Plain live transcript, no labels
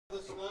We'd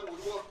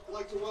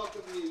like to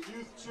welcome the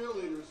youth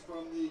cheerleaders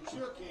from the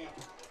cheer camp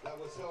that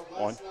was held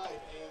last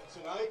night and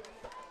tonight.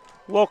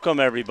 Welcome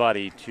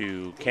everybody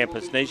to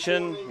Campus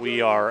Nation. We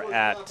are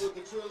at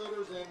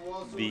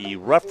the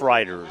Rough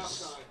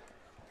Riders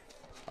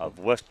of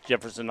West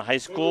Jefferson High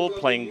School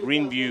playing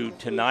Greeneview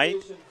tonight.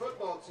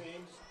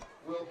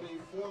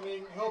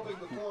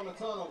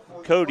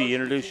 Cody,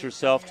 introduce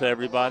yourself to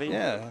everybody.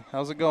 Yeah,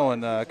 how's it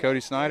going? Cody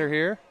Snyder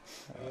here.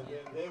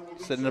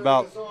 Sitting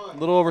about a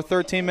little over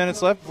 13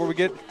 minutes left before we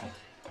get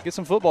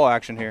some football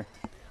action here.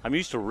 I'm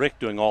used to Rick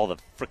doing all the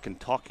frickin'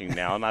 talking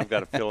now, and I've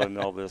got to fill in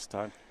all this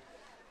time.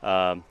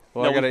 I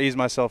got to ease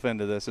myself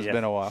into this. It's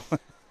been a while.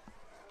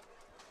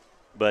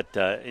 But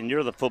and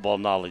you're the football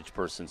knowledge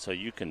person, so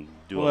you can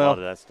do a lot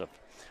of that stuff.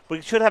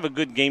 We should have a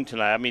good game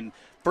tonight. I mean,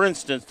 for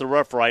instance, the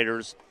Rough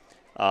Riders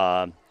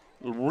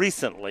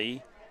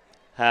recently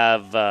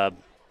have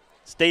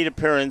state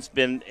appearance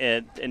been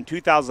in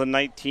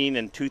 2019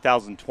 and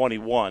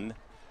 2021.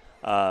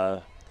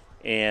 So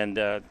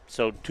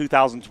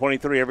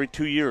 2023, every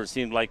 2 years,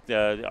 seemed like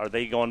are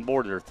they going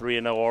board? They're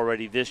 3-0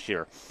 already this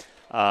year.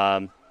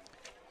 But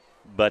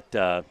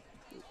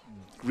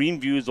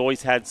Greeneview's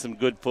always had some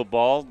good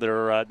football.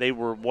 They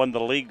won the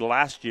league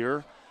last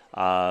year.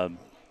 I'm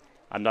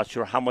not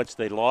sure how much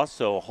they lost,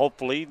 so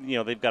hopefully,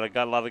 they've got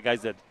a lot of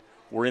guys that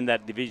were in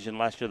that division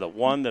last year that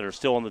won that are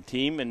still on the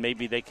team, and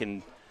maybe they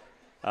can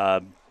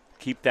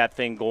keep that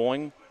thing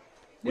going.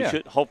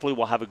 Hopefully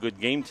we'll have a good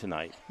game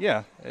tonight.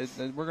 Yeah,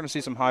 we're going to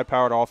see some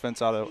high-powered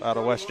offense out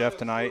of West Jeff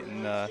tonight,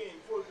 and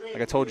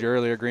like I told you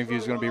earlier, Greeneview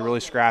is going to be really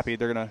scrappy.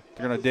 They're going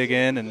to dig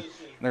in and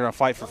they're going to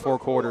fight for 4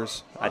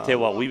 quarters. I tell you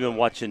what, we've been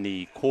watching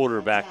the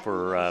quarterback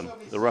for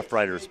the Rough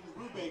Riders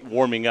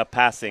warming up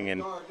passing,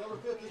 and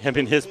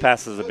his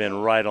passes have been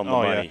right on the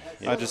money.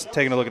 Yeah. Just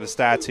taking a look at the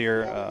stats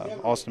here,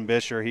 Austin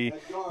Bisher,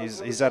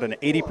 he's at an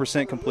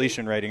 80%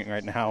 completion rating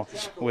right now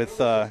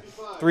with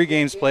 3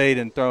 games played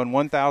and thrown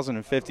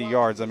 1,050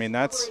 yards. I mean,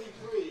 that's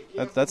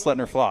letting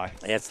her fly.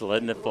 That's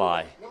letting it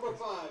fly.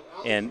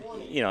 And,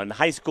 in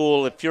high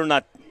school, if you're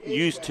not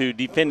used to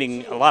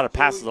defending a lot of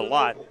passes a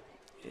lot,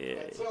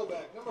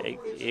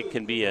 it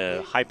can be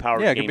a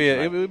high-powered game.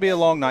 It would be a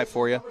long night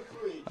for you.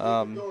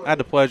 I had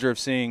the pleasure of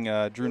seeing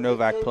Drew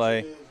Novak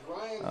play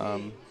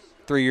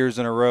 3 years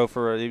in a row.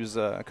 He was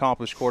an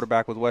accomplished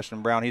quarterback with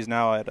Western Brown. He's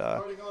now at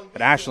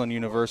Ashland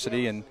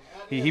University, and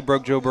he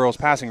broke Joe Burrow's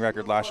passing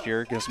record last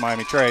year against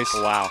Miami Trace.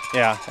 Wow.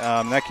 Yeah,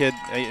 that kid,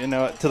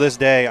 to this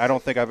day, I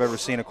don't think I've ever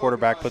seen a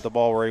quarterback put the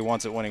ball where he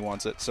wants it when he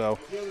wants it. So,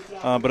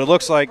 but it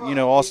looks like,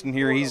 Austin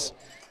here, he's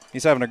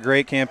having a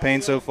great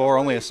campaign so far,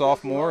 only a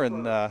sophomore,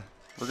 and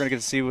we're going to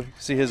get to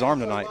see his arm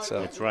tonight.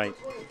 So that's right.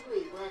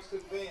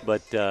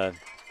 But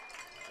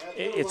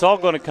it's all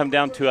going to come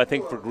down to, I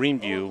think, for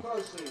Greeneview,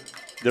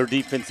 their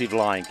defensive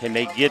line. Can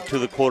they get to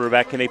the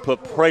quarterback? Can they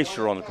put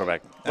pressure on the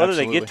quarterback? Whether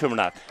they get to him or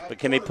not. But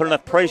can they put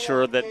enough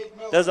pressure that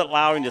doesn't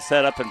allow him to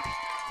set up and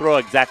throw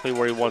exactly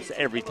where he wants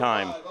every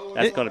time?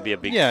 That's going to be a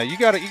big. Yeah, you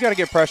got to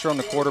get pressure on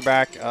the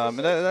quarterback. And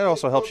that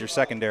also helps your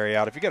secondary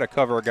out. If you got to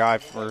cover a guy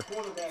for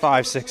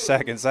 5-6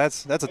 seconds,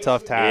 that's a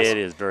tough task. It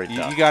is very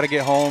tough. You got to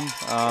get home.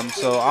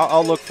 So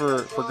I'll look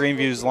for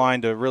Greeneview's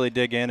line to really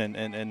dig in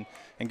and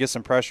get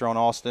some pressure on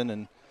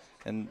Austin.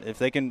 And if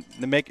they can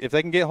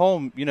get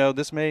home,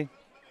 this may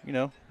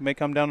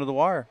come down to the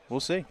wire. We'll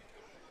see.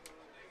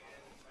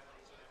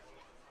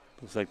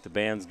 Looks like the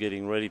band's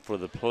getting ready for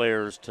the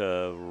players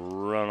to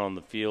run on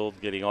the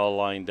field, getting all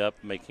lined up,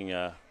 making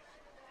a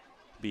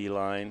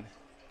beeline.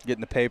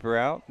 Getting the paper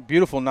out.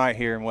 Beautiful night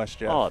here in West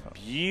Jeff. Oh,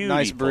 beautiful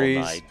nice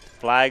breeze. Night.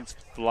 Flags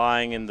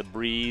flying in the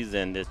breeze,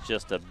 and it's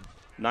just a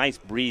nice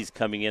breeze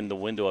coming in the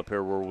window up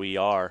here where we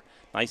are.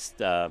 Nice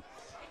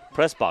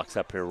press box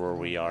up here where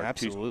we are.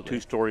 Absolutely.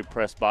 Two-story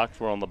press box.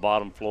 We're on the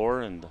bottom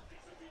floor, and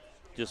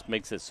just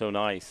makes it so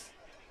nice.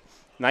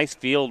 Nice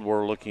field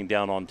we're looking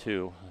down on,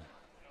 too.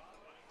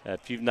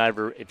 If you've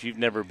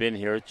never been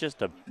here, it's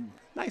just a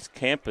nice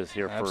campus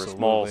here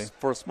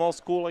for a small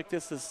school like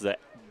this. This is a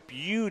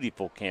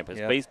beautiful campus.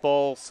 Yep.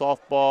 Baseball,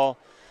 softball,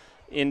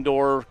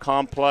 indoor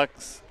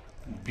complex,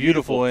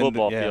 beautiful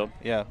football field.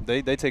 Yeah,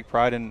 they take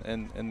pride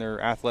in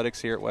their athletics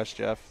here at West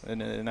Jeff,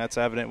 and that's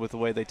evident with the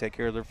way they take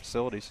care of their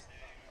facilities.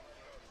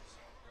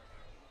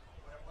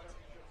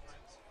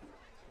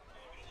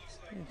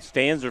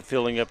 Stands are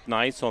filling up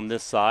nice on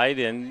this side,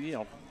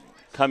 and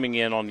coming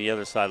in on the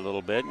other side a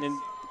little bit. And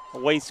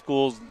away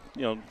schools,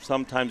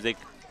 sometimes they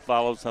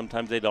follow,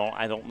 sometimes they don't.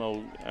 I don't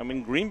know. I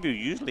mean, Greeneview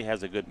usually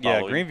has a good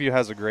following. Yeah, Greeneview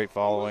has a great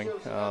following.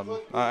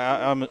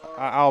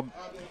 I'll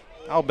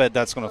bet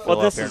that's going to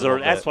fill up here in a little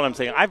bit. That's what I'm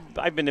saying.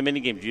 I've been to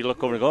many games. You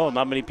look over and go,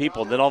 not many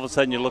people. Then all of a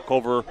sudden you look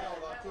over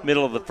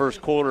middle of the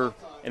first quarter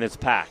and it's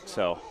packed.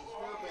 So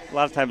a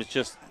lot of times it's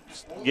just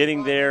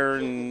getting there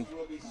and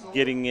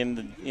getting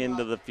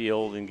into the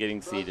field and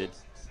getting seated.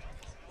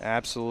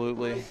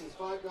 Absolutely.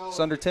 It's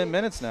under 10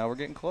 minutes now. We're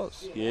getting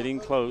close. Getting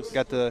close.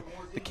 Got the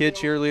kid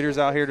cheerleaders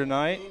out here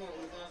tonight.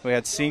 We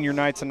had senior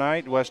night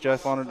tonight. West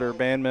Jeff honored their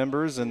band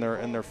members and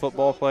their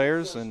football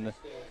players, and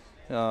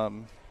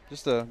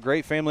just a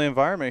great family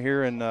environment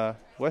here in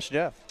West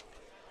Jeff.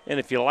 And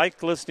if you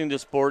like listening to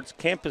sports,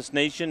 Campus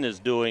Nation is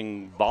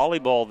doing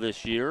volleyball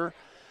this year.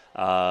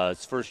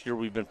 It's the first year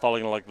we've been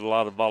following like a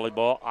lot of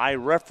volleyball. I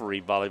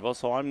referee volleyball,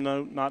 so I'm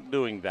not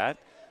doing that.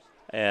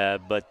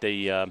 But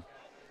they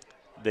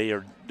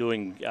are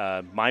doing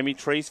Miami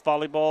Trace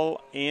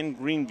volleyball and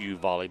Greeneview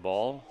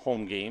volleyball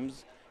home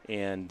games.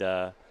 And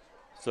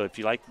so if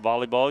you like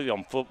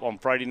volleyball on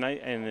Friday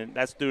night, and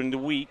that's during the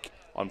week.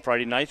 On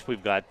Friday nights,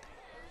 we've got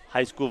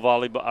high school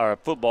volleyball or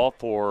football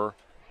for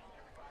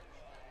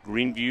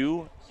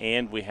Greeneview,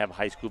 and we have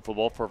high school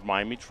football for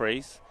Miami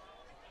Trace.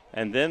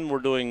 And then we're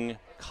doing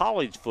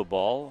college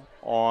football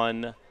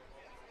on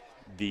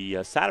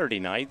the Saturday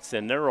nights,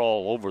 and they're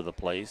all over the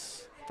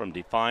place, from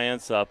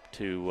Defiance up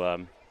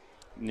to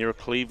near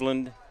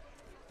Cleveland.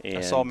 And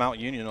I saw Mount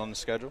Union on the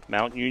schedule.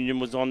 Mount Union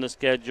was on the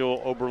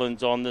schedule.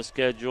 Oberlin's on the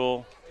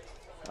schedule.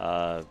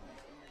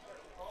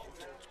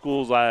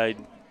 Schools I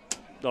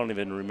don't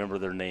even remember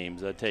their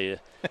names. I tell you,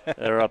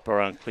 they're up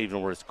around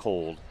Cleveland where it's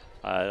cold.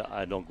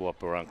 I don't go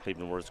up around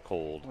Cleveland where it's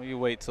cold. Well, you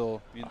wait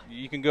till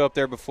you can go up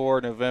there before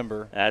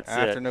November. That's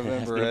after it.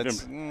 November. I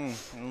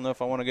don't know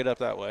if I want to get up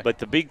that way. But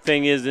the big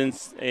thing is,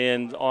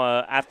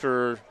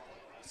 after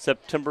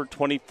September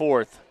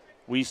 24th,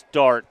 we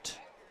start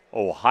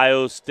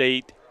Ohio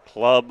State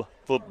club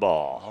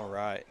football. All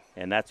right.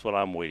 And that's what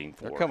I'm waiting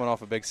for. They're coming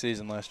off a big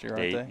season last year,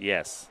 aren't they?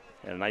 Yes,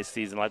 and a nice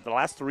season. Like the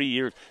last 3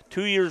 years,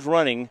 2 years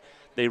running,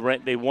 they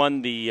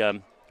won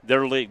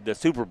their league, the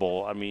Super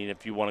Bowl. I mean,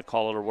 if you want to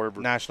call it or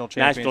whatever. National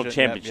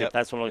championship. Yep.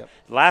 That's what.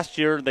 Last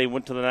year they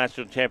went to the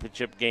national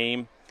championship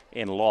game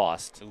and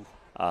lost.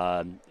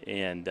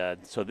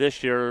 So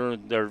this year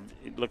they're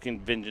looking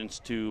vengeance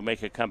to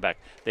make a comeback.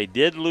 They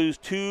did lose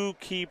 2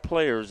 key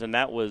players, and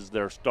that was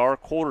their star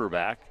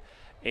quarterback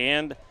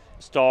and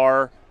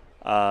star.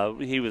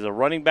 He was a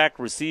running back,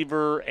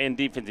 receiver, and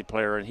defensive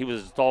player, and he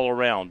was all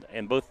around.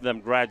 And both of them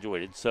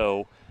graduated.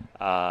 So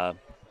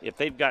if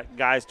they've got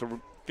guys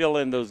to fill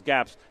in those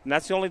gaps, and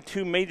that's the only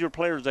 2 major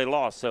players they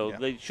lost. So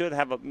they should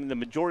have the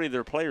majority of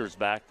their players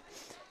back.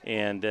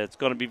 And it's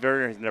going to be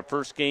very interesting. Their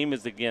first game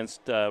is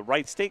against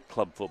Wright State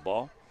Club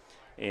football.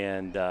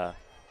 And I'm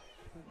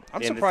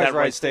surprised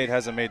Wright State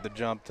hasn't made the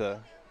jump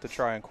to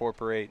try and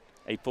incorporate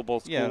a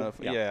football school.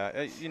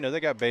 They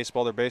got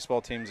baseball. Their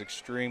baseball team is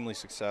extremely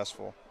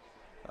successful.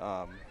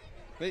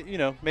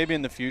 Maybe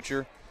in the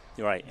future.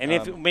 Right. And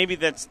if maybe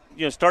that's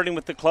starting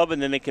with the club,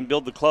 and then they can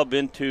build the club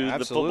into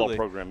the football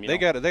program. They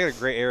got a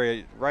great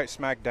area right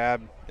smack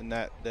dab in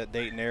that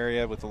Dayton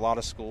area with a lot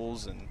of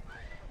schools,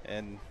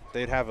 and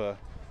they'd have a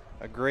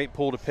great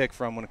pool to pick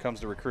from when it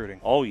comes to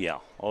recruiting. Oh yeah.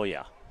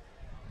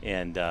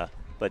 And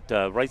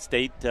but Wright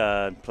State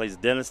plays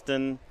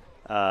Denniston.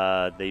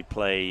 They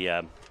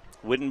play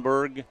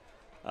Wittenberg,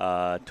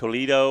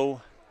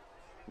 Toledo,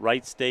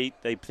 Wright State.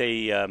 They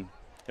play.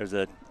 There's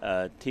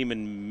a team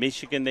in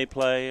Michigan they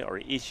play,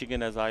 or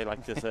Michigan as I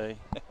like to say,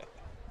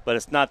 but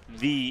it's not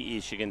the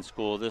Michigan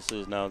school. This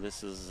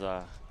is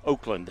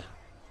Oakland.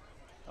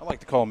 I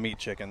like to call them meat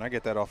chicken. I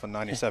get that off of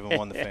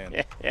 97.1 The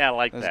Fan. Yeah, I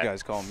like Those that. Those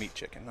guys call them meat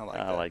chicken.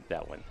 I like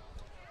that one.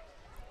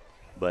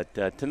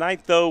 But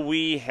tonight, though,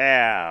 we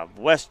have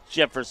West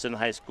Jefferson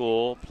High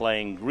School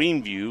playing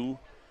Greeneview,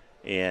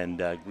 and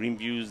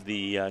Greeneview's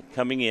the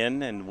coming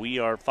in, and we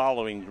are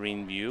following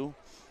Greeneview.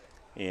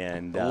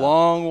 And a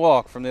long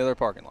walk from the other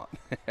parking lot.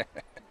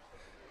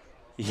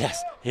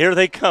 Yes, here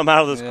they come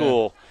out of the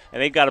school,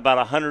 and they got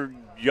about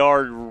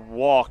 100-yard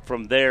walk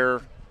from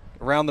there.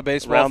 Around the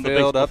baseball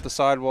field, up the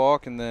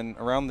sidewalk, and then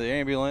around the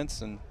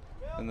ambulance, and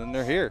then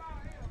they're here.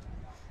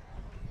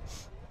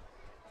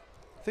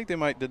 I think they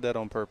might did that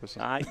on purpose.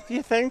 Do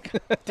you think?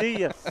 Do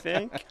you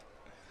think?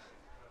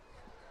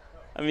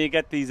 I mean, you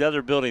got these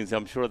other buildings.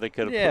 I'm sure they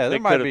could have. Yeah, they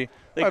might be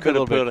a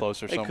little bit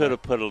closer. They could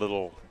have put a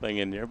little thing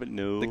in there, but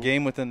no. The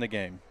game within the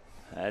game.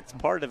 That's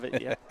part of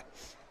it, yeah.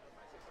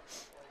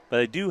 But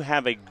they do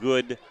have a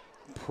good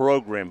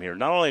program here.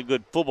 Not only a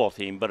good football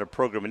team, but a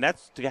program. And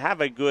that's to have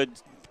a good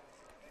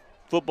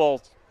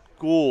football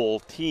school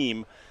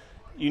team,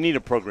 you need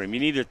a program. You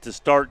need it to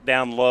start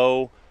down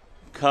low,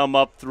 come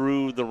up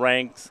through the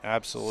ranks.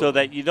 Absolutely. So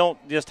that you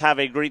don't just have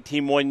a great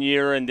team one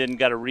year and then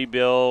got to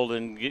rebuild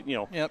and get,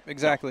 Yep,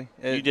 exactly.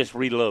 You just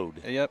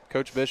reload. Yep,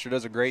 Coach Bisher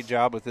does a great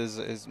job with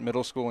his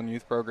middle school and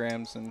youth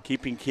programs and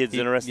keeping kids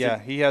interested. Yeah,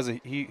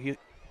 he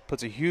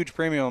puts a huge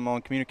premium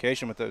on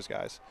communication with those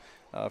guys,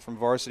 from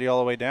varsity all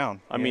the way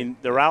down. I mean,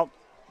 they're out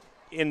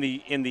in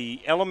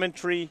the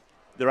elementary,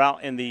 they're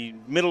out in the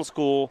middle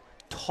school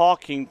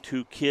talking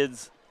to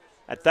kids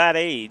at that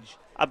age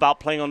about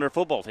playing on their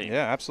football team.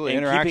 Yeah, absolutely.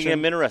 And keeping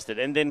them interested,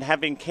 and then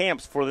having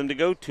camps for them to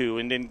go to,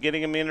 and then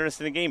getting them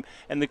interested in the game.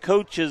 And the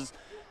coach is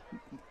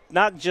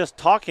not just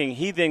talking.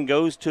 He then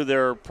goes to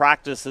their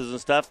practices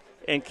and stuff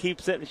and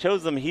keeps it and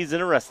shows them he's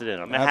interested in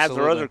them and has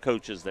their other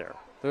coaches there.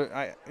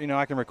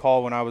 I can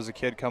recall when I was a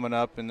kid coming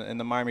up in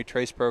the Miami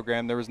Trace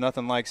program, there was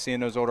nothing like seeing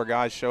those older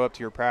guys show up to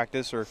your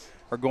practice or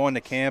going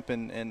to camp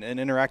and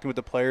interacting with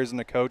the players and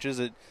the coaches.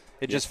 It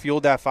just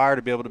fueled that fire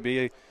to be able to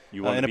be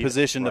in a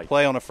position to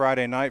play on a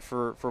Friday night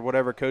for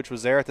whatever coach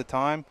was there at the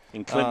time.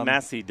 And Clint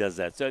Massey does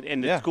that. So,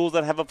 and the schools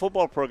that have a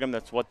football program,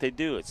 that's what they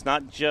do. It's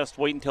not just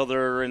wait until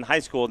they're in high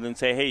school and then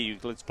say, hey,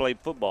 let's play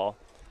football.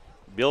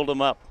 Build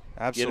them up.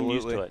 Absolutely. Get them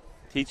used to it.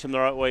 Teach them the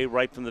right way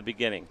right from the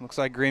beginning. Looks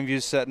like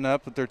Greeneview's setting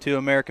up with their 2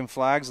 American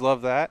flags.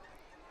 Love that.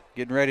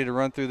 Getting ready to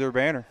run through their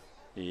banner.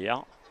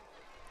 Yeah.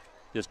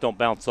 Just don't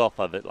bounce off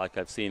of it like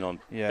I've seen on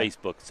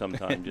Facebook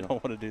sometimes. Don't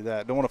want to do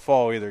that. Don't want to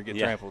fall either, get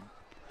trampled.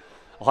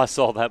 Oh, I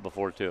saw that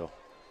before too.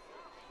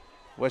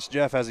 West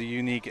Jeff has a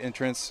unique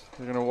entrance.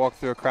 They're going to walk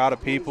through a crowd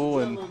of people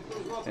and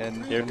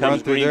here run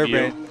comes through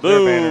Greeneview.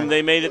 their banner.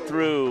 They made it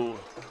through.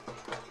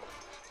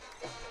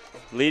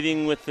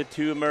 Leading with the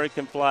 2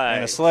 American flags.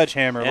 And a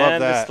sledgehammer. Love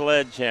that. And a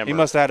sledgehammer. He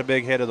must have had a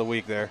big hit of the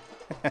week there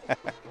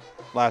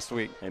last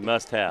week. They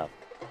must have.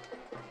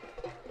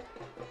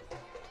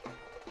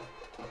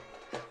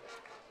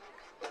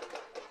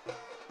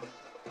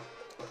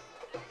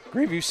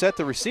 Greeneview set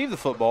to receive the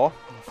football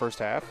in the first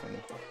half,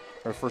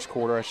 or first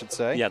quarter, I should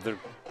say. Yeah, they're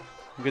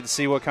good to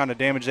see what kind of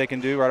damage they can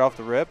do right off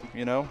the rip.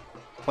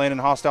 Playing in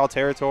hostile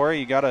territory,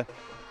 you gotta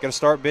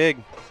start big.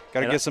 Got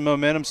to get some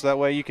momentum so that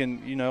way you can,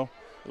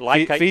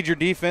 feed your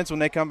defense when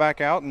they come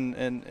back out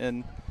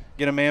and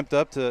get them amped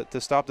up to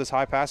stop this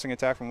high passing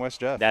attack from West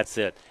Jeff. That's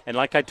it. And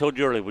like I told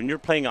you earlier, when you're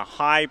playing a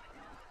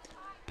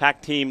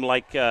high-packed team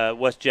like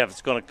West Jeff,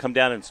 it's going to come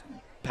down and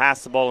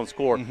pass the ball and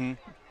score. Mm-hmm.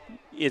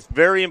 It's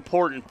very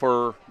important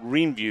for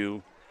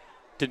Greeneview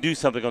to do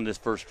something on this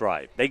first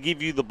drive. They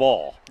give you the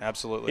ball.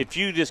 Absolutely. If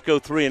you just go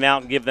 3 and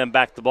out and give them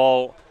back the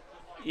ball,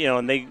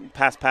 and they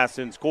pass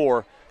and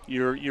score,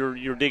 you're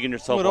digging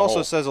yourself a hole. It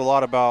also says a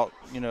lot about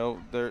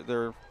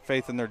their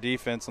faith in their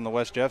defense on the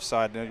West Jeff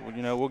side.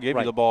 We'll give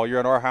you the ball. You're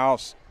at our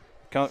house.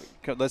 Come,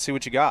 let's see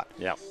what you got.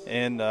 Yeah.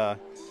 And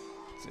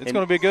it's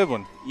going to be a good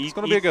one. It's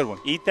going to be a good one.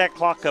 Eat that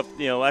clock up.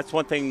 That's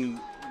one thing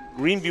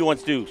Greeneview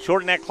wants to do.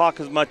 Shorten that clock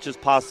as much as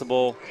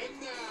possible.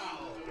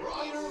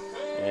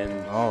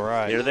 And all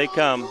right, here they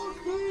come.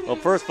 Well,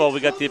 first of all, we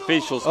got the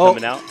officials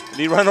coming out. Did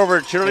he run over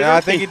a cheerleader? Yeah, I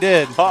think he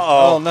did.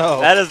 Uh-oh. Oh,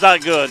 no. That is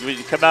not good. When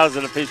you come out as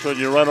an official and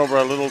you run over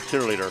a little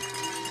cheerleader.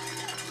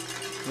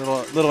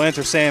 Little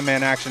Enter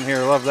Sandman action here.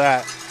 Love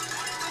that.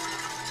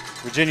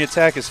 Virginia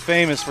Tech is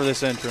famous for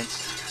this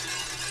entrance.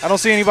 I don't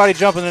see anybody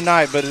jumping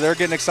tonight, but they're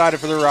getting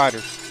excited for their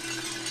riders.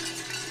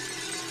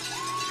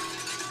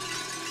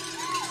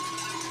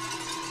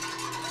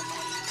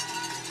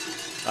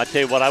 I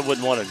tell you what, I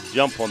wouldn't want to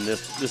jump on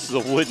this. This is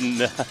a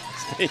wooden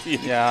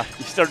stadium. Yeah.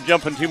 You start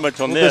jumping too much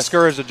on we'll this.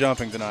 Discourage the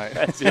jumping tonight.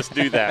 Let's just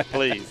do that,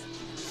 please.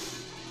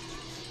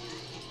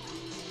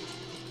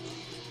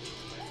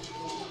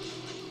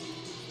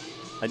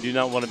 I do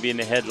not want to be in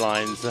the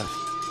headlines.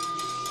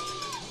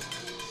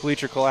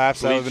 Bleacher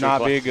collapse, that would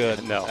not be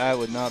good. No. That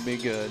would not be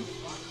good.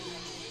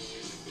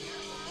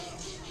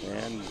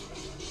 And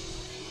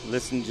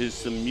listen to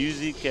some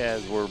music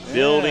as we're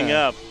building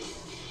up.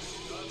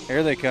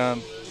 Here they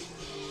come.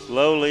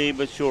 Slowly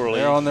but surely.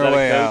 They're on their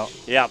way out.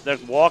 Yeah, they're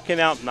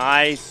walking out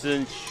nice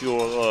and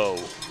slow.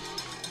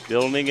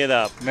 Building it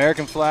up.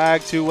 American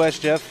flag, 2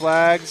 West Jeff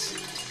flags.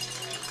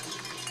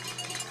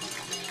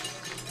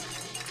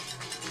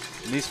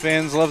 And these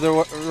fans love their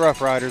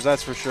Rough Riders,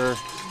 that's for sure.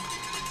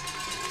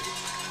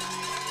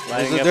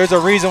 There's a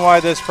reason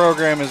why this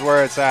program is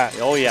where it's at.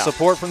 Oh, yeah.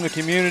 Support from the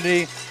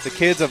community. The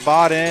kids have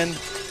bought in.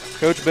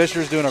 Coach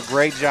Bisher's doing a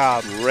great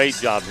job. Great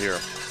job here.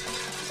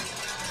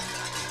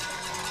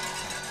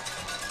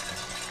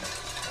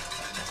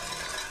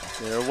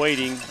 They're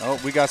waiting. Oh,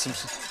 we got some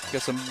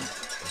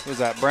what is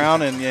that,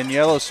 brown and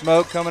yellow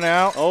smoke coming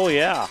out? Oh,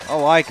 yeah. I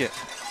like it.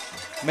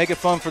 Make it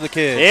fun for the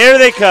kids. Here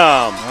they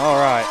come. All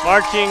right.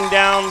 Marching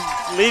down,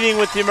 leading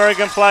with the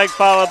American flag,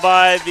 followed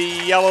by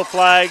the yellow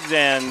flags,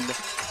 and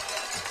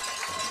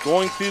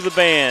going through the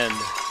band.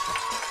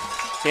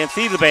 Can't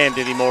see the band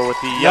anymore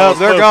with the yellow. No,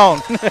 they're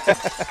gone.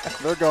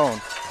 They're gone.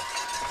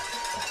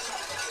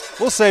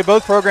 We'll say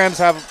both programs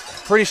have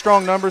pretty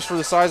strong numbers for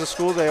the size of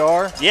school they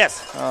are.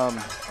 Yes.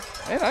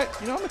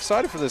 And I'm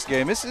excited for this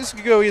game. This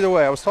could go either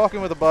way. I was talking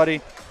with a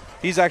buddy.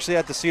 He's actually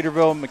at the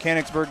Cedarville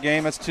Mechanicsburg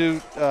game. That's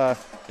two.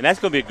 And that's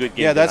going to be a good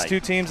game. Yeah, that's tonight.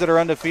 2 teams that are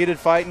undefeated,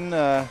 fighting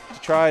to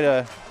try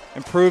to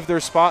improve their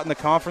spot in the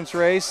conference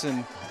race.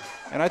 And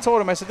I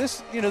told him, I said,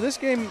 this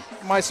game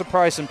might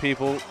surprise some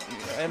people.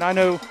 And I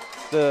know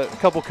the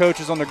couple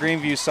coaches on the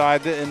Greeneview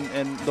side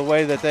and the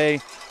way that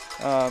they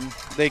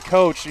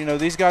coach.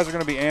 These guys are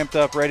going to be amped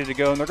up, ready to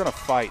go, and they're going to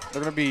fight.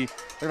 They're going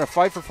to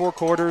fight for 4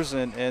 quarters,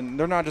 and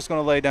they're not just going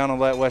to lay down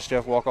and let West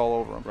Jeff walk all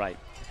over them. Right.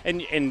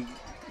 And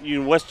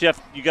West Jeff,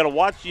 you got to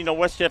watch.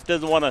 West Jeff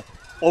doesn't want to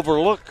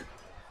overlook.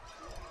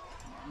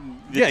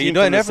 You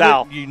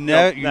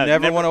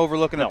never want to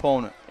overlook an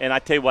opponent. And I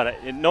tell you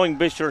what, knowing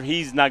Bisher,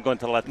 he's not going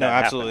to let that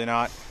happen. Absolutely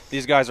not.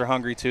 These guys are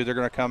hungry too. They're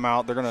going to come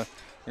out. They're going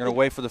to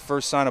wait for the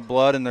first sign of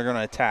blood, and they're going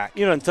to attack.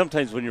 And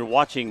sometimes when you're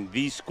watching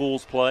these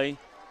schools play,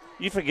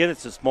 You forget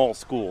it's a small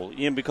school,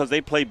 because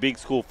they play big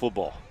school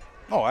football.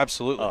 Oh,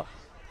 absolutely.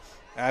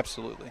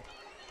 Absolutely.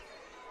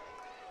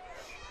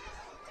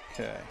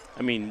 Okay.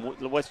 I mean,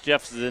 West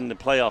Jefferson is in the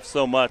playoffs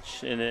so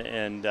much,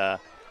 and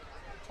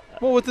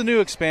well, with the new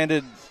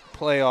expanded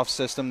playoff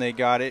system they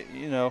got it,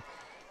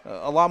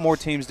 a lot more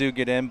teams do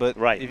get in, but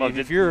right.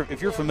 if you're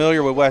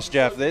familiar with West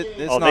Jeff, it's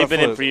not a fluke. They've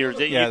been in for years.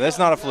 That's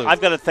not a fluke.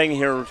 I've got a thing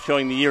here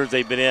showing the years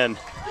they've been in.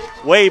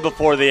 Way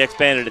before they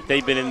expanded it,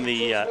 they've been in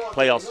the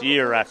playoffs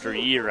year after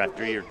year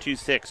after year.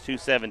 2-6,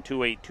 2-7,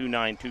 2-8,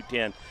 2-9,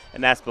 2-10,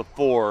 and that's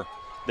before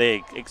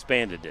they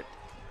expanded it.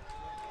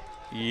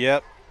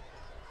 Yep.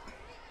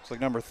 Looks like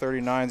number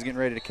 39 is getting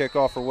ready to kick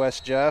off for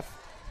West Jeff.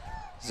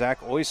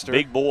 Zach Oyster.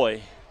 Big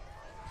boy.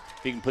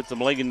 If he can put some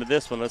leg into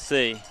this one, let's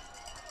see.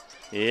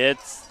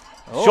 It's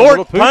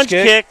short punch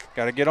kick.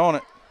 Got to get on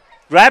it.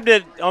 Grabbed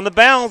it on the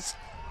bounce.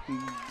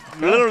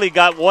 Literally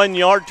got 1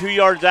 yard, 2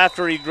 yards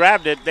after he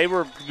grabbed it. They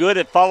were good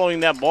at following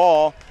that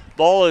ball.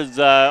 Ball is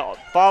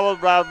followed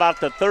right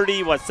about the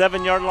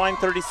 7-yard line,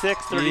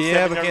 36, 37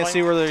 Yeah, but can't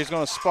see whether he's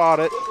going to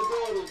spot it.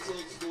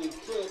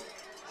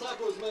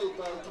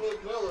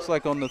 It's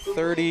like on the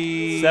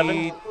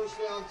 37.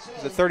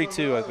 The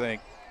 32, I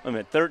think. I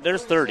mean,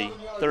 there's 30,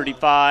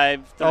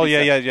 35. 37. Oh,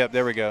 yeah.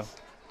 There we go.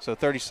 So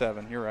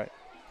 37. You're right.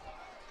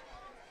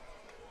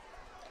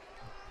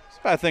 It's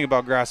a bad thing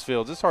about grass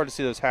fields. It's hard to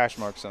see those hash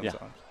marks sometimes.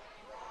 Yeah.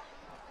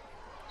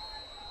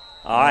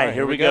 All right,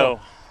 here we go.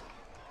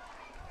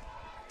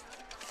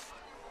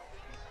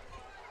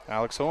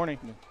 Alex Horney.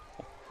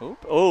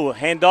 Oh,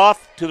 handoff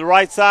to the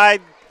right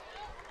side.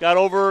 Got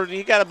over.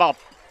 He got about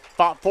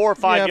 4 or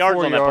 5 yards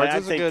on that play.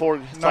 I'd say 4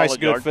 solid yards. Nice,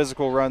 good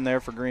physical run there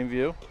for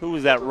Greeneview. Who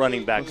was that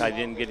running back? I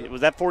didn't get it.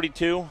 Was that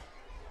 42?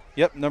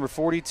 Yep, number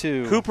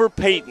 42. Cooper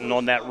Payton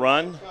on that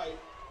run.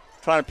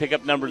 Trying to pick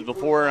up numbers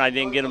before, and I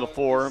didn't get them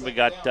before. We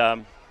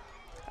got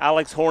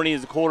Alex Horney as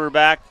the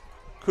quarterback.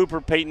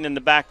 Cooper Payton in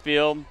the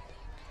backfield.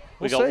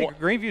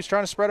 Greeneview's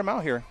trying to spread them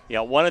out here. Yeah,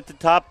 1 at the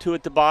top, 2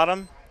 at the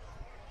bottom.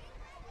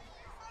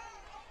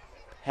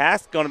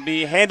 Haas going to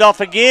be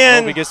handoff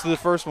again. He gets to the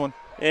first one.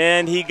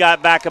 And he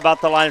got back about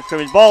the line of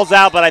scrimmage. Ball's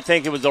out, but I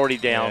think it was already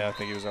down. Yeah, I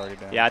think he was already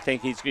down. Yeah, I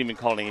think he's even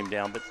calling him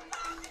down. But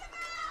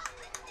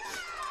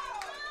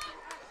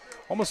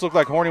almost looked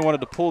like Horney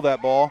wanted to pull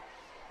that ball.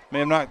 May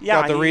have not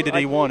got the read that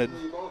he wanted.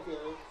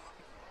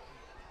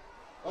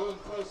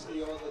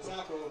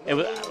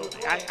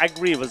 I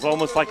agree. It was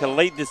almost like a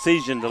late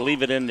decision to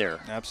leave it in there.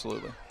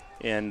 Absolutely.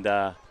 And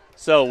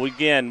so,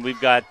 again, we've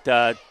got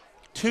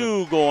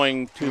 2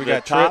 going to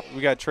the top.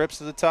 We got trips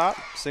to the top,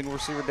 single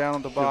receiver down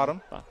at the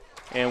bottom.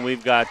 And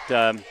we've got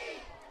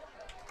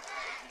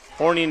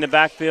Horney in the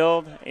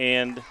backfield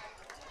and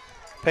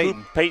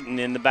Payton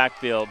in the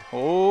backfield.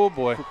 Oh,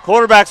 boy.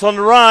 Quarterback's on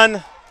the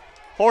run.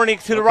 Horney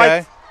to the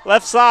right,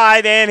 left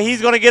side, and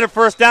he's going to get a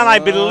first down. I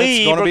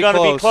believe we're going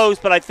to be close,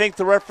 but I think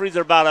the referees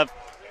are about a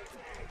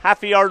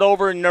half a yard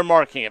over, and they're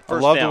marking it.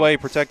 First down. I love the way he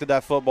protected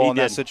that football in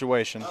that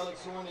situation.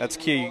 That's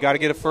key. You got to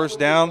get a first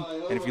down,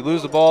 and if you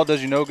lose the ball, it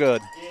does you no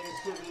good.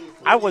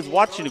 I was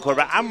watching the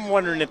quarterback. I'm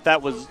wondering if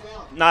that was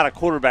not a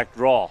quarterback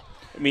draw.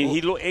 I mean,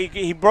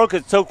 he broke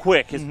it so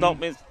quick. He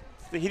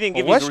didn't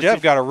give West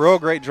Jeff got a real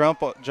great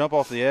jump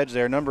off the edge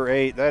there. Number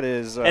 8, that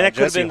is and it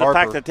could have been Harper. The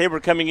fact that they were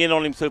coming in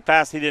on him so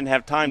fast he didn't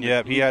have time.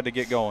 Yeah, he had to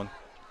get going.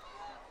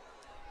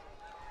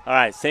 All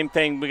right, same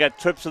thing. We got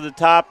trips to the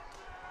top,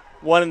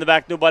 1 in the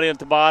back, nobody at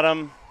the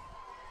bottom.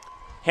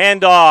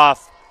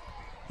 Handoff.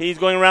 He's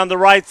going around the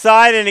right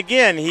side, and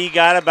again, he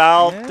got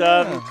about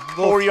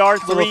 4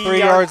 yards, 3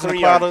 yards. In a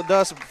cloud of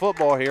dust of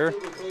football here.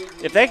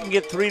 If they can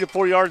get 3 to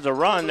 4 yards a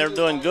run, they're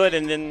doing good.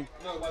 And then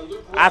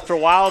after a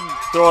while,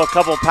 throw a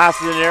couple of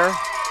passes in there.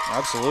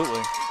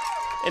 Absolutely.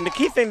 And the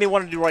key thing they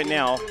want to do right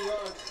now,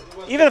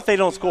 even if they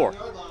don't score,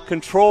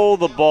 control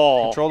the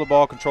ball. Control the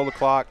ball, control the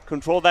clock.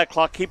 Control that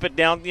clock, keep it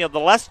down. The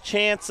less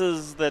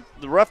chances that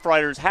the Rough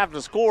Riders have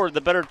to score, the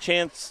better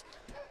chance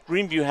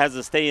Greeneview has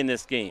to stay in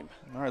this game.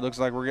 All right, looks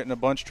like we're getting a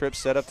bunch trip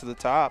set up to the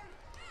top.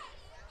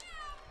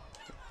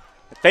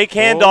 Fake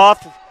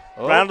handoff,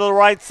 round to the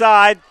right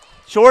side.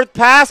 Short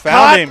pass,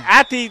 caught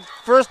at the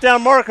first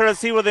down marker. Let's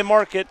see where they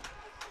mark it.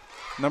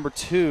 Number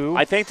 2.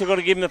 I think they're going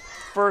to give him the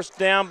first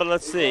down, but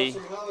let's see.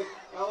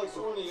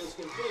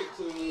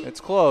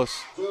 It's close.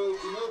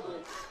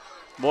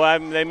 Boy,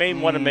 they may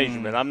want a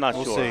measurement. I'm not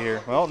sure. We'll see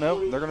here. Well,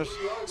 no, they're going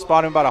to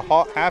spot him about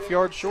a half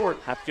yard short.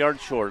 Half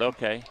yard short,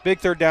 okay. Big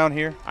third down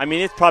here. I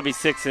mean, it's probably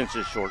 6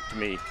 inches short to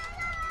me.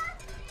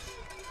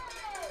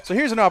 So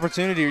here's an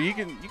opportunity. You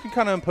can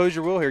kind of impose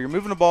your will here. You're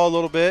moving the ball a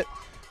little bit.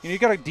 You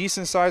got a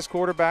decent-sized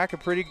quarterback, a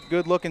pretty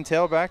good-looking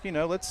tailback.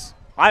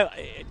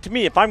 To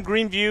me, if I'm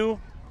Greeneview,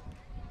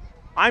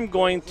 I'm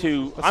going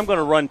to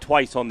run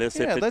twice on this.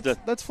 Yeah,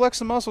 let's flex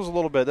the muscles a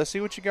little bit. Let's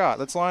see what you got.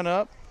 Let's line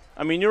up.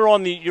 I mean, you're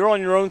on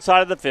your own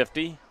side of the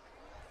 50.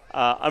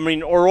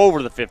 Or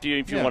over the 50,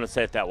 if you want to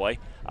say it that way.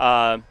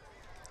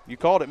 You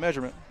called it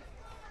measurement.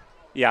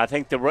 Yeah, I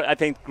think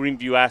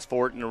Greeneview asked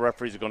for it, and the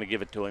referees are going to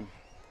give it to him.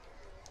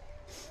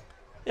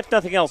 If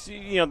nothing else,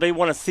 they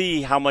want to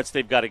see how much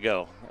they've got to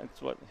go.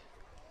 That's what.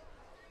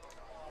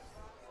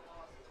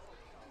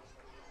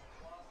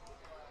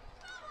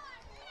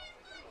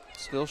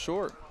 Still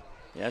short.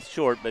 Yeah, it's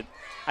short, but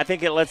I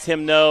think it lets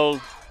him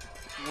know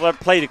what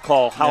play to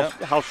call,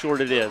 how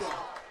short it is.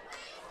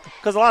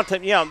 Because a lot of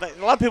times,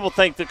 a lot of people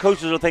think the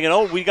coaches are thinking,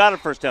 "Oh, we got a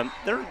first down."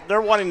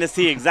 They're wanting to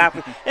see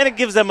exactly, and it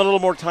gives them a little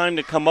more time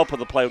to come up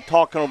with a play,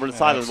 talking over the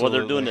sidelines while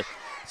they're doing it.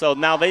 So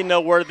now they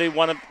know what they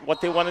want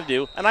to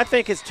do, and I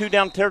think it's 2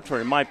 down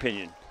territory, in my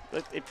opinion.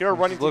 If you're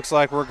running, looks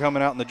like we're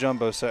coming out in the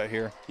jumbo set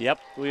here. Yep,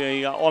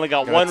 we only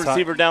got one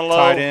receiver down low.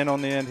 Tight end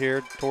on the end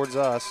here towards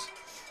us.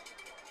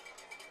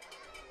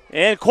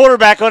 And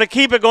quarterback going to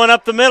keep it going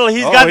up the middle.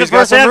 He's got the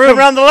first hand coming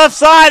around the left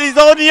side. He's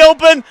on the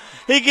open.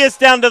 He gets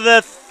down to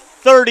the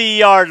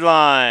 30-yard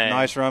line.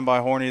 Nice run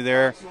by Horny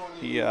there.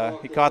 He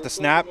caught the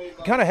snap.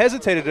 He kind of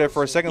hesitated there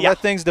for a second, let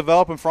things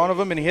develop in front of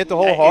him, and he hit the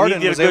hole hard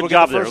and was able to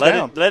get the first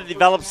down. Let it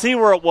develop, see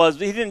where it was.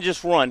 He didn't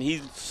just run.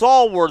 He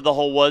saw where the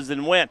hole was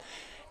and went.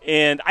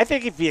 And I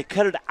think if he had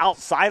cut it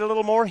outside a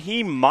little more,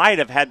 he might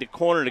have had the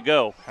corner to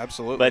go.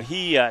 Absolutely. But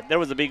there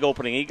was a big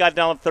opening. He got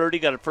down to 30,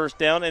 got a first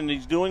down, and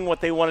he's doing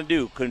what they want to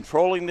do,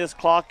 controlling this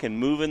clock and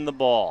moving the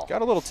ball.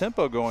 Got a little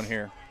tempo going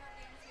here.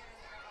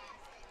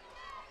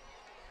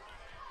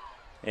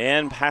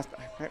 And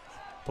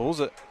pulls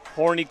it.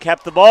 Horny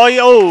kept the ball. He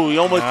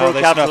almost broke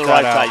out to the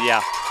right side.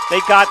 Yeah, they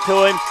got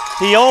to him.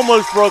 He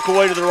almost broke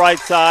away to the right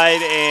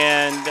side,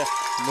 and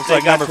looks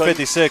like number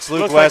 56,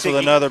 Luke West, with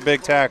another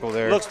big tackle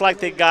there. Looks like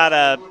they got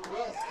a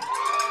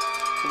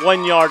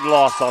 1-yard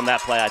loss on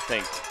that play, I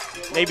think.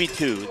 Maybe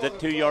 2. Is that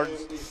 2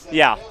 yards?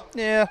 Yeah.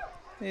 Yeah,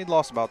 he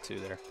lost about 2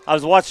 there. I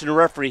was watching the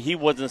referee. He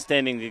wasn't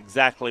standing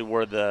exactly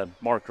where the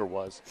marker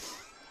was.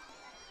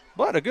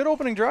 But a good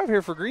opening drive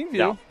here for Greeneview.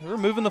 Yeah. They're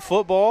moving the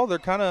football. They're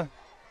kind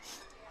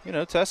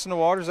of, testing the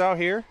waters out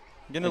here,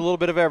 getting a little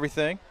bit of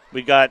everything.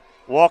 We got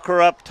Walker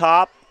up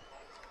top,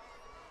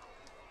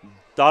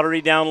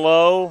 Daugherty down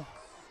low,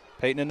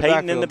 Peyton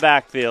in the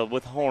backfield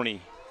with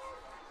Horny.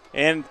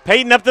 And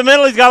Peyton up the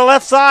middle. He's got a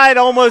left side,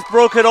 almost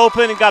broke it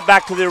open and got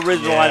back to the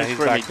original line of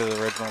scrimmage. Back to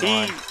the original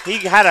line. He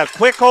had a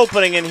quick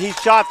opening, and he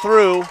shot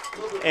through,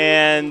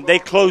 and they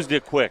closed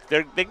it quick.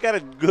 They got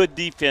a good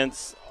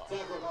defense.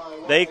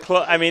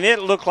 It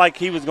looked like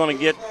he was going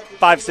to get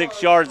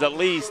 5-6 yards at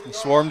least. He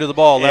swarmed to the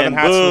ball. 11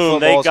 hats to the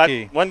football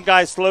key. One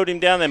guy slowed him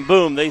down, and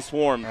boom, they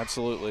swarmed.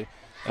 Absolutely.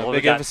 A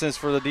big emphasis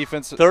for the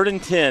defense. 3rd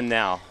and 10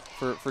 now.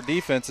 For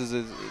defenses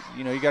is,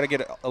 you got to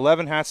get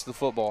 11 hats to the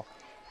football.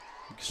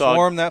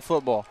 Swarm that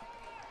football.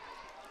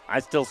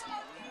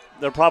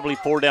 They're probably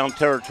 4 down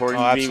territory. Oh,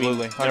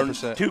 absolutely,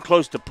 100%. They're too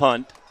close to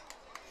punt.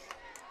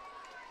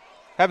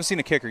 Haven't seen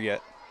a kicker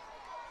yet.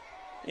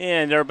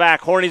 And they're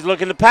back. Horny's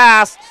looking to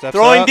pass.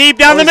 Throwing up. deep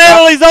down the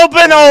middle. He's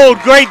open. Oh,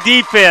 great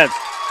defense.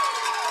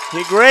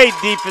 Great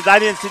defense. I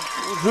didn't see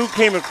who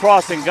came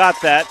across and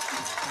got that.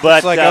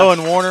 But looks like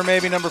Owen Warner,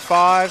 maybe number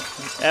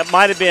 5. That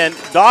might have been.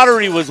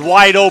 Daugherty was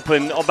wide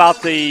open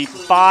about the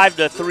 5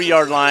 to 3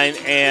 yard line,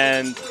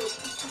 and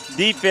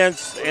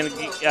defense and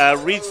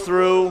reached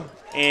through.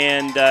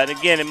 And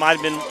again, it might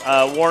have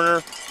been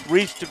Warner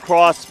reached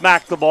across,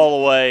 smacked the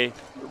ball away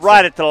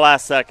right at the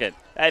last second.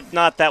 If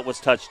not, that was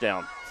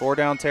touchdown. 4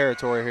 down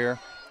territory here.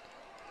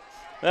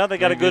 Well, they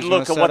got a good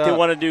look at what they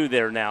want to do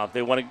there now.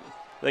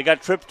 They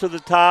got trips to the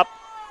top,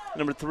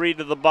 number 3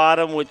 to the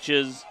bottom, which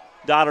is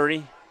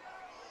Daugherty.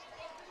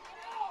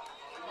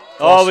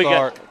 We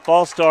got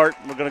false start.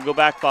 We're going to go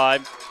back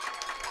 5.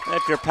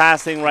 If you're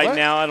passing right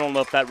now, I don't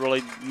know if that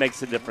really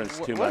makes a difference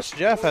too much.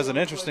 Jeff has an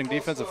interesting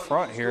defensive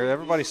front here.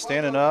 Everybody's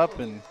standing up,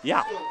 and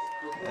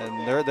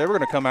and they were going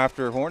to come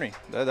after Horny.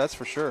 That's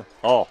for sure.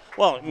 Oh,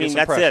 well, I mean,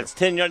 that's pressure. It. It's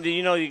 10 yards.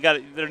 You got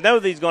to. They know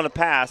that he's going to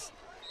pass.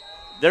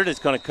 They're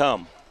just going to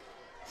come.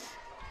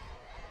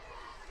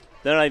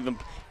 They're not even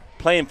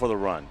playing for the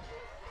run.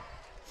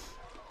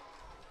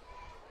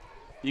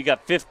 You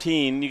got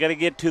 15. You got to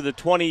get to the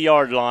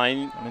 20-yard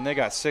line. I mean, they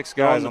got 6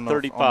 guys on the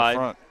 35. On the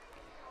front.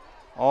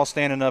 All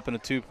standing up in a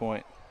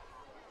 2-point.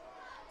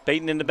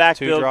 Peyton in the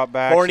backfield. 2 drop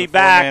backs. Horny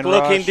back,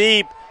 looking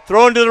deep.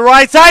 Throwing to the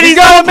right side. He's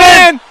got a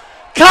man.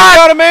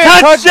 Got a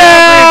man.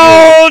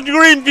 Touchdown,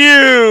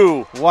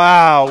 Greeneview.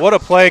 Wow, what a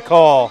play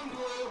call.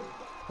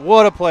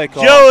 What a play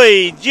call.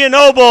 Joey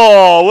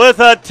Ginobili with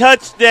a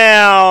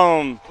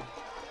touchdown.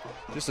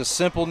 Just a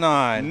simple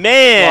 9.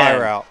 Man. Fly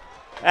route.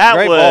 That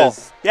Great was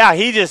ball. Yeah,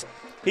 he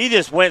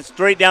just went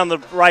straight down the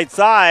right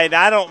side.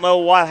 I don't know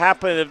what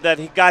happened that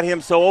he got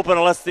him so open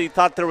unless he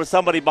thought there was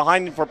somebody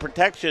behind him for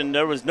protection.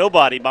 There was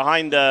nobody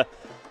behind the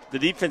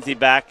defensive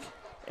back,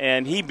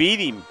 and he beat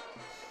him.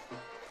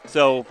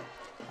 So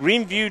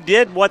Greeneview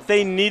did what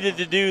they needed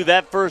to do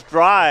that first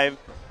drive.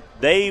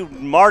 They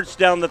marched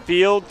down the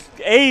field,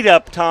 ate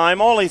up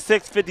time, only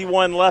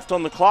 6:51 left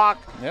on the clock,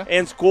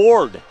 and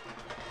scored.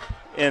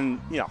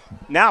 And,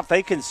 now if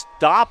they can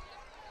stop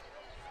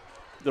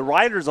the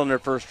Riders on their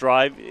first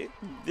drive,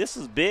 this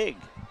is big.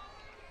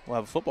 We'll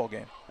have a football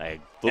game. Hey,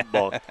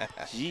 football.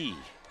 Gee.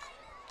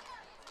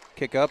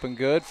 Kick up and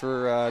good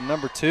for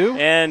number 2.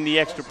 And the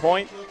extra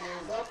point.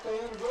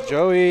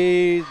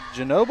 Joey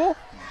Ginobili?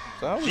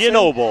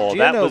 Ginobili.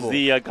 That was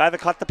the guy that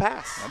caught the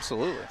pass.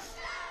 Absolutely.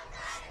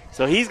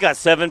 So he's got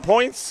 7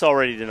 points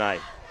already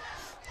tonight.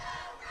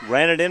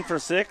 ran it in for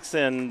 6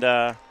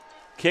 and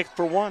kicked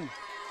for 1.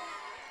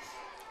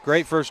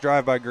 Great first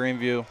drive by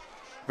Greeneview.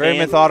 Very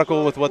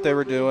methodical with what they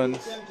were doing.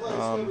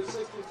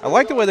 I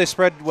like the way they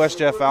spread West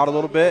Jeff out a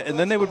little bit, and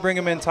then they would bring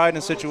him in tight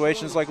in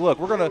situations like, look,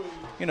 we're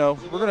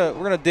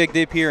gonna dig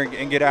deep here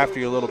and get after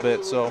you a little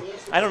bit. So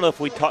I don't know if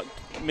we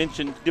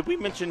did we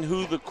mention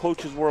who the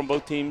coaches were on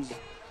both teams?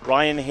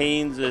 Ryan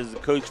Haynes is the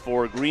coach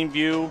for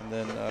Greeneview,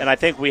 and I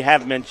think we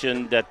have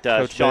mentioned that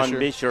Sean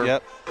Bisher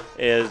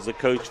is the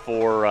coach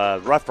for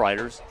Rough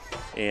Riders,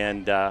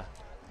 and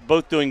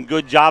both doing a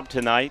good job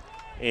tonight.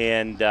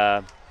 And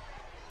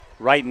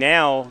right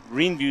now,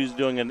 Greeneview's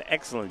doing an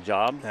excellent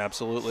job.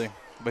 Absolutely.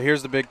 But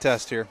here's the big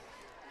test here.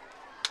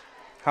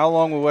 How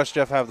long will West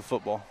Jeff have the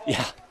football?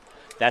 Yeah,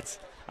 this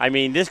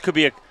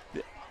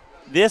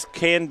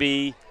can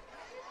be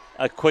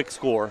a quick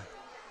score,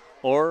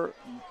 or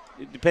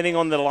depending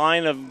on the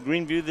line of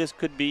Greeneview, this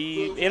could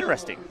be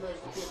interesting.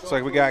 Looks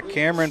like we got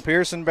Cameron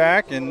Pearson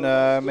back and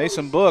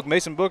Mason Book.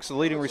 Mason Book's the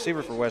leading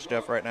receiver for West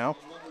Jeff right now.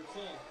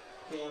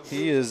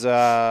 He is,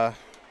 let's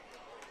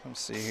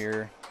see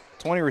here,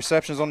 20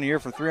 receptions on the year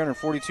for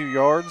 342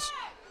 yards,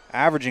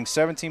 averaging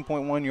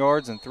 17.1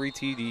 yards and 3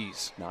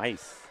 TDs.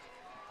 Nice.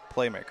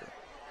 Playmaker.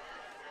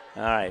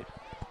 All right.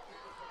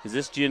 Is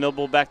this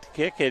Gianoble back to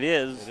kick? It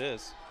is. It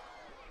is.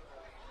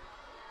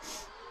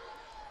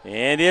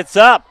 And it's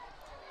up.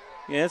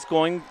 Yeah, it's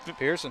going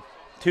Pearson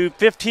to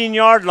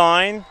 15-yard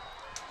line,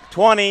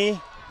 20,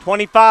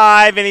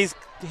 25, and he's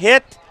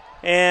hit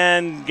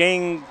and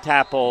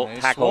tackle.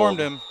 Swarmed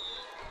him.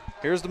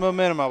 Here's the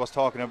momentum I was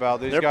talking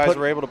about. These guys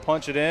were able to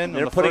punch it in.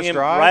 They're on the putting first him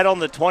drive. right on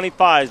the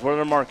 25s where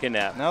they're marking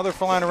at. Now they're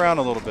flying around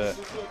a little bit.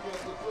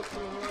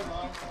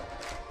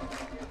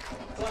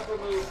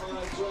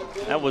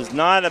 That was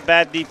not a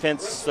bad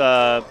defense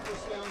for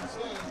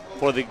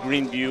the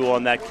Greeneview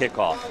on that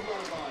kickoff.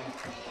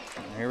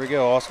 Here we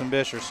go, Austin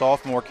Bisher,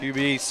 sophomore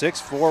QB,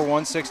 6'4",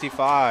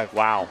 165.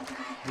 Wow.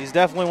 He's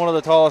definitely one of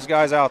the tallest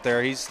guys out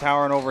there. He's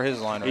towering over his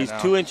line right now.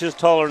 He's 2 inches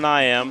taller than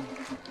I am.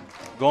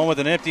 Going with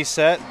an empty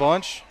set,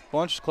 Bunch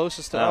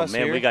closest to us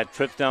man, here. we got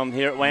trips down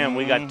here. Wham,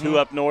 we got 2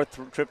 up north,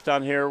 trips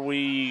down here.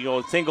 We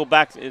go single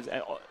back. This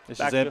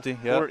is empty,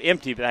 yeah.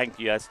 Empty, thank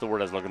you. That's the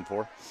word I was looking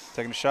for.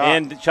 Taking a shot.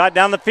 And shot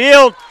down the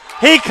field.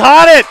 He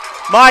caught it.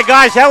 My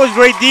gosh, that was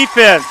great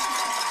defense.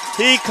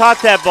 He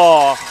caught that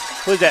ball.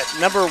 Who's that,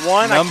 number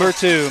 1? Number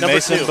 2,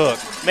 Mason Book.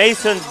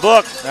 Mason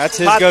Book. That's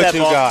his go-to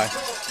guy.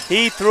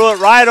 He threw it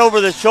right over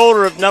the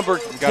shoulder of number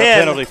 10. Got a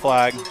penalty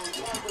flag.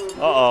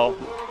 Uh-oh.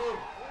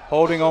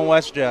 Holding on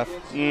West Jeff.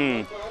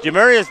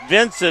 Jamarius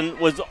Vinson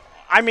was,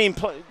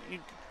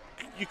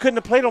 you couldn't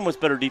have played almost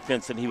better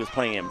defense than he was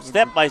playing him.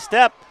 Step by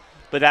step,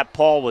 but that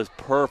ball was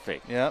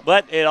perfect. Yep.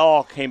 But it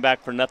all came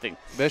back for nothing.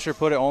 Bisher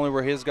put it only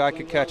where his guy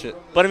could catch it.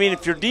 But,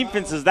 if your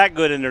defense is that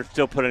good and they're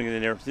still putting it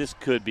in there, this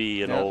could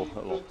be an old.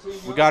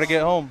 We got to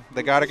get home.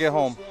 They got to get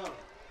home.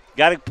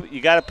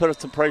 You got to put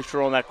some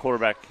pressure on that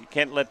quarterback. You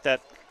can't let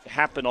that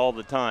happen all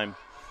the time.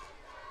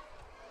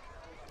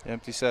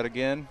 Empty set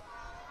again.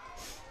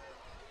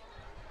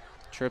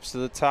 Trips to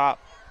the top.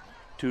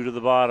 2 to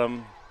the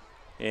bottom.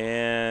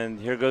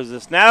 And here goes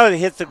this. Now it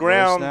hits the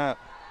ground. Snap.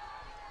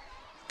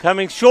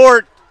 Coming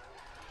short.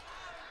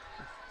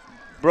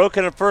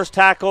 Broken a first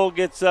tackle,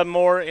 gets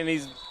more, and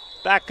he's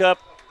back up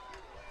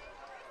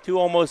to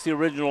almost the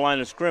original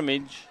line of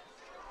scrimmage.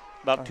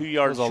 About 2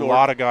 yards short. There's a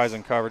lot of guys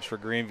in coverage for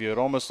Greeneview. It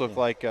almost looked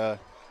like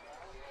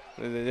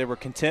they were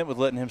content with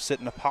letting him sit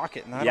in the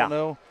pocket, and I don't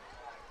know.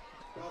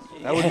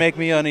 That would make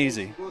me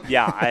uneasy.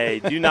 Yeah,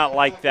 I do not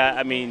like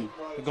that.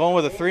 They're going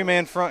with a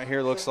 3-man front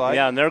here, looks like.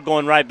 Yeah, and they're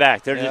going right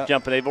back. They're just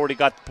jumping. They've already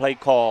got the play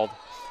called.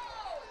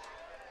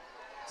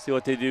 See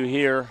what they do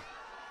here.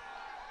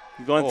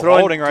 He's going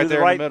holding right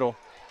there in the middle.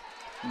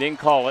 Didn't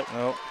call it.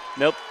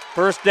 Nope.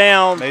 First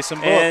down. Mason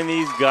Book. And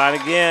he's got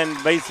it again.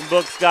 Mason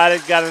Book's got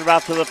it. Got it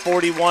about to the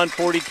 41,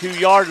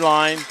 42-yard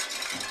line.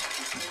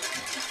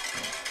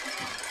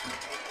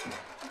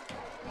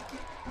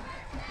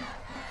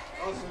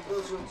 Austin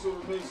Bergeron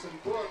to Mason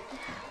Book.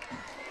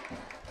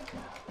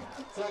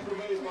 Tackle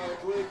made by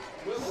Blake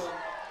Whitlam.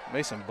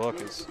 Mason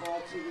Book is.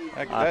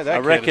 I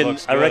reckon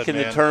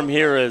the term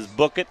here is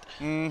book it.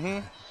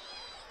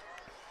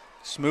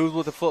 Smooth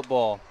with the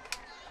football.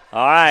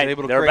 All right,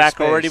 they're back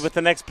already with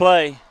the next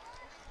play.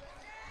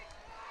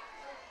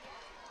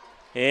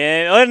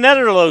 And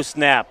another low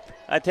snap.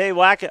 I tell you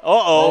what, an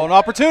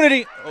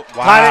opportunity.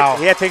 Wow.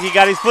 I think he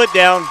got his foot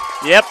down.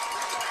 Yep.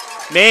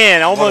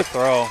 Man, almost.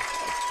 What a throw.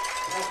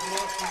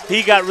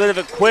 He got rid of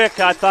it quick.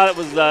 I thought it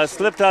was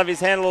slipped out of his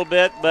hand a little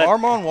bit. But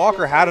Armon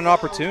Walker had an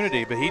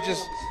opportunity, but he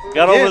just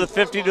got over the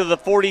 50 to the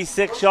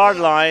 46-yard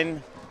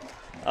line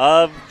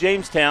of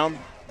Jamestown.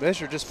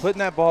 Bisher just putting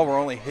that ball where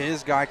only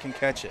his guy can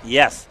catch it.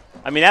 Yes.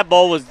 That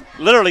ball was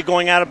literally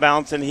going out of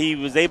bounds, and he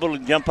was able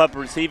to jump up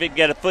and receive it,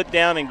 get a foot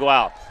down, and go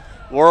out.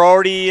 We're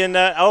already in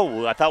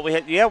I thought we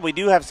had – we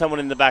do have someone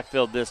in the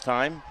backfield this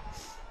time.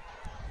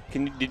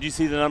 Did you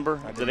see the number?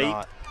 I did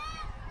not.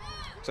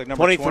 Looks like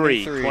number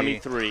 23.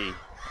 23.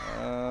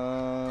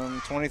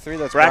 23,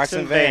 that's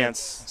Braxton Braxton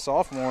Vance,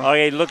 sophomore.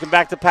 Okay, looking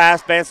back to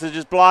pass. Vance is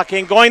just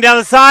blocking. Going down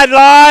the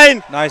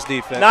sideline. Nice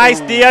defense. Nice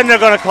defense. They're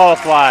going to call a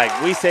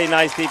flag. We say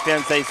nice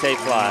defense. They say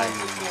flag.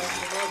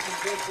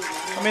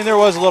 I mean, there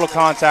was a little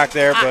contact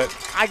there, but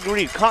I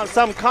agree.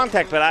 Some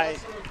contact, but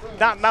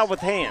not with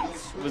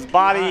hands. It was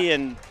body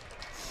and.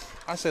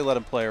 I say let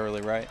him play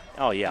early, right?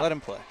 Oh, yeah. Let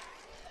him play.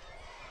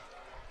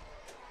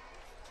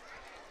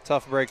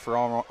 Tough break for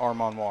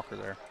Armand Walker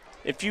there.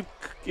 If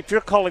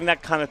you're calling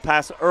that kind of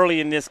pass early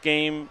in this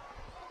game,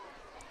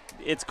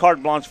 it's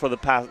carte blanche for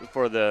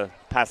the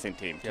passing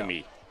team to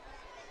me.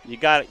 You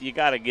got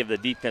to give the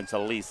defense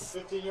at least.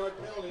 15-yard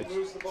penalty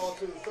moves the ball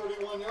to the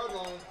 31-yard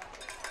line.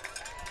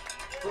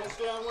 First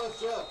down,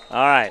 West Jeff.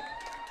 All right,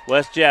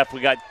 West Jeff.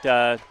 We got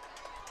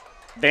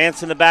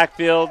Vance in the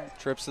backfield.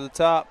 Trips to the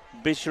top.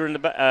 Bisher in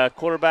the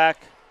quarterback.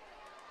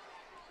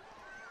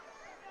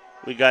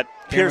 We got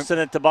Pearson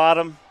at the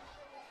bottom.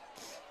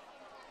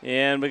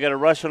 And we got a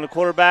rush on the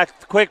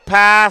quarterback. Quick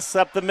pass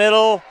up the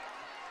middle.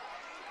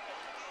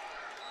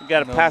 We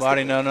got a pass.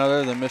 Nobody none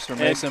other than Mr.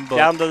 Mason Book.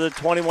 Down to the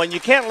 21.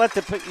 You can't let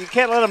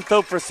them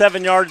throw for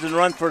 7 yards and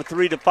run for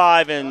 3 to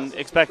 5 and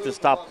expect to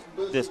stop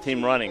this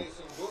team running.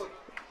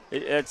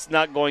 It's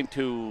not going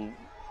to.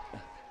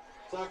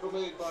 Tackle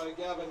made by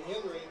Gavin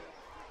Henry.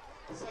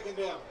 Second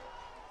down.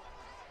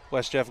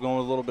 West Jeff going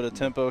with a little bit of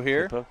tempo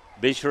here.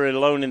 Bisher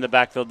alone in the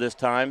backfield this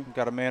time.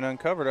 Got a man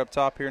uncovered up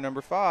top here,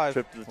 number 5.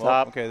 Trip to the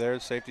top. Okay,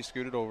 there's safety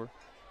scooted over.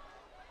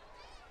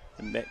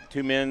 And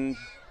 2 men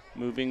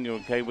moving.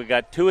 Okay, we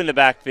got 2 in the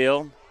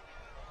backfield.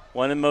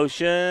 1 in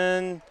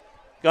motion.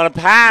 Going to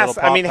pass.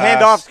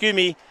 Hand off, excuse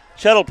me.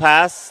 Shuttle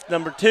pass.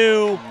 Number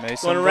 2.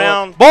 Mason going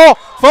around. Ball.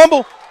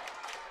 Fumble.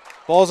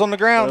 Ball's on the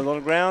ground. On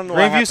the ground.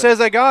 Greeneview says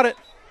they got it.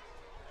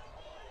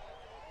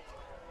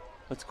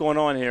 What's going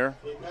on here?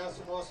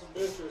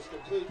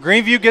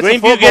 Greeneview gets the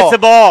football. Gets the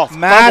ball.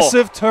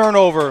 Massive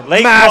turnover.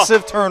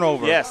 Massive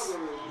turnover. Yes.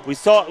 We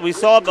saw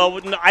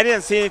but I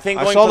didn't see anything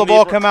going. I saw the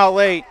ball come out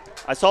late.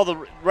 I saw the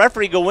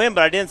referee go in,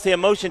 but I didn't see a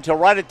motion until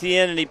right at the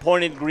end, and he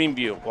pointed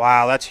Greeneview.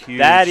 Wow, that's huge.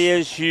 That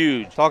is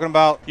huge. Talking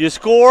about you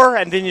score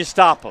and then you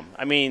stop them.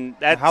 I mean,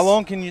 that's how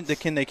long can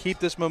they keep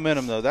this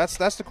momentum though? That's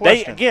the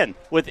question.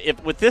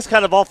 With this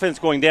kind of offense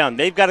going down,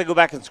 they've got to go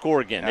back and score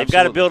again. Absolutely. They've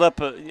got to build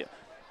up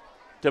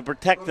to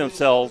protect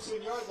themselves.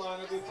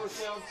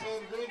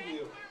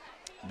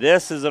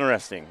 This is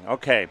interesting.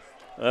 Okay,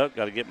 got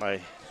to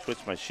switch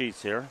my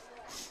sheets here.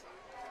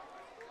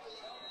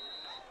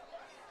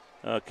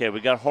 Okay, we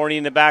got Horny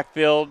in the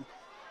backfield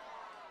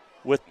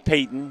with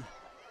Peyton.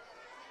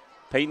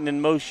 Peyton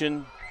in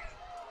motion.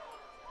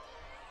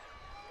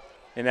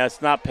 And that's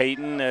not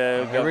Peyton.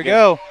 Here we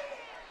go.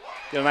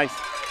 Get a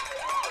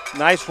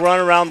nice run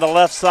around the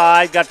left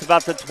side. Got to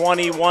about the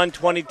 21,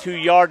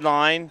 22-yard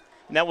line.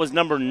 And that was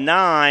number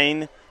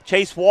 9,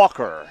 Chase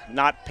Walker,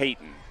 not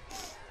Peyton.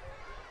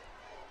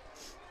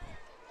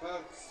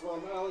 Pass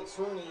from Alex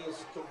Horny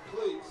is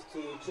complete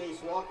to Chase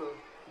Walker.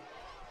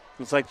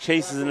 Looks like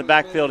Chase is in the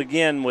backfield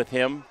again with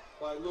him.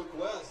 By Luke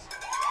West.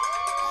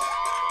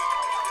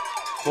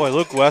 Boy,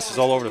 Luke West is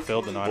all over the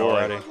field tonight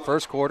already.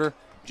 First quarter,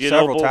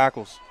 several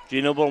tackles.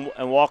 Genoble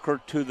and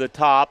Walker to the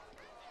top.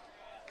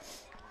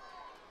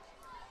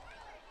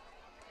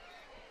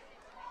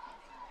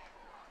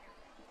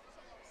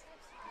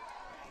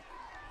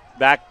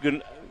 Back, he's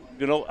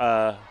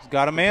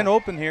got a man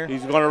open here.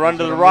 He's going to run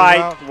to the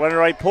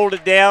right. Pulled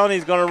it down.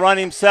 He's going to run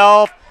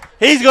himself.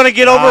 He's going to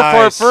get over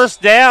for a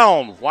first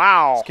down.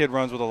 Wow. This kid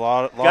runs with a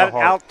lot of heart.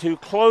 Got out to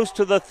close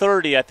to the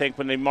 30, I think,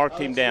 when they marked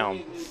him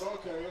down.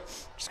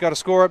 Just got a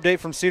score update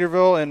from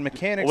Cedarville and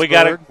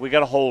Mechanicsburg. We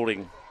got a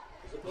holding.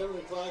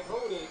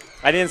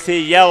 I didn't see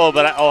a yellow,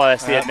 but I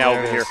see it now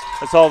over here.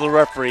 I saw the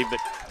referee, but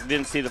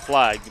didn't see the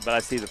flag, but I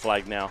see the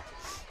flag now.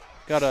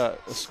 Got a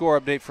score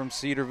update from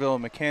Cedarville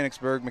and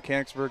Mechanicsburg.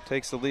 Mechanicsburg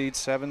takes the lead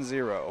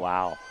 7-0.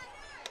 Wow.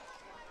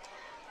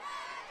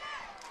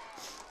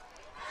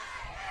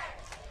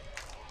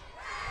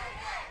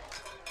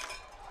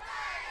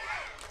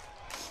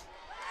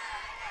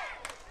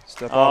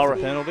 Step off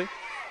the penalty.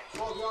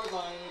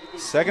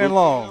 Second and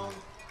long.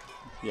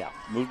 Yeah,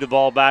 move the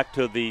ball back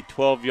to the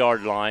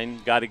 12-yard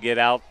line. Got to get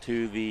out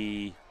to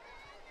the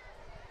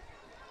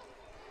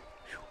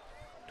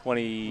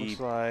 20,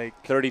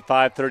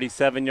 35,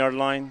 37-yard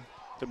line.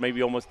 So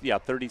maybe almost,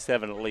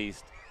 37 at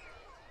least.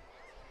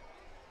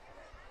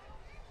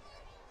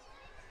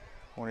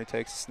 When he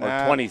takes a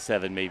snap. Or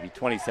 27 maybe,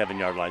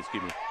 27-yard line,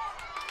 excuse me.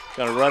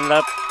 Going to run it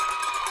up.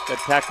 Got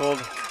tackled.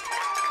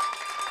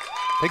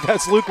 I think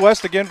that's Luke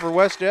West again for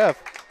West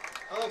Jeff.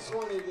 Alex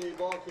Horny, the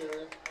ball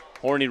carrier.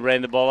 Horny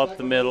ran the ball up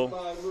the middle.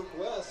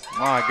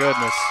 My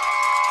goodness.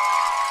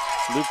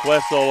 Luke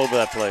West all over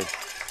that play.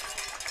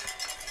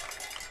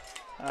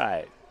 All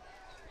right.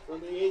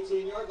 From the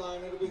 18-yard line,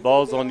 it'll be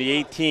ball's on the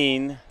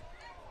 18.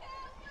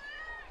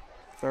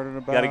 Third and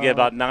about. Got to get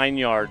about 9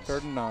 yards.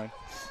 Third and 9.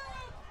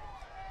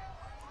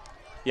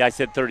 Yeah, I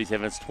said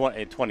 37. It's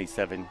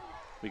 27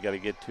 we got to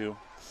get to.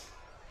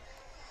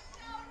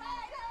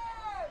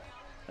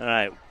 All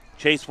right.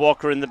 Chase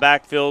Walker in the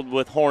backfield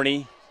with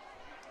Horny.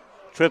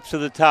 Trips to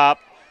the top.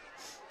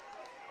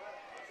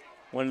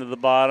 One to the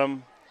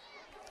bottom.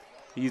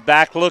 He's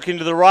back looking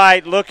to the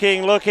right,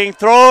 looking,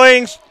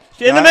 throwing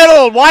in the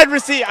middle.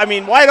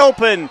 Wide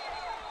open.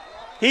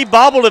 He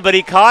bobbled it, but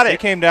he caught it. He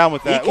came down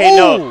with that.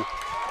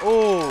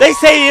 Ooh. They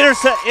say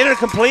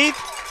intercomplete.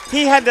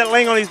 He had that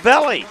laying on his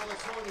belly.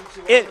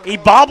 He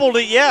bobbled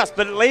it, yes,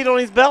 but it laid on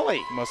his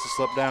belly. Must have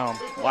slipped down.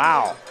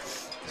 Wow.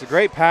 It's a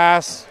great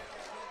pass.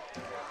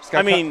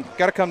 Got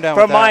to come down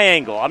from with that. my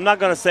angle. I'm not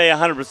going to say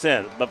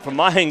 100%, but from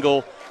my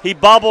angle, he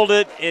bobbled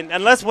it, and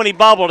unless when he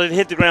bobbled it,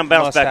 hit the ground,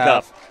 bounced back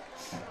up.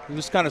 He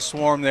was kind of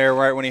swarmed there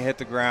right when he hit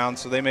the ground,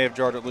 so they may have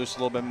jarred it loose a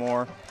little bit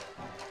more.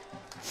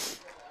 These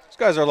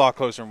guys are a lot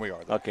closer than we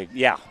are, though. Okay,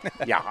 yeah.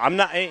 I'm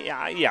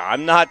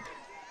not.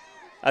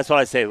 That's what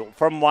I say.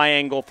 From my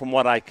angle, from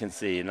what I can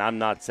see, and I'm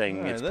not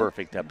saying it's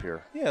perfect up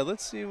here. Yeah,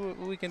 let's see what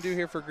we can do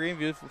here for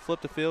Greeneview. If we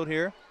flip the field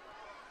here.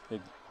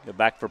 Go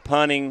back for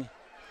punting.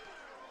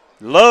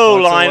 Low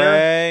liner.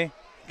 Away.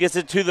 Gets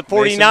it to the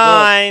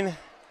 49.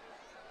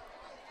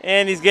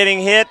 And he's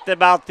getting hit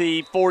about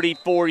the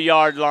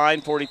 44-yard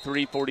line,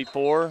 43,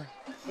 44.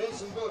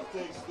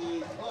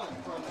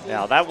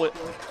 Now, that would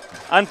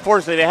 –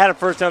 unfortunately, they had a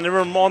first down. They were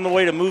on the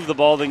way to move the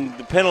ball. Then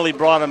the penalty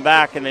brought them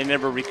back, and they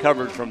never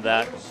recovered from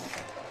that.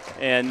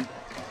 And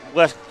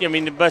West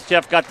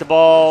Jeff got the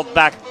ball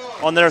back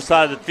on their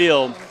side of the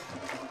field.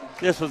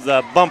 This was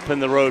a bump in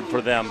the road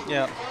for them.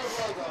 Yeah.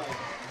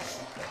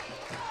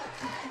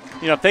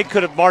 If they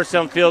could have marched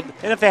down the field,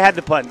 and if they had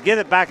the punt, get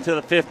it back to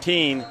the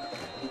 15,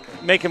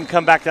 make them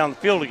come back down the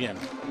field again.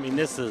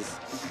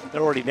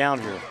 They're already down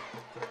here.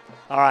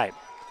 All right.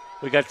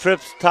 We got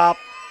trips top.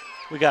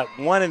 We got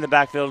one in the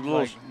backfield.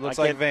 Looks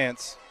like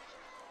Vance.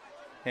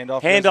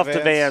 Handoff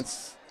to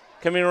Vance.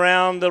 Coming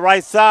around the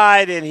right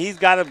side, and he's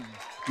got a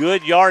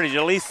good yardage,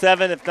 at least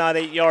 7, if not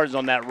 8 yards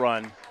on that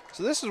run.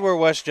 So this is where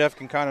West Jeff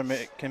can kind of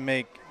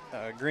make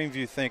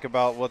Greeneview think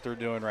about what they're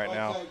doing right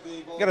now.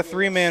 You got a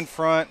 3-man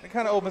front. It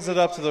kind of opens it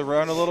up to the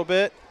run a little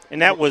bit.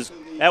 And that was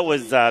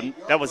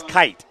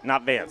Kite,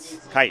 not Vance.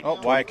 Kite.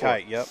 Oh, Wyatt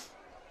Kite. Yep.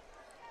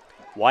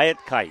 Wyatt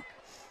Kite.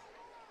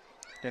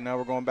 Okay, now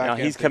we're going back. Now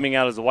he's coming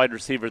out as a wide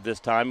receiver this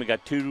time. We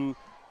got 2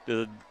 to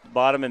the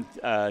bottom and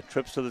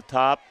trips to the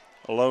top.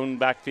 Alone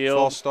backfield.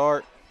 False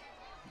start.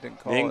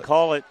 Didn't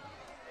call it.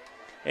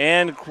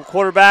 And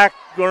quarterback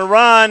going to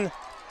run,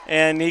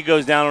 and he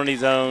goes down on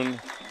his own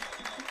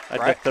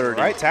at the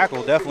 30. Right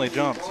tackle definitely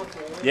jumped.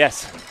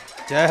 Yes.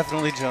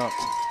 Definitely jumped.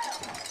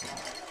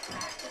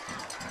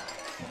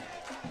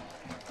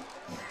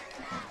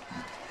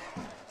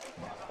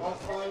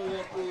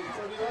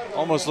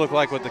 Almost looked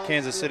like what the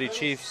Kansas City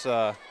Chiefs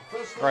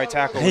right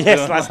tackle was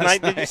doing last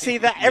night. Did you see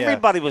that? Yeah.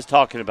 Everybody was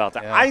talking about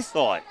that. Yeah. I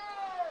saw it.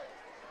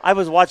 I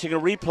was watching a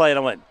replay, and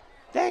I went,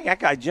 dang, that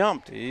guy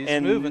jumped. He's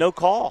and moving. No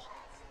call.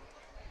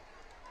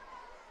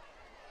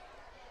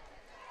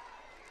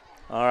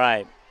 All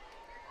right.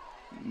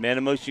 Man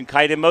in motion,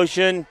 Kite in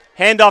motion.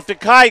 Hand off to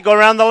Kite, go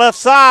around the left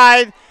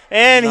side,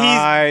 and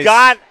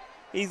nice.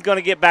 He's going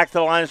to get back to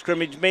the line of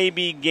scrimmage,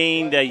 maybe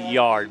gained a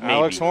yard. Maybe.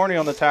 Alex Horney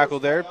on the tackle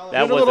there.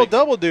 That was a little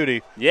double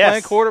duty. Yes.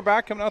 Playing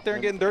quarterback, coming out there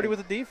and getting dirty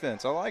with the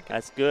defense. I like it.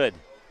 That's good.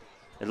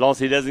 As long as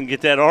he doesn't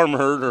get that arm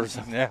hurt or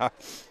something. Yeah.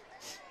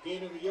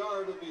 Gain of a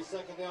yard will be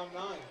 2nd down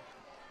 9.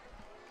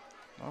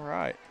 All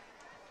right.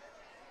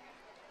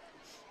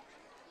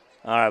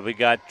 All right, we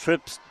got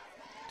trips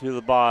to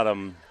the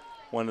bottom,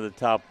 one to the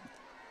top.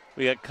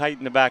 We got Kite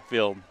in the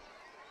backfield.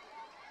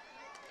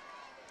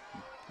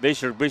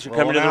 Bisher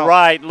coming to the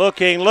right,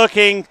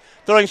 looking,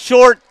 throwing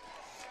short,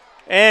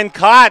 and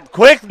caught.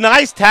 Quick,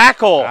 nice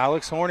tackle.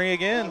 Alex Horney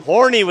again.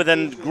 Horney with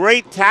a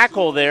great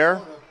tackle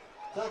there.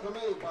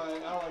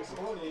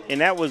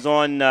 And that was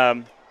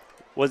on,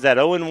 was that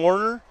Owen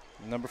Warner?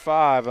 Number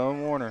 5,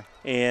 Owen Warner.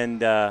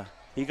 And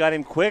he got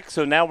him quick,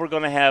 so now we're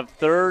going to have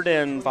 3rd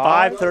and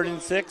 5, 3rd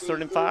and 6,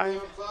 3rd and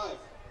 5.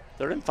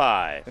 3rd and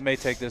 5. They may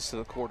take this to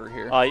the quarter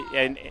here.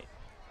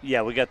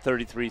 Yeah, we got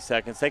 33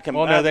 seconds. They can.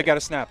 Well, no, they got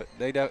to snap it.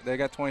 They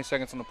got 20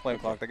 seconds on the play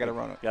clock. They got to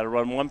run it. Got to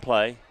run one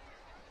play.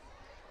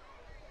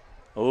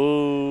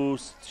 Oh,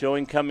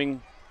 showing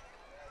coming.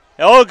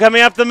 Oh,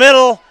 coming up the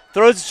middle.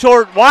 Throws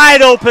short,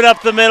 wide open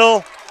up the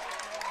middle.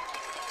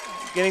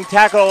 Getting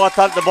tackled. I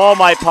thought the ball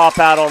might pop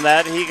out on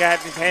that. He got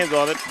his hands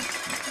on it.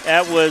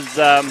 That was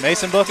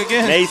Mason Book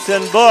again.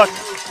 Mason Book.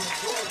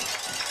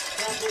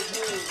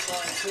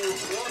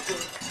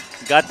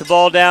 Got the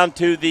ball down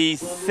to the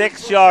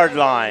 6-yard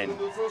line.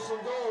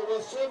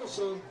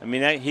 I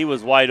mean, he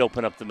was wide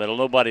open up the middle.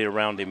 Nobody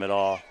around him at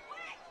all.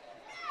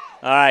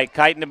 All right,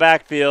 Kite in the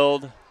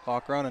backfield.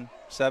 Clock running.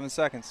 7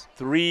 seconds.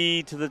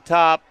 3 to the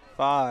top.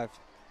 5.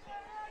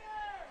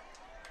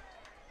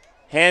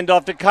 Hand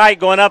off to Kite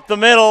going up the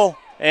middle.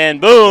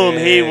 And boom,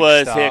 he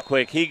was hit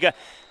quick.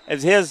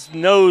 As his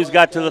nose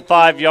got to the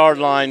 5-yard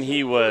line,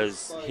 he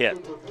was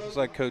hit. Looks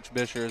like Coach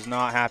Bisher is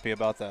not happy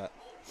about that.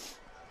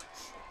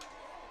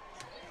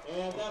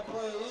 And that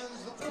play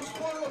ends the first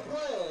quarter of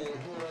play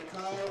here at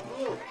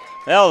Kile.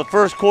 Well, the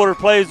first quarter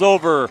play is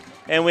over,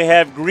 and we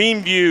have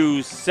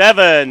Greeneview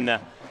 7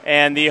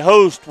 and the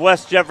host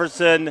West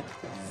Jefferson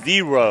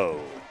 0.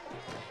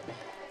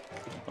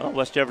 Well,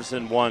 West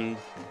Jefferson won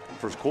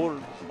first quarter.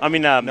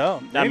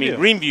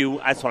 Greeneview.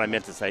 That's what I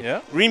meant to say.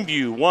 Yeah.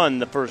 Greeneview won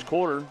the first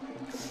quarter.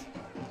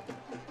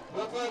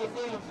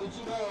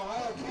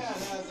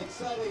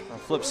 I'll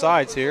flip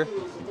sides here.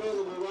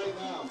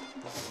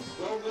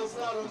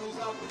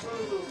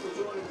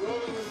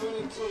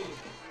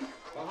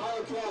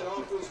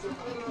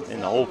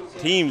 And the whole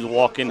team's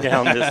walking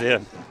down this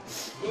end.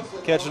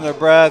 Catching their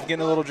breath,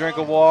 getting a little drink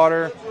of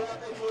water.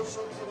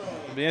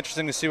 It'll be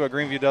interesting to see what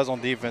Greeneview does on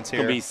defense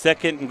here. It'll be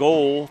 2nd and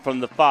goal from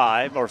the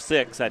 5 or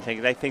 6, I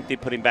think. I think they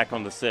put him back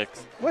on the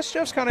 6. West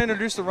Jeff's kind of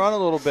introduced the run a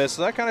little bit,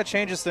 so that kind of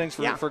changes things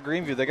for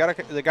Greeneview. They got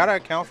to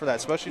account for that,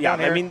 especially down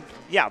here. I mean,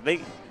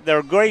 they're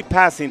a great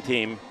passing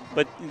team,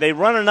 but they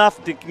run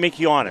enough to make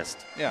you honest.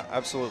 Yeah,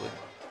 absolutely.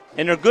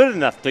 And they're good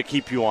enough to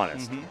keep you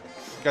honest.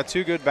 Mm-hmm. Got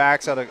 2 good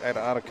backs out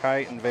of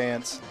Kite and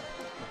Vance.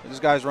 These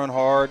guys run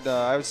hard.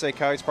 I would say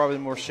Kite's probably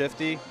more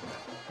shifty.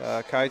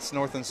 Kite's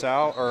north and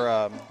south,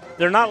 or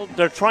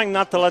they're trying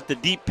not to let the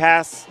deep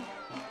pass.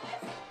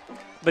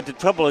 But the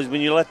trouble is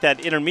when you let that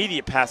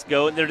intermediate pass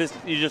go, you're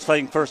just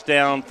letting first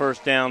down.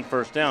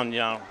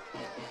 Yeah.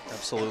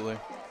 Absolutely.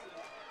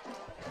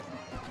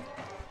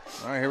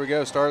 All right, here we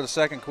go. Start of the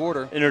second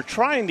quarter. And they're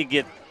trying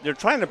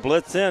to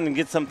blitz in and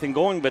get something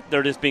going, but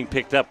they're just being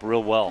picked up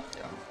real well.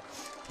 Yeah.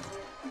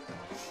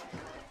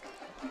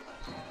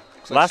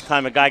 Last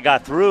time a guy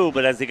got through,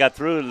 but as he got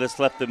through, just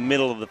left the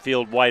middle of the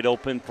field wide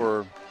open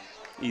for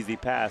easy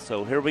pass.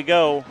 So here we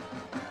go.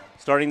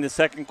 Starting the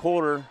second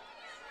quarter.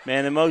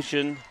 Man in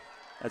motion.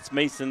 That's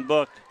Mason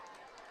Book.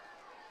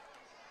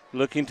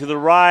 Looking to the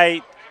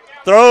right.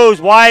 Throws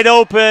wide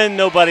open.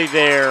 Nobody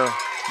there.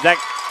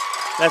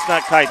 That's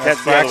not Kite.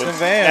 That's Braxton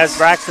Vance. That's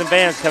Braxton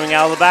Vance coming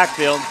out of the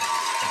backfield.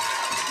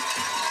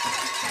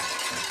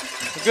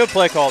 A good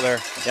play call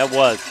there. That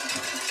was.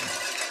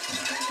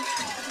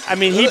 I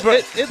mean,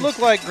 it looked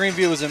like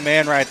Greeneview was a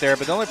man right there,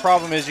 but the only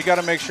problem is you got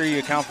to make sure you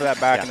account for that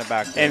back in the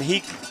back. And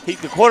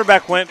the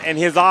quarterback went, and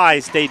his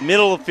eyes stayed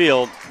middle of the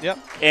field. Yep.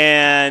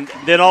 And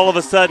then all of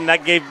a sudden,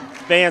 that gave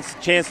Vance a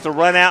chance to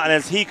run out, and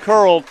as he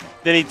curled,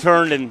 then he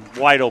turned and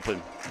wide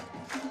open.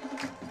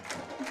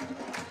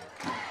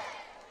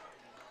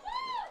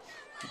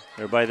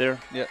 Everybody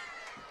there? Yep.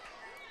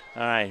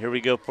 All right, here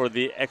we go for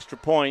the extra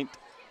point.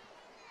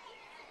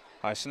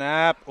 High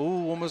snap.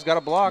 Ooh, almost got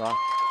a block.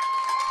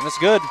 And it's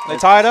good. They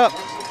tie it up.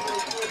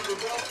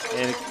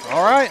 And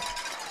all right.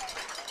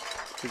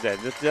 Who's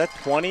that? Is that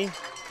 20,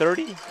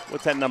 30?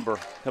 What's that number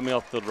coming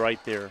off the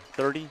right there?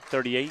 30,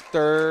 38?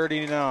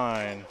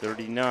 39.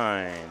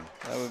 39.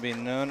 That would be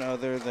none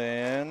other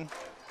than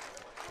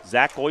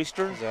Zach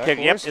Oyster.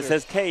 Yep, it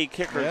says K,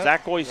 kicker, yep,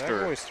 Zach Oyster.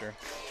 Zach Oyster.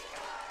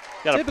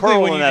 Got a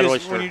pearl in that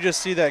oyster. When you just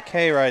see that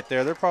K right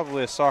there, they're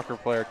probably a soccer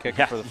player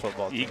kicking for the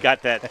football team. You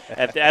got that.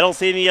 I don't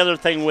see any other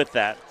thing with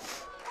that.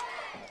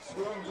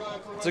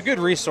 It's a good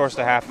resource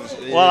to have.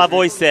 Well, I've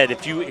always said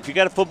if you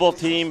got a football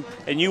team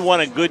and you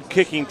want a good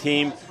kicking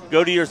team,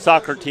 go to your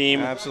soccer team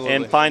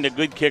and find a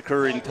good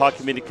kicker and talk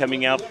him into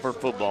coming out for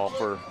football.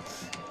 It'll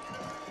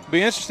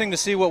be interesting to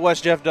see what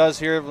West Jeff does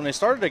here. When they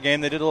started the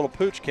game, they did a little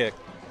pooch kick.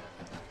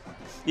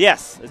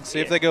 Yes. See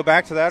if they go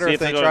back to that or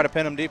if they try to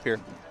pin them deep here.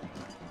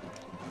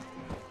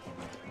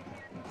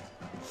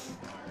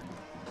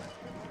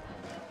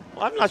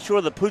 Well, I'm not sure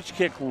the pooch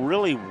kick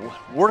really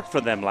worked for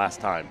them last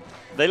time.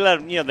 They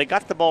they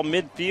got the ball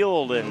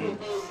midfield and.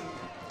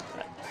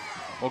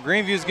 Well,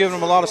 Greeneview's giving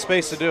them a lot of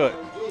space to do it.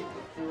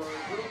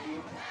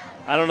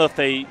 I don't know if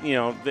they,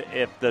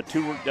 if the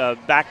two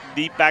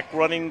deep back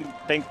running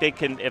think they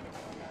can, if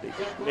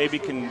maybe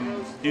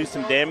can do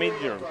some damage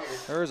or.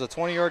 There is a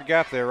 20-yard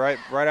gap there, right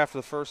after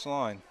the first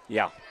line.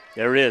 Yeah,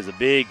 there is a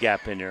big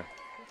gap in there.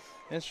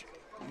 It's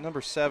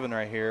number 7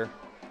 right here.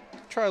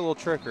 Try a little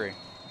trickery.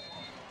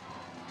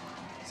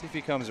 See if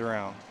he comes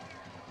around.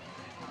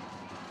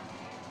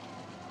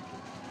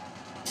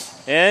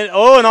 And,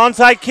 an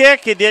onside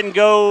kick. It didn't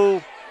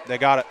go. They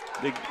got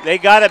it. They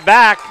got it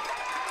back.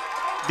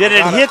 Did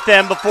it hit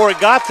them before it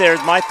got there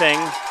is my thing.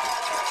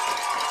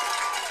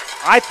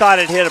 I thought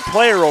it hit a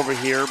player over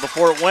here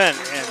before it went.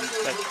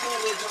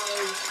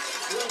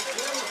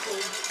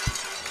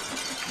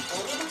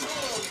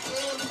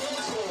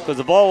 Because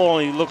the ball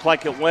only looked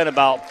like it went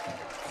about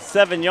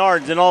 7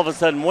 yards and all of a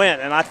sudden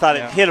went. And I thought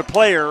it hit a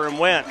player and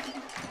went.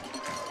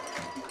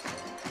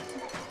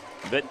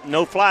 But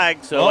no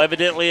flag, so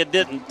evidently it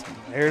didn't.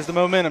 Here's the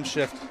momentum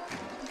shift.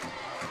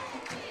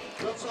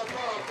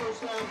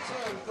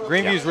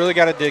 Greeneview's really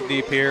got to dig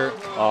deep here.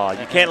 Oh,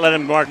 you can't let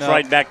them march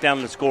right back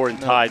down the score and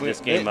tie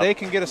this game up. They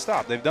can get a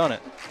stop. They've done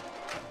it.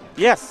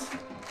 Yes.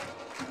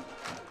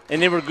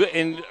 And they were good.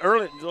 And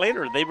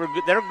later, they were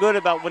good. They're good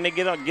about when they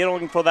get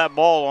on for that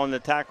ball on the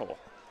tackle.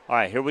 All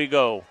right, here we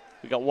go.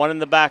 We got one in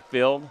the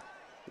backfield,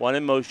 one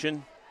in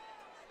motion.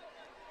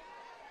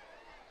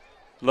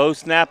 Low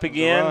snap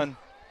again.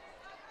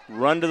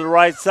 Run to the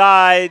right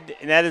side,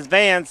 and that is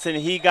Vance, and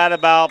he got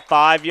about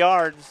 5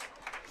 yards.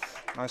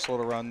 Nice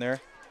little run there.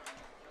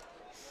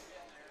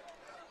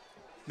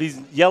 these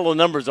yellow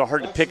numbers are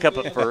hard to pick up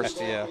at first.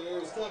 Yeah.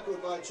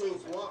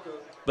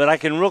 But I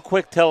can real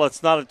quick tell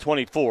it's not a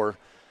 24,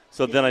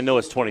 so then I know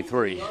it's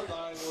 23.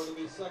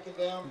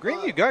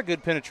 Greeneview got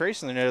good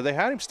penetration in there. They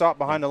had him stop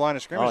behind the line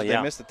of scrimmage. Oh, yeah.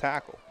 They missed the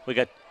tackle. We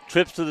got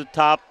trips to the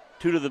top,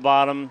 2 to the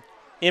bottom,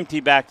 empty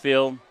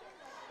backfield.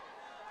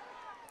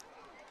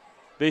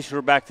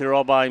 Bishop back there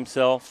all by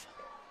himself.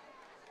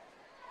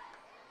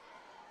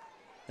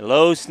 A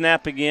low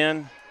snap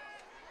again.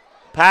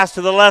 Pass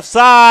to the left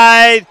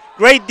side.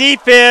 Great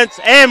defense,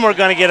 and we're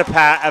going to get a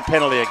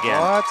penalty again.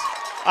 What?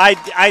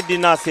 I did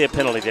not see a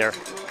penalty there.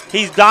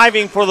 He's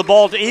diving for the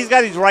ball. He's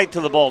got his right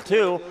to the ball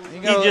too.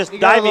 He's just got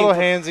diving. a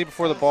little handsy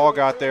before the ball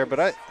got there,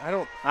 but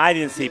I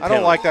didn't see. I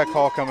don't like that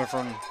call coming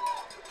from.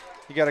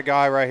 You got a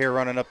guy right here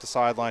running up the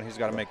sideline who's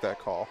got to make that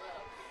call.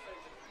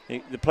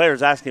 The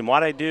player's asking him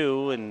what I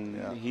do,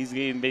 and he's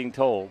being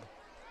told.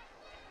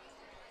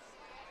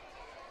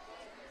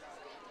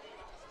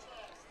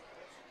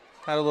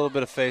 Had a little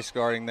bit of face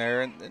guarding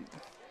there, and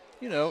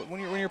you know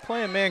when you're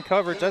playing man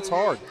coverage, that's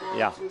hard.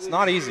 Yeah, it's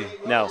not easy.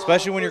 No,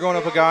 especially when you're going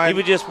up a guy. He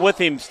was just with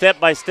him step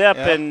by step,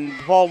 and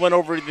Paul went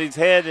over his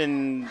head,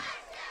 and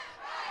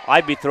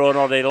I'd be throwing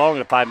all day long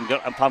if I'm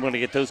going to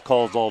get those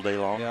calls all day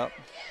long. Yep.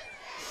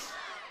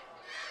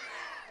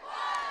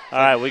 All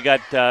right, we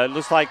got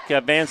looks like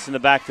Vance in the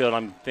backfield.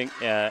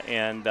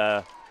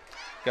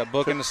 Got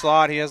Book in the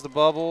slot. He has the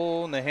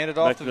bubble, and they hand it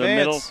off to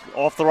Vance.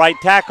 Middle, off the right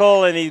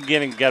tackle, and he's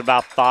going to get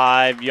about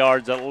 5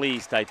 yards at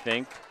least, I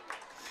think.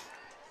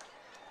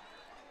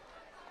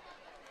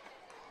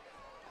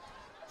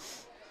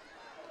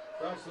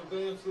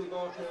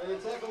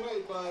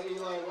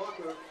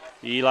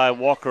 Eli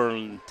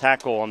Walker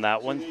tackle on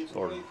that one,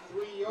 or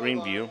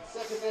Greeneview.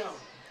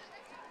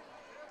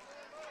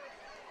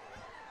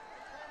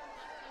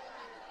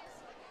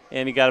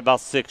 And he got about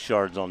 6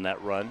 yards on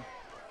that run.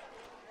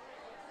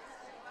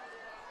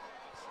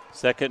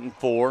 2nd and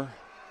 4.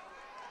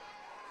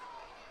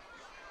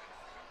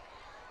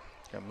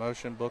 Got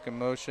motion, Book in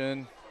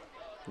motion.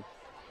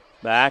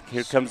 Back,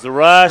 here comes the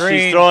rush. Screen.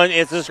 He's throwing,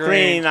 it's a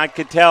screen. I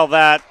could tell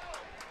that.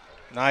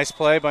 Nice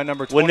play by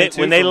number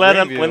 22. When they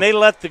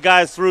let the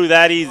guys through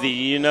that easy,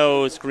 you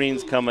know a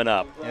screen's coming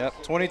up.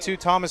 Yep, 22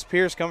 Thomas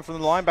Pierce coming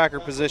from the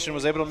linebacker position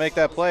was able to make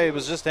that play. It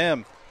was just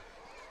him.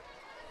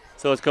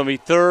 So it's going to be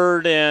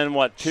 3rd and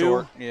what, 2?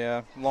 Short,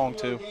 yeah, long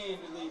 2.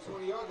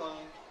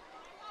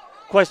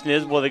 Question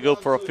is, will they go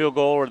for a field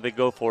goal or do they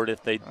go for it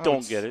if they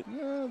don't get it?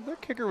 Their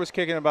kicker was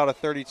kicking about a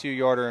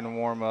 32-yarder in the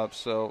warm-up,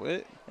 so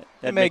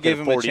it may give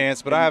him a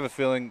chance, but I have a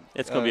feeling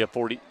it's going to be a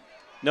 40.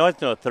 No, it's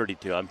not a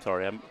 32. I'm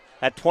sorry.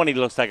 At 20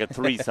 looks like a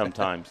 3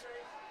 sometimes.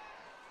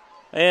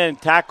 And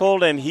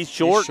tackled, and he's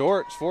short. He's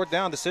short. It's 4th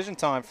down. Decision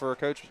time for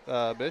Coach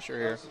Bisher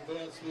here.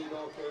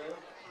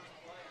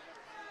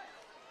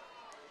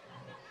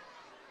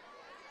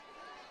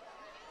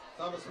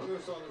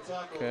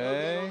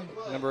 Okay,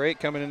 number 8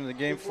 coming into the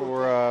game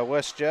for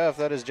West Jeff.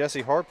 That is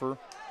Jesse Harper.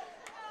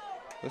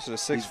 This is a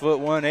 6 foot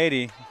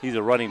 180. He's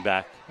a running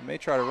back. He may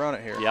try to run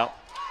it here. Yep.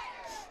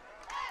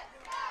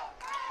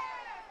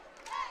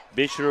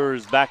 Bisher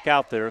is back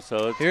out there,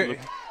 so here's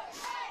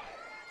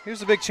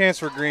the big chance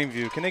for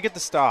Greeneview. Can they get the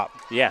stop?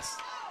 Yes.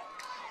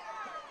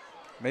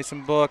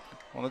 Mason Book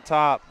on the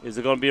top. Is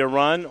it going to be a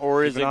run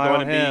or is it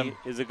going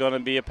to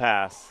be a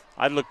pass?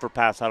 I'd look for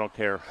pass. I don't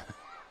care.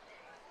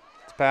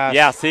 Pass.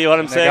 Yeah, see what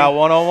I'm saying? They got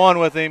one-on-one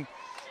with him.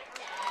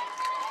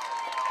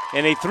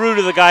 And he threw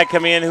to the guy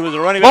coming in who was a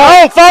running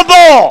back. Oh,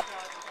 fumble!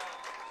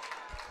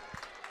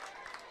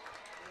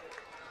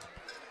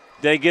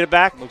 Did they get it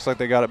back? Looks like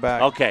they got it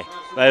back. Okay.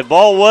 The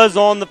ball was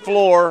on the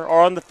floor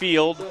or on the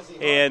field,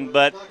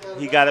 but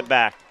he got it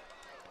back.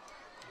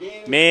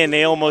 Man,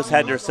 they almost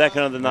had their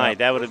second of the night.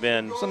 That would have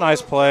been. It's a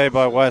nice play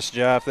by West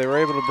Jeff. They were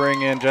able to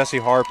bring in Jesse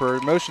Harper,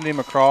 motioned him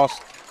across,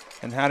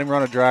 and had him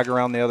run a drag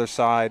around the other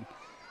side.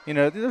 You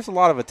know, there's a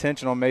lot of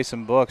attention on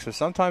Mason Book, so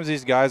sometimes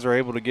these guys are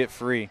able to get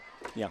free.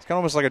 Yeah. It's kind of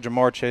almost like a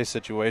Jamar Chase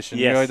situation.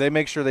 Yes. You know, they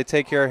make sure they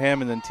take care of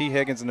him, and then T.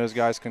 Higgins and those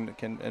guys can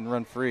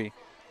run free.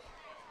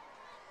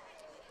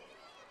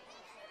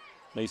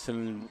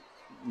 Mason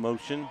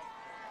motion.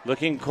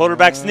 Looking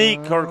quarterback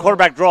sneak, or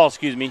quarterback draw,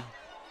 excuse me.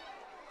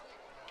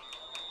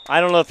 I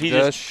don't know if he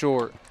just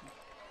short.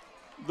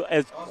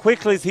 As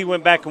quickly as he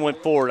went back and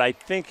went forward, I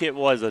think it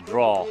was a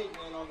draw.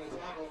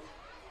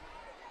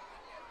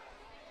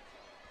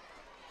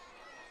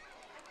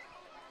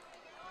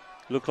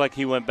 Looked like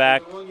he went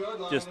back,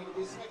 just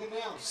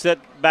set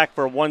back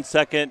for 1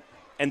 second,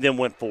 and then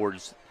went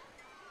forwards.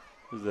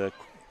 I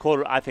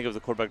think it was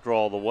a quarterback draw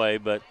all the way,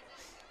 but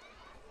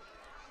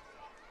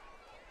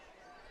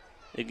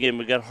again,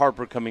 we got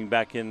Harper coming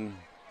back in.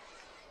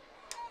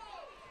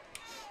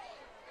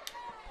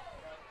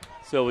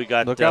 So we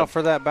got. Look out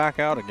for that back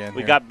out again.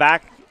 We got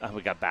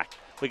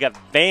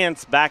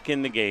Vance back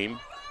in the game.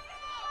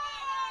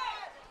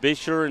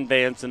 Bisher and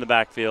Vance in the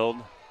backfield.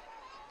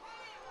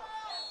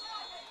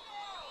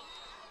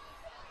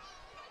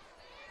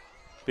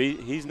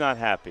 He's not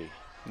happy.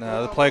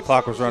 No, the play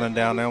clock was running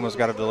down. They almost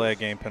got a delay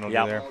game penalty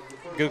there.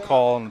 Good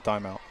call on the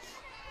timeout.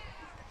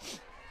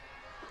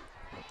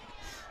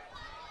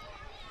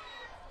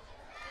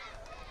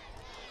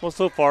 Well,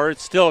 so far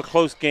it's still a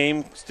close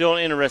game, still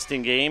an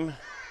interesting game.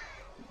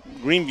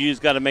 Greeneview's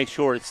got to make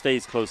sure it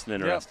stays close and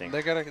interesting.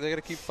 Yep, they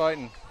gotta keep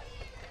fighting.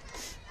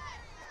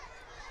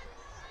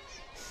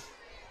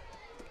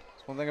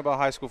 That's one thing about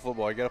high school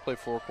football. You got to play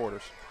 4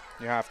 quarters.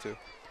 You have to.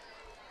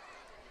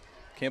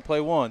 Can't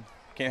play one.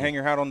 Can't hang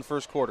your hat on the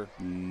first quarter.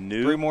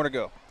 Nope. 3 more to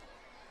go.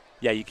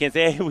 Yeah, you can't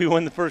say, hey, we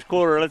won the first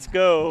quarter, let's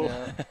go.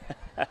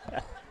 Yeah.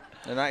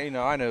 And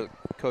I know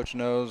Coach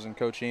knows, and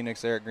Coach Enix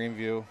there at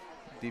Greeneview,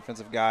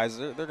 defensive guys,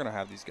 they're going to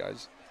have these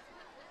guys.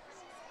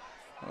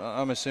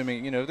 I'm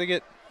assuming,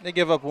 they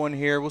give up one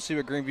here. We'll see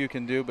what Greeneview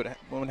can do, but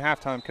when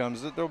halftime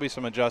comes, there'll be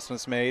some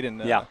adjustments made.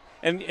 And yeah,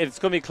 and it's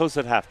going to be close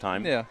at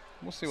halftime. Yeah,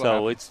 we'll see what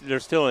happens. So they're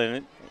still in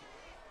it.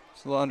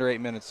 It's a little under 8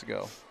 minutes to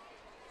go.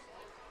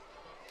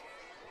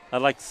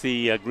 I'd like to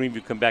see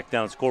Greeneview come back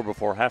down and score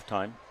before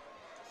halftime.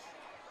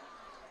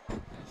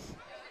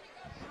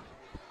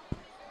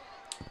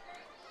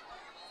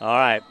 All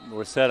right,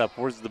 we're set up.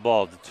 Where's the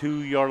ball? The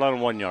 2-yard line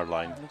or 1-yard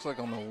line? Looks like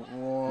on the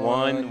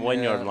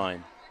one-yard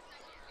line.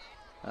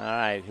 All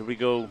right, here we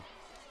go.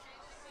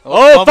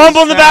 Oh,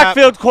 fumble in the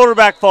backfield.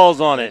 Quarterback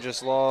falls on it.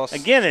 Just lost.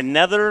 Again,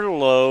 another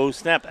low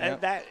snap.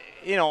 Yep. That,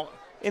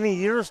 in a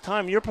year's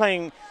time, you're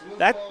playing.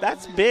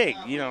 That's big.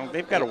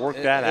 They've got to work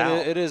that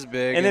out. It is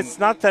big. And it's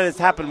not that it's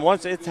happened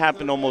once. It's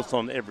happened almost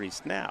on every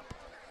snap.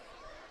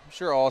 I'm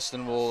sure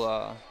Austin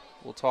will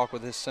talk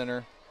with his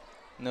center,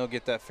 and they'll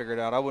get that figured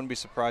out. I wouldn't be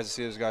surprised to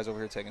see those guys over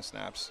here taking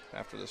snaps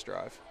after this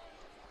drive.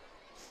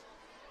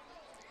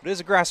 It is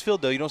a grass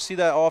field, though. You don't see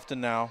that often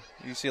now.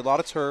 You see a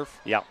lot of turf.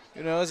 Yep.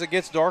 As it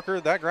gets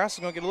darker, that grass is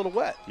going to get a little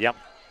wet. Yep.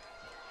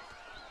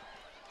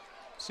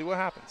 See what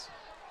happens.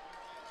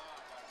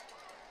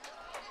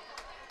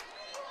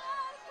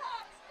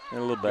 A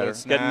little better.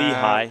 Got knee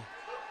high.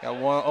 Got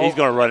one. He's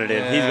going to run it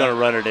in. Yeah. He's going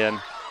to run it in.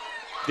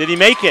 Did he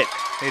make it?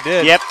 He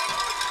did. Yep.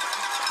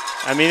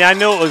 I mean, I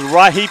know it was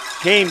right. He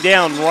came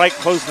down right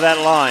close to that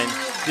line,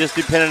 just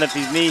depending if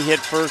his knee hit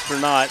first or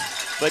not.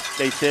 But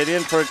they set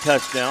in for a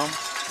touchdown.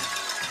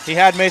 He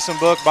had Mason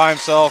Book by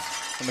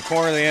himself in the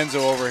corner of the end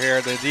zone over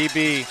here. The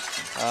DB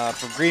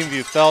from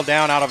Greeneview fell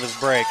down out of his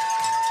break.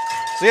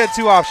 So he had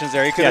 2 options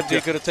there. He could have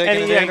taken it in, or he could have tossed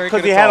it.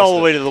 Because he had all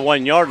the way to the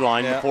 1-yard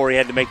line before he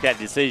had to make that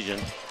decision.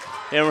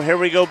 And here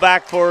we go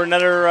back for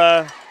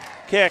another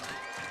kick.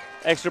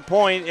 Extra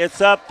point. It's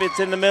up. It's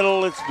in the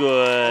middle. It's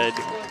good.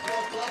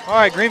 All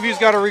right, Greeneview's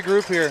got to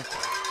regroup here.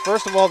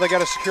 First of all, they got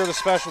to secure the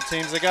special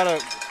teams. You got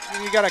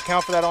to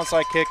account for that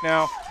onside kick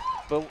now.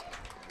 But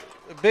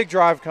a big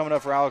drive coming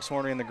up for Alex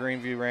Horney and the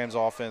Greeneview Rams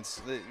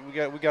offense. They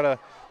got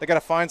to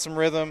find some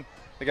rhythm.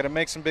 They got to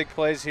make some big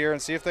plays here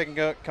and see if they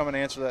can come and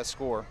answer that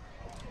score.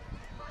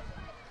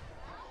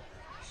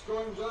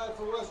 Scoring drive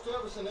for West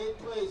Jefferson. 8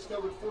 plays,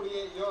 covered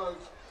 48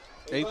 yards.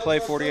 8-play,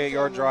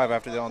 48-yard drive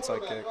after the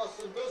onside kick.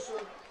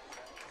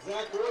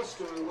 Zach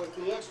Worcester with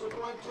the extra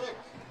point kick.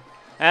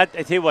 I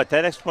tell you what,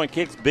 that extra point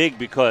kick's big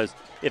because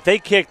if they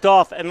kicked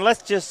off, and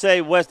let's just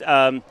say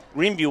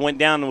Greeneview went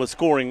down and was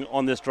scoring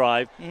on this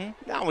drive,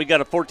 now we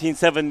got a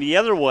 14-7 the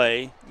other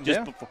way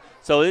before.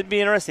 So it'd be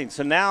interesting.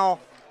 So now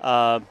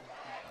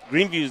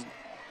Greeneview's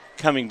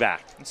coming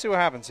back. Let's see what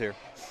happens here.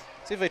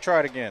 See if they try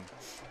it again.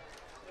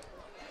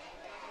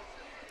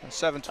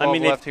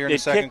 7-12 left here in the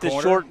second quarter. They kicked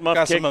a short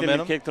muff kick and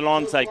they kicked an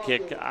onside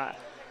kick.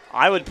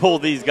 I would pull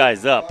these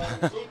guys up.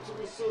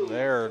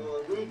 There,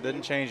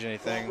 didn't change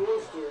anything.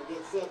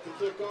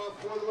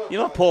 You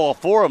don't pull all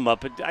 4 of them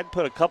up. I'd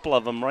put a couple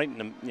of them right in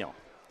the,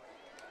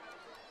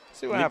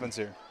 See what happens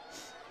here.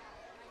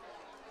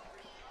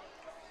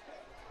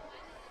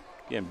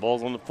 Again,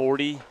 ball's on the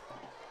 40.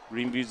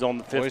 Greeneview's on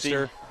the 50.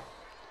 Oyster.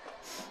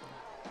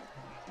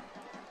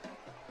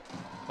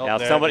 Now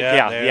there, somebody,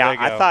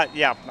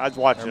 I was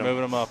watching They're them.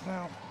 moving them up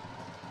now.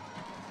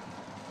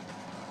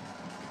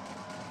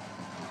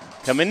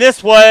 Coming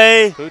this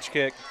way. Pooch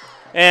kick.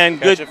 And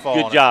good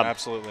job.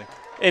 Absolutely.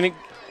 And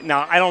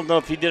now, I don't know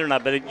if he did or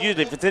not, but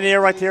usually if it's in the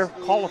air right there,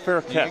 call a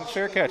fair catch. You can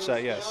fair catch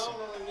that, yes.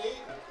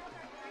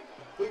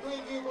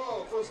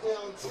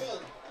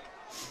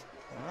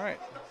 All right,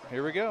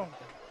 here we go.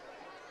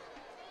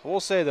 We'll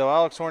say, though,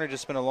 Alex Horney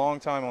just spent a long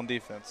time on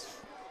defense.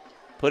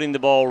 Putting the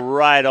ball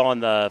right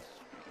on the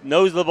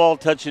nose of the ball,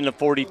 touching the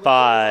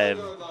 45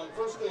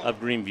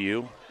 of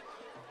Greeneview. Here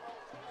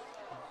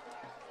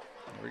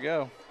we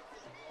go.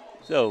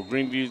 So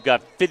Greeneview's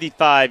got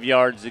 55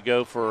 yards to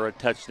go for a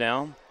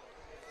touchdown.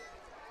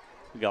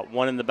 We got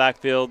 1 in the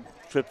backfield,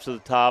 trips to the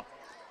top.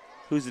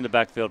 Who's in the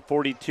backfield?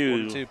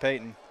 42. 42,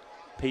 Peyton.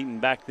 Peyton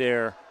back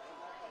there.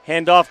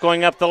 Handoff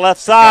going up the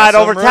left side,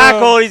 over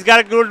tackle. He's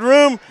got a good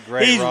room.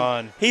 Great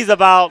run. He's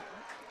about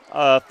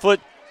a foot,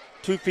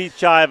 2 feet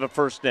shy of a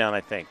first down,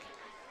 I think.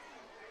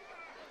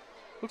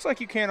 Looks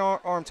like you can't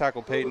arm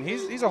tackle Peyton.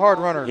 He's a hard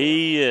runner.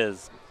 He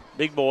is.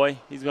 Big boy.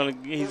 He's gonna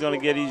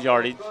get his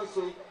yardage.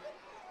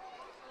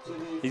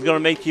 He's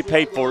gonna make you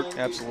pay for it.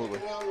 Absolutely.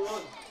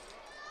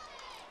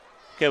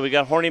 Okay, we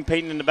got Horney and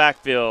Peyton in the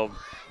backfield.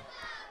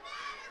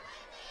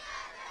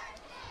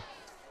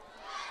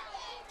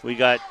 We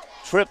got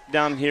Tripp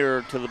down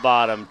here to the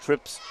bottom.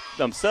 Trips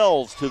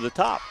themselves to the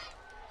top.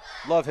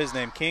 Love his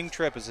name. King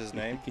Tripp is his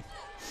name.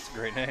 It's a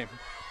great name.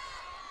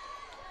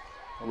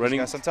 Running.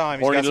 He's got some time.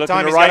 He's He's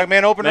got a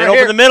man open right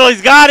here. the middle.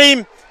 He's got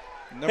him.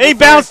 He 3.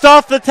 bounced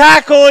off the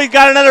tackle. He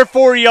got another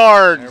 4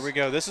 yards. There we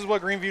go. This is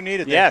what Greeneview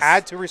needed. Yes. They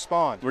had to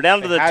respond. We're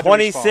down to the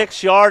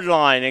 26-yard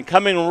line and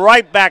coming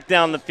right back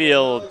down the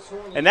field.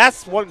 And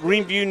that's what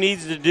Greeneview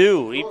needs to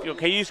do.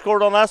 Okay, you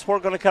scored on us. We're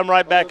going to come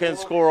right back and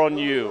score on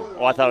you.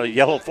 Oh, I thought a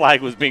yellow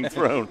flag was being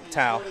thrown.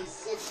 Towel.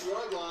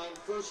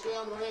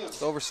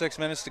 It's over 6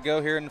 minutes to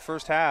go here in the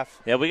first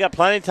half. Yeah, we got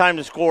plenty of time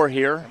to score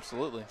here.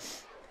 Absolutely.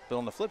 But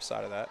on the flip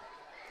side of that,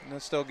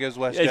 that still gives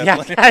West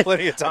Jeff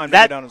plenty of time to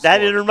get down and score.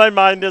 That entered my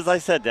mind as I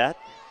said that.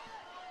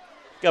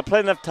 Got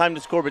plenty enough time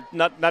to score, but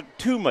not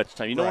too much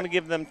time. You don't want to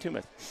give them too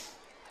much.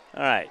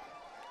 All right.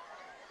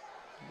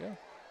 Yeah.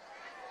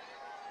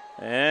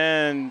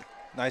 And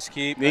nice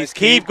keep. Nice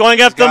keep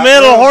going up the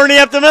middle. Horny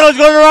up the middle. He's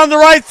going around the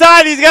right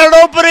side. He's got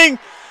an opening.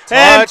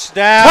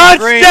 Touchdown,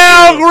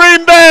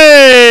 Green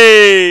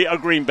Bay.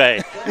 Green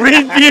Bay.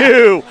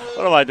 Greeneview.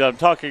 What am I doing? I'm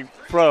talking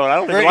pro. I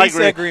don't even like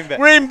Green Bay.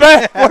 Green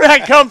Bay. Where did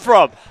that come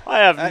from? I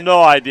have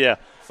no idea.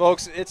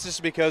 Folks, it's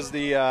just because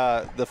the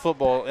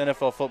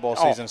NFL football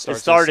season starts.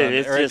 It started.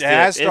 It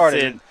has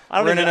started.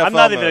 I'm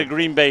not even a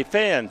Green Bay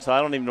fan, so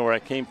I don't even know where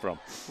that came from.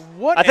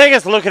 What? I think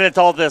it's looking at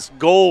all this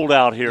gold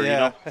out here.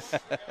 Yeah. You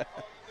know.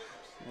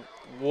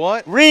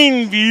 What?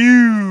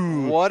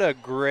 Greeneview. What a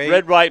great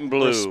red, white, and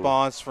blue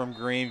response from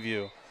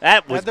Greeneview.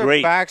 That was had their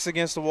great. Backs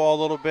against the wall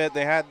a little bit.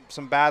 They had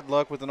some bad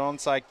luck with an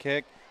onside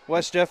kick.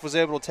 West Jeff was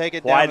able to take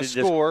it down and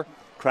score.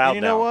 Crowd and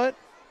you know what?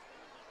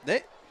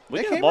 They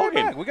came right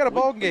back. We got a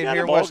ball game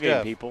here in West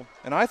Jeff. People.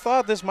 And I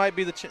thought this might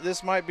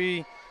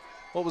be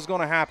what was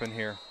going to happen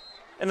here.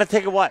 And I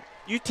tell you what,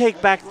 you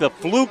take back the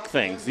fluke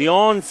things, the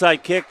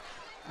onside kick.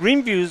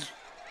 Greeneview's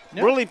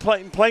really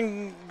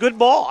playing good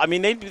ball. I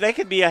mean, they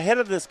could be ahead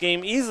of this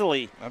game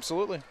easily.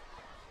 Absolutely.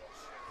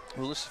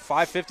 Well, there's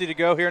 5:50 to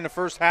go here in the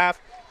first half.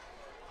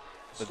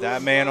 But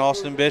that man,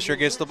 Austin Bisher,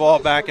 gets the ball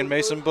back in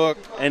Mason Book.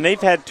 And they've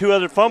had 2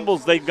 other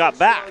fumbles they've got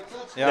back.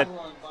 Yeah.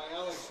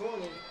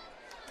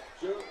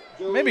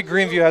 Maybe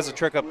Greeneview has a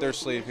trick up their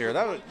sleeve here.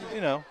 That would,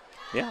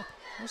 Yeah.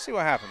 We'll see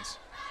what happens.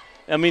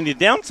 I mean, the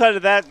downside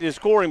of that is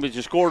scoring, but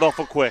you scored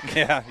awful quick.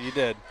 Yeah, you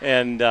did.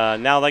 And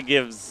now that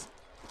gives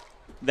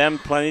them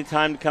plenty of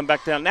time to come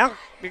back down. Now,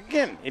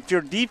 again, if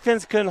your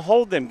defense can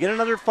hold them, get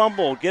another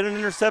fumble, get an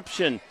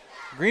interception.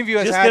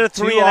 Greeneview has had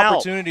 2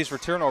 opportunities for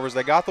turnovers.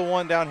 They got the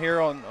one down here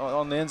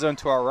on the end zone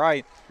to our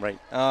right. Right.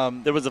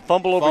 There was a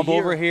fumble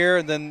over here,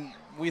 and then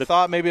we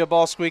thought maybe a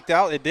ball squeaked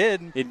out. It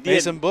did. It did.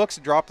 Mason Books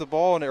dropped the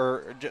ball,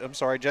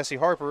 Jesse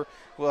Harper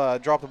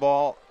dropped the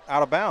ball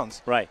out of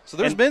bounds. Right. So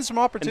there's been some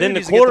opportunities and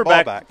then the to get the ball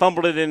back. quarterback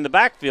fumbled it in the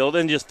backfield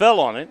and just fell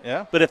on it.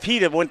 Yeah. But if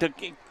he'd have went to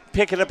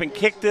pick it up and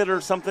kicked it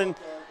or something.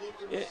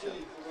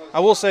 I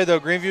will say, though,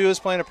 Greeneview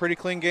is playing a pretty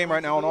clean game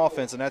right now on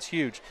offense, and that's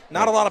huge.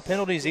 Not a lot of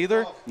penalties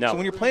either. No. So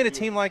when you're playing a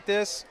team like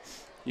this,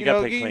 you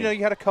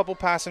had a couple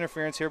pass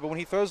interference here, but when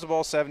he throws the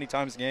ball 70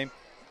 times a game,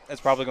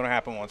 that's probably going to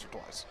happen once or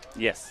twice.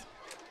 Yes.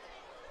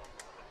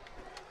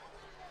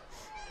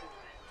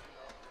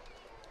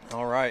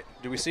 All right.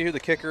 Do we see who the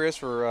kicker is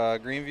for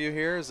Greeneview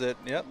here? Is it?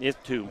 Yep. It's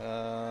 2.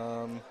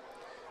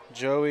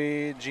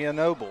 Joey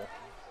Gianoble.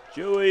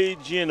 Joey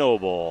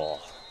Gianoble.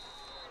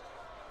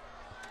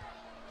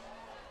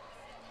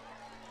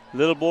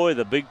 Little boy,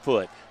 the big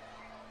foot.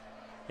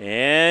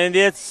 And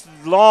it's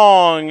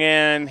long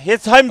and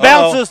hits him,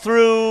 bounces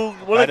through.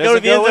 Will it go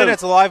to the end zone?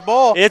 It's a live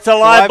ball. It's a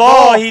live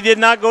ball. He did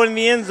not go in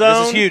the end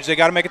zone. This is huge. They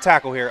got to make a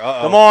tackle here.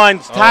 Come on,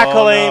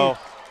 tackle him.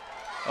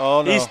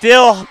 Oh, no. He's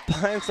still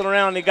bouncing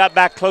around. He got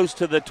back close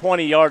to the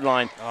 20-yard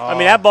line. Oh. I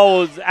mean, that ball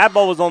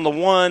was on the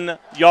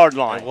 1-yard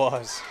line. It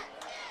was.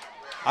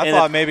 I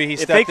thought maybe he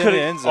stepped in the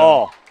end zone.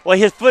 Oh, well,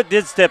 his foot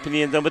did step in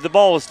the end zone, but the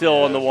ball was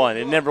still on the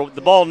 1.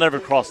 The ball never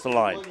crossed the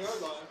line.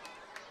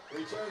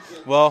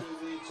 Well,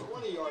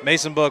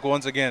 Mason Book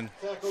once again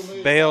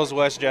bails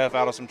West Jeff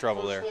out of some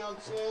trouble there.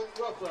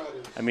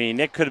 I mean,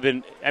 it could have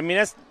been. I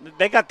mean,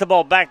 they got the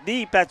ball back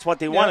deep. That's what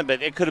they wanted,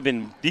 but it could have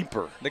been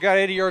deeper. They got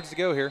 80 yards to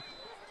go here.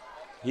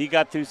 He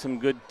got through some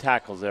good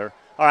tackles there.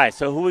 All right,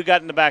 so who we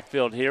got in the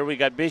backfield here? We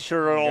got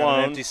Bisher alone.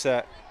 An empty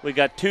set. We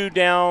got 2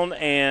 down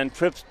and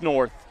trips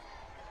north.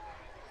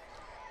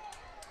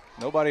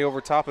 Nobody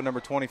over top of number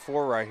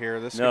 24 right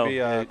here. This could be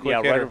a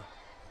quick hitter. Right.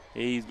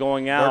 He's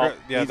going out.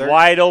 He's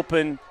wide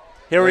open.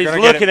 Here he's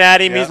looking at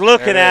him. He's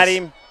looking at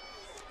him.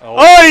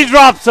 Oh, he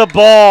drops the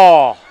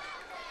ball.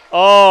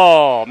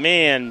 Oh,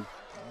 man.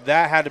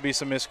 That had to be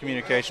some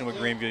miscommunication with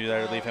Greeneview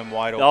there to leave him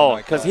wide open. Oh,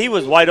 because he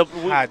was wide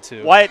open. Had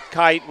to. Wyatt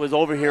Kite was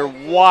over here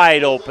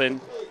wide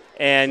open,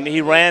 and he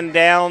ran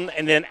down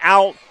and then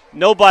out.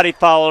 Nobody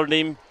followed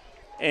him.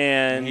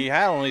 And he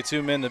had only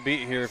 2 men to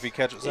beat here if he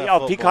catches that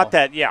football. If he caught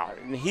that, yeah.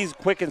 And he's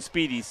quick and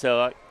speedy.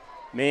 So,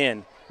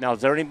 man, now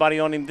is there anybody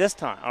on him this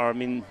time? Or, I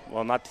mean,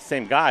 well, not the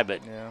same guy,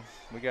 but. Yeah,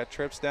 we got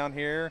trips down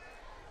here,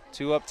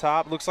 2 up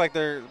top. Looks like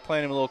they're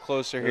playing him a little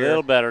closer here. A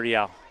little better,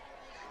 yeah.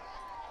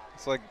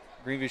 It's like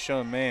Greeneview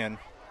showing man.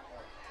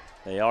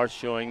 They are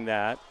showing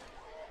that.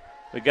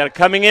 We got a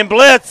coming in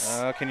blitz.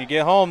 Can you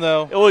get home,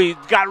 though? Oh, he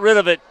got rid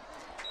of it.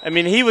 I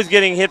mean, he was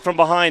getting hit from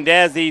behind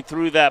as he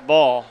threw that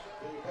ball.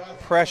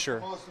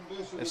 Pressure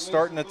is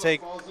starting to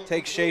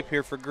take shape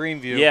here for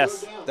Greeneview.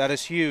 Yes. That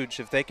is huge.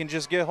 If they can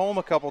just get home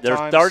a couple They're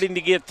times. They're starting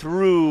to get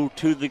through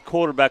to the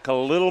quarterback a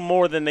little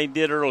more than they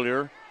did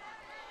earlier.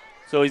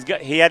 So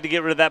he had to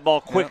get rid of that ball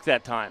quick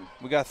that time.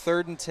 We got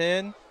 3rd and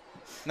 10.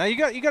 Now you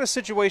got a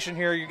situation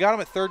here. You got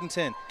him at 3rd and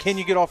 10. Can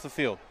you get off the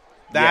field?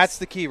 That's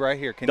the key right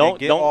here. Can you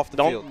get off the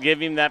field? Don't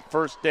give him that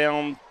first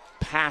down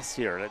pass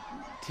here, that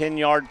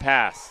 10-yard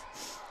pass.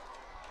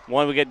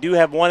 We do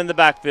have one in the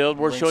backfield.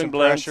 We're showing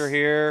blitz. Pressure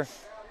here.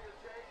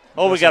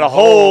 Oh, we got a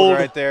hold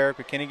right there.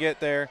 But can he get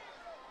there?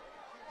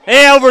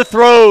 He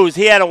overthrows.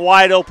 He had a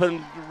wide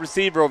open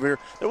receiver over here.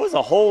 There was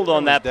a hold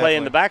on that play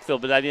in the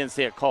backfield, but I didn't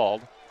see it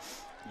called.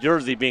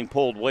 Jersey being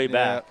pulled way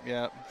back.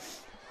 Yeah.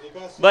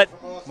 But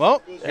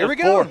here we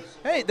go.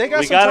 Hey, they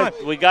got some time.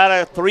 We got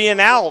a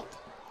 3-and-out.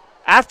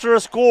 After a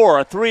score,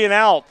 a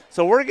 3-and-out.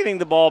 So we're getting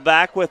the ball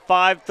back with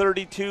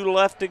 5:32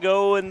 left to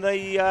go in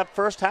the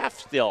first half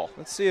still.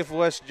 Let's see if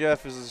West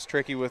Jeff is as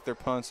tricky with their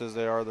punts as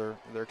they are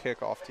their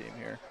kickoff team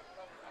here.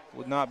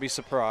 Would not be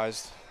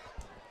surprised.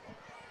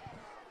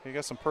 You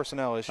got some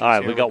personnel issues. All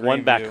right, here we got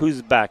one Greeneview. back.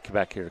 Who's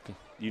back here?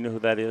 You know who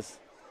that is?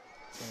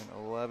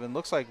 11.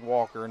 Looks like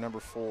Walker,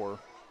 number 4.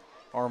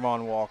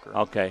 Armand Walker.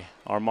 Okay,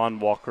 Armand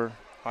Walker.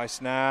 High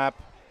snap.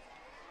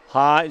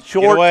 High,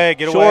 short,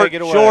 get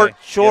away.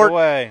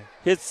 Short.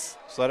 Hits.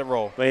 Just let it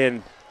roll.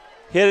 And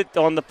hit it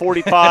on the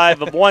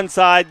 45 of one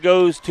side,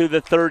 goes to the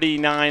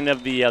 39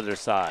 of the other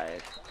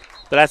side.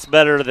 But that's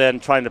better than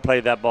trying to play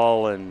that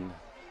ball and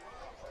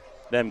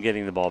them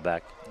getting the ball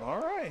back. All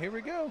right, here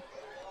we go.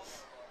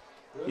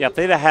 Yeah, if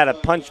they'd have had a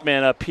punch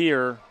man up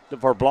here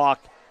for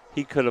block,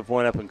 he could have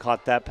went up and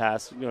caught that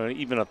pass,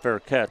 even a fair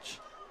catch.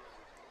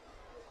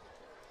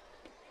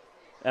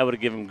 That would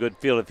have given him good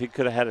field. If he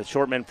could have had a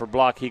short man for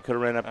block, he could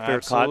have ran up fair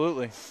caught.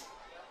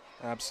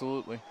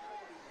 Absolutely.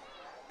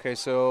 Okay,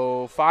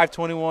 so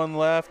 5:21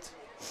 left.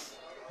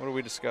 What are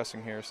we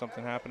discussing here?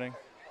 Something happening?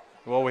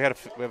 Well, we have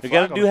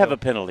have a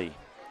penalty,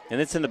 and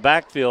it's in the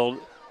backfield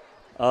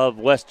of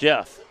West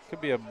Jeff.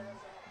 Could be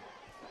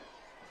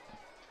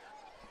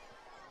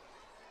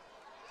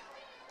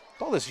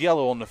all this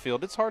yellow on the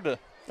field. It's hard to.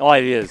 Oh,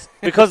 it is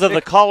because of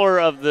the color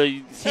of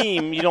the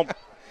team. You don't.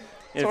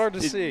 It's hard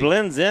to see. It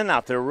blends in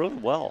out there really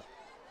well.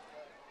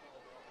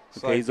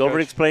 Okay, he's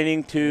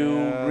over-explaining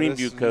to Greeneview coach.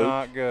 This is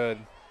not good.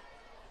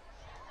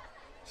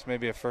 This may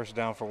be a first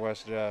down for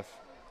West Jeff.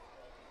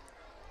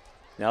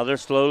 Now they're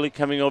slowly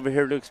coming over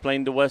here to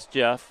explain to West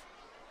Jeff.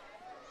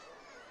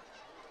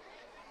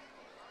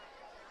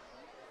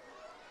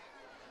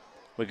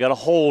 We got a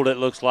hold, it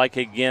looks like,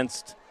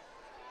 against.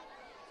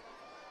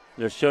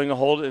 They're showing a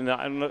hold, and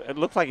it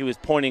looked like he was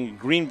pointing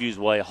Greeneview's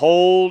way.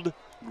 Hold,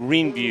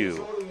 Greeneview.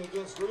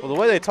 Well, the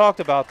way they talked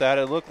about that,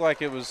 it looked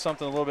like it was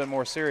something a little bit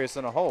more serious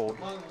than a hold.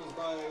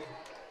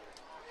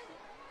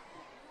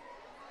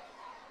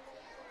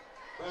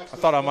 I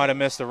thought I might have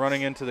missed the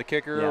running into the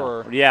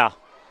kicker. Yeah.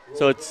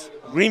 So it's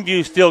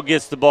Greeneview still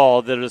gets the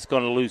ball. They're just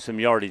going to lose some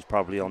yardage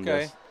probably on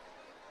this.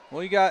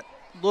 Well, you got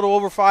a little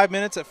over 5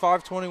 minutes at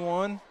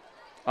 5:21.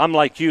 I'm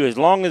like you. As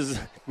long as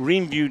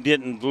Greeneview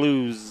didn't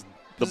lose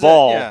the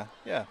ball.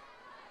 Yeah.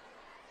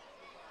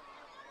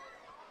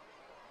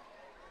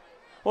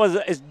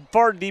 Well, as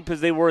far deep as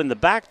they were in the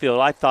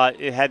backfield, I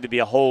thought it had to be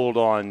a hold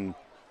on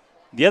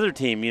the other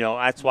team.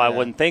 That's why I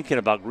wasn't thinking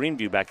about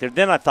Greeneview back there.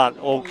 Then I thought,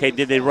 okay,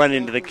 did they run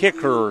into the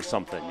kicker or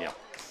something? Yeah.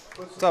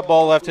 Once that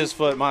ball left his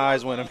foot, my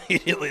eyes went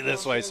immediately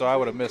this way, so I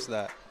would have missed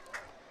that.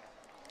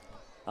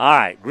 All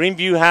right,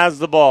 Greeneview has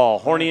the ball.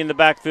 Horny in the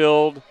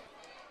backfield.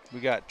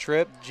 We got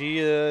Tripp,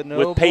 Gia,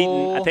 Noble. With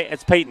Peyton. I think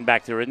it's Peyton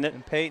back there, isn't it?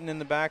 And Peyton in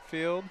the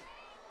backfield.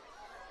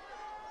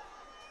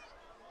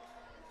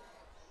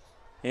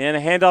 And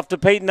a handoff to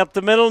Peyton up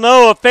the middle.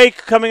 No, a fake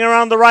coming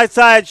around the right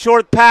side.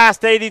 Short pass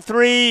to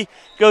 83.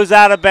 Goes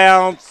out of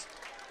bounds.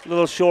 A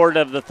little short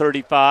of the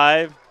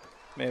 35.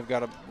 May have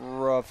got a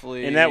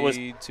roughly and that was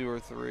 2 or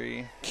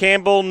 3.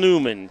 Campbell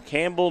Newman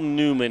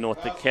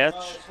with the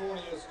catch.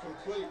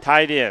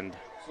 Tight end.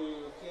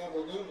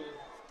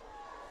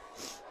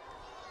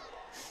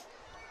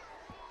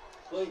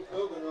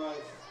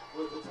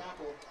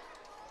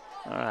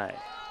 All right.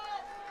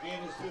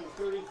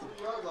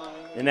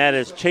 And that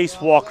is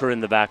Chase Walker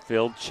in the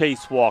backfield.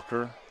 Chase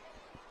Walker.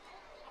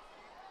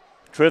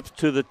 Trips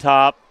to the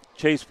top.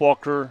 Chase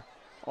Walker,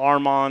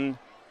 Armand,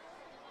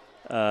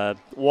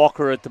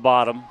 Walker at the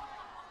bottom.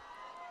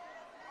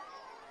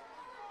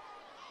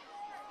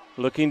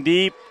 Looking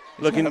deep,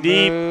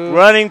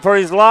 running for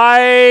his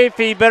life.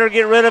 He better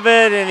get rid of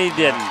it, and he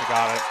didn't.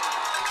 Got it.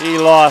 He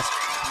lost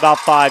about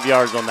 5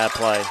 yards on that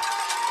play.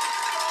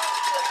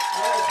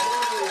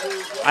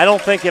 I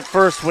don't think at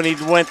first when he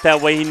went that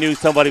way he knew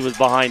somebody was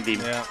behind him.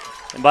 Yeah.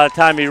 And by the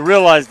time he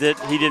realized it,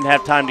 he didn't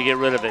have time to get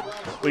rid of it.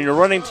 When you're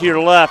running to your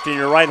left and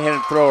you're a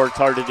right-handed thrower, it's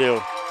hard to do.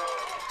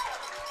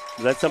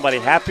 Is that somebody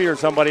happy or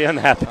somebody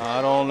unhappy?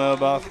 I don't know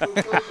about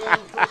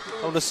that.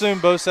 I would assume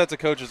both sets of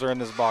coaches are in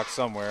this box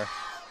somewhere.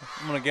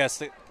 I'm going to guess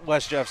that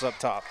West Jeff's up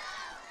top.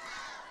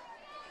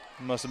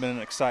 Must have been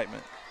an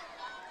excitement.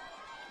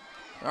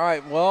 All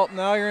right, well,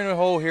 now you're in a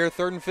hole here,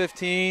 3rd and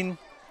 15.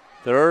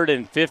 3rd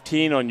and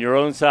 15 on your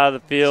own side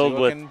of the field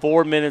with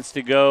 4 minutes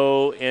to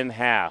go in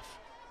half.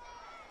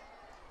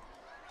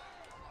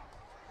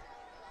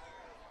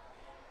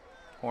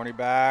 Horny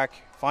back,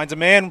 finds a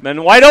man.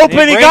 Man wide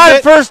open, he got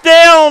it, first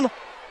down.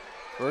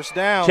 First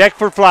down. Check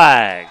for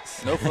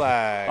flags. No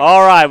flag.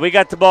 All right, we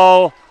got the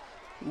ball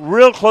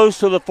real close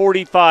to the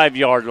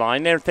 45-yard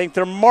line. They think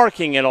they're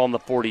marking it on the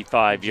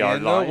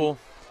 45-yard line. Noble.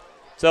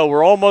 So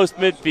we're almost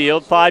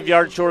midfield, 5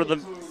 yards short of the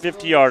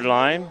 50-yard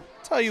line.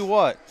 Tell you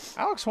what,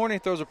 Alex Horny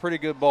throws a pretty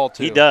good ball,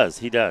 too. He does,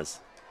 he does.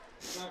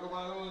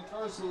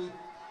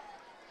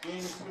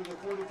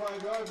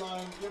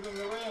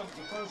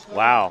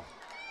 Wow.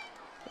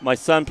 My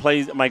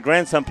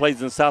grandson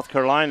plays in South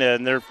Carolina,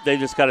 and they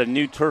just got a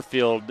new turf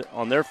field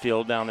on their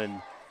field down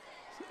in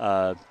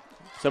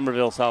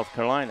Summerville, South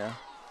Carolina.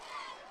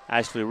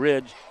 Ashley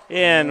Ridge.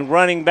 And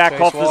running back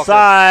Chase off Walker. the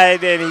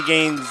side, and he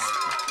gains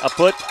a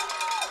foot.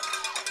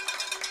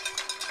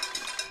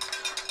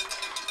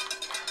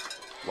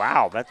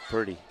 Wow, that's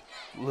pretty.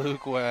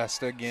 Luke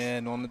West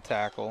again on the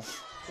tackle.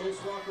 Chase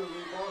Walker, lead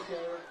ball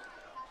carrier.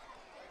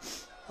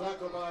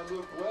 Tackled by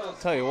Luke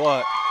West. Tell you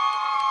what,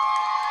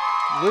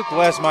 Luke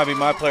West might be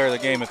my player of the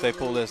game if they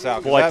pull this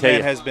out. Boy, that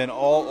man has been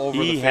all over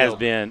the field. He has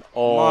been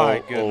all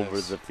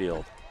over the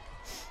field.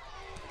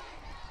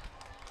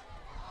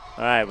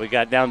 All right, we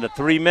got down to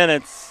 3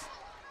 minutes.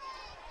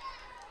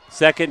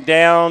 2nd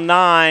down,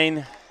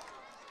 9.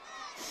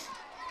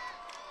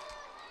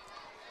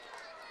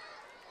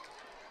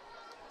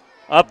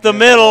 Up the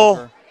middle,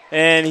 Walker.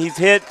 and he's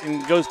hit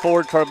and goes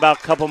forward for about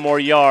a couple more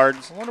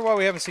yards. I wonder why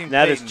we haven't seen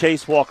That Peyton. is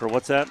Chase Walker.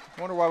 What's that?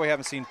 I wonder why we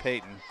haven't seen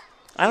Peyton.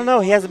 I don't know.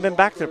 He hasn't been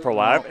back there for a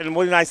while. And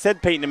when I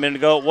said Peyton a minute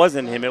ago, it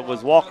wasn't him. It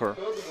was Walker.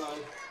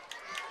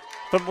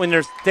 But when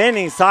they're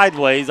standing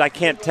sideways, I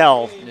can't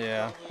tell.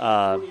 Yeah.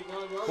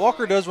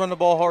 Walker does run the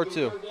ball hard,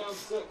 too.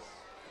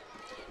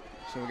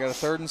 So we got a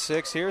 3rd and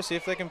 6 here. See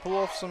if they can pull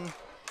off some.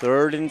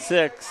 3rd and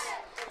 6.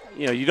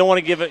 You know, you don't want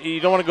to give it. You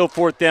don't want to go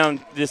 4th down.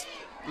 Just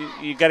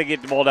you got to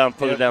get the ball down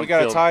further down. We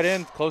got the a tight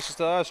end closest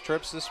to us.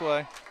 Trips this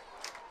way.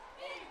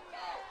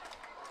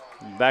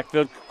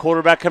 Backfield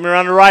quarterback coming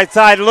around the right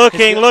side,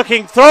 looking,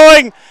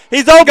 throwing.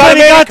 He's open.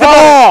 He got the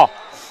ball.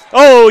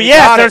 Oh,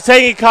 yes, they're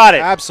saying he caught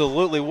it.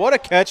 Absolutely. What a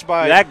catch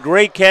by that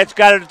great catch.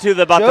 Got it to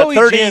about the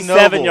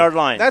 37-yard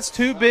line. That's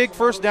 2 big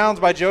first downs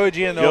by Joey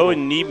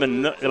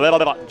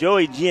Gianoble.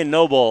 Joey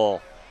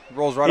Gianoble.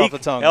 Rolls right off the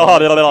tongue.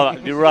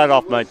 Right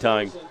off my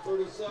tongue.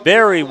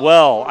 Very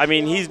well. I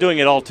mean, he's doing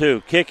it all,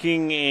 too.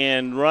 Kicking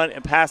and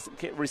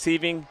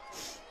receiving.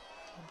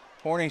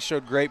 Horny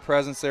showed great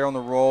presence there on the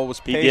roll.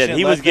 Was patient. He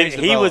did.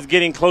 He was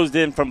getting closed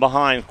in from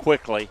behind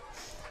quickly.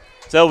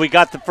 So we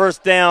got the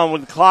first down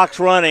with the clock's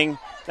running.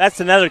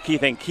 That's another key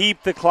thing.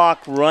 Keep the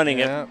clock running.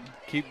 Yeah,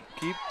 keep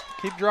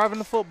driving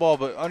the football,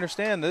 but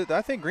understand that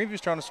I think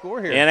Greeneview's trying to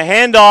score here. And a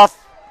handoff.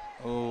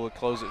 Oh,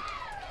 close it.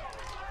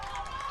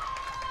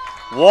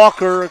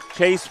 Walker,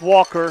 Chase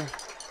Walker.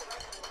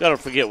 Don't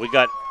forget, we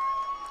got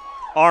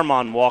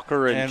Armand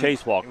Walker and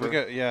Chase Walker.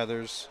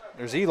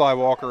 There's Eli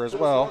Walker as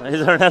well.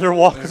 Is there another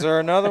Walker? Is there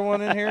another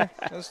one in here?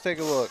 Let's take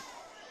a look.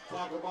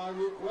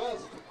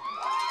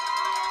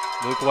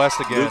 Luke West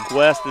again. Luke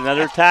West,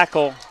 another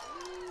tackle.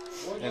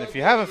 And if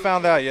you haven't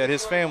found out yet,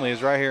 his family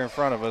is right here in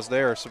front of us.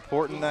 They are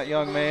supporting that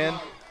young man.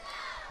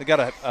 They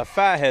got a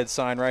fathead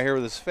sign right here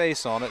with his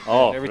face on it.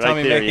 Oh, every right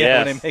time there,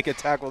 when they make a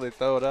tackle, they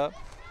throw it up.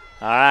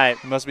 All right.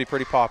 He must be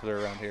pretty popular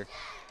around here.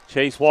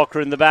 Chase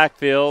Walker in the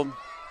backfield.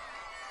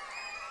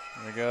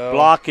 There we go.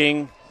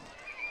 Blocking.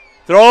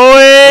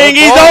 Throwing.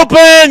 He's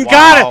open. Wow.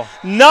 Got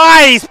it.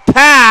 Nice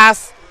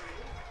pass.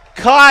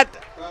 Caught.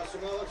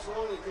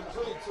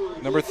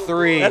 Number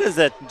 3. That is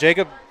it.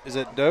 Jacob, is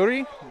it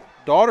Daughtery?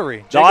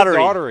 Daughtery.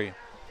 Daughtery.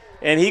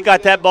 And he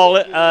got that ball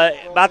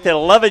about the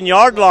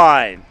 11-yard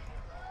line.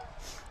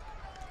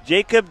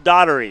 Jacob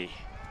Daughtery,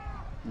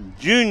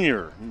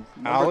 Jr.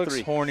 Alex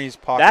 3. Horny's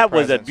pocket That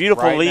was a presence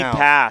beautiful right lead now.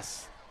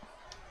 pass.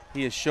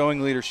 He is showing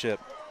leadership.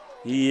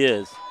 He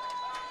is.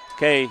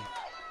 Okay,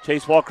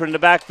 Chase Walker in the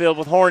backfield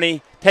with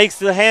Horny. Takes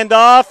the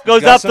handoff,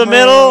 goes up the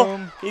middle.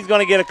 He's going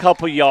to get a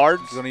couple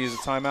yards. He's going to use a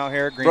timeout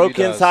here. Greeneview Broke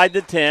does. inside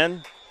the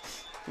 10.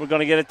 We're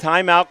going to get a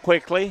timeout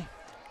quickly.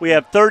 We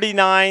have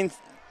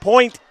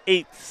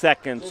 39.8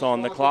 seconds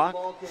on the clock.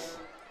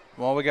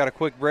 Well, we got a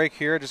quick break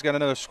here. Just got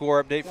another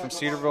score update from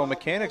Cedarville and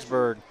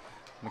Mechanicsburg.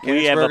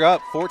 We have up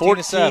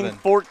 14-7.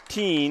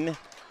 14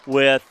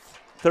 with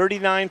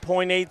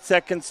 39.8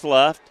 seconds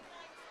left.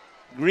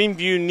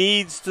 Greeneview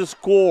needs to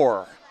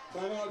score.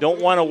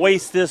 Don't want to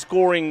waste this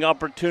scoring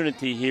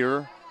opportunity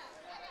here.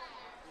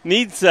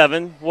 Need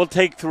 7. We'll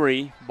take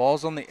 3.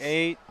 Ball's on the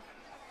 8.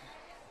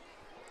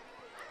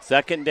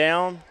 2nd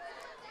down.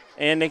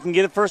 And they can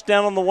get a first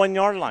down on the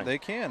 1-yard line. They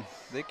can.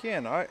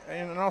 And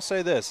I'll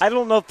say this. I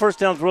don't know if first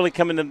down's really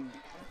coming to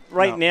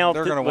right now.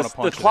 They're going to want to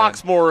punch the clock's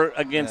it in. more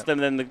against them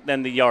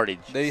than the yardage.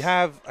 They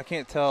have, I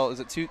can't tell,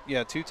 is it 2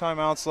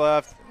 timeouts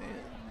left.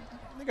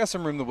 They got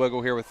some room to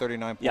wiggle here with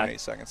 39.8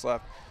 seconds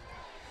left.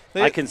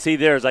 I can see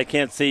theirs. I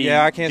can't see.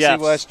 Yeah, I can't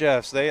Jeff's. see West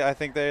Jeff's. I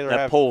think they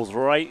that pole's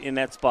right in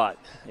that spot.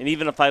 And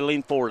even if I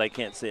lean forward, I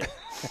can't see it.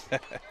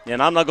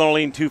 And I'm not going to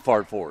lean too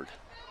far forward.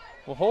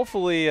 Well,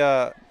 hopefully,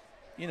 the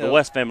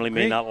West family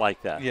may not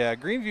like that. Yeah,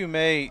 Greeneview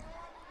may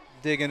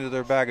dig into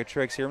their bag of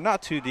tricks here.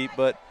 Not too deep,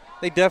 but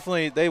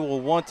they will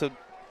want to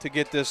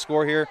get this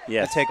score here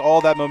and take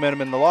all that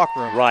momentum in the locker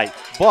room. Right.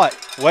 But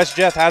West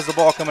Jeff has the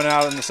ball coming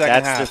out in the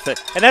second half.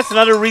 And that's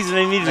another reason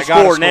they need to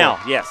score now.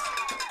 Yes.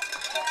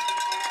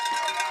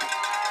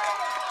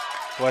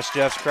 West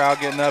Jeff's crowd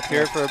getting up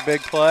here for a big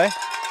play.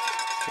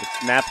 It's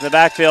snap in the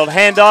backfield.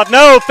 Handoff.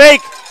 No, fake.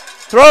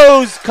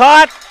 Throws.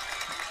 Caught.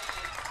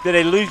 Did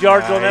they lose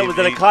yards on that? Was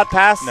it a caught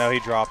pass? No,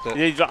 he dropped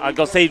it. I'm going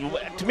to say,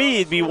 to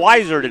me, it'd be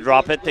wiser to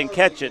drop it than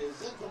catch it.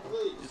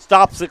 It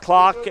stops the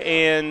clock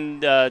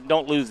and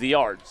don't lose the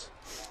yards.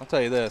 I'll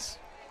tell you this.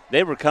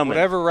 They were coming.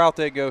 Whatever route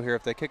they go here,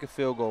 if they kick a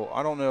field goal,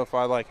 I don't know if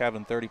I like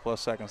having 30-plus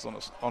seconds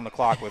on the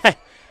clock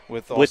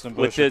with Austin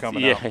Busher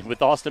coming out. Yeah,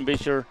 with Austin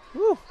Busher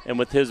and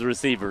with his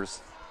receivers.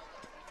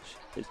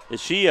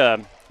 Is she a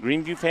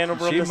Greeneview fan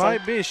over on this side? She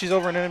might be. She's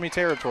over in enemy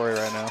territory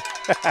right now.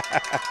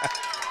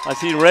 I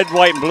see red,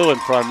 white, and blue in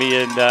front of me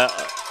in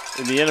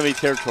the enemy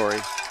territory.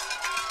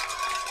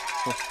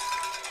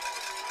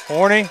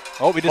 Horny.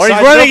 Oh, he he's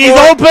running. He's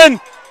open.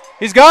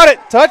 He's got it.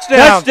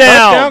 Touchdown.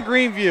 Touchdown,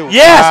 Greeneview.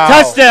 Yes,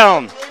 wow.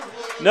 Touchdown.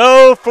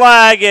 No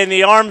flag, and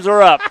the arms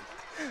are up.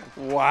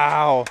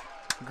 Wow.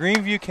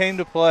 Greeneview came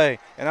to play,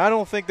 and I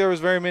don't think there was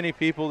very many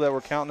people that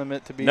were counting them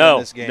to be in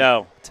this game. No.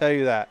 I'll tell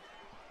you that.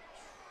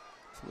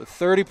 With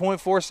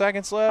 30.4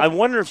 seconds left. I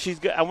wonder if she's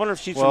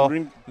from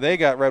Green. They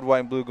got red, white,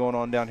 and blue going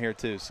on down here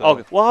too. So.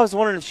 Okay. Well, I was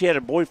wondering if she had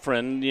a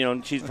boyfriend.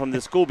 And she's from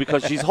this school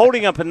because she's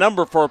holding up a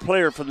number for a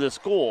player from this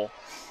school.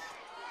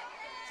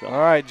 So. All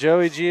right,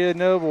 Joey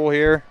Gianoble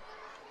here.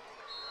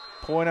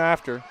 Point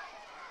after.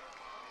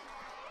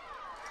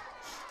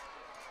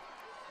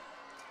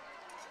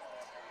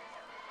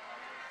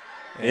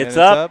 It's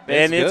up,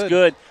 and it's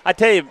good. I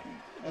tell you,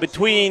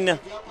 between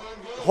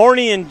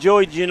Horny and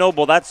Joey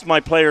Gianoble, that's my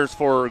players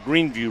for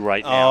Greeneview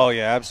right now. Oh,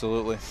 yeah,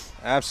 absolutely.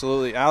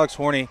 Absolutely. Alex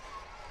Horny,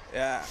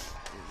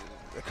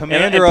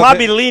 commander and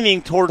probably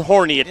leaning toward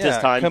Horny at this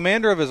time.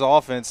 Commander of his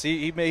offense.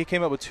 He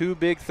came up with 2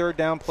 big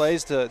third-down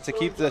plays to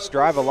keep this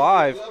drive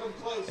alive.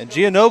 And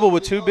Gianoble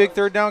with 2 big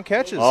third-down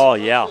catches. Oh,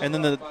 yeah. And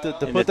then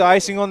to put the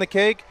icing on the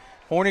cake,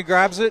 Horny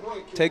grabs it,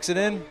 takes it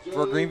in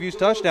for Greeneview's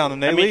touchdown,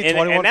 and they lead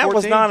 21-14. And that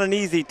was not an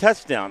easy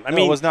touchdown. No,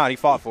 it was not. He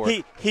fought for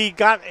it. He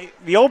got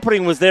 – the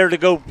opening was there to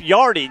go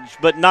yardage,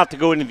 but not to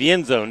go into the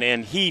end zone,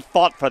 and he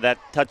fought for that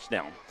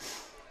touchdown.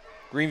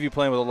 Greeneview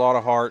playing with a lot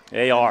of heart.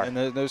 They are. And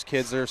those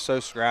kids, they're so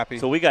scrappy.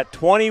 So we got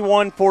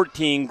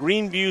 21-14.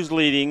 Greeneview's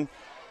leading,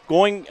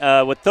 going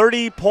with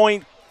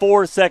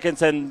 30.4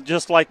 seconds, and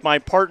just like my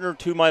partner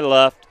to my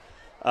left,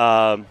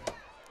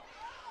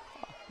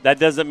 that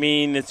doesn't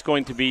mean it's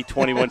going to be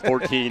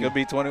 21-14. It'll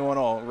be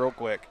 21-all real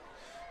quick.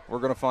 We're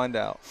going to find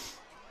out.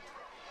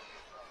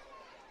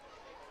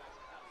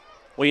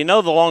 Well,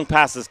 the long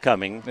pass is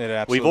coming. It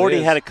absolutely We've already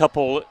is. had a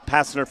couple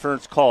pass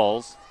interference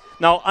calls.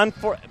 Now,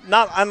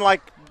 not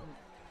unlike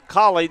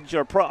college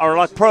or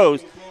like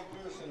pros,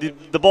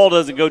 the ball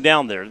doesn't go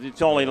down there.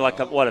 It's only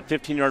like a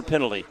 15-yard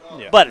penalty.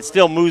 Yeah. But it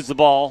still moves the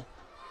ball.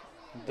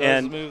 It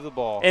does move the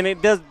ball. And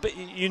it does.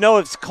 If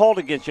it's called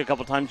against you a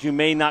couple times, you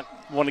may not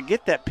want to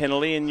get that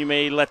penalty, and you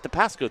may let the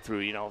pass go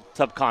through,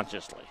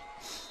 subconsciously.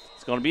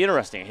 It's going to be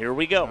interesting. Here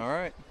we go. All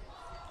right.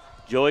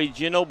 Joey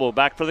Gianoble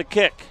back for the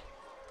kick.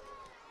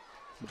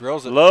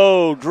 Drills it.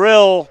 Low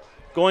drill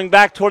going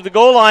back toward the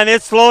goal line.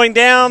 It's slowing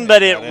down,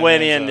 but it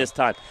went in this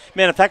time.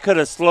 Man, if that could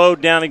have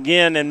slowed down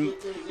again, and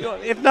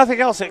if nothing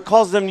else, it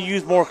caused them to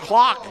use more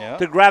clock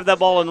to grab that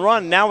ball and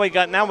run. Now we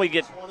get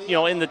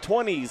in the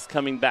 20s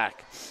coming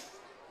back.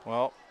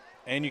 Well,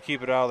 and you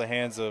keep it out of the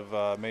hands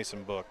of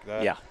Mason Book.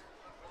 Yeah.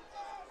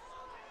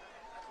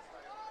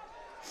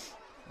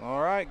 All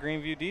right,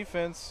 Greeneview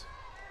defense.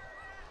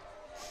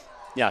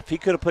 Yeah, if he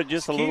could have put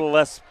just a little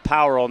less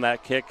power on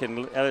that kick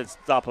and let it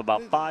stop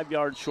about 5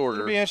 yards shorter.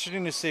 It'll be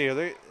interesting to see.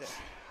 Let's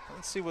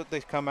see what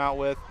they come out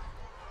with.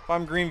 If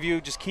I'm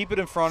Greeneview, just keep it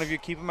in front of you,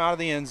 keep them out of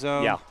the end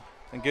zone. Yeah.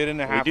 And get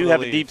into half of the lead. We do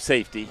have a deep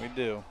safety. We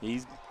do.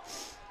 He's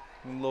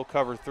a little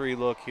cover 3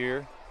 look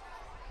here.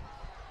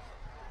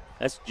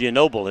 That's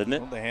Gianoble, isn't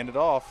it? Well, they hand it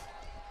off.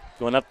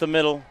 Going up the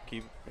middle.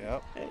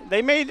 Yep.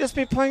 They may just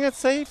be playing it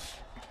safe.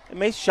 It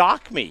may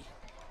shock me.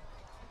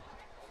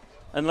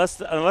 Unless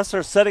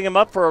they're setting him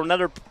up for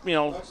another,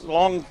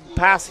 long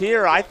pass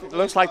here, it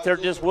looks like they're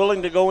just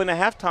willing to go into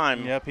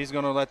halftime. Yep, he's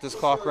going to let this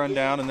clock run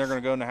down, and they're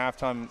going to go into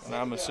halftime. And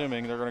I'm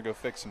assuming they're going to go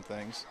fix some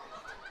things.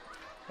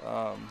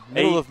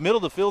 Middle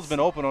of the field's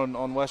been open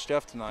on West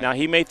Jeff tonight. Now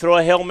he may throw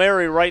a Hail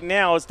Mary right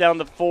now. It's down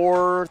to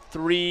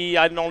 4-3.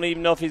 I don't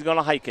even know if he's going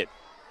to hike it.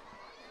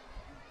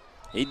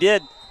 He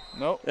did.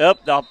 Nope.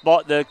 Yep,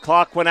 the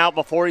clock went out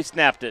before he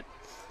snapped it.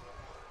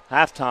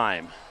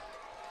 Halftime.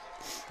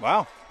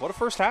 Wow, what a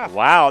first half.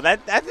 Wow,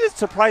 that just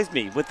surprised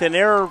me. With an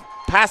error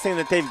passing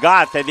that they've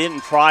got, they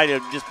didn't try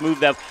to just move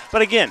that.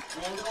 But again,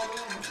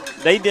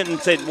 they didn't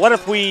say, what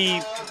if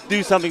we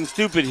do something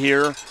stupid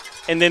here,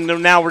 and then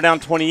now we're down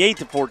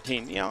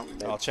 28-14. You know,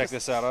 I'll check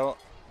this out.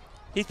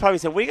 He's probably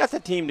said, we got the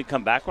team to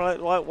come back.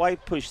 Why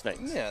push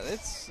things? Yeah,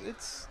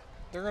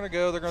 they're going to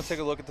go. They're going to take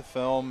a look at the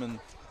film, and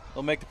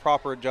they'll make the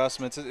proper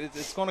adjustments.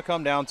 It's going to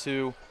come down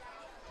to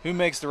who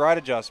makes the right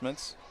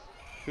adjustments,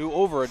 who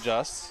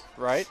over-adjusts,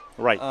 right?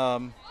 Right.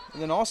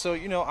 And then also,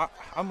 you know,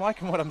 I'm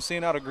liking what I'm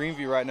seeing out of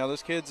Greeneview right now.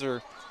 Those kids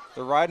they're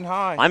riding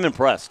high. I'm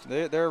impressed.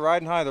 They're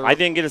riding high. I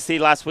didn't get to see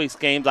last week's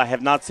games. I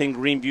have not seen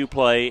Greeneview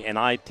play, and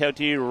I tell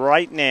you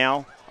right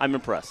now, I'm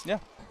impressed. Yeah,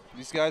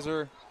 these guys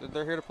they're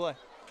here to play.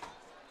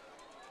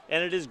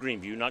 And it is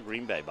Greeneview, not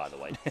Green Bay, by the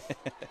way.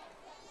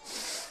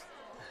 It's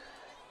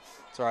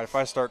all right. If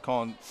I start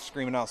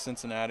screaming out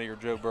Cincinnati or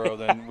Joe Burrow,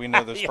 then we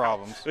know there's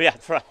problems. Yeah,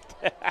 that's right.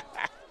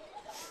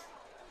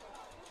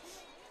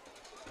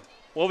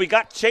 Well, we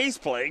got Chase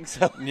playing.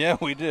 So. Yeah,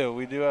 we do.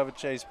 We do have a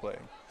Chase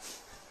playing.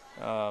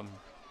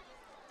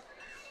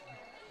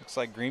 Looks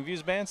like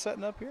Greeneview's band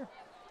setting up here.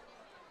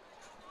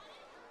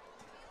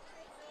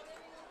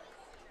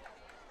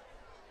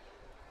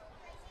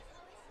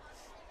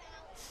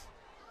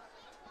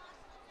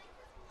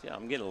 Yeah,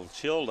 I'm getting a little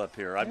chilled up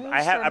here.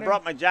 I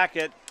brought my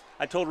jacket.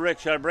 I told Rick,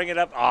 should I bring it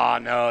up? Oh,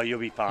 no, you'll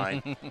be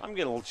fine. I'm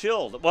getting a little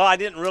chilled. Well, I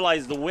didn't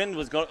realize the wind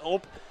was going to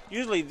open.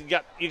 Usually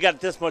you got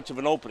this much of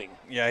an opening.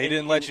 Yeah, he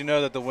didn't let you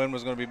know that the wind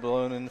was going to be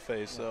blowing in the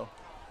face. So,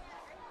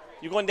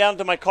 you going down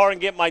to my car and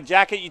get my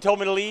jacket? You told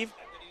me to leave?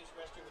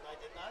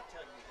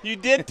 You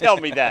did tell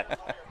me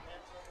that.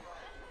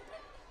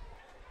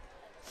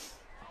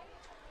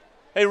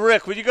 Hey,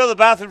 Rick, would you go to the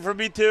bathroom for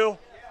me too?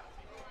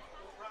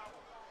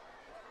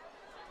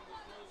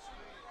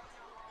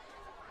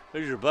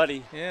 There's your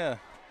buddy. Yeah.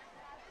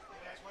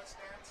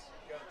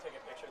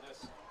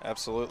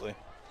 Absolutely.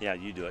 Yeah,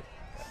 you do it.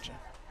 Gotcha.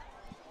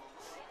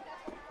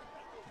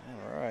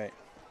 All right.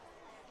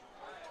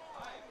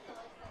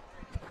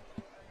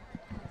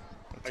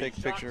 I'll take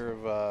a picture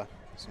of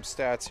some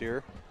stats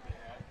here.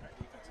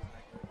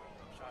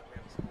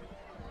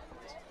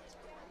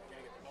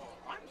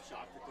 I'm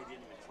shocked that they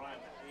didn't even try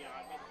him. Yeah,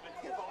 I mean,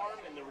 with his arm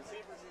and the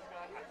receivers he's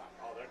got, I thought,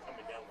 oh, they're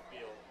coming down the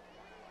field.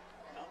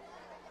 No.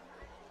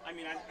 I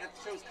mean, that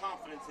shows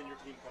confidence in your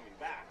team coming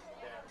back.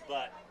 Yeah.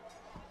 But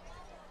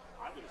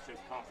I would have showed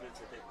confidence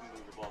that they can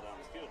move the ball down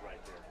the field right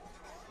there.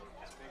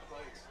 That's big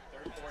plays.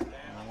 Third, fourth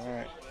down. All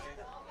right.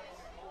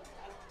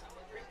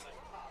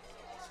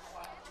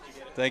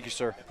 Thank you,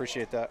 sir.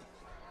 Appreciate that.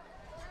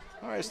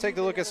 All right, let's take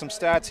a look at some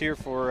stats here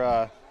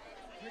for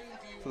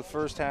the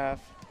first half.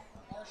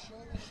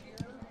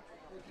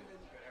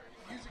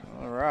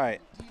 All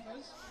right.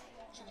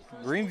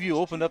 Greeneview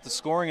opened up the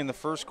scoring in the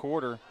first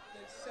quarter.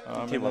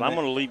 Okay, well, I'm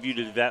going to leave you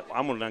to that.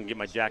 I'm going to get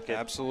my jacket.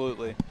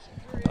 Absolutely.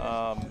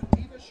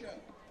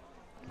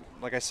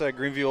 Like I said,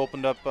 Greeneview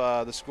opened up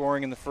the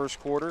scoring in the first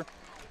quarter,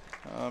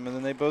 and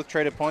then they both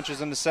traded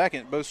punches in the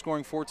second, both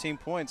scoring 14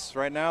 points.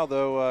 Right now,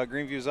 though,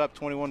 Greeneview's up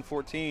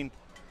 21-14.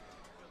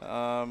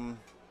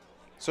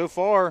 So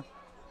far,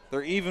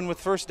 they're even with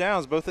first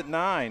downs, both at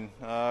 9.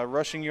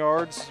 Rushing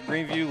yards,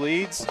 Greeneview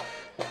leads.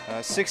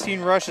 16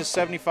 rushes,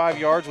 75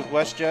 yards with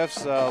West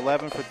Jeff's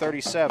 11 for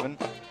 37.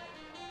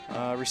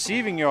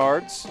 Receiving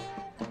yards,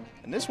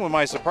 and this one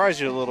might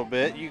surprise you a little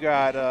bit. You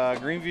got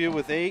Greeneview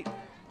with 8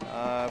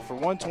 for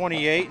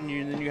 128, and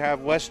then you have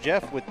West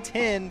Jeff with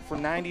 10 for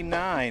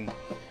 99.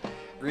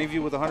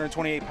 Greeneview with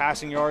 128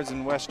 passing yards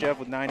and West Jeff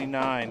with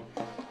 99.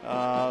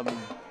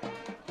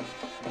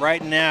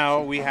 Right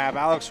now we have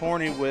Alex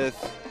Horney with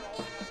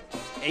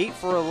 8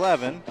 for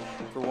 11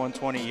 for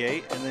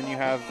 128, and then you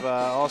have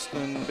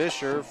Austin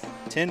Bisher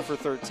 10 for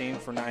 13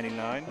 for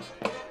 99.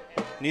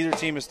 Neither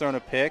team has thrown a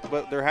pick,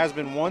 but there has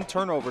been one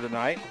turnover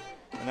tonight,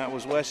 and that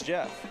was West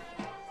Jeff.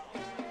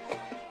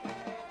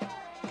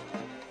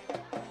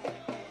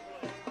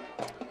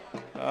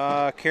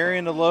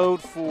 Carrying the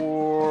load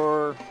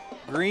for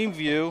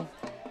Greeneview,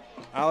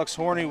 Alex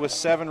Horney with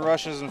 7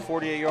 rushes and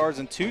 48 yards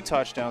and 2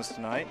 touchdowns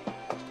tonight.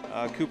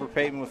 Cooper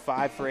Payton with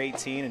 5 for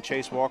 18 and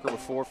Chase Walker with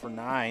 4 for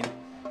 9.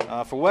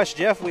 For West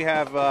Jeff, we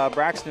have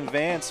Braxton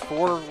Vance,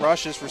 4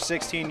 rushes for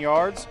 16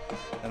 yards,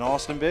 and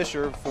Austin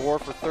Bisher, 4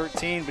 for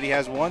 13, but he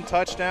has 1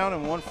 touchdown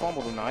and 1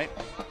 fumble tonight.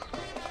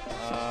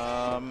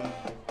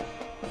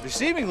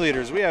 Receiving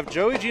leaders, we have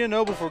Joey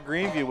Gianoble for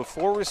Greeneview with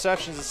 4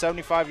 receptions and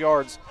 75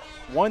 yards,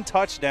 1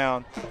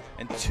 touchdown,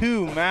 and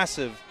 2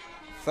 massive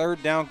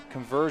third down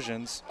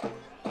conversions.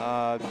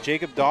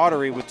 Jacob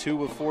Daughtery with 2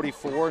 with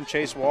 44, and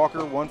Chase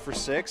Walker 1 for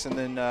 6. And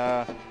then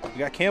we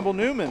got Campbell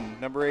Newman,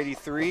 number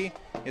 83,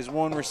 is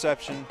 1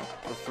 reception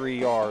for 3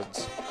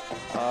 yards.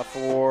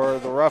 For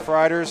the Rough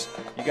Riders,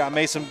 you got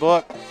Mason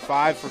Book,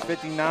 5 for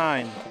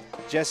 59.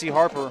 Jesse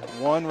Harper,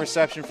 1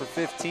 reception for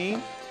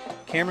 15.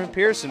 Cameron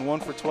Pearson, 1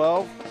 for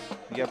 12.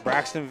 You got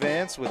Braxton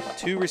Vance with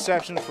 2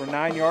 receptions for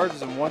 9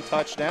 yards and 1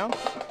 touchdown.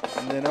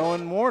 And then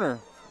Owen Warner,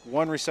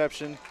 1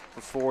 reception for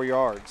 4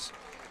 yards.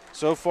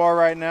 So far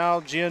right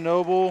now,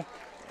 Gianoble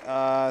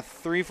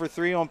 3 for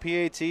 3 on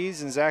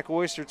PATs, and Zach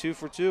Oyster 2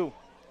 for 2.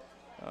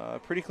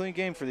 Pretty clean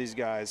game for these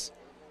guys.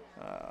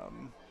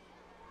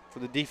 For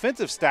the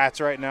defensive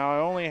stats right now, I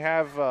only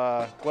have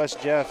Wes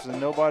Jefferson,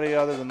 nobody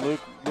other than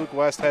Luke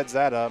West heads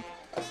that up.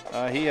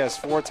 He has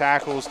 4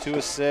 tackles, 2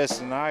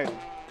 assists, and I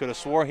could have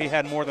swore he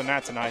had more than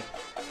that tonight.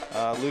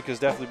 Luke has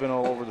definitely been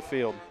all over the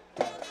field.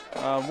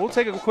 We'll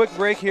take a quick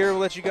break here. We'll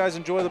let you guys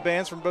enjoy the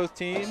bands from both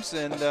teams,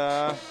 and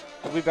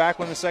we'll be back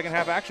when the second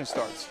half action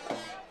starts.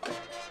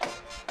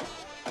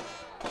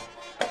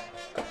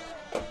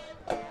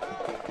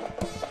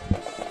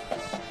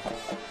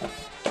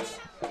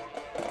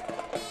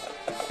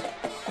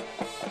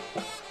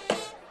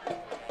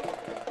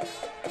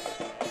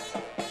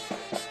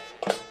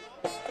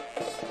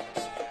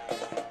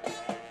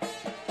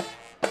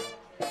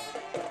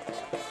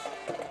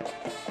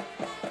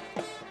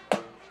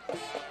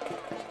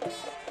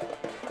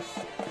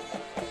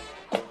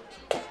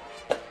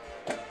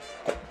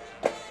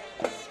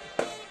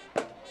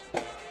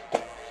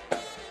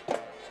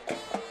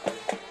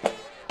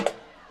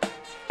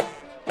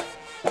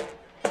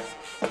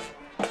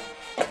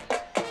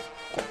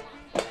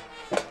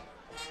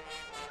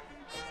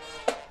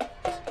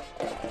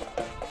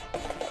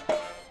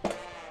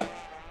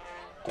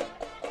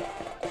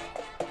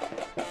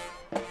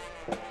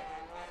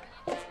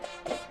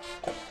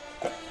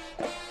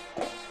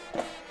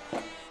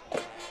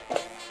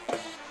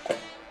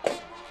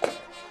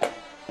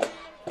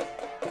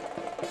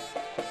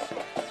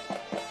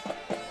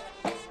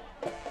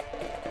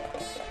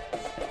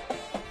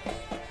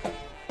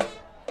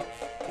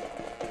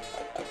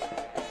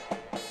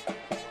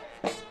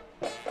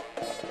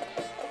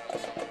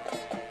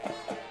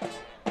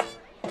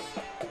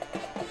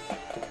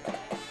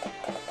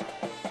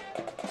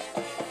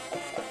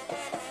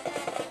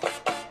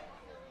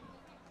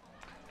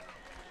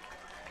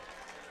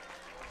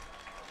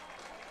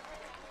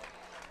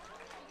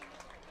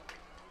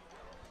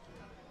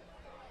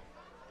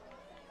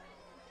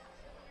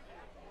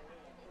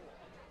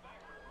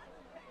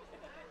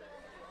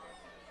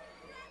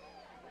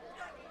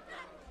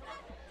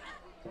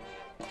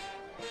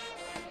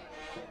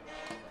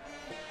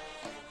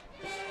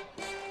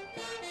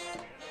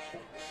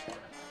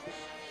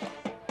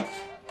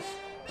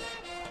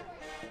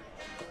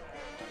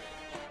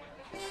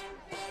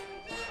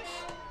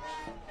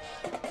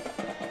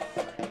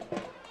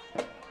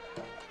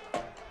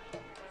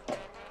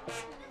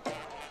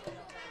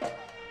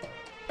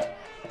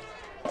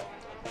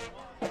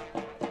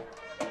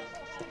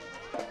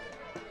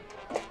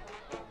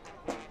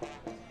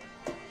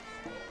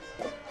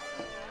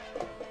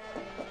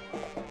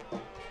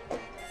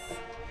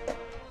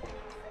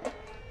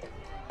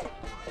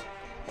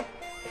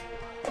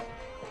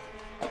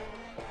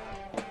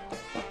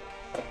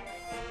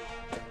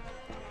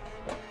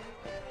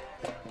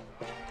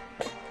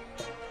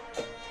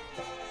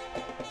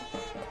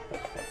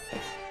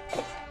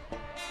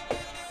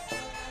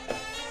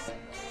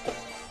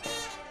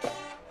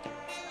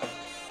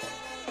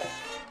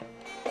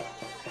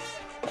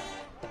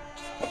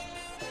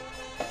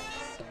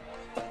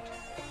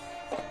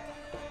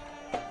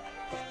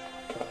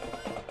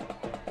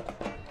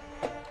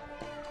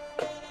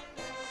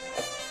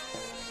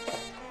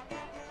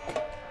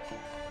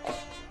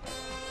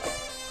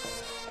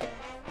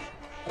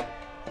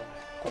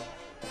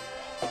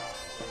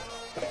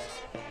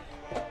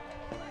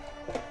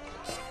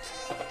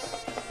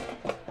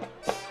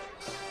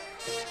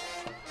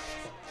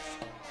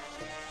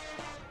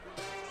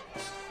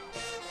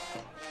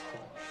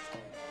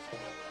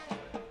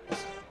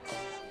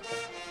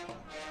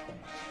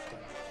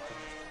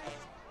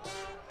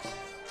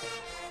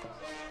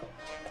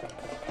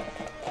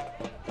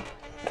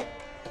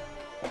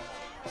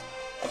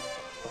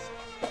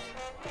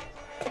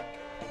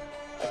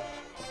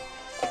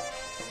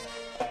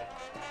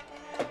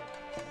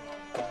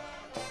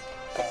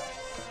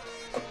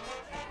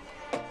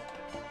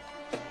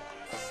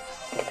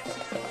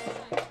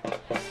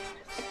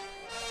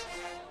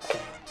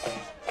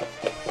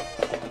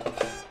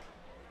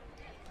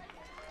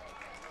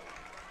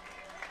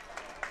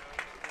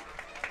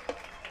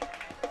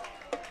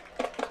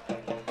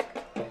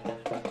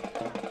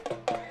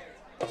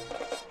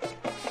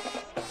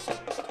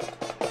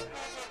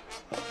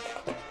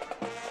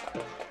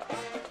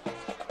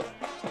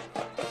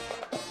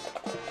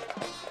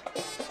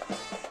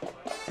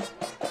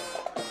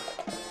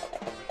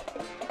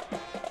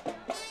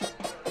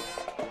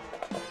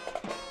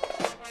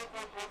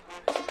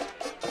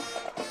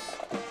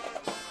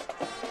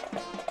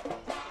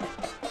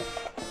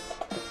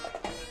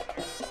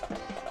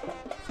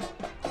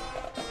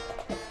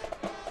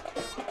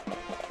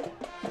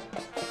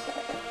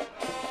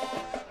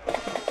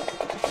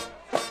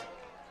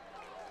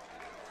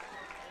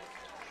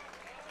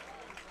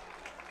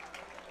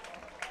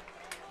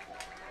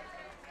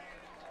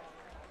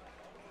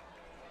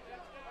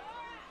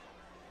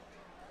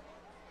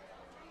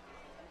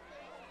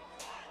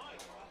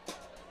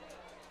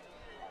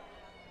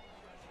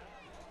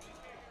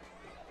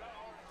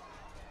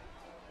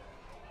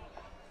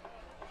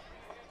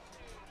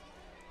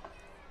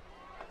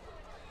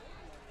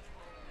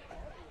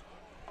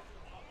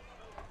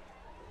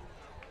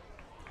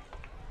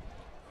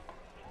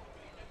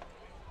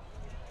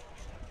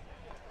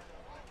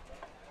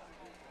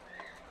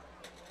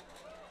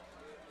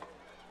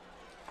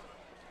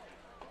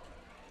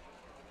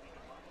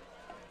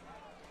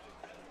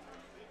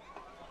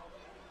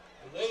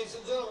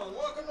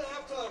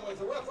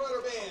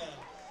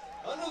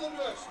 Under the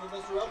direction of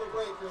Mr. Albert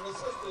Breaker and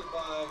assisted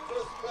by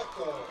Chris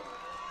Bechtel.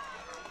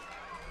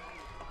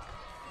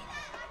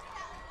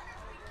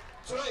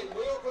 Tonight,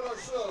 we open our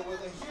show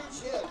with a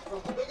huge hit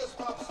from the biggest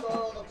pop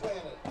star on the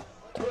planet.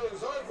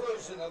 Here's our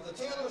version of the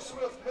Taylor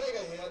Swift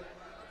mega hit,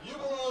 You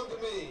Belong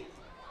to Me.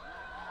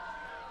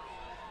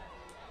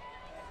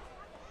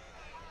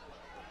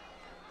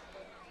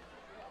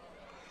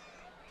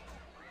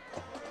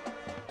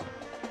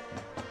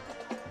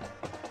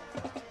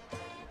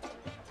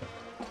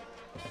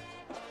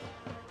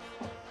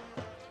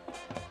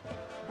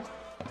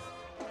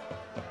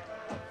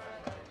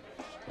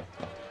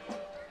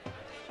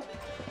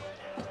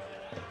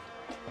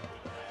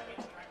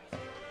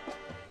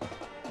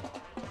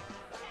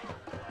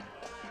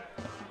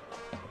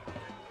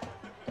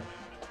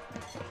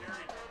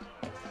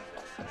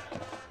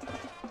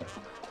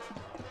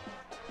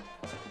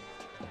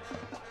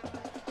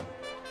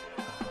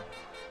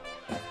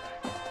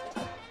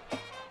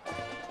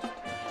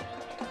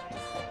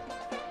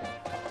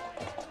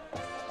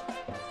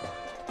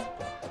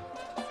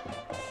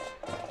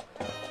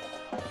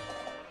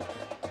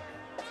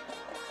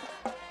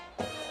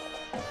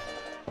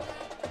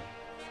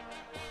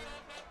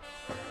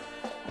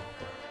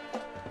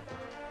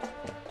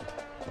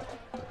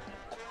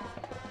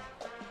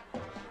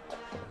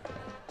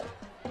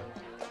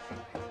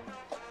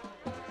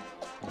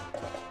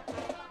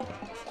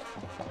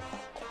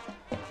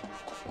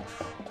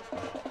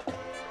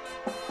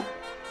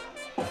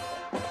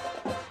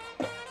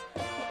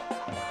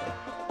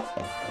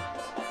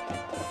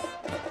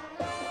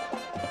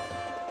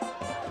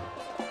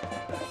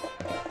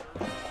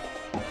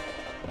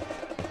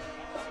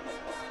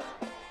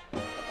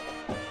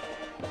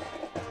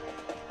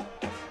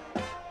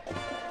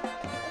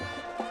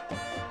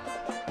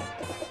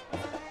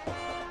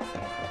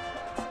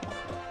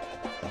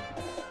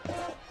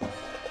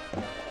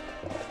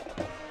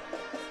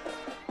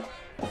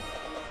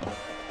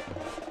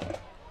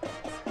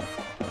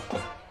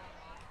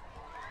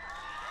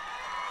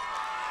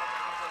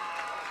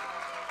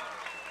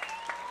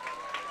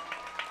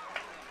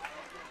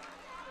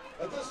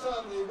 At this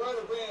time, the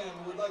Rider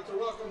Band would like to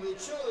welcome the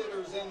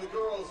cheerleaders and the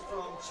girls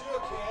from Cheer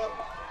Camp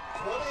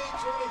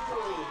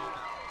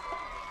 2023.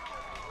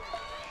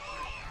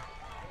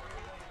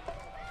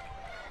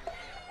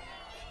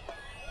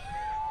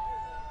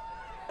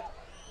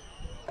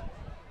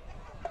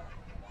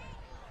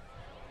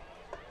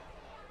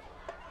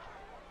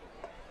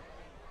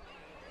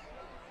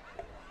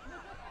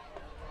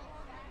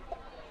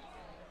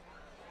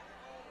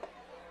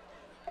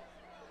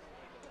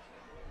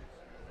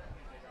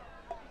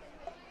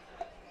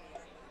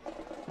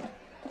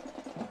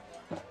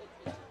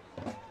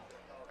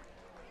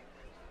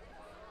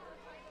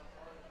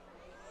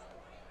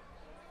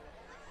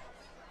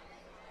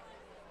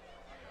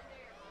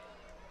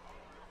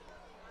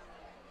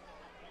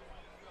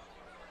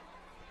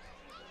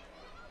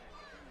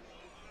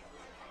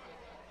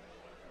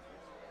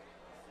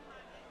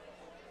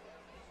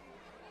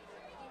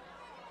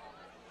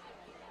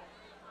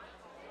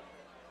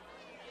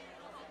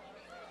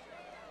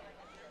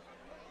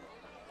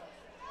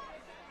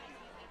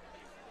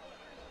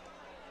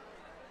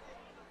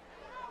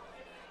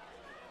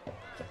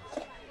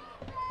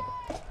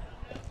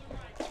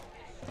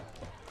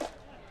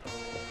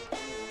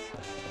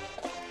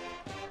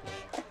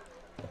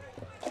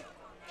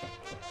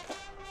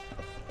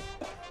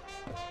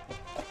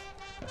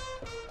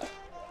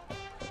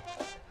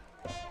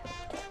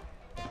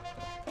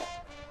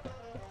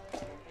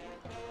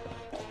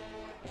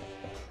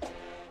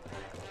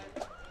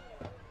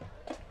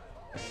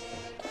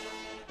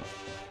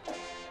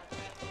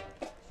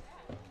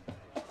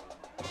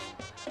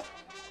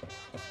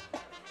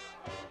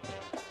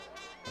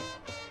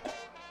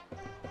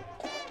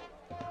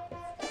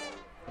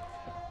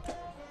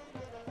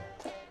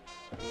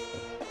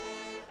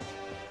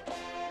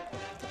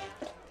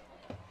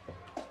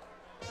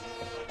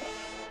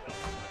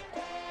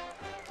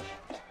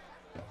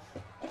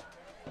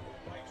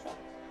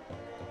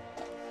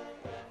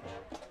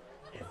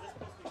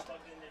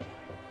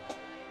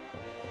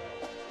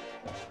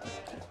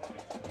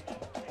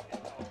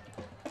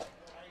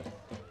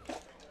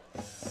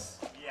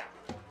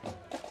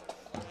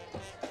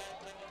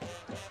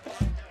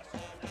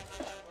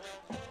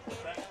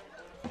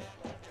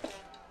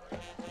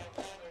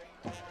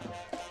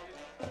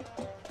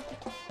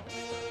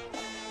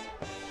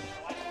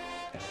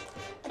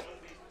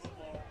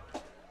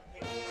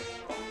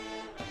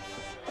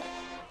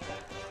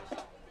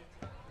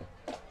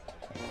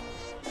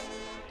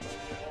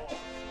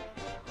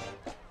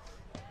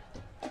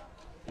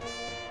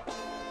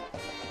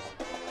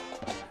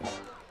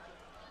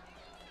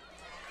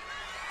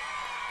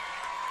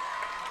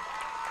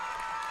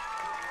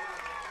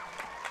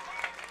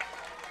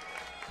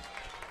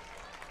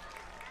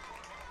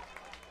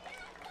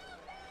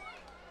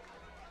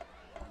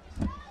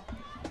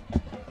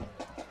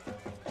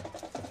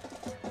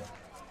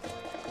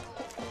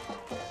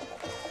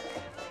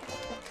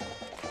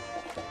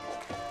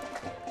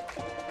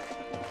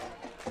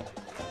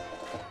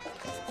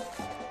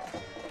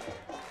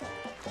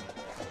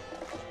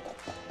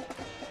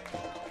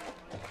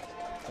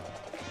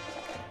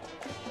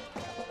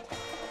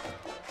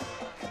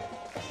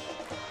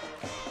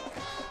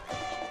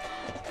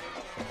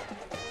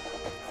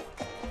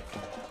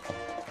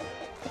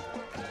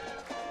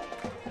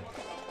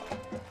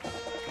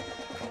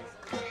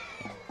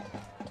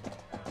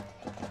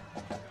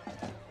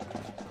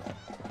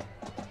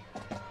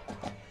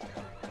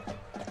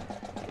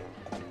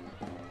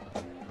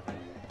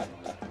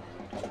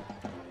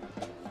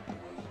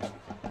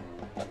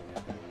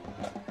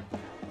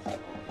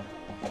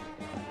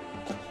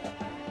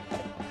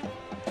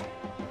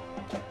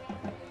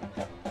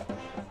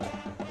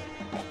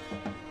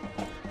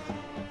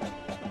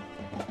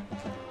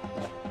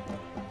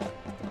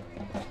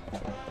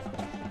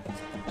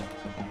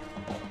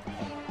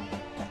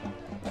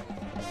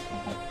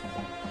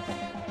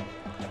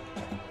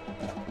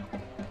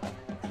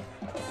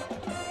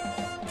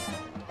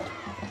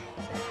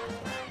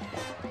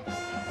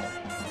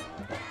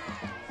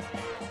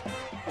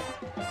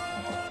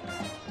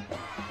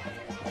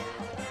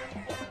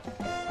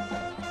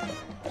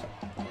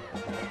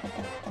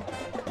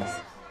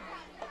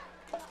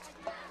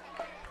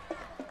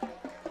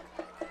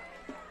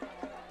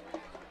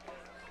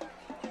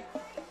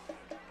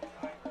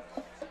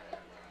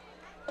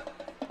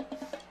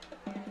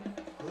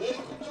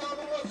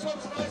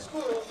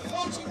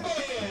 marching band.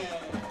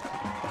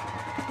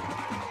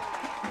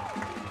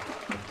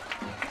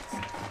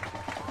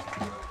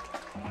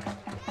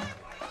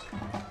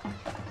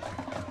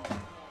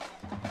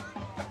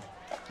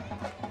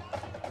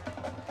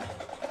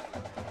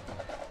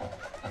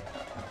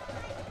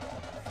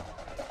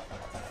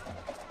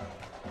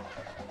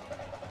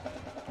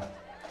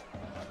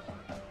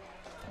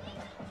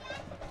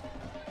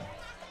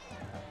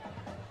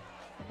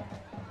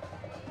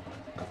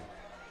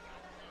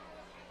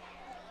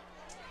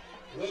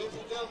 Ladies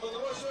and gentlemen, the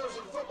West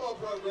Jefferson football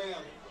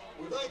program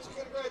would like to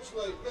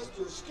congratulate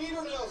Mr.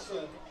 Skeeter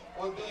Nelson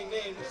on being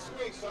named this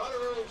week's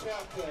honorary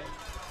captain.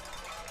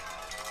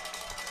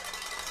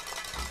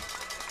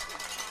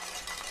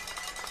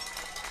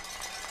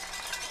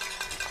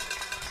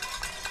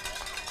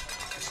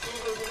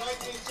 Skeeter is a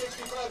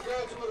 1965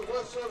 graduate of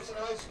West Jefferson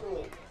High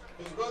School.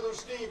 His brother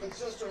Steve and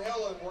sister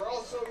Helen were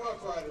also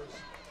Rough Riders.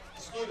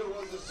 Skeeter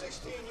was a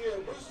 16-year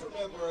booster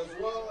member as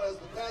well as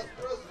the past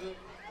president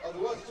of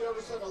the West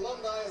Jefferson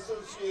Alumni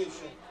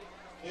Association.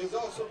 He has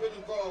also been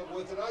involved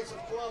with the Knights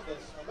of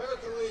Columbus,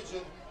 American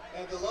Legion,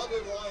 and the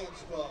London Lions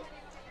Club.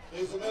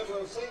 He is a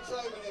member of St.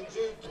 Simon and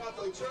Jude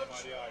Catholic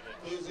Church.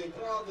 He is a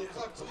proud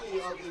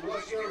inductee of the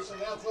West Jefferson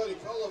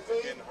Athletic Hall of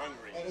Fame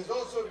and is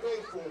also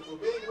grateful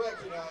for being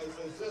recognized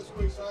as this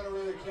week's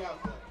honorary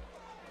captain.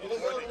 In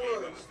his own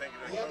words,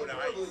 he had the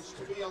privilege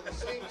to be on the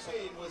same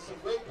team with some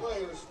great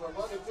players from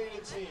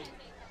undefeated teams.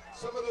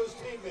 Some of those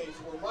teammates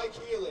were Mike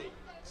Kile,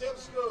 Tim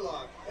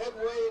Skurlock, Ed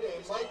Wade,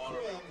 and Mike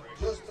Quinn,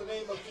 just to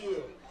name a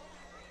few.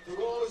 He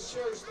will always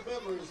cherish the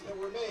memories that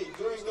were made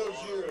during those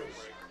years.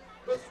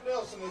 Mr.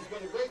 Nelson has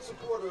been a great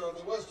supporter of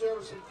the West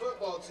Jefferson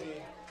football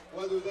team,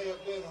 whether they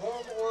have been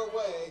home or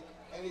away,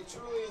 and he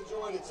truly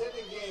enjoyed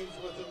attending games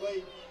with the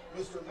late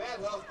Mr. Matt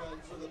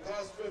Huffman for the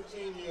past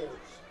 15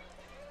 years.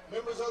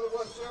 Members of the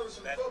West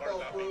Jefferson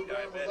football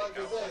program would like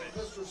to thank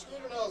Mr.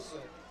 Skeeter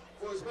Nelson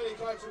for his many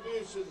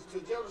contributions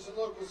to Jefferson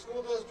Local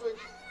School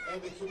District and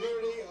the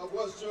community of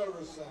West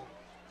Jefferson.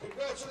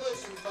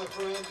 Congratulations, my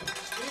friend,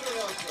 Skeeter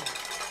Nelson.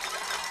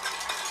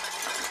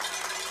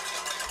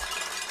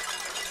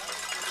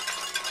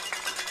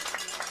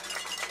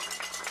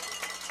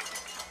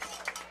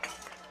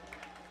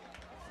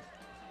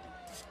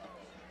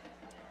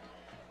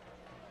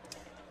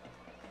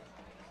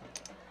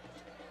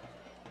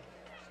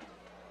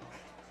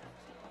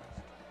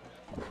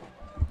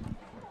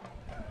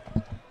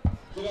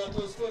 Get out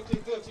those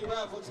 50-50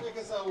 raffle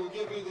tickets. I will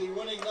give you the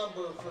winning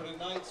number for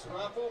tonight's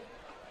raffle.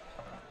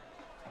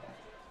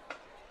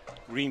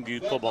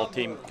 Greeneview football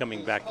team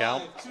coming back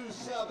out.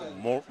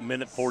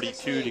 Minute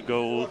 42 to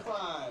go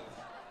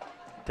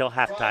till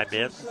halftime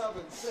ends.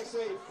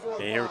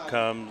 And here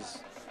comes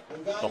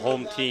the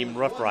home team,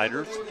 Rough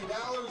Riders. If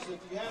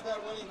you have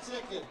that winning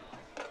ticket,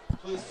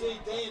 please see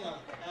Dana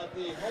at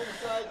the home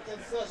side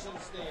concession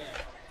stand.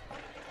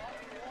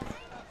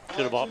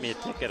 Should have bought me a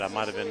ticket. I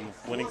might have been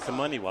winning some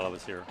money while I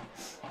was here.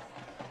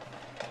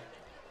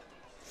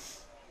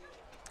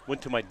 Went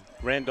to my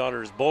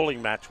granddaughter's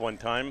bowling match one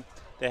time.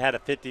 They had a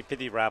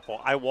 50-50 raffle.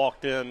 I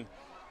walked in,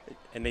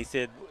 and they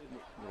said,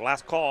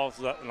 last call,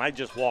 and I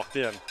just walked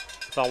in.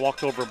 So I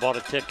walked over and bought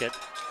a ticket.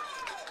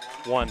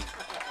 Won.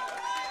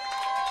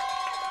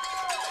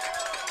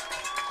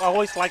 I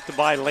always like to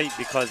buy late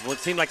because it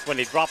seemed like when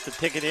they dropped the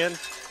ticket in,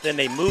 then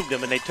they moved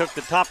them, and they took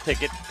the top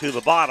ticket to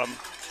the bottom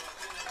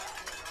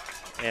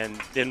and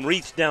then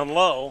reached down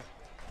low.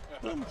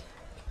 All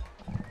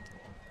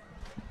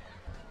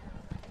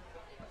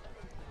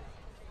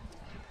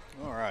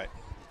right.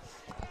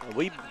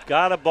 We've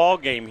got a ball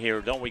game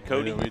here, don't we,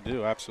 Cody? Yeah, we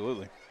do,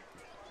 absolutely.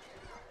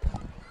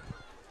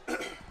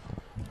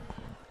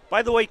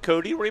 By the way,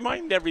 Cody,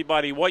 remind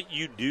everybody what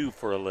you do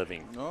for a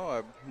living.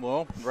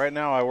 Well, right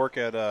now I work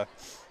at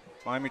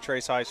Miami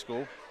Trace High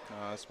School.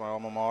 That's my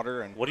alma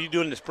mater. And what do you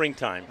do in the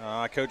springtime?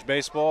 I coach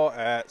baseball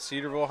at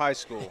Cedarville High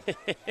School.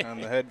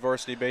 I'm the head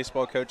varsity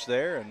baseball coach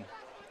there, and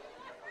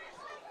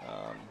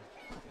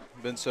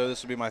this will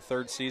be my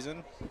third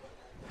season.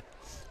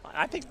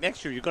 I think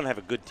next year you're going to have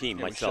a good team.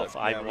 Myself,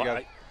 we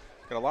got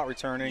a lot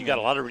returning. You got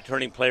a lot of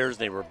returning players.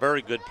 They were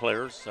very good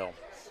players, so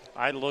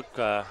I look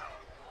for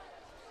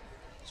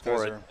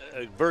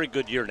a very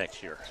good year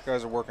next year. These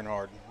guys are working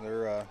hard.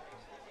 They're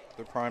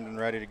primed and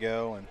ready to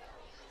go, and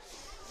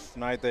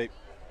tonight a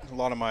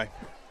lot of my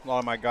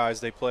guys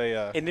they play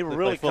and they were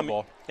really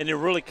football. And they're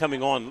really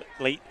coming on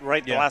late,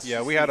 right? The last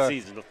season. We had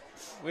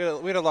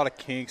a lot of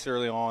kinks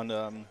early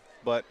on,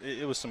 but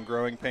it was some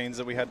growing pains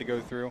that we had to go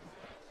through.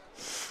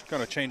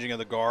 Kind of changing of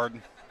the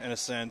guard in a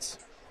sense.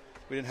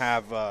 We didn't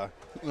have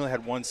we only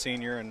had one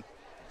senior, and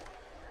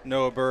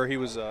Noah Burr. He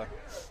was a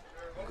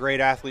great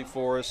athlete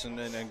for us and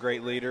a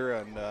great leader,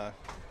 and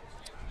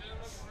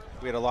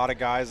we had a lot of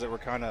guys that were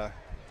kind of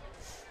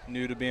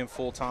new to being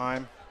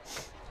full-time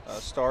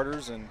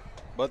starters,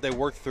 but they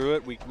worked through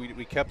it.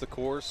 We kept the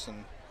course,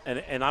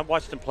 and I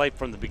watched them play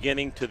from the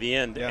beginning to the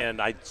end,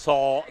 and I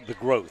saw the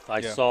growth.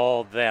 I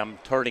saw them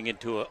turning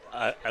into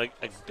a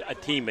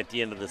team at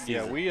the end of the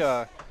season.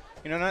 Yeah,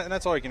 You know, and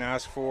that's all you can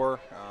ask for.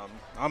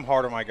 I'm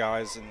hard on my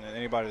guys, and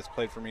anybody that's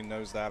played for me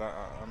knows that.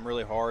 I'm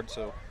really hard,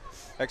 so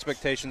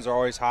expectations are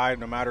always high.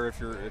 No matter if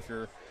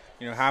you're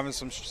you know, having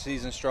some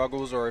season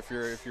struggles or if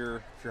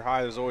you're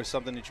high, there's always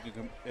something that you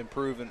can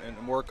improve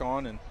and work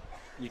on. And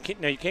you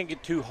can't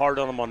get too hard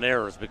on them on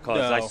errors, because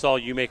No. I saw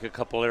you make a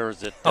couple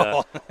errors at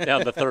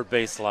down the third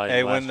baseline.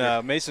 Hey,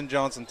 when Mason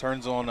Johnson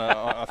turns on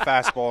a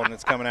fastball and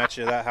it's coming at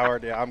you that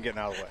hard, yeah, I'm getting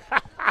out of the way.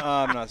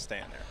 I'm not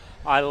staying there.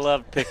 I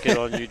love picking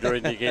on you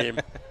during the game.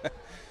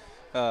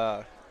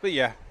 But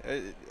yeah,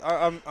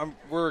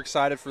 we're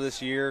excited for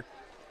this year.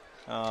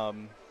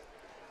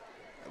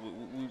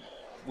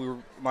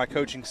 My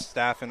coaching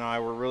staff and I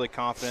were really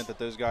confident that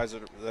those guys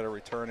that are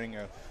returning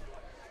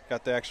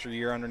got the extra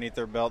year underneath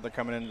their belt. They're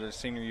coming into their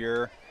senior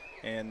year,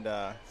 and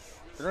they're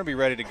going to be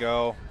ready to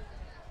go.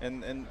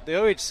 And the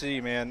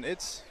OHC, man,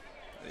 if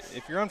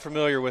you're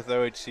unfamiliar with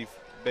OHC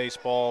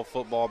baseball,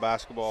 football,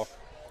 basketball,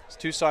 it's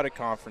two-sided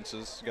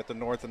conferences. You got the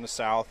North and the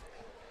South.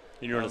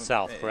 You're in the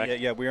South, correct?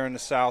 Yeah, we are in the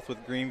South with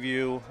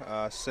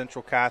Greeneview,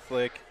 Central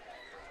Catholic.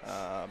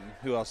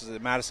 Who else is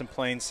it? Madison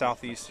Plains,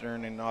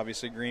 Southeastern, and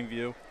obviously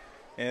Greeneview.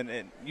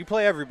 And you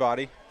play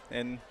everybody,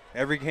 and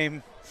every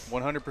game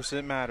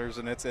 100% matters,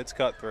 and it's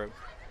cutthroat.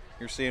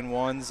 You're seeing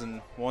ones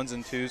and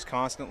twos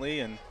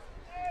constantly, and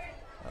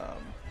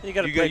you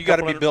got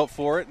to be built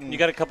for it. And you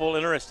got a couple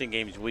interesting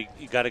games.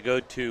 You got to go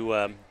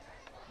to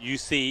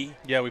UC.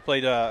 Yeah, we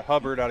played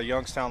Hubbard out of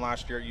Youngstown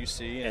last year at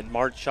UC. At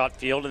March Shot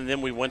Field, and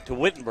then we went to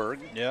Wittenberg.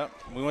 Yeah,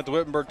 we went to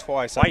Wittenberg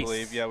twice, I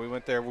believe. Yeah, we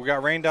went there. We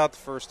got rained out the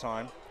first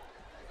time,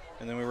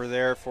 and then we were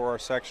there for our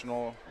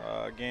sectional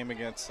game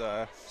against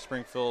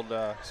Springfield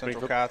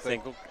Central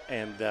Catholic.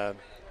 And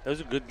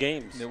those are good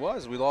games. It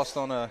was. We lost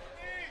on a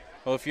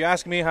 – well, if you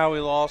ask me how we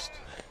lost,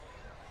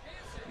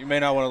 you may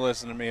not want to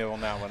listen to me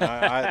on that one.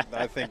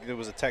 I think it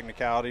was a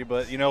technicality,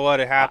 but you know what?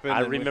 It happened.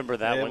 I remember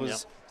that one. It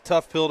was a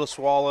tough pill to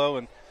swallow,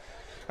 and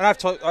I've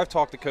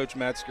talked to Coach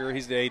Metzger.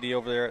 He's the AD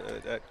over there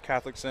at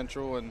Catholic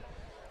Central, and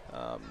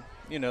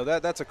you know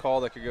that's a call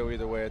that could go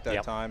either way at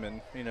that time.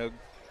 And you know,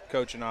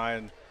 Coach and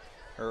I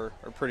are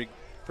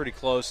pretty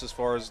close as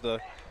far as the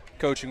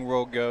coaching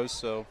world goes.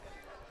 So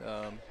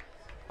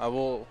I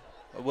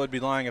would be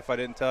lying if I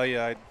didn't tell you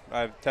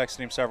I've texted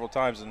him several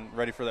times and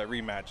ready for that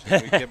rematch. So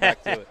we can get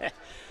back to it.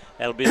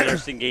 That'll be an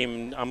interesting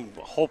game. I'm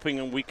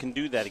hoping we can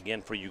do that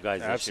again for you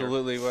guys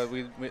Absolutely. this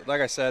year. Well, we like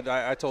I said,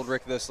 I told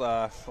Rick this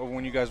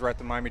when you guys were at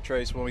the Miami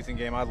Trace Wilmington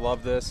game. I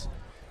love this.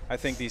 I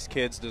think these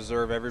kids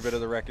deserve every bit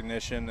of the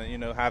recognition. You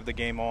know, have the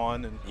game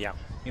on and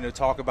you know,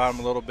 talk about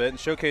them a little bit and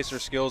showcase their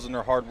skills and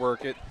their hard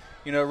work. It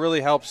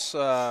really helps. You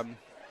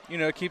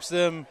know, it keeps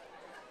them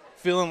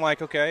feeling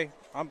like, okay,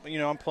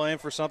 I'm playing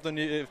for something.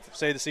 If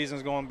say the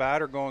season's going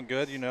bad or going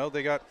good, you know,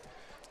 they get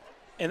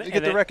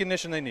the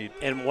recognition they need.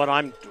 And what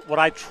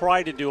I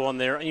try to do on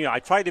there, you know, I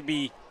try to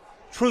be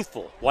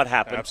truthful what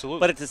happened. Absolutely.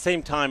 But at the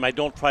same time, I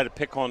don't try to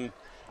pick on.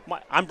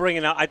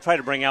 I try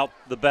to bring out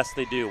the best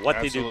they do, what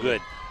Absolutely. they do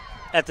good.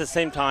 At the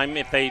same time,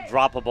 if they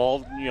drop a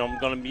ball, you know, I'm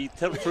going to be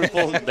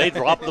truthful. They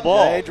dropped the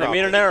ball. They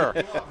made an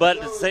error. But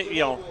you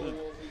know.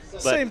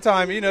 Same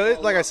time, you know,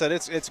 like I said,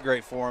 it's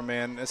great for them,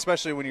 man.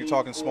 Especially when you're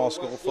talking small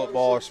school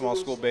football or small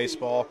school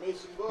baseball. You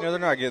know, they're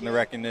not getting the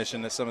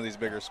recognition that some of these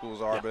bigger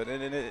schools are, but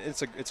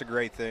it's a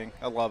great thing.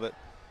 I love it,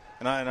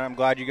 and I'm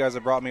glad you guys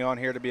have brought me on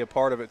here to be a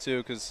part of it too,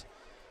 because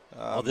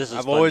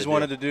I've always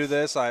wanted to do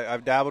this.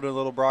 I've dabbled in a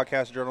little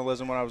broadcast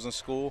journalism when I was in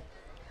school.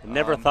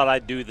 Never thought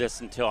I'd do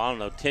this until, I don't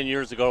know, 10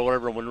 years ago or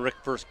whatever, when Rick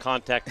first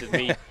contacted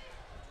me.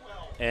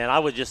 And I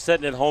was just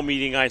sitting at home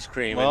eating ice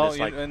cream. Well,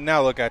 and and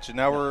now look at you.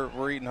 Now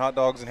we're eating hot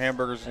dogs and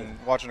hamburgers and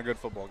watching a good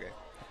football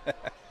game.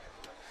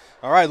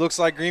 All right, looks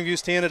like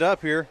Greeneview's teeing it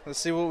up here. Let's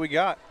see what we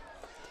got.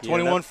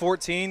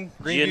 21-14,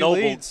 Greeneview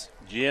leads.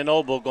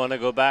 Gianoble going to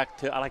go back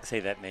to – I like to say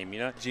that name, you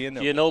know.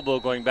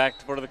 Gianoble going back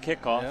for the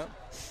kickoff. Yep.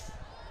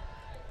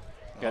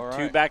 Got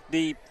two back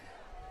deep.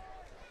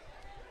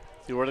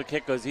 See where the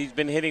kick goes. He's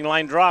been hitting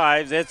line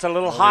drives. It's a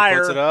little higher. He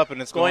puts it up,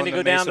 and it's going to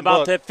go down to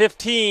about to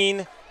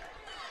 15.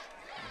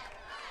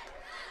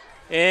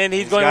 And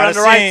he's going around the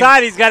right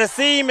side. He's got a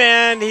seam,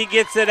 and he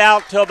gets it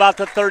out to about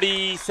the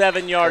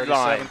 37-yard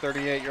line.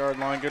 38-yard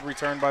line. Good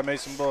return by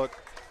Mason Book.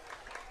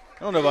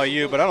 I don't know about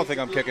you, but I don't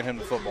think I'm kicking him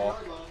the football.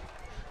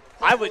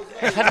 I would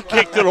have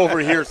kicked it over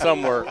here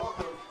somewhere.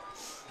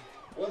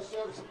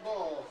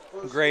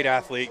 Great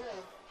athlete.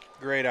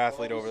 Great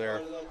athlete over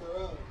there.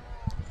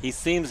 He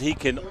seems he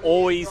can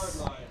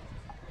always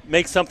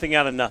make something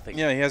out of nothing.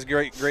 Yeah, he has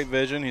great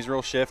vision. He's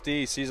real shifty.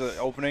 He sees an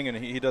opening, and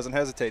he doesn't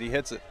hesitate. He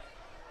hits it.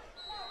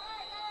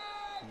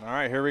 All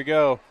right, here we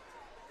go.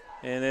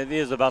 And it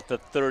is about the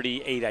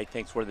 38, I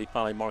think, is where they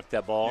finally marked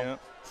that ball. Yeah.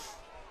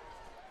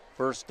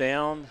 First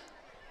down.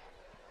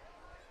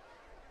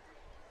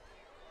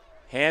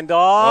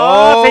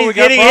 Handoff. He's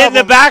getting hit in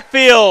the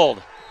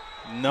backfield.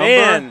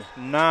 Number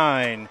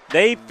 9.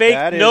 They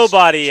faked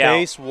nobody out.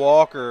 Chase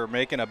Walker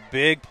making a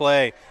big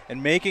play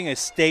and making a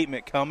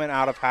statement coming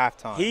out of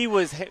halftime.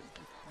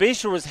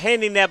 Bisher was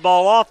handing that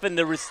ball off, and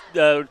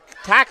the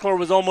tackler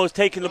was almost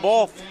taking the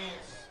ball.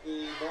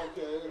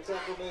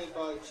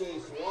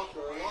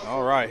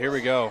 All right, here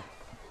we go.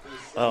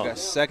 Oh. We got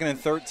 2nd and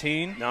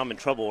 13. Now I'm in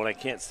trouble when I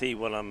can't see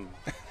what I'm.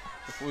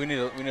 we need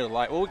a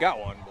light. Well, we got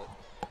one.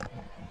 But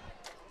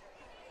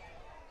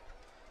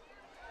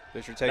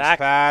Fisher takes Back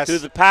the pass. to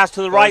the pass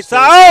to the Goes right to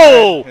side. the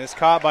Oh! And it's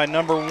caught by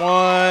number 1.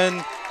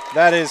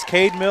 That is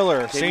Cade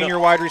Miller, senior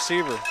wide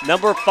receiver.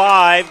 Number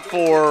 5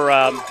 for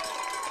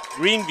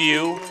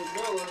Greeneview,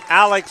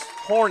 Alex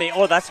Horney.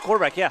 Oh, that's the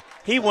quarterback, yeah.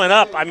 He went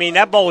up. I mean,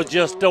 that ball was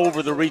just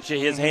over the reach of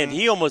his hand.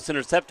 He almost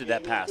intercepted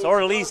that pass,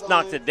 or at least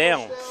knocked it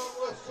down.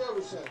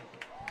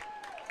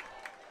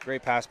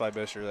 Great pass by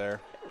Bisher there.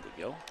 There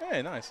we go.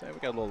 Hey, nice. Hey, we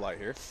got a little light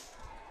here.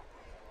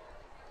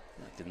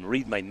 I didn't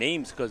read my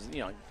names because, you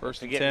know.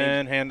 First and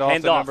 10,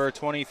 handoff to number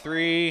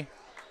 23.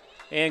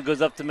 And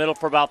goes up the middle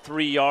for about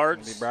 3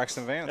 yards. Maybe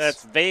Braxton Vance.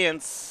 That's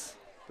Vance.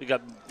 We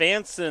got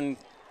Vance and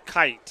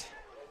Kite.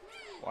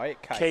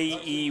 White Kite.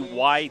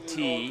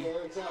 K-E-Y-T.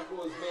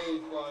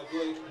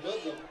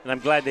 And I'm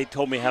glad they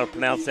told me how to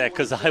pronounce that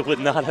because I would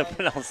not have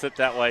pronounced it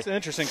that way. It's an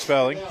interesting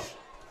spelling.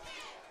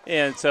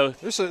 And so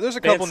there's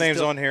a couple names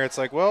on here. It's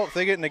like, well, if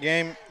they get in the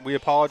game, we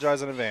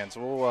apologize in advance.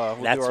 We'll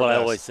that's do our what best.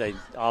 I always say.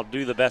 I'll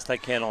do the best I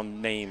can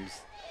on names.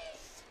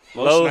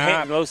 Low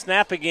snap. Low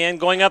snap again,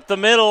 going up the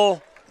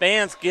middle.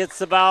 Vance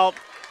gets about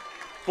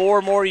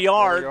 4 more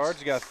yards. 4 yards.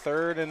 You got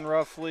 3rd and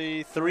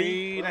roughly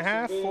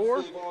 3.5,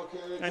 4.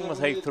 I'm gonna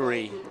say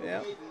 3.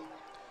 Yeah.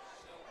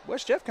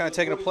 West Jeff kind of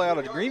taking a play out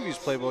of Greeneview's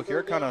playbook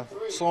here, kind of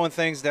slowing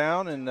things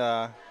down and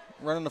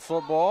running the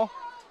football.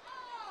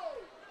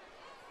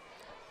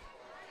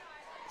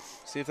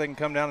 See if they can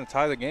come down and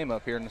tie the game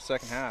up here in the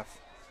second half.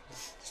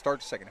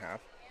 Start the second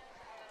half.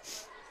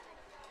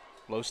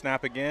 Low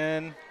snap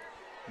again.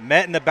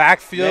 Met in the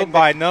backfield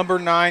by number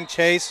 9,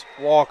 Chase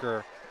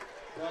Walker.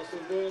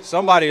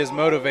 Somebody is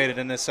motivated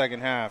in this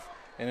second half,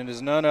 and it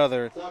is none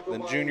other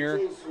than junior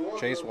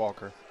Chase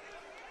Walker.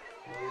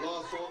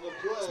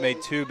 He's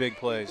made 2 big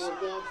plays.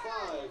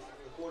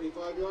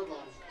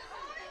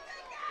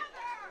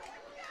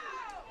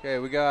 Okay,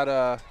 we got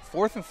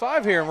 4th and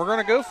 5 here, and we're going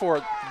to go for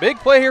it. Big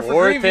play here for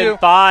Greeneview. 4th and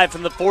 5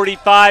 from the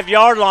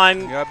 45-yard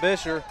line. You got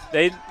Bisher.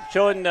 They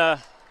showing We're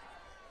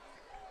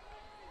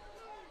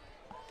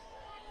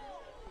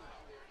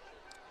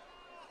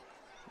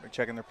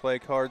checking their play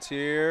cards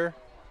here.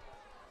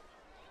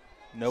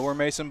 Know where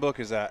Mason Book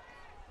is at.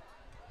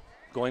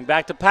 going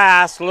back to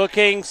pass,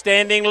 looking,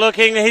 standing,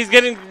 looking. He's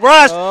getting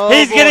rushed. Oh,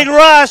 He's boy. getting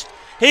rushed.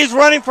 He's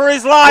running for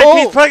his life.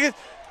 Whoa.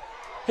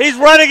 He's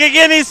running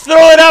again. He's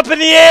throwing up in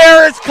the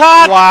air. It's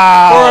caught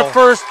Wow. for a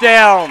first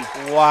down.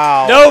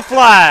 Wow. No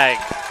flag.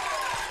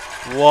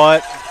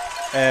 What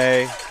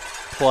a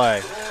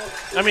play.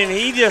 I mean,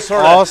 he just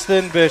sort of.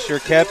 Austin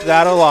Bisher kept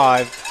that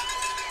alive.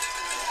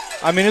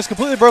 I mean, it's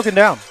completely broken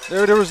down.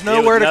 There was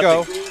nowhere to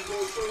go.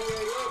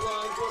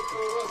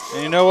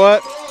 And you know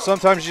what?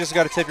 Sometimes you just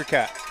got to tip your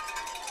cap.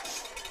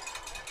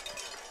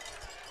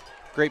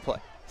 Great play.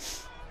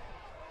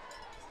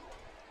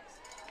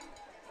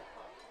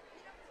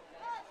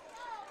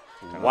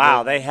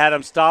 Wow, they had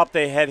him stopped.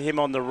 They had him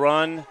on the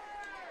run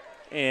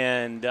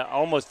and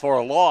almost for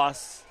a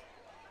loss.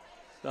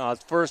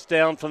 It's first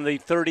down from the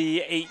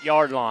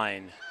 38-yard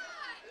line.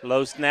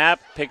 Low snap,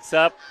 picks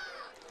up,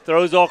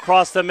 throws all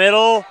across the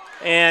middle,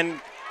 and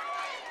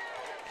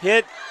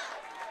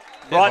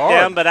brought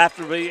down, but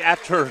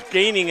after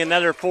gaining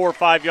another 4 or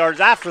 5 yards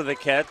after the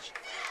catch.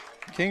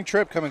 King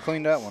Tripp come and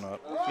cleaned that one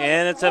up.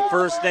 And it's a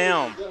first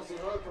down. From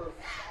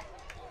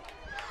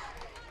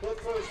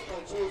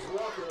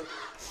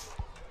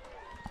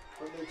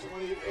the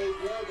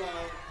 28-yard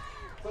line,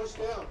 first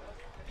down.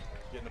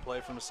 Getting the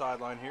play from the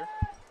sideline here.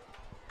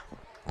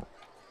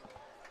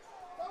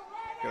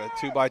 Got a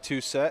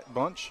 2-by-2 set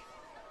bunch.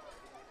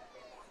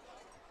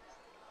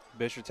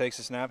 Bisher takes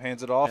a snap,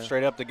 hands it off,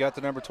 straight up the gut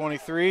to number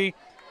 23.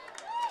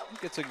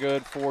 Gets a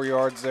good 4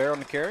 yards there on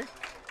the carry.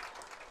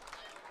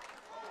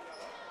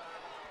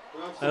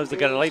 Has they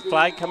got a late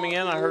flag coming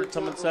in? I heard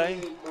someone say.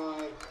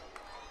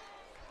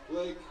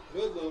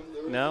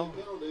 No.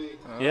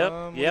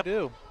 Yep. We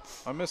do.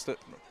 I missed it.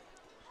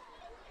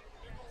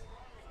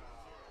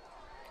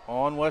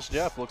 On West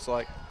Jeff, looks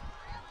like.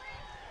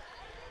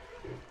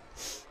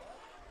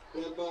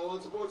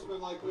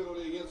 Unsportsmanlike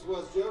penalty against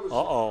West Jefferson.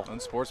 Uh-oh.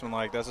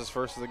 Unsportsmanlike. That's his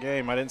first of the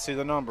game. I didn't see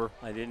the number.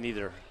 I didn't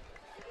either.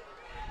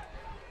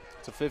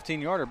 It's a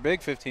 15-yarder,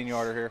 big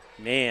 15-yarder here.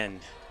 Man,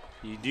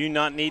 you do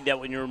not need that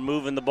when you're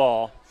moving the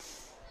ball.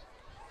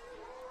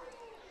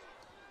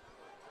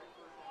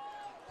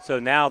 So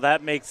now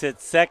that makes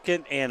it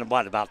second and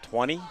what, about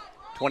 20,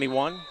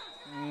 21?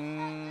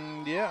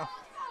 Yeah.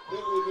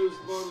 Penalty moves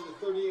the ball to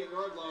the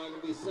 38-yard line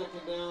and be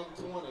second down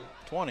 20.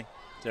 20.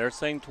 They're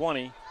saying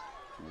 20.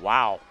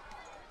 Wow.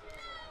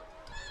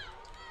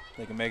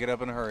 They can make it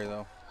up in a hurry,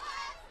 though.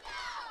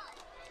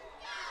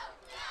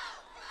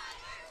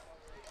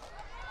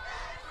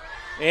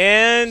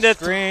 And it's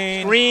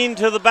screen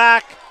to the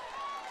back.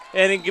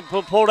 And it get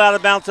pulled out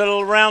of bounds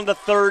around the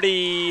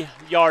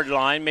 30-yard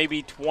line,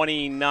 maybe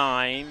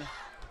 29.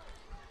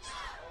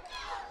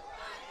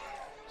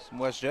 Some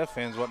West Jeff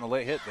fans wanting a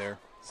late hit there.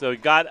 So he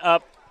got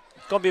up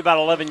It's going to be about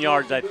 11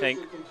 yards, I think.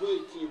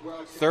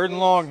 3rd and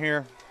long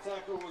here.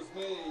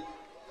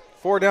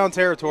 4 down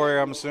territory,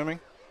 I'm assuming.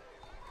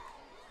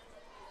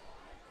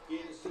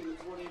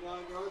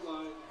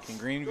 Can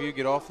Greeneview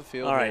get off the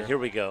field? All right, here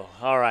we go.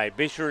 All right,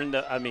 Bisher in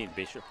the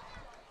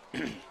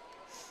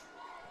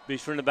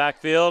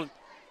backfield.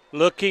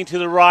 Looking to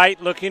the right,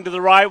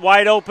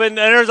 wide open. And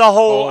there's a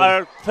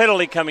hold.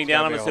 Penalty coming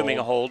down, I'm assuming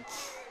a hold.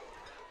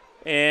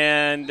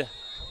 And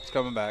it's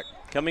coming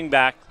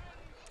back.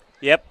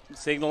 Yep,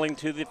 signaling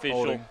to the official.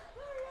 Holding.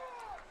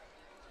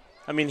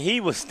 I mean, he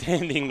was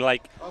standing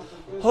like,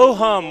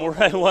 ho-hum, where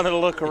I wanted to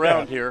look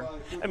around here.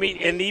 I mean,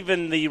 and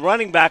even the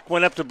running back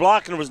went up to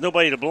block, and there was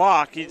nobody to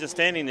block. He's just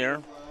standing there.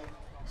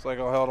 It's like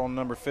I held on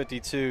number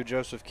 52,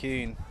 Joseph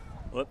Keene.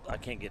 Whoop, I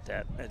can't get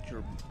that. That's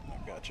your.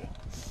 I gotcha.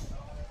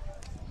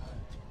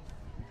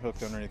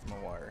 Hooked underneath my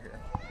wire here.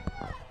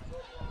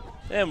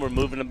 And we're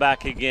moving them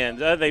back again.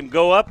 They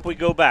go up, we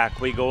go back.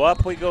 We go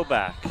up, we go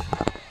back.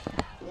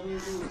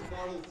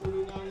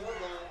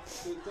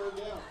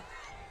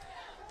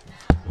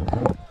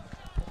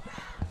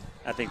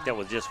 I think that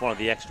was just one of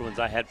the extra ones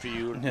I had for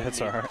you. Yeah,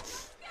 that's all right.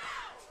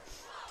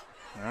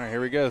 All right, here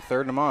we go.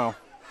 3rd and a mile.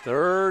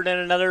 3rd and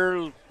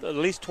another at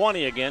least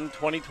 20 again,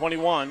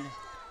 20-21.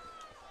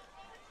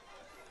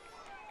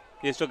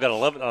 You still got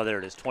 11. Oh, there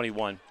it is,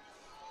 21.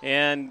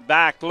 And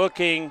back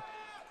looking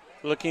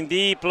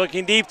deep,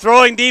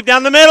 throwing deep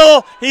down the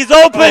middle. He's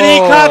open. He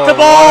caught the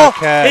ball.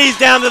 He's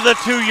down to the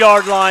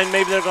 2-yard line.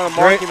 Maybe they're going to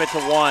mark him at the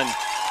 1.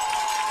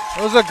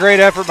 It was a great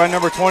effort by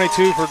number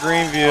 22 for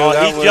Greeneview.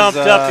 Oh, he jumped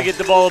up to get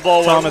the ball. The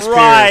ball went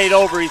right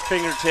over his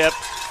fingertip.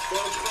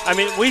 I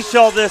mean, we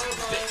saw this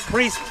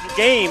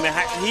pre-game.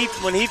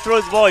 When he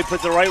throws the ball, he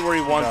puts it right where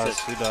he wants it.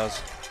 He does.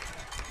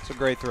 It's a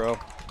great throw.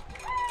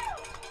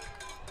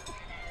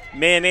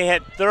 Man, they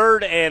had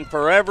 3rd and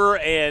forever,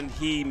 and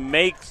he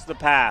makes the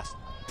pass.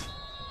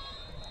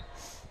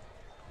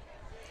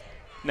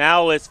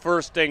 Now it's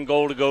 1st and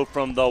goal to go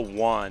from the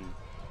 1.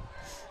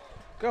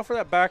 Go for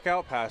that back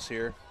out pass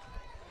here.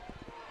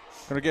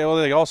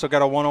 They also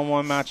got a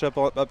one-on-one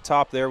matchup up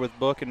top there with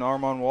Book and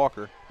Armand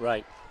Walker.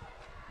 Right.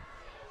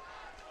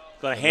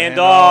 Going to hand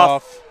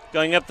off.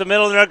 Going up the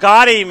middle there.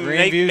 Got him.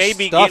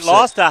 Maybe get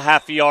lost a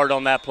half a yard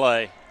on that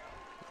play.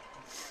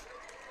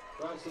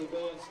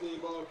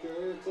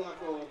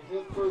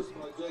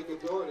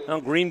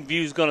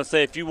 Greeneview's going to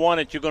say, if you want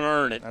it, you're going to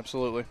earn it.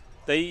 Absolutely.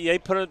 They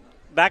put it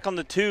back on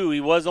the 2. He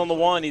was on the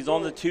 1. He's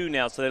on the 2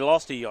 now, so they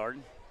lost a yard.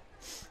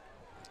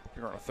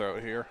 You're going to throw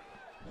it here.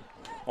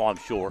 Oh, I'm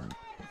sure.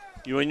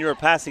 When you're a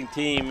passing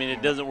team and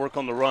it doesn't work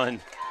on the run,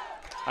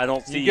 I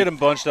don't see. You get them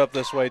bunched up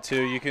this way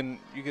too. You can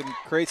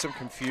create some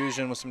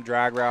confusion with some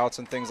drag routes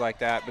and things like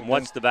that. But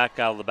watch the back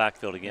out of the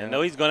backfield again. Yeah.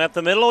 No, he's going up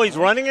the middle. He's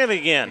running it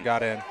again. He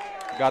got in.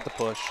 Got the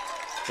push.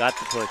 Got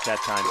the push that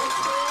time.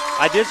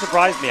 I did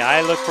surprise me.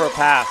 I looked for a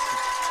pass.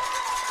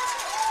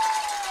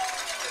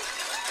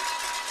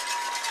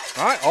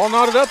 All right, all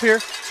knotted up here.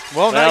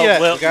 Well, not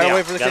yet. We got to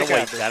wait for the kick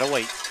after. Got to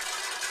wait.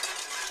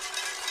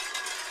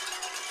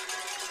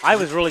 I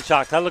was really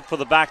shocked. I looked for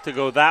the back to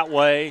go that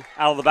way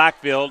out of the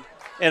backfield,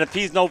 and if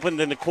he's open,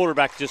 then the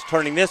quarterback just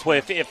turning this way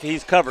if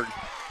he's covered.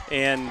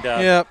 And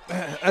yeah,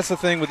 that's the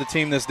thing with the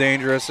team that's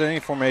dangerous.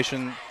 Any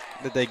formation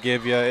that they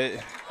give you,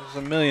 there's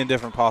a million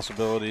different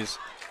possibilities,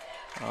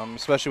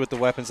 especially with the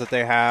weapons that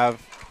they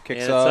have.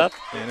 Kicks up,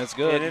 and it's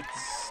good. And it's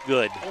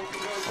good.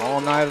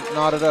 All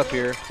knotted up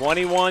here.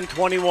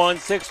 21-21,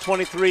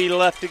 6:23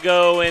 left to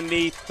go in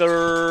the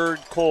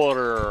 3rd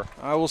quarter.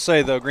 I will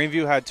say, though,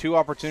 Greeneview had 2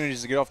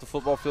 opportunities to get off the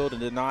football field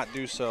and did not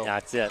do so.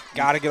 That's it.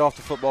 Got to get off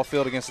the football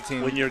field against a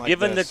team when you're like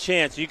given this. the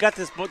chance. You got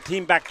this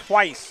team back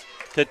twice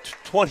to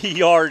 20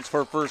 yards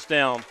for a 1st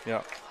down.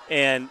 Yeah.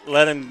 And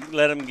let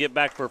him get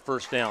back for a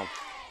 1st down.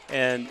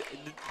 And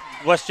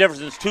West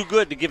Jefferson's too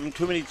good to give them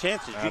too many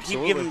chances. Absolutely. You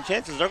keep giving them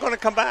chances, they're going to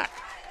come back.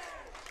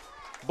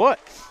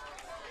 But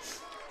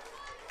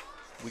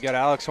we got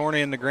Alex Horney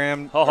in the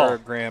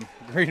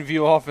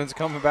Greeneview offense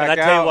coming back out.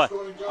 And I tell you what,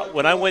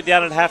 when I went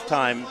down at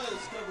halftime,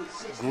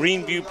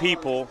 Greeneview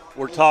people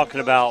were talking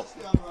about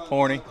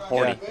Horney.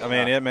 Yeah. I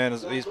mean, man,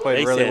 he's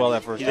played really well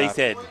that first half. They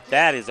said,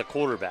 that is a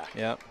quarterback.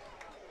 Yep.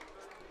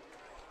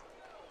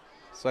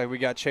 It's like we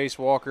got Chase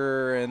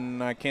Walker,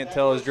 and I can't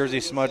tell his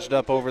jersey smudged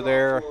up over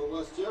there.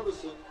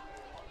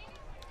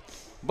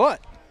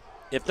 But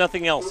if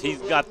nothing else,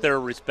 he's got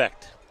their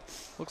respect.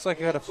 Looks like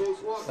he had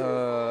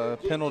a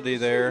penalty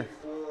there.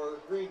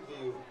 Is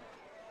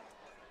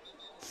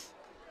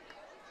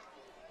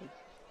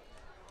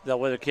that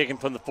why they're kicking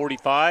from the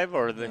 45?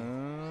 Or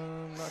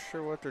I'm not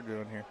sure what they're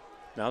doing here.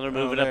 Now they're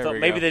moving up.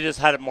 Maybe they just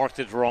had it marked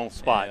at the wrong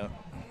spot. Yeah.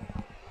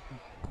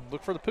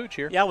 Look for the pooch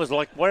here. Yeah, I was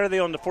like, why are they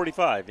on the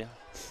 45? Yeah,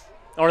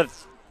 or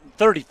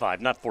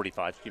 35, not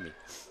 45, excuse me.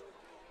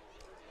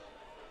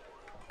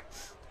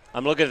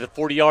 I'm looking at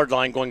the 40-yard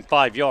line going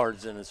 5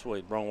 yards in this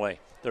way, wrong way,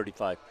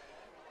 35.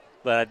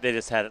 But they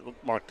just had it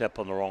marked up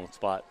on the wrong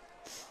spot.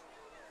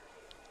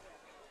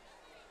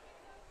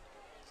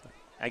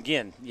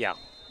 Again, yeah.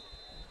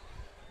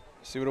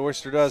 See what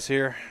Oyster does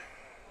here.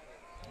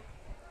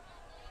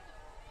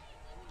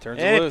 Turns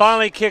it And loose. it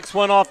finally kicks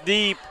one off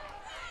deep.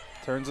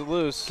 Turns it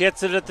loose.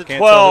 Gets it at the Can't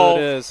 12. tell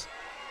who it is.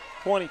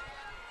 20,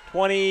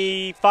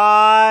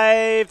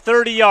 25,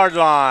 30-yard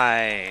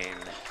line.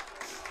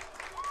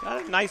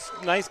 Got a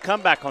nice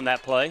comeback on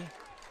that play.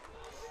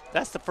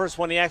 That's the first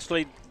one he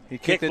actually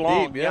kicked it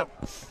long. deep. Yep.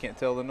 I can't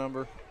tell the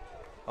number.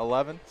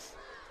 11.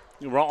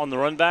 You were on the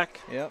run back?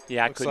 Yep.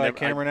 Yeah, Looks like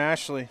Cameron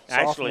Ashley,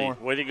 sophomore.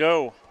 way to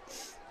go.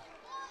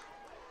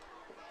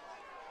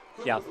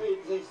 Yeah.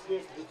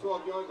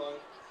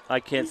 I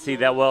can't see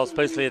that well,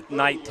 especially at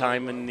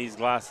nighttime in these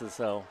glasses.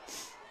 So,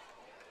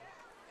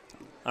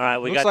 all right,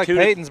 we looks got like two.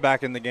 Peyton's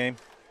back in the game.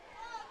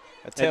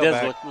 It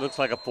does looks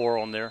like a 4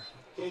 on there.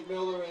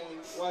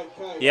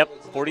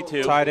 Yep,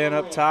 42. Tight end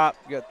up top.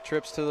 You got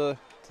trips to the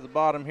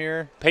bottom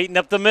here. Peyton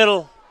up the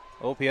middle.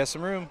 Oh, he has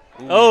some room.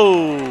 Ooh.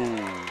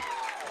 Oh,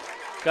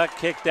 got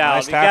kicked out.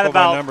 Nice He tackle got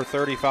about by number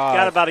 35.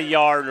 Got about a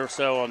yard or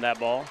so on that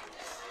ball.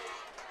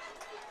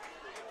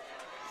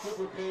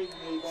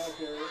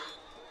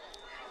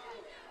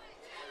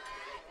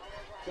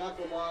 Got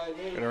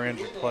our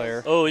injured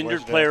player. Oh,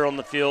 injured player on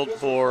the field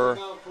for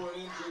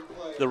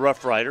the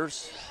Rough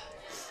Riders.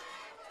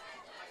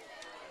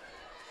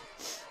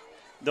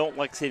 Don't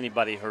like to see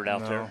anybody hurt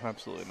out there. No,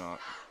 absolutely not.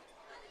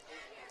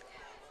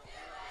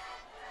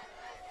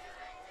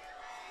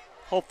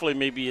 Hopefully,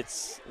 maybe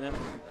it's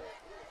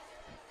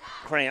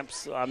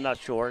cramps. I'm not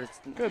sure. It's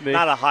Could be.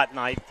 Not a hot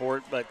night for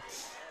it, but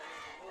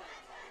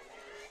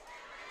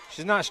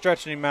she's not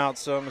stretching him out,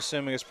 so I'm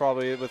assuming it's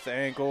probably with the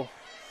ankle.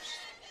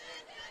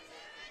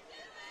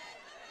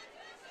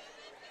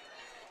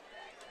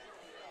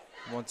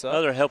 Once up.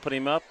 oh, they're helping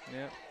him up.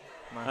 Yeah.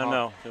 I don't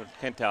know.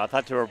 Can't tell. I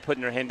thought they were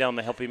putting their hand down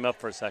to help him up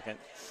for a second.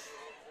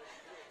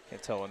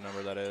 Can't tell what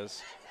number that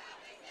is.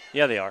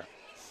 Yeah, they are.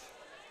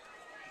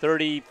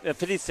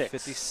 56.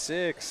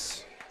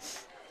 56.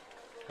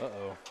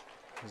 Uh-oh.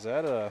 Is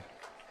that a...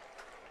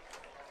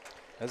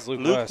 That's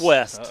Luke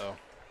West.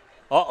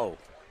 Uh-oh.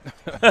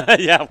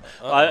 Yeah,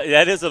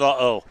 that is an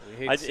uh-oh.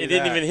 It didn't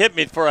that. even hit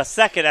me for a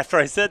second after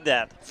I said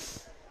that.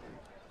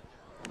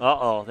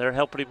 Uh-oh, they're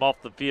helping him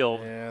off the field.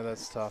 Yeah,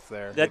 that's tough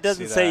there. That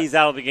doesn't say he's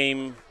out of the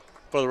game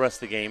for the rest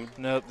of the game.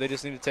 Nope, they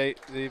just need to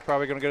take – they're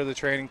probably going to go to the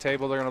training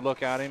table. They're going to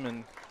look at him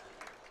and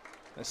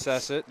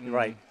assess it. And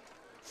right.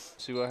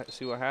 See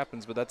what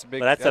happens. But that's a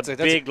big – that's a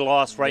big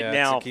loss right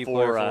now it's a key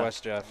player for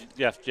West Jeff.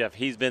 Jeff.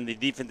 He's been the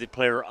defensive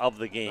player of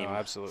the game. No,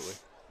 absolutely.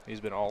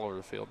 He's been all over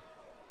the field.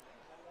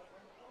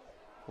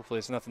 Hopefully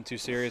it's nothing too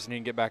serious and he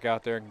can get back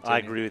out there and continue. I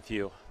agree with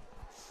you.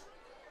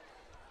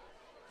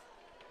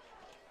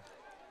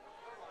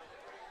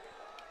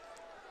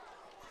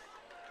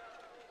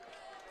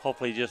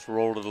 Hopefully he just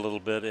rolled it a little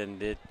bit and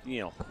be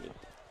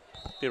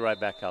right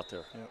back out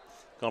there. Yep.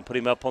 Going to put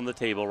him up on the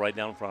table right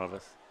down in front of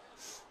us.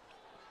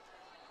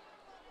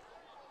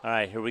 All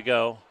right, here we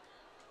go.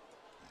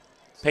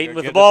 Peyton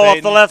with the ball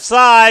off the left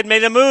side,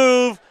 made a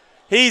move.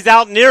 He's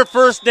out near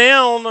first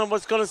down. I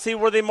was going to see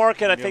where they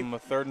mark it. I think him a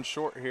 3rd and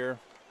short here.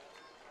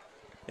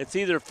 It's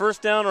either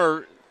first down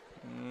or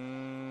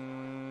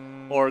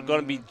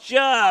going to be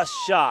just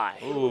shy.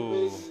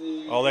 Ooh.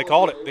 Oh, they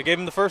called it. They gave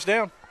him the first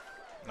down.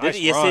 Nice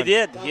yes, run. they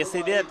did. Yes,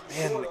 they did.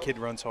 Man, the kid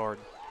runs hard.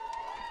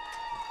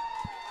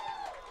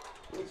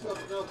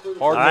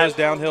 Hard-nosed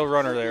downhill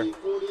runner there.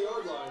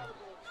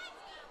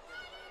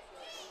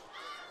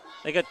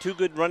 They got 2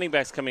 good running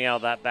backs coming out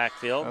of that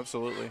backfield.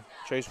 Absolutely.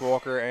 Chase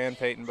Walker and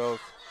Peyton both.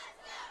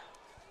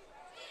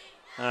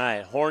 All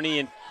right, Horny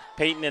and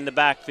Peyton in the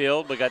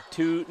backfield. We got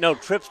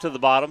trips to the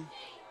bottom.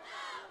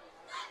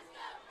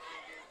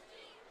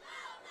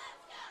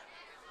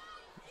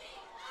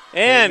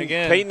 And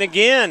Peyton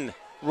again.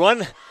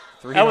 Run.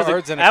 3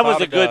 yards and a cloud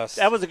of dust.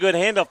 That was a good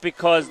handoff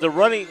because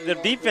the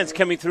defense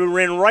coming through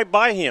ran right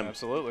by him.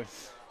 Absolutely.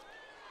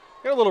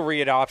 Got a little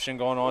read option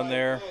going on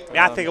there.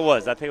 Yeah, I think it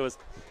was.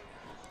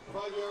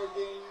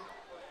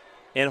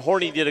 And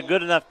Horny did a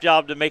good enough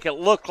job to make it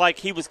look like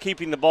he was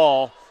keeping the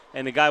ball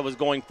and the guy was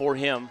going for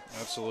him.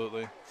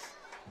 Absolutely.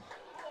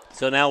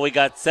 So now we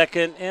got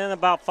 2nd and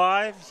about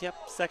 5.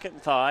 Yep, 2nd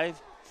and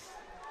 5.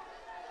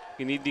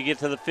 You need to get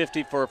to the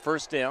 50 for a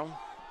first down.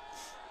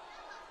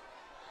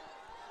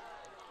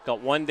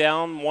 Got 1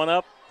 down, 1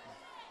 up.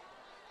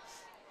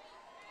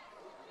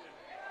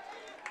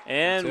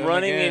 And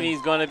running, and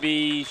he's going to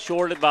be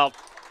short about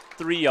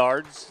 3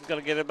 yards. He's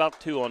going to get about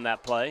 2 on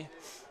that play.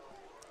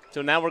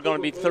 So now we're going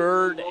to be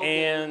 3rd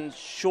and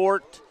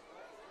short.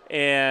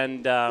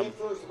 And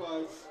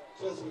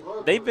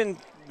they've been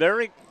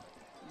very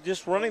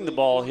just running the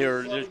ball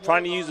here. They're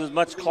trying to use as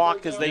much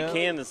clock as they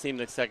can to seem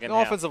the second half.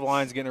 The offensive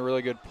line's getting a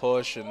really good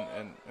push.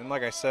 And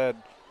like I said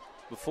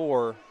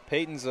before,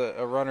 Peyton's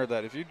a runner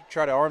that if you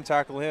try to arm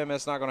tackle him,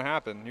 that's not going to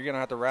happen. You're going to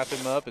have to wrap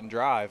him up and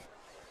drive.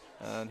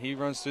 And he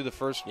runs through the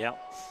first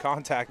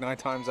contact 9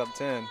 times out of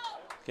 10.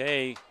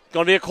 Okay.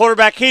 Going to be a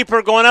quarterback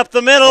keeper going up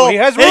the middle. Oh, he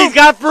has room. He's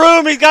got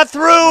room. He's got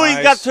through. Nice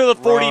He's got to the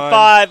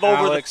 45 run,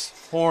 over Alex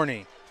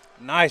Horny.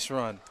 Nice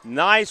run.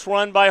 Nice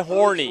run by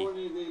Horny.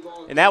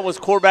 And that was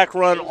quarterback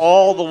run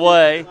all the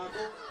way.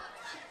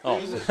 Oh,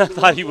 I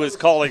thought he was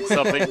calling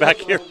something back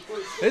here.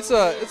 It's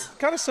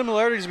kind of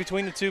similarities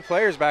between the two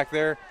players back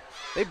there.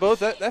 They both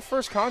that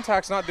first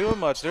contact's not doing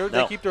much.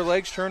 They keep their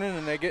legs turning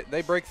and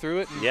they break through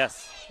it. And,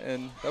 yes.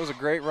 And that was a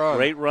great run.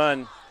 Great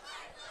run.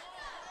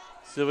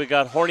 So we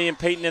got Horny and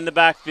Peyton in the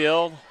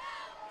backfield.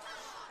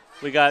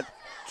 We got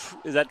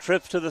is that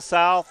trips to the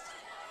south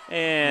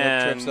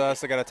and trips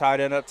us. They got a tight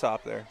end up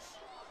top there.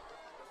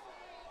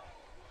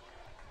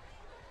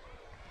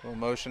 Little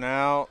motion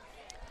out.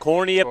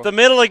 Corny up the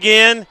middle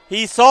again.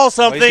 He saw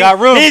something. He's got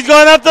room. He's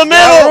going up the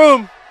middle.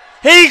 Room.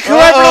 He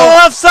corrected on the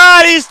left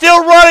side. He's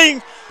still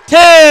running.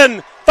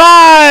 10,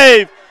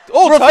 5.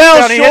 Oh,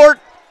 fell short.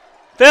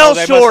 Fell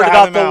they short must have about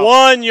had him the out.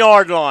 1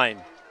 yard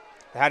line.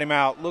 Had him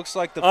out. Looks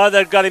like the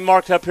they've got him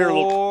marked up here.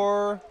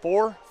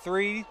 4,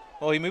 3.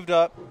 Well, he moved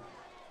up.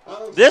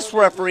 This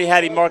referee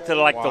had him marked at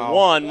like the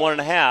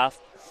 1.5,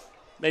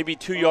 maybe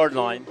 2 yard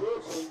line.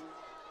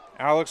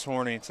 Alex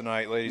Horny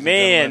tonight, ladies and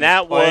Man, gentlemen.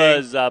 that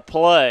was a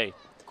play.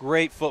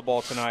 Great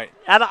football tonight.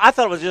 I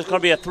thought it was just going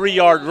to be a 3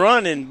 yard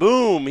run, and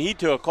boom, he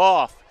took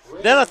off.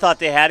 Then I thought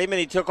they had him, and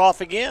he took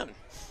off again.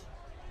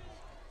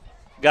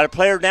 Got a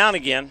player down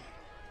again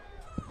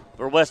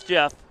for West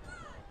Jeff.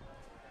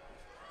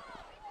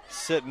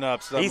 Sitting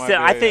up. So he said,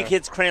 I think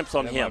it's cramps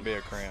on that him. Might be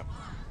a cramp.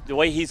 The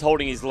way he's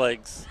holding his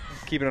legs.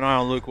 Keeping an eye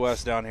on Luke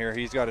West down here.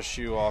 He's got a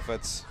shoe off.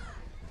 That's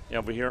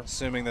over here.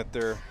 Assuming that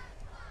the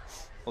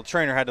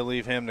trainer had to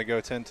leave him to go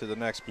tend to the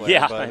next player.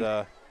 Yeah.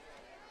 But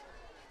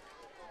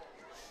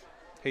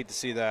hate to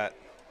see that.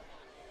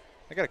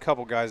 I got a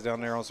couple guys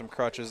down there on some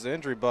crutches. The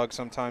injury bug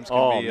sometimes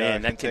can be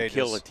man, that contagious.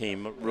 can kill a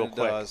team real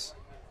quick. It does.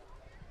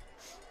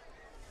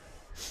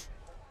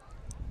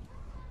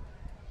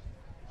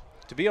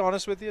 To be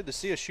honest with you, to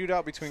see a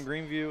shootout between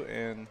Greeneview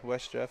and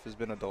West Jeff has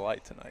been a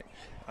delight tonight.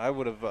 I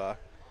would have, like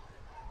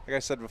I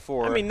said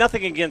before. I mean,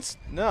 nothing against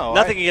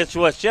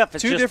West Jeff.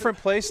 It's two just, different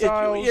play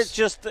styles. It's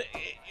just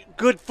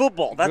good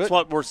football. That's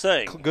what we're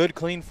saying. Good,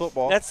 clean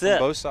football. That's from it.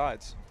 Both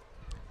sides.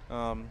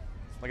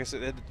 Like I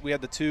said, we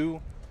had the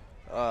 2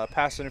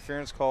 pass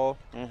interference call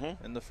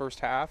in the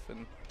first half,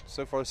 and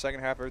so far the second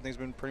half, everything's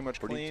been pretty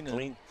much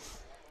clean.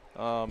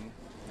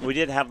 We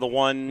did have the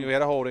one. We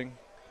had a holding.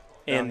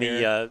 And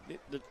the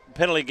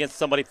penalty against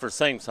somebody for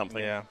saying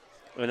something. Yeah.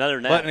 Other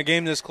than that. But in a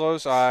game this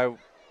close, I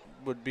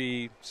would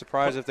be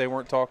surprised if they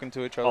weren't talking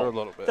to each other a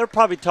little bit. They're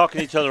probably talking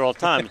to each other all the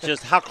time. It's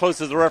just how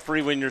close is the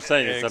referee when you're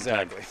saying it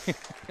sometimes. Exactly.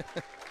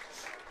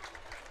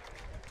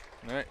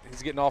 All right,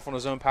 he's getting off on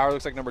his own power.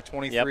 Looks like number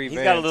 23, Yep, he's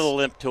Vance. got a little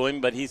limp to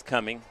him, but he's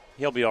coming.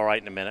 He'll be all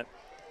right in a minute.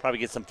 Probably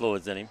get some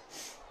fluids in him.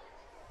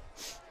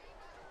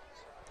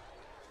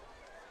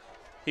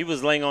 He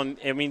was laying on,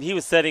 he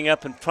was setting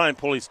up and trying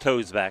to pull his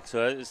toes back.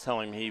 So I was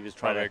telling him he was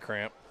trying to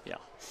cramp. Yeah.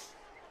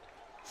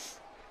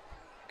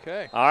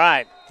 Okay. All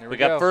right. Here we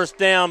got first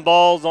down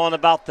balls on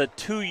about the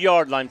 2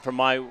 yard line from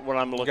what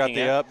I'm looking at. Got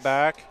the up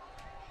back.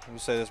 We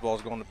say this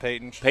ball's going to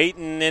Peyton.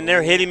 Peyton in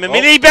there hit him.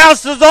 He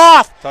bounces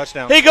off.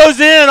 Touchdown. He goes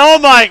in. Oh,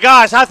 my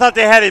gosh. I thought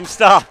they had him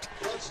stopped.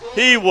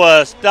 He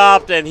was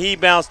stopped, and he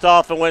bounced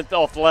off and went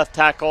off the left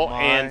tackle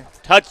and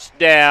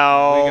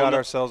touchdown. We got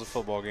ourselves a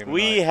football game tonight.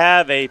 We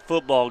have a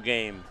football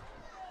game.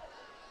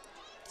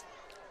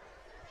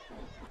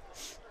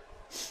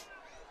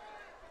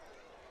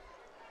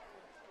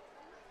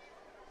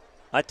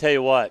 I tell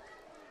you what.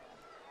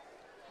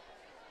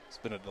 It's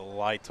been a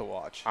delight to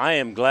watch. I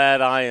am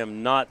glad I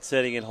am not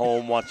sitting at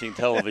home watching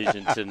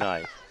television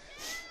tonight.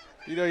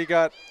 You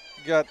got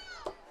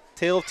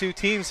tale of two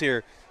teams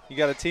here. You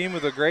got a team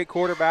with a great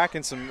quarterback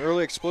and some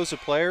early explosive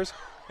players,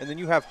 and then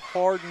you have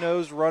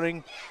hard-nosed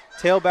running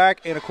tailback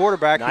and a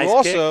quarterback who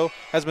also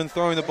has been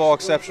throwing the ball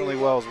exceptionally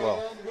well as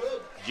well.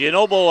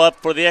 Gianoble up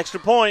for the extra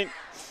point.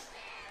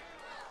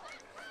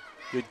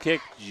 Good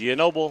kick,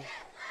 Gianoble.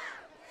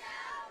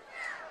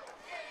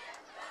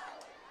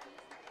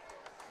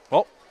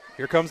 Well,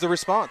 here comes the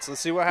response.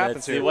 Let's see what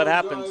happens here. Let's see what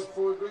happens.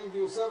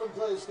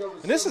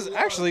 And this is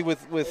actually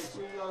with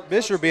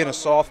Bisher being a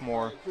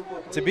sophomore,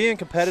 to be in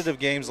competitive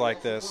games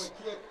like this,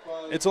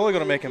 it's only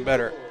going to make him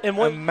better. And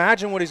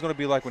imagine what he's going to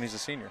be like when he's a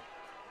senior.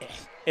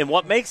 And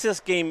what makes this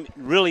game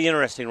really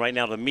interesting right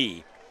now to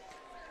me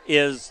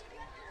is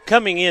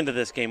coming into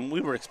this game, we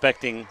were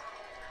expecting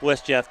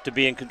West Jeff to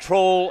be in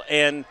control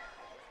and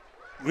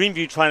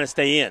Greeneview trying to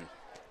stay in.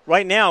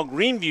 Right now,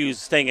 Greeneview's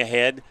staying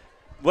ahead.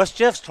 West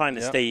Jeff's trying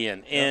to stay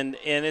in, and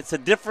it's a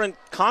different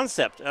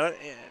concept.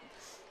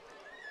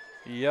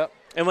 Yep.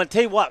 And I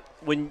tell you what,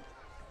 when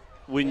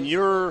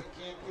you're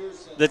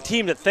the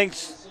team that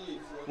thinks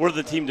we're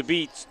the team to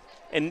beat,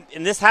 and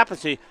this happens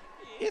to you,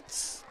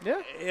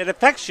 it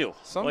affects you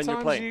when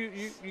you're playing.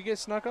 Sometimes you get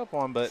snuck up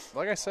on, but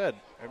like I said,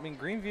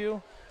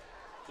 Greeneview,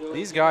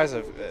 these guys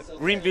have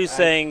Greeneview's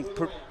saying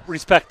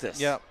respect us.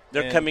 Yeah,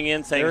 they're coming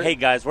in saying, "Hey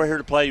guys, we're here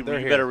to play. You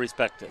better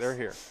respect us." They're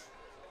here.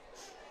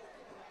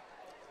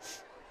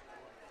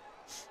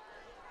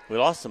 We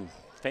lost some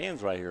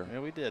fans right here. Yeah,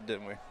 we did,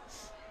 didn't we?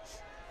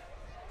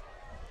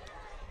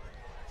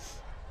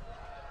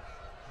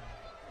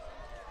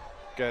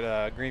 Got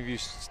a Greeneview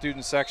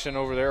student section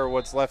over there, or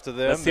what's left of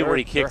them. Let's see where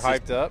he kicks. They're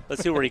hyped up.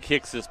 Let's see where he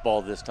kicks this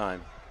ball this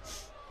time.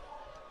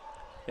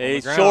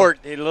 He's short,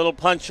 a little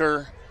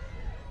puncher.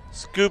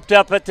 Scooped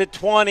up at the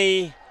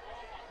 20.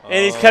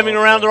 And he's coming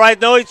around the right.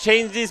 No, he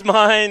changed his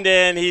mind,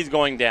 and he's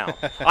going down.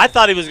 I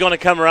thought he was going to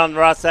come around the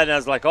right side, and I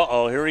was like,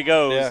 uh-oh, here he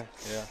goes.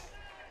 Yeah.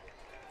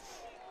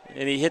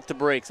 And he hit the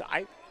brakes.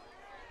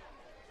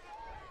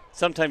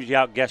 Sometimes you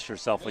outguess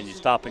yourself when you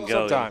stop and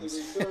go.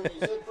 Sometimes.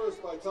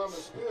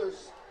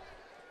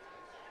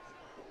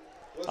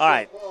 All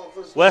right.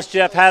 West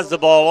Jeff has the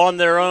ball on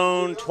their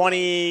own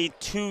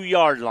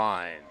 22-yard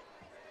line.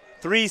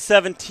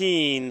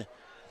 3:17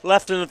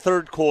 left in the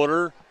third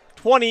quarter.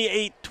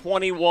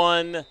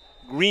 28-21.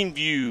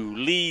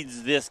 Greeneview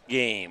leads this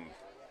game.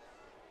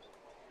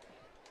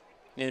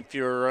 And if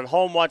you're at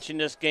home watching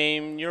this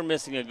game, you're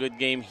missing a good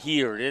game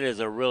here. It is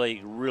a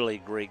really, really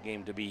great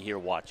game to be here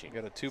watching.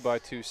 Got a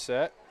 2x2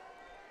 set.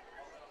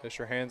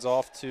 Fisher hands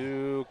off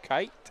to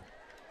Kile.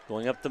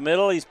 Going up the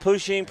middle, he's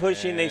pushing.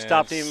 They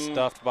stopped him.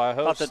 Stuffed by a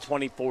host. About the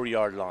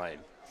 24-yard line.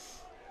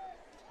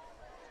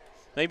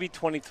 Maybe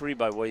 23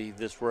 by the way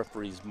this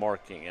referee's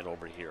marking it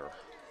over here.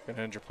 An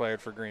injured player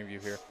for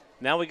Greeneview here.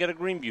 Now we got a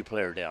Greeneview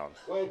player down.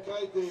 Wade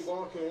Kite, the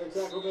ball carrier,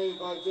 tackle made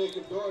by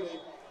Jacob Doherty.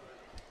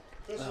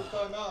 This is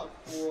timeout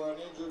for an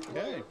injured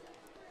player.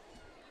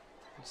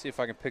 Let's see if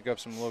I can pick up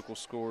some local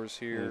scores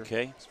here.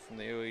 Okay. It's from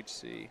the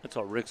OHC. That's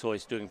what Rick's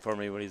always doing for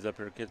me when he's up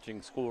here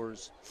catching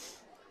scores.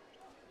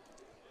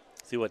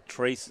 See what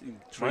Trace.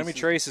 Miami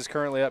Trace is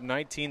currently up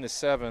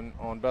 19-7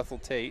 on Bethel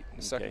Tate in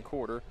the second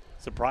quarter.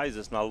 Surprised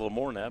it's not a little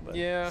more than that, but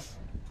yeah.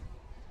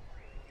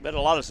 Been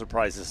a lot of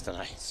surprises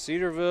tonight.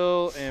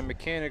 Cedarville and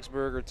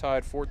Mechanicsburg are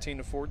tied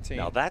 14-14.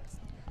 Now that's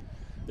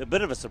a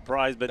bit of a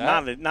surprise, but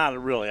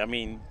not really. I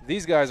mean,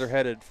 these guys are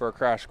headed for a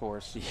crash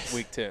course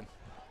week 10,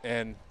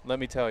 and let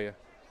me tell you,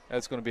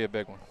 that's going to be a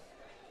big one.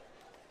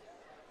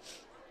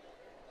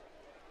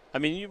 I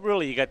mean,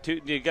 you got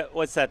two. You got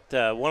what's that?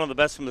 One of the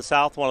best from the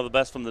south, one of the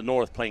best from the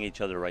north, playing each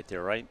other right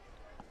there, right?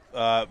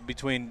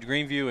 Between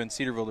Greeneview and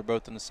Cedarville, they're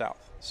both in the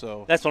south.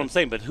 So that's what I'm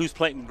saying. But who's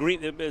playing?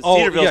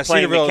 Cedarville's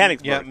playing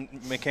Mechanicsburg. Yeah,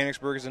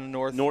 Mechanicsburg is in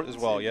the north as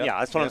well. Yeah,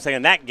 that's what I'm saying.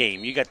 In that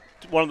game, you got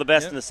one of the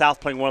best in the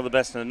south playing one of the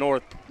best in the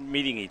north,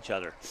 meeting each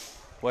other.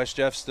 West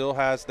Jeff still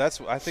has.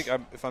 I think,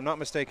 if I'm not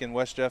mistaken,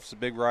 West Jeff's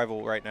big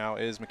rival right now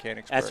is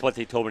Mechanicsburg. That's what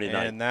they told me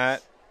tonight. And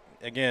that,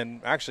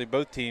 again, actually,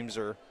 both teams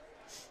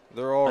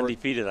they're all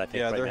undefeated. I think.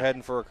 Yeah, right they're now.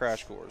 heading for a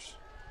crash course.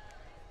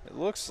 It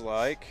looks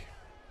like.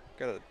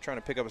 Trying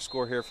to pick up a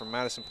score here from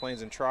Madison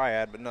Plains and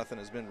Triad, but nothing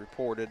has been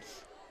reported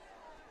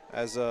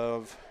as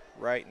of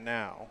right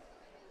now.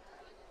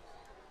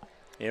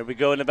 Here we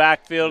go in the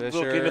backfield,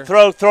 looking to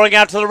throw, throwing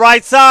out to the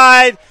right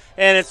side,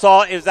 and it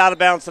was out of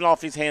bounds and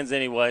off his hands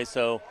anyway.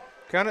 So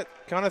kind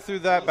of threw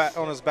that back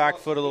on his back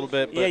foot a little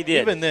bit. But yeah, he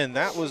did. Even then,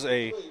 that's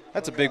a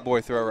big boy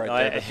throw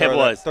right there. It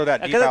was. Throw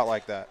that deep out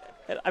like that.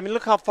 I mean,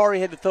 look how far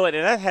he had to throw it,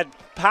 and that had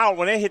power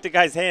when it hit the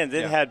guy's hands.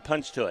 It had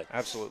punch to it.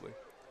 Absolutely.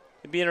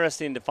 It'd be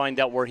interesting to find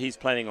out where he's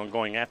planning on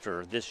going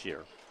after this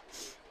year.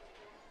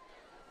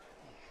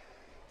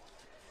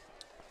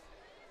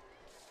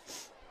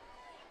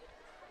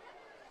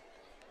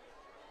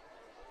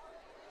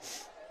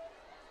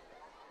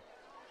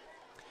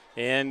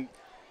 And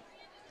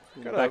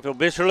backfield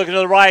Bisher looking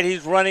to the right.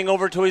 He's running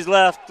over to his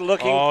left,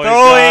 looking, throwing,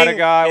 got a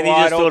guy and he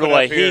just threw it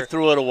away. He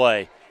threw it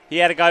away. He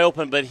had a guy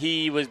open, but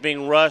he was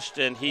being rushed,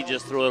 and he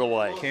just threw it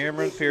away.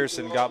 Cameron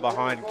Pearson got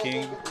behind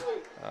King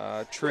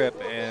Tripp,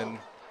 and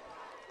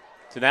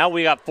so now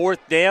we got fourth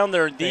down.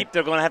 They're deep.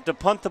 They're going to have to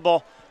punt the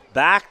ball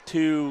back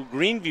to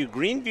Greeneview.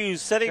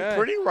 Greeneview's setting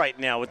pretty right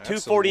now with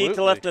 2:48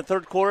 left in the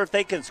third quarter. If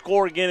they can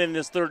score again in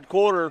this third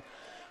quarter,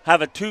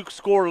 have a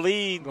 2-score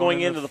lead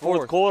going into the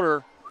fourth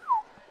quarter,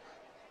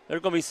 there are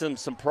going to be some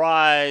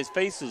surprise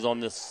faces on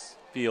this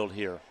field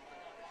here.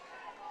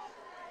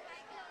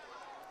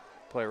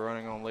 Play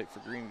running on late for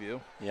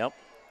Greeneview. Yep.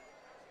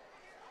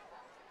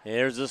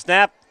 Here's the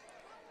snap.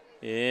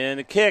 And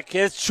the kick.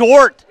 It's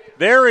short.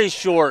 Very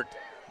short.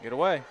 Get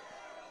away.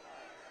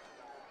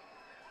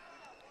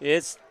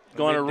 It's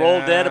going to roll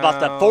dead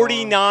about the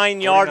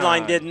 49-yard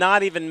line. Did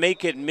not even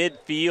make it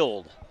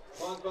midfield.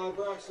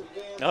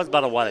 That was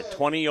about a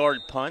 20-yard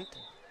punt?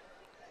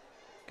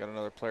 Got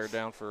another player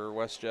down for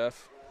West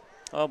Jeff.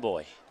 Oh,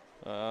 boy.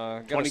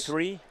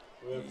 23?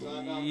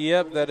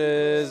 Yep, that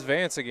is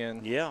Vance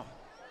again. Yeah.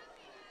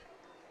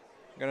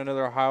 Got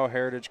another Ohio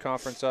Heritage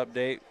Conference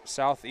update.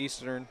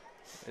 Southeastern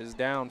is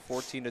down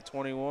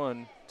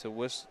 14-21 to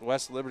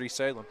West Liberty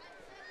Salem.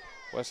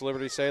 West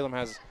Liberty Salem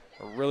has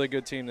a really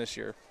good team this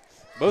year.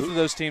 Both of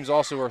those teams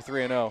also are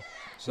 3-0.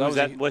 So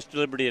that was West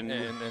Liberty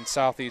and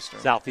Southeastern.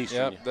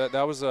 Southeastern. Yep,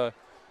 that was a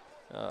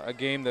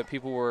game that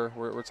people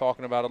were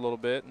talking about a little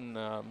bit, and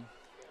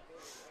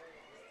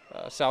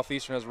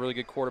Southeastern has a really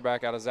good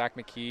quarterback out of Zach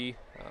McKee,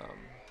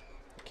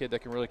 a kid that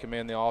can really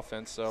command the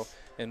offense. So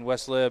in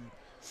West Lib,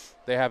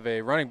 they have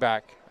a running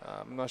back.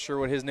 I'm not sure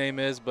what his name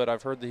is, but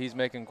I've heard that he's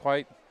making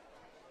quite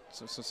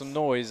some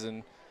noise,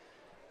 and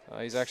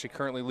he's actually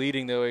currently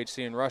leading the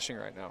OHC in rushing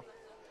right now.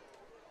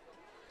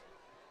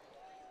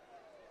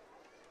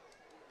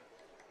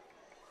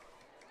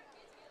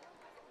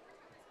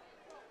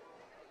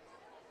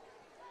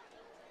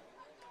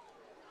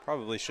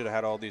 Probably should have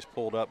had all these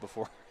pulled up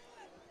before.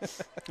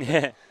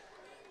 Yeah.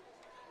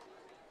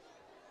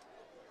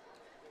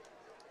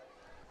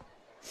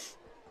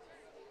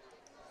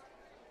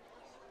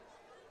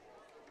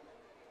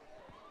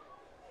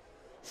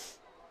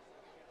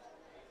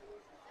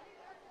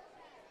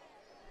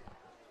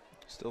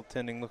 Still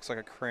tending, looks like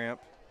a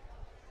cramp.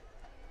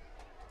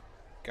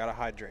 Gotta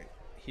hydrate.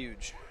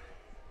 Huge.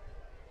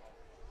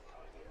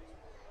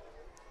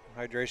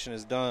 Hydration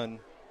is done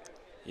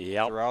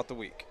throughout the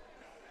week.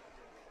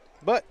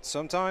 But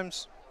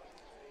sometimes,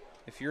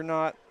 if you're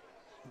not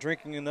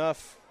drinking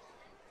enough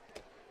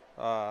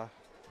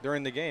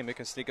during the game, it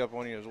can sneak up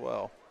on you as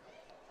well.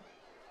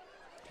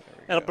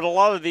 But a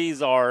lot of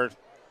these are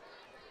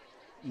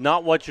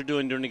not what you're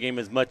doing during the game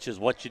as much as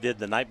what you did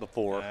the night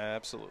before.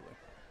 Absolutely.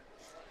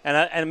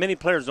 And many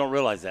players don't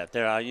realize that.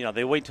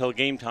 They wait till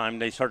game time,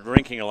 they start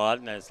drinking a lot,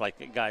 and it's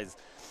like, guys,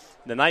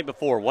 the night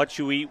before, what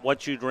you eat,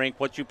 what you drink,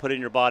 what you put in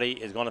your body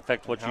is going to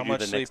affect what you do the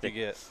next day. How much sleep you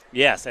get.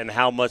 Yes, and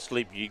how much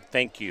sleep you.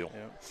 Thank you.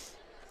 Yep.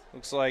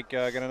 Looks like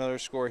got another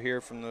score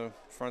here from the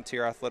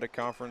Frontier Athletic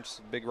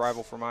Conference. Big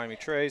rival for Miami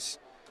Trace.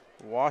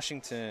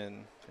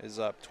 Washington is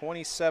up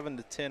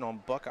 27-10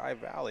 on Buckeye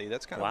Valley.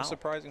 That's kind of a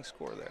surprising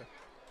score there.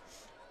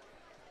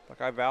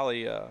 Buckeye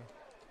Valley, I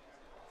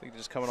think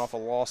just coming off a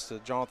loss to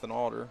Jonathan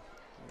Alder,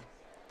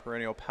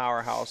 perennial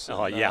powerhouse.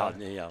 Over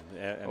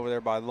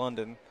there by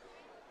London.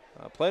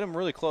 Played them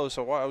really close,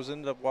 so I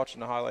ended up watching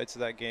the highlights of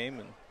that game,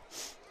 and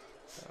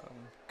a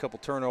couple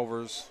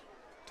turnovers.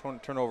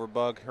 Turnover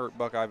bug hurt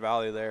Buckeye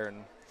Valley there,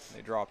 and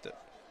they dropped it.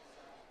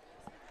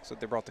 So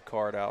they brought the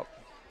card out.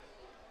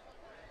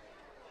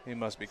 He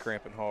must be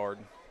cramping hard.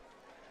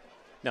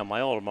 Now, my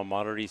alma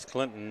mater, East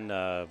Clinton,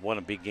 won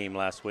a big game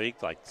last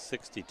week, like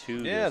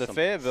 62. Yeah, the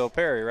Fayetteville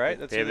Perry, right?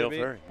 That's Fayetteville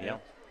Perry, yeah.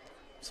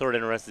 Sort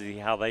of interested to see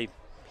how they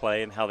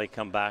play and how they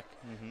come back.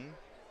 Mm-hmm.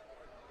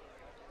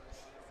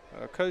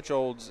 Coach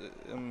Olds,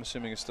 I'm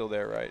assuming, is still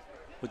there, right?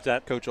 What's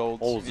that? Coach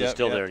Olds. Olds is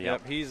still there, yeah.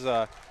 Yep. He's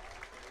a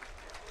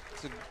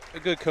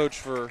good coach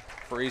for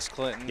East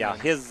Clinton. Yeah,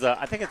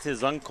 I think it's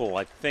his uncle,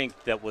 I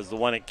think, that was the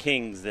one at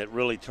Kings that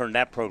really turned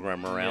that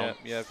program around.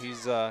 Yeah,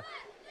 he's all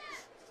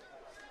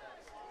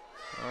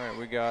right,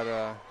 we got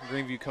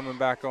Greeneview coming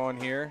back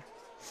on here.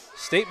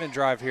 Statement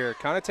drive here.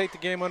 Kind of take the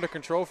game under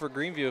control for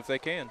Greeneview if they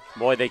can.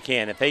 Boy, they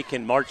can. If they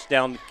can march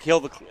down, kill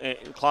the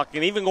clock,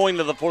 and even going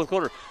to the fourth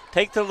quarter.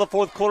 Take to the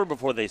fourth quarter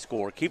before they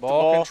score. Keep the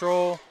ball.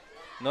 Control,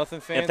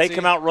 nothing fancy. If they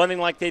come out running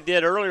like they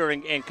did earlier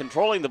and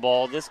controlling the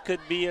ball, this could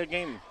be a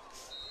game.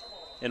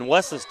 And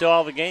West is still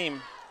out of the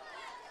game.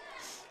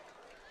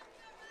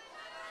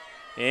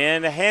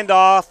 And a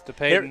handoff to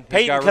Peyton.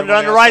 Peyton coming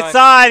down the right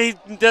side. He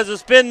does a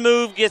spin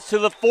move, gets to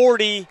the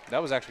 40.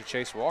 That was actually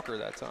Chase Walker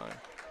that time.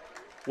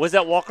 Was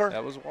that Walker?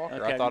 That was Walker.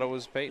 Okay. I thought it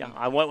was Peyton. Yeah,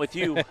 I went with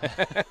you.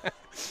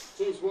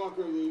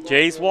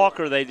 Chase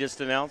Walker, they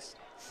just announced.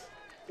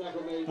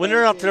 When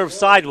they're up there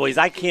sideways,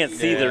 I can't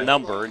see their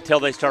number until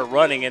they start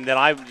running, and then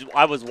I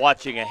was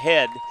watching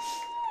ahead.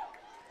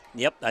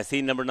 Yep, I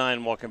see number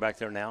 9 walking back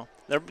there now.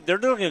 They're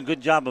doing a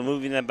good job of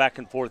moving them back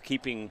and forth,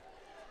 keeping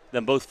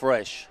them both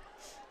fresh.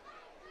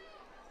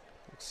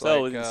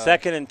 So, like,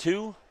 2nd and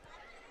 2.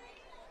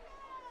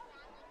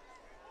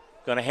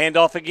 Going to hand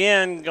off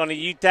again. Going to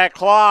use that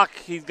clock.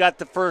 He's got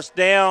the first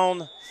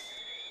down.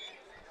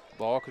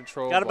 Ball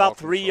control. Got about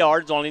 3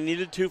 yards. Only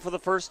needed 2 for the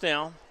first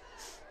down.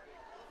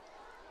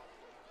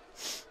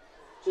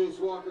 Chase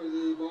Walker,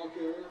 the ball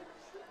carrier.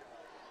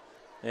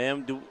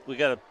 And we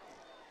got a.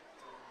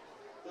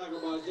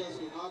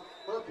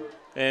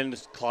 And the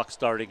clock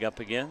starting up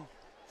again.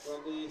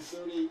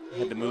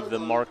 Had to move the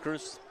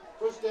markers.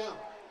 First down.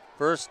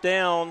 First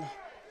down.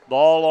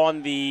 Ball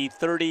on the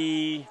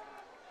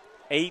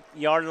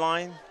 38-yard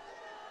line.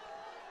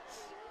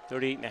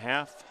 38 and a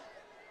half.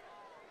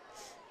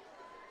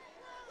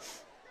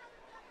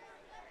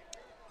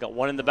 Got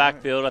one in the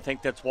backfield. I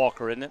think that's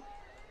Walker, isn't it?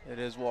 It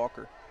is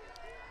Walker.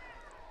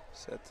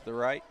 Set to the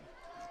right.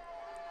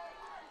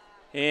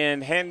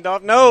 And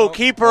handoff. No,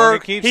 keeper.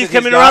 He's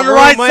coming around the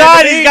right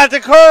side. He's got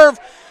the curve.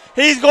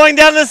 He's going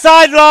down the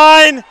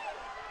sideline.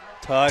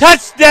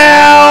 Touchdown.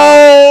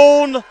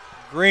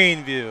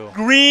 Greeneview.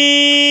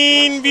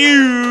 Greeneview.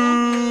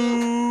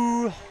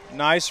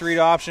 Nice read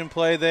option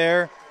play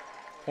there.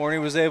 Horny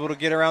was able to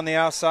get around the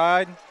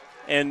outside.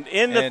 And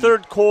in the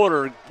third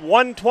quarter,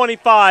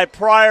 1:25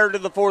 prior to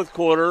the fourth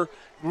quarter,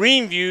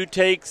 Greeneview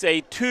takes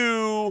a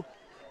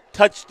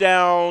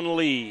 2-touchdown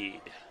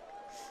lead.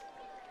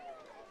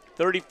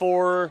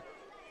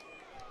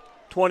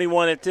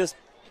 34-21 at this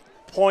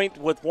point,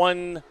 with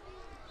one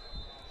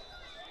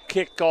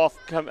kickoff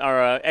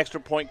or extra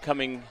point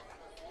coming.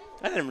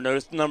 I never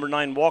noticed number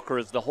 9 Walker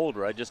is the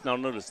holder. I just now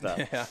noticed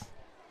that. Yeah.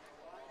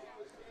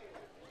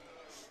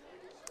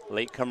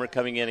 Latecomer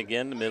coming in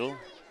again, the middle.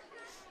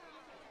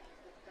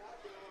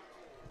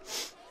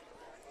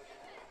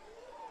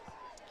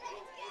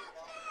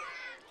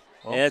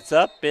 Oh. It's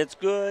up. It's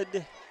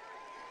good.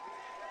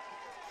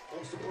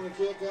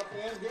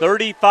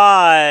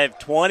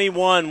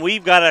 35-21.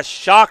 We've got a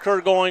shocker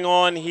going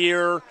on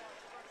here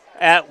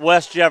at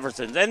West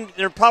Jefferson. And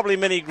there are probably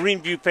many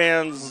Greeneview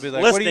fans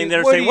like, listening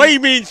there saying, what do you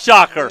mean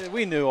shocker?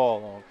 We knew all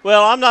along.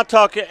 Well, I'm not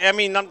talking – I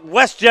mean,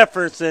 West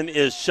Jefferson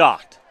is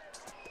shocked.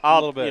 A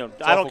little bit. You know,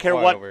 I don't care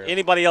what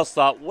anybody else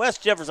thought.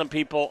 West Jefferson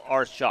people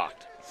are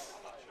shocked.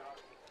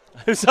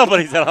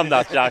 Somebody said I'm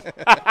not shocked.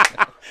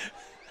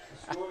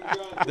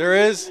 There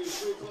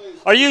is.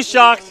 Are you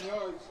shocked?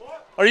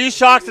 Are you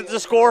shocked at the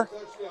score?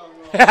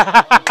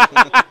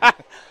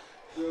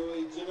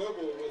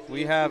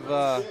 We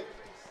have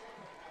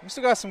we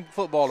still got some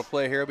football to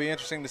play here. It'll be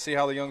interesting to see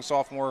how the young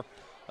sophomore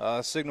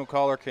signal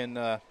caller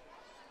can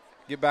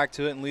get back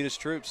to it and lead his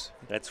troops.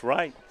 That's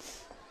right.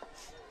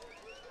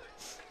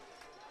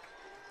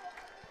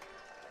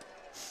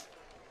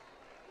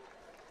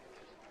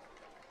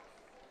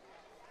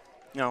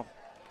 Now,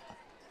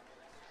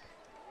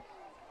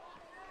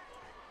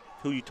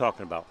 who are you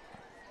talking about?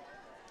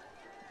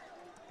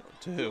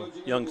 Two.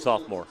 Young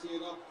sophomore.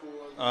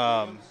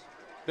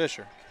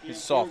 Fisher. He's a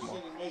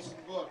sophomore.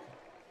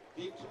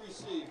 Deep to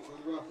receive for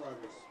the Rough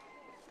Riders.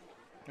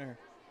 There.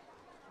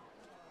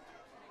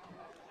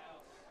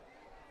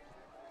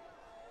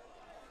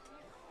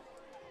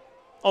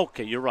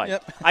 Okay, you're right.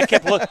 Yep. I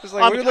kept looking.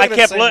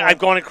 I've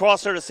gone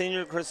across there to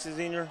senior, Chris the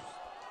senior.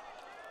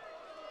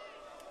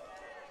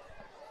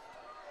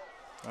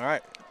 All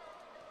right.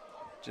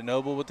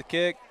 Ginobili with the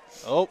kick.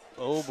 Oh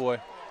boy.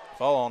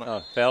 Fell on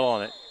it. Fell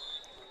on it.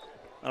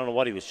 I don't know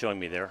what he was showing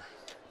me there.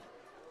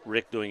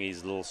 Rick doing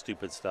his little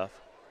stupid stuff.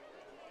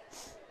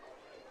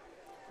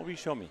 What were you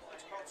showing me?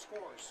 It's called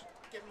scores.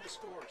 Give him the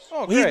scores.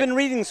 Oh, He's been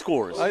reading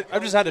scores.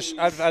 I've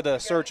had to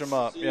search them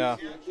up. Yeah.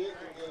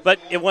 But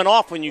it went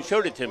off when you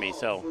showed it to me,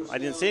 so I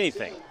didn't see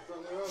anything.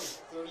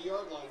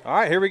 All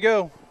right, here we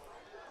go.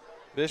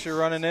 Fisher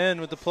running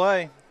in with the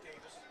play.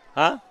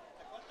 Huh?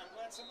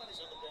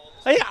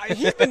 Hey,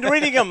 he's been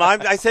reading them.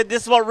 I said,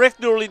 this is what Rick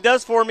Dooley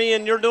does for me,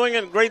 and you're doing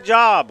a great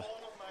job.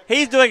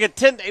 He's doing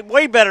it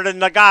way better than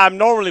the guy I'm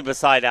normally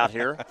beside out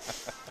here.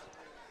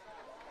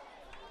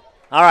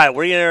 All right,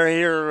 we're going to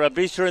hear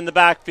Fisher in the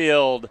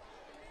backfield.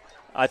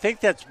 I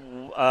think that's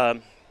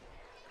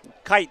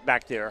Kite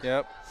back there.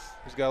 Yep.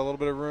 He's got a little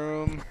bit of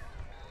room.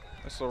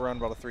 This will run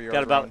about a 3 yard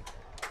got about,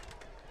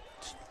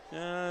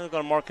 run.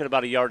 Going to mark it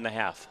about 1.5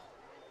 yards.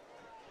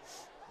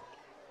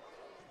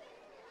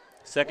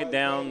 Second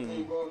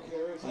down,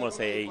 I'm going to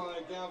say 8.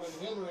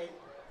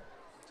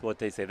 That's what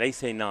they say. They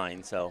say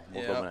 9, so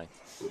we'll go 9.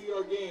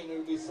 2-yard gain, it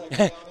would be second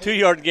down.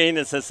 2-yard gain,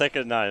 it says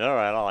second and 9. All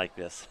right, I like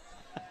this.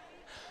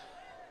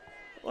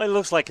 Well, it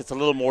looks like it's a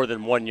little more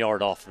than 1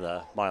 yard off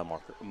the mile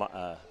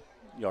marker,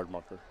 yard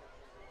marker.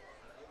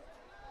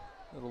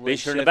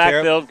 Fisher in the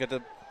backfield,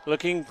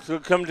 looking to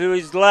come to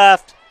his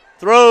left,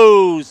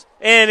 throws,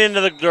 and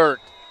into the dirt.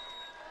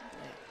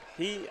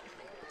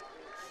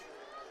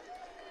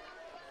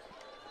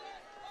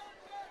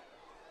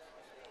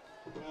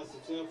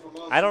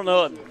 I don't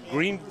know if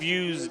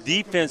Greeneview's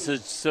defense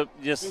is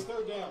just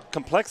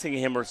complexing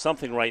him or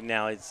something right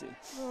now.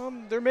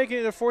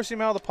 They're forcing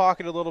him out of the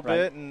pocket a little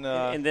bit, and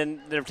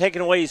then they're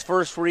taking away his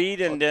first read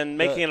and then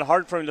making it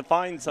hard for him to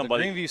find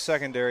somebody. The Greeneview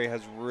secondary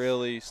has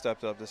really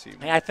stepped up this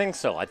evening. I think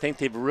so. I think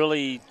they've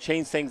really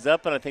changed things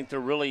up, and I think they're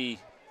really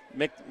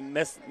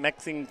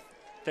mixing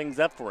things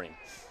up for him.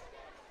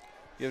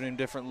 Giving him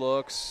different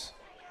looks.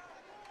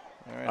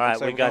 All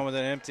right, like we got with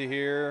an empty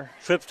here.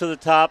 Trips to the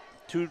top,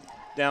 2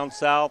 down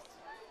south.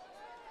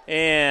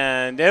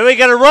 And then we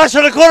got a rush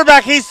on the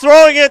quarterback. He's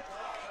throwing it.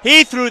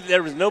 He threw it.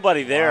 There was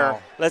nobody there.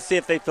 Wow. Let's see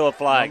if they throw a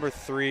flag. Number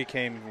 3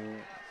 came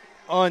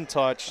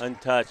untouched.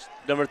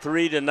 Number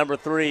 3 to number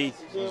 3.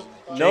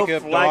 No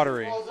flag.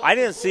 Daughtery. I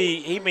didn't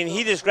see.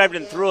 He described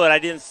it and threw it. I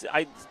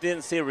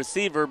didn't see a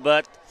receiver,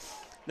 but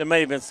there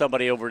may have been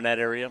somebody over in that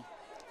area.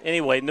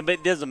 Anyway,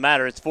 it doesn't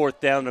matter. It's 4th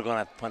down. They're going to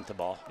have to punt the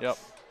ball. Yep.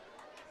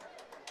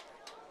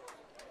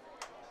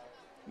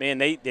 Man,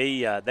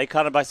 they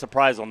caught him by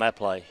surprise on that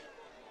play.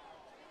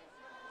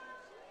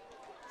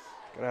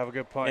 Gotta have a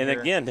good punt. And here.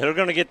 Again, they're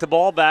going to get the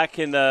ball back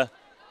in the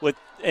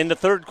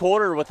third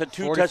quarter with a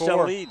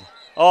 2-touchdown lead.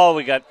 Oh,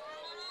 we got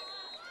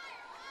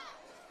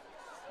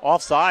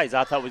offsides.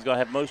 I thought we was going to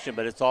have motion,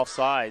 but it's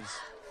offsides.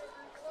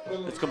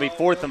 It's going to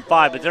be 4th and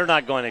 5, but they're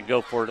not going to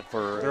go for it.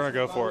 They're going to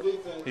go for it.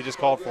 He just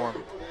called for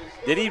him.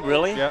 Did he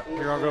really? Yeah,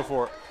 you're going to go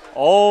for it.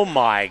 Oh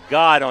my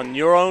God! On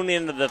your own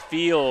end of the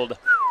field,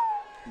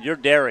 you're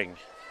daring.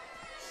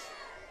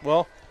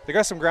 Well, they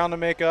got some ground to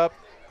make up.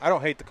 I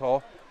don't hate the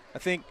call. I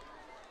think,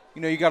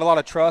 you got a lot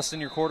of trust in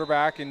your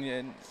quarterback, and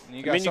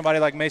you got somebody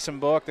like Mason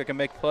Book that can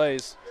make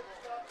plays.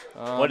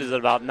 What is it,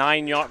 about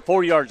 9 yards?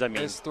 4 yards, I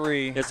mean. It's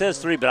 3. It says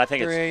 3, but I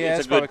think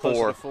it's a good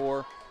 4.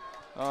 4.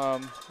 It'll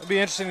be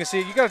interesting to see.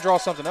 You got to draw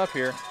something up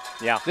here.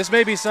 Yeah. This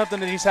may be something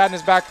that he's had in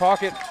his back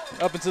pocket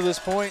up until this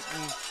point,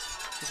 and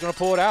he's going to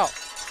pull it out.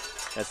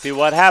 Let's see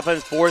what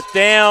happens. 4th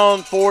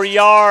down, 4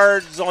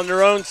 yards on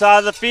their own side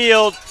of the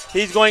field.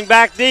 He's going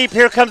back deep.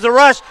 Here comes the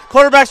rush.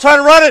 Quarterback's trying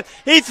to run it.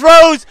 He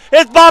throws.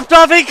 It's bopped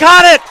off. He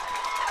caught it.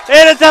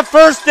 And it's a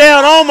 1st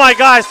down. Oh, my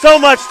gosh. So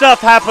much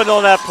stuff happened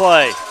on that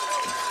play.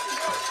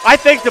 I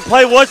think the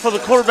play was for the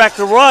quarterback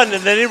to run,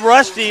 and then he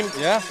rushed him.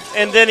 Yeah.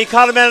 And then he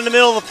caught him out in the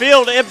middle of the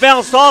field. It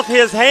bounced off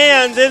his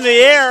hands in the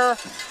air.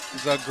 It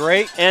was a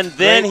great And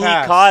then great he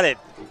pass. caught it.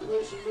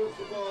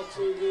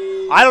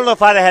 I don't know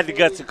if I'd have had the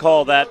guts to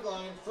call that,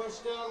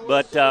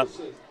 but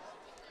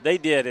they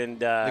did. And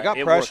they got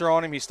pressure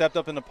on him. He stepped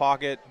up in the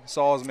pocket,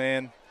 saw his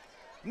man.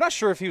 I'm not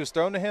sure if he was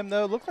thrown to him,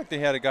 though. It looked like they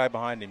had a guy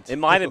behind him. It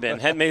might have been.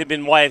 It may have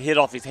been why it hit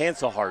off his hand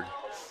so hard.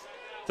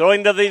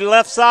 Throwing to the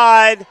left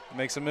side.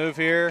 Makes a move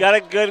here. Got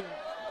a good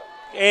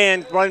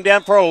and running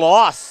down for a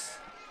loss.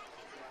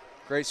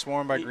 Great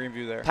swarm by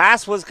Greeneview there.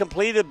 Pass was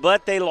completed,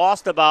 but they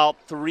lost about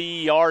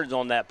 3 yards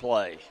on that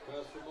play.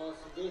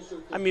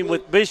 I mean,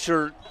 with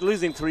Bisher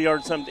losing 3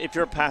 yards, if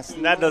you're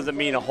passing, that doesn't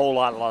mean a whole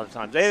lot a lot of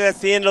times. Hey, that's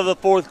the end of the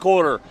fourth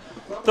quarter.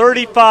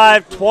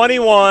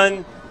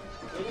 35-21.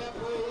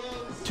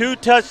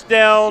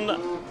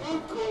 2-touchdown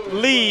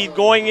lead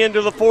going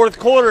into the fourth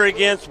quarter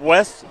against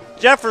West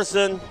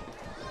Jefferson.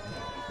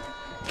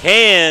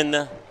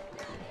 Can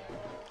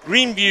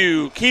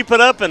Greeneview keep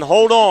it up and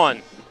hold on?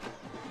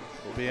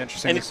 It'll be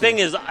interesting. And the thing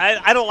is,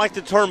 I don't like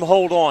the term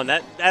hold on.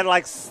 That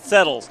like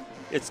settles.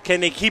 It's can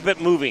they keep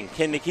it moving?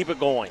 Can they keep it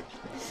going?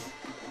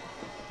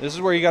 This is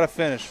where you got to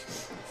finish.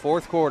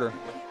 Fourth quarter.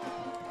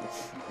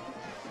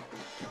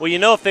 Well, you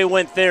know if they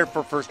went there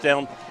for first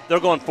down, they're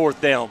going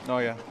fourth down. Oh,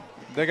 yeah.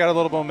 They got a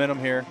little momentum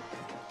here.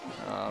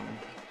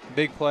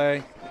 Big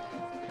play.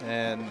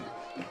 And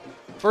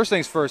first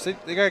things first, they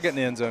got to get in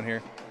the end zone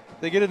here.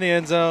 They get in the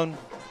end zone,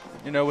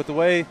 you know, with the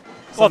way.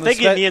 Well, if they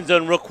get in the end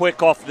zone real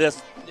quick off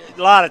this,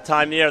 a lot of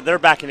time, they're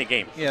back in the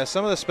game. Yeah,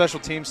 some of the special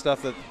team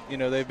stuff that, you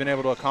know, they've been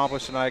able to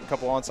accomplish tonight, a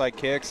couple onside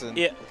kicks. And,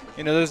 you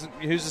know,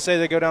 who's to say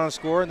they go down and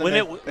score and then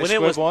they squib one and get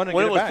it back.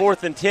 When it was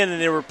 4th and 10 and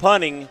they were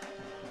punting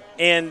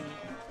and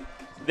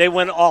they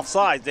went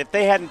offsides. If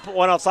they hadn't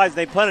went offsides and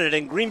they punted it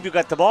and Greeneview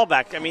got the ball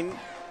back, I mean,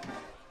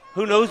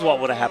 who knows what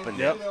would have happened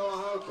there.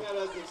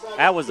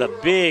 That was a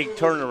big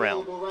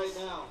turnaround.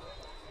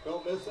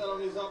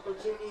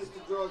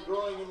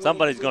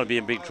 Somebody's going to be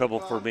in big trouble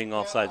for being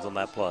offsides on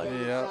that play.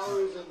 Yeah.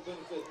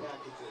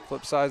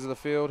 Flip sides of the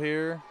field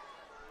here.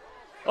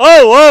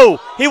 Oh,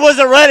 he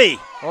wasn't ready.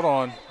 Hold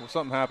on.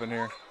 Something happened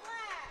here.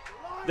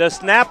 The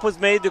snap was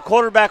made. The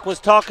quarterback was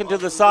talking to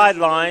the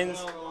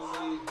sidelines.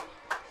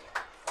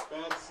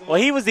 Well,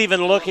 he was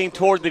even looking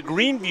toward the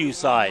Greeneview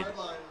side.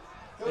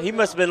 He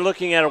must have been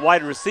looking at a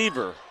wide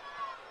receiver.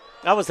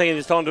 I was thinking he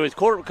was talking to his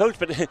coach,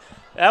 but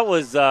that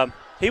was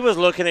he was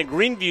looking at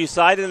Greeneview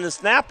side and the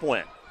snap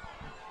went.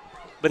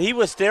 But he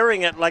was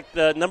staring at like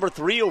the number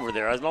 3 over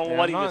there. I don't know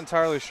what he was. I'm not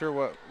entirely sure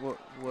what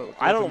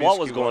I don't know what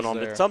was going on,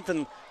 but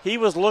something. He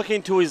was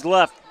looking to his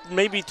left,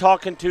 maybe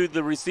talking to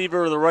the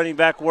receiver or the running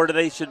back where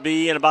they should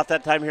be, and about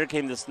that time here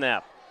came the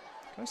snap.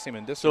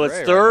 So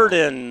it's third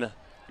and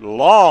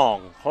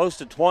long, close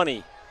to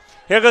 20.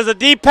 Here goes a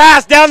deep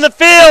pass down the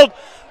field.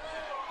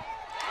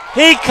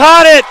 He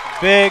caught it.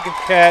 Big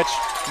catch,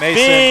 Mason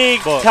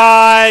Big Book.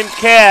 time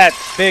catch.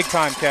 Big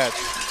time catch.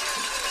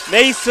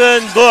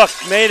 Mason Book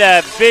made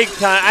a big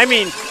time. I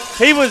mean,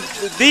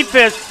 the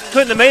defense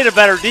couldn't have made a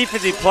better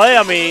defensive play.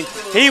 I mean,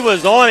 he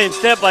was on him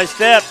step by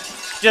step,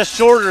 just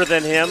shorter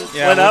than him.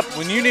 Yeah, went up.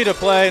 When you need a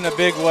play in a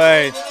big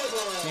way,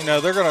 you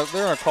know, they're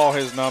gonna call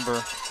his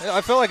number.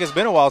 I feel like it's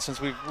been a while since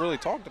we've really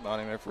talked about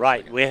him.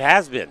 Right, it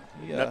has been.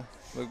 Yeah,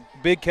 a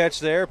big catch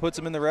there, puts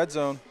him in the red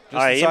zone. Just all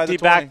right, empty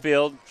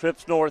backfield,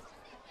 trips north.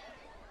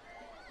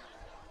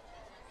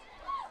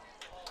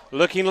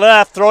 Looking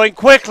left, throwing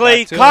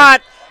quickly,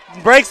 caught,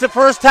 breaks the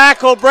first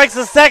tackle, breaks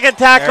the second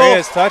tackle, there he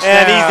is, touchdown.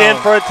 And he's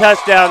in for a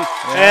touchdown.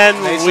 Yeah,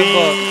 and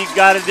we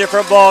got a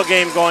different ball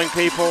game going,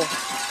 people.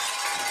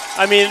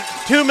 I mean,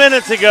 2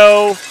 minutes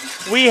ago,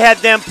 we had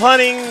them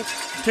punting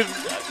to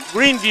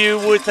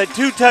Greeneview with a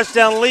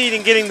 2-touchdown lead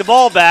and getting the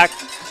ball back,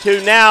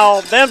 to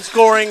now them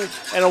scoring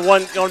and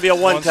going to be a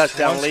one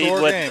touchdown lead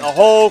with a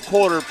whole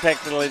quarter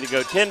technically to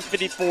go.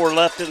 10:54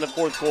 left in the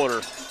fourth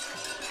quarter.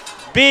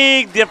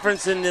 Big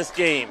difference in this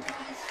game.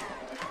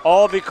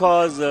 All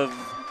because of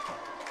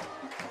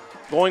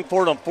going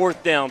forward on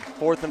fourth down,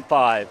 4th and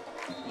 5.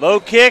 Low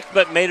kick,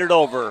 but made it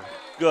over.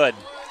 Good.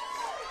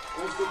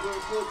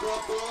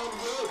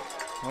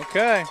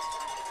 Okay.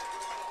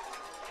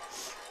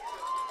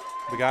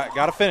 We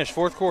got to finish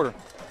fourth quarter.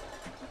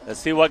 Let's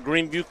see what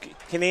Greeneview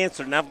can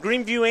answer. Now, if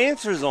Greeneview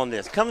answers on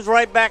this, comes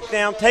right back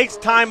down, takes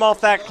time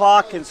off that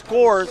clock and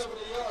scores,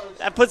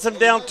 that puts them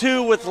down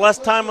 2 with less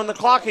time on the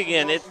clock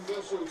again.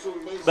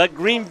 But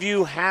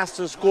Greeneview has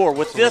to score.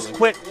 With this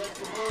quick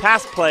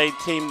pass play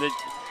team, that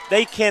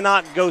they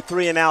cannot go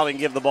 3 and out and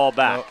give the ball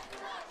back. Nope.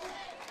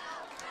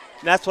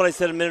 And that's what I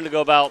said a minute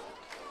ago about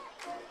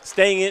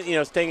staying in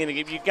the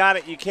game. You got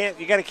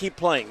to keep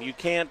playing. You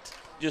can't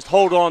just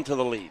hold on to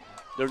the lead.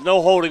 There's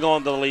no holding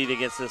on to the lead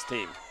against this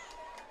team.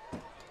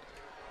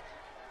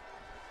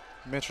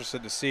 I'm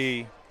interested to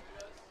see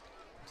what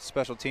the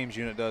special teams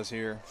unit does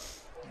here.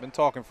 I've been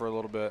talking for a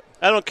little bit.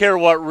 I don't care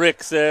what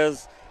Rick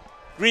says.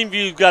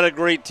 Greeneview's got a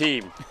great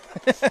team.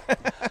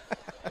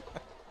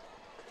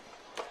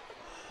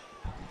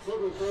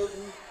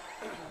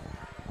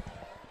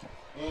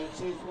 And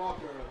Chase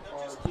Walker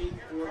are deep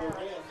for the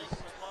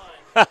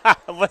Rams.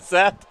 What's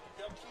that?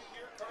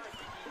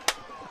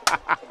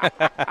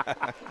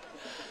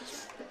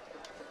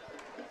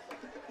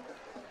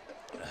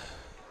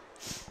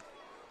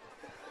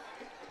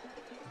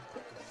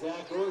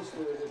 Zach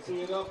Royster to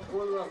tee it up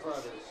for the Rough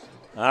Riders.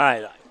 All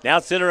right. Now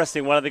it's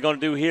interesting. What are they going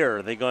to do here?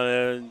 Are they going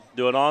to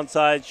do an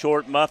onside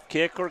short muff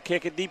kick or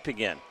kick it deep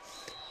again?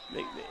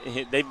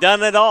 They've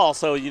done it all,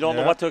 so you don't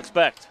know what to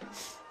expect.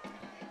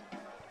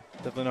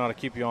 Definitely know how to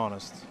keep you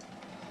honest.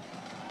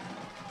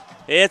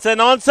 It's an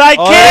onside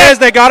kick. It is.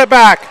 They got it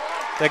back.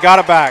 They got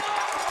it back.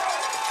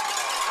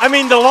 I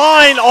mean, the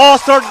line all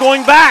started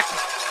going back.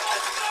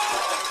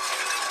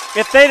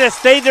 If they'd have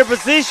stayed their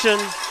position,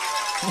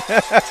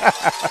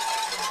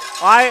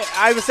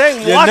 I was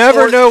saying, you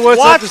never know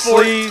what's up the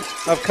sleeve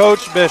of Coach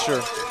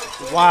Bisher.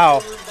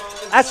 Wow.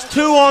 That's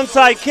 2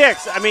 onside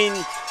kicks. I mean,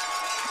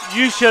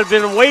 you should have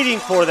been waiting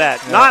for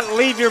that. Yep. Not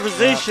leave your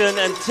position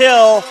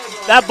until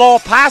that ball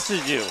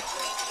passes you.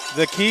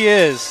 The key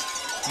is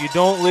you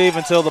don't leave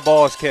until the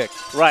ball is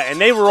kicked. Right,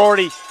 and they were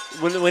already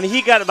when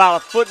he got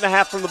about 1.5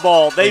 feet from the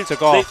ball, they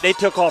took off. They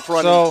took off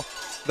running. So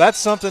that's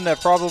something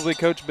that probably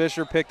Coach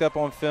Bisher picked up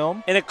on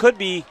film. And it could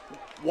be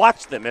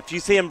watch them if you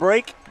see him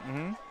break.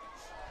 Mm-hmm.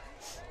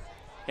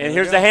 And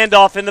here's the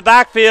handoff in the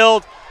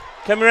backfield.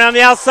 Coming around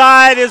the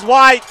outside is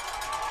White.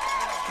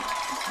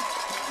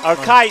 Or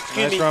Kite,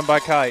 excuse me. Nice run by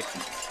Kite.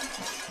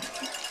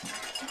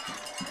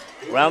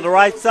 Around the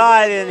right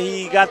side, and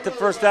he got the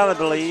first down, I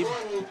believe.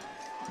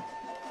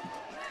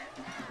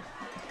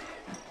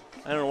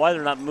 I don't know why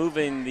they're not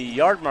moving the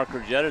yard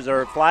markers yet. Is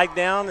there a flag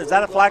down? Is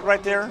that a flag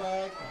right there?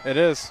 It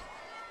is.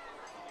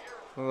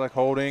 Looks like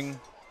holding.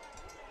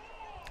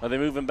 Are they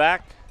moving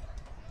back?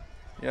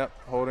 Yep,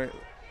 holding.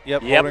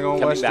 Yep, holding on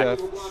West Jeff.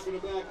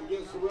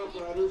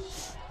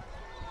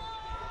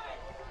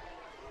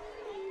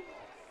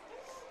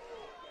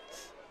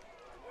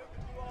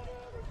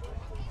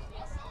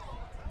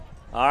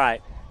 All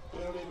right.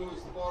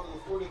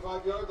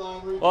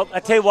 Well, I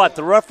tell you what,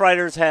 the Rough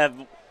Riders have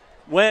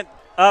went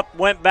up,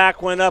 went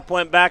back, went up,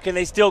 went back, and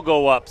they still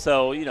go up.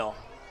 So, you know,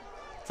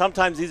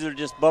 sometimes these are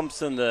just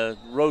bumps in the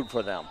road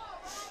for them.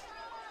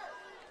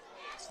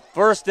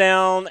 1st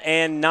down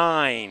and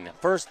 9.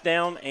 1st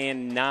down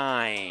and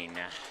 9.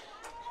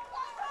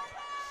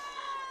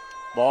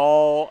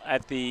 Ball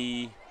at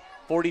the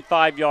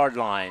 45-yard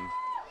line.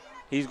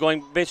 He's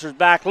going, Bisher's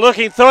back,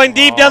 looking, throwing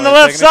deep down the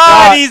left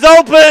side. He's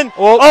open.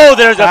 Oh,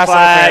 there's a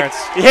flag.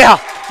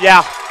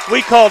 Yeah,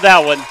 we called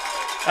that one.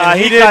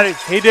 He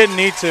didn't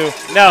need to.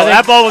 No,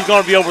 that ball was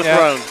going to be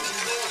overthrown.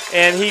 Yeah.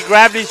 And he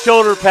grabbed his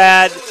shoulder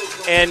pad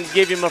and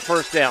gave him a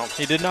 1st down.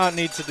 He did not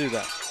need to do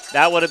that.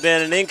 That would have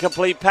been an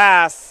incomplete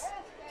pass.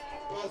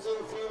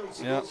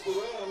 Yeah.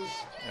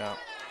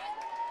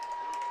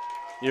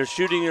 You're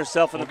shooting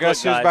yourself in the foot,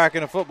 guess who's guys. Back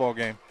in a football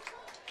game?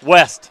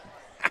 West.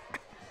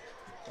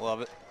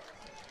 Love it.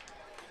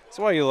 That's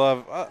why you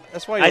love.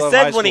 That's why you I love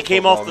said high when he school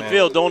came football, off the man.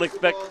 field, don't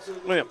expect.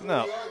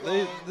 No,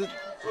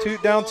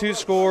 down 2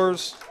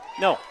 scores.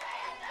 No.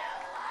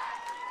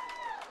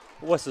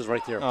 West is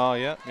right there. Oh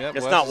yeah.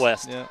 It's not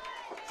West. Yeah.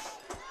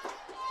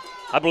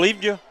 I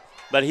believed you,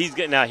 but he's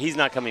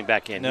not coming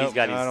back in. Nope, he's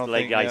got his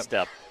leg iced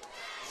up.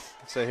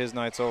 I'd say his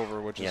night's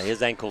over. Yeah,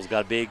 his ankle's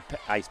got a big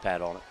ice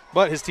pad on it.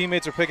 But his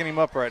teammates are picking him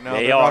up right now.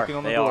 They're knocking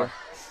on the door. Are.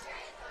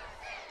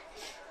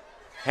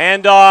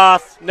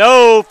 Handoff.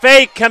 No,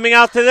 fake coming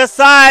out to this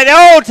side.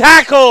 Oh,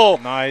 tackle.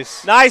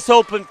 Nice. Nice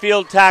open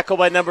field tackle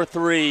by number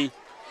 3.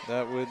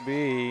 That would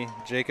be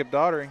Jacob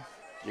Daughtery.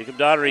 Jacob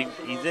Daughtery,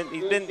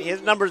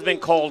 his number's been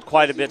called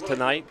quite a bit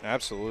tonight.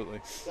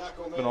 Absolutely.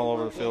 Been all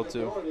over the field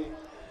too.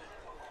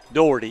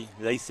 Doherty,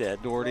 they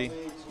said. Doherty.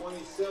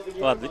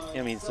 Well,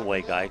 I mean, it's the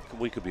way, guy.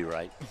 We could be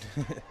right.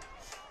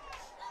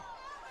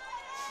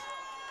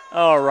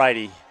 All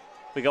righty.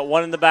 We got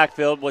one in the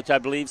backfield, which I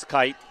believe is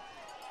Kite.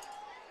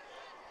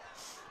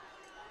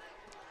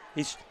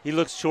 He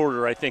looks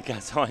shorter, I think.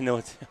 That's how I know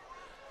it's him.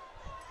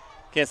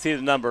 Can't see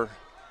the number.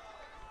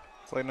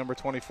 It's like number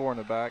 24 in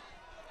the back.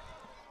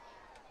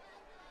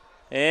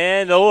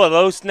 And, a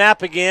low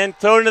snap again.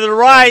 Thrown to the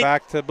right. And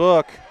back to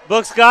Book.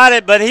 Book's got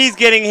it, but he's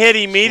getting hit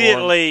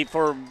immediately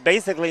for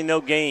basically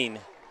no gain.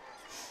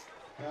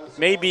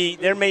 They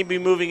may be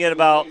moving it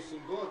about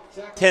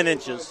 10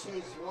 inches.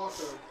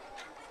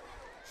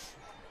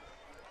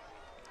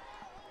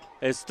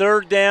 It's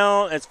 3rd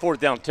down. It's 4th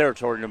down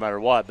territory no matter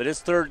what, but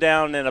it's 3rd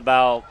down and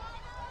about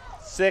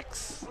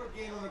 6.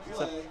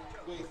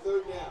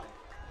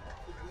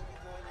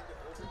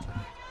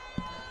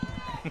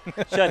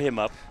 Shut him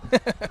up.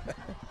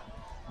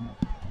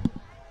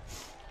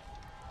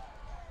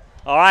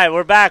 All right,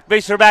 we're back.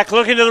 Bisher back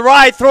looking to the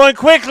right, throwing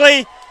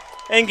quickly,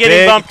 and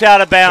getting bumped out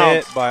of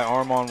bounds. Hit by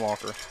Armon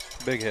Walker.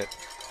 Big hit.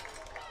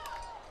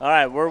 All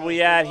right, where are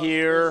we at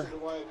here?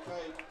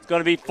 It's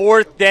going to be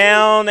 4th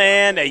down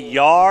and a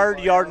yard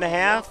and a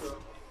half.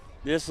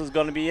 This is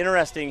going to be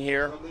interesting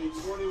here.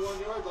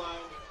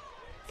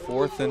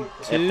 4th and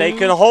 2. If they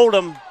can hold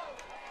them.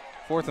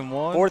 4th and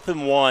 1. 4th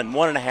and 1,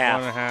 1.5.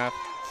 1.5.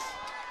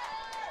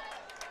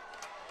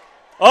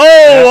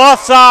 Oh,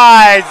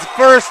 offsides.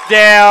 First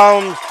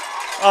down.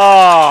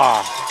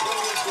 Oh,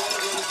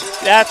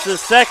 that's the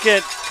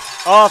second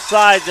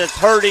offside that's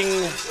hurting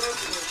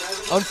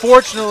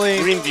Unfortunately,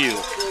 Greeneview.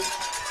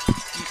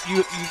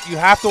 You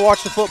have to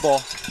watch the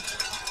football.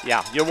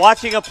 Yeah, you're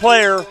watching a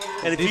player,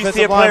 and if you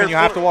see a player, you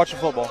have to watch the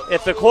football.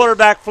 If the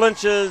quarterback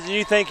flinches,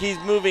 you think he's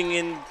moving,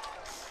 and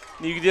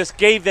you just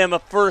gave them a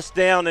first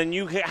down, and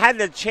you had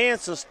the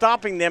chance of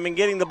stopping them and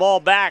getting the ball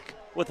back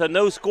with a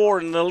no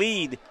score in the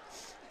lead.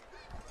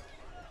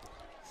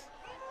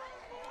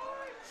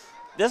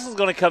 This is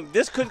going to come.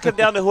 This could come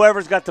down to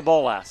whoever's got the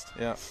ball last.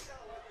 Yeah.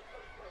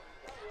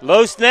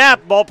 Low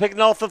snap, ball picking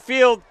off the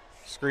field.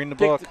 Screen the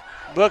book.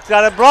 Book's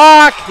got a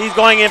block. He's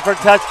going in for a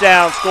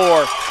touchdown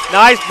score.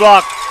 Nice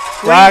block.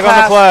 Flag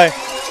on the play.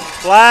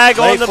 Flag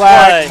on the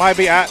flag play. Might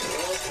be at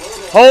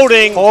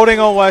holding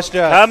on West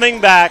Jeff.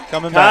 Coming back.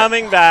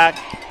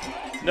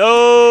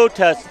 No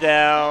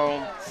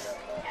touchdown.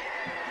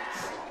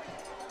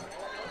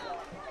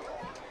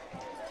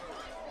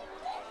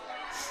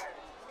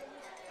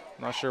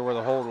 Not sure where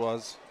the hold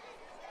was.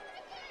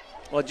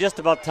 Well, just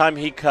about time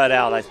he cut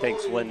out, I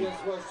think, when.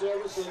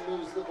 Jefferson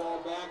moves the ball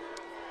back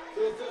to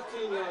the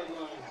 15-yard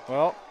line.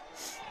 Well,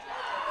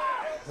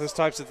 those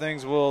types of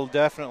things will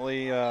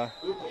definitely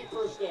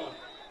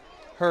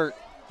hurt.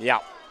 Yeah.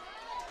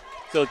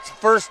 So it's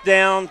first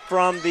down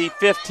from the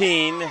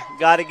 15.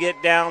 Got to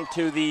get down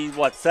to the,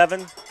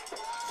 7?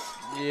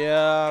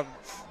 Yeah.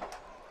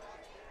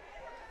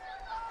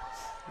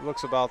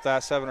 Looks about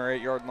that, 7 or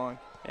 8 yard line.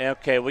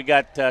 Okay, we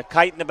got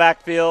Kite in the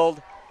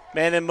backfield.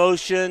 Man in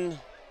motion.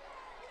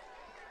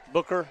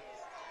 Book,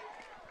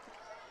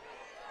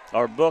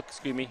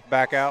 excuse me.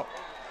 Back out.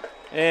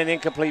 And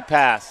incomplete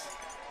pass.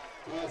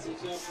 Pass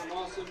attempt from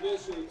Austin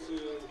Bishop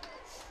to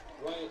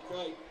Wyatt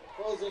Kite.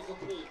 Falls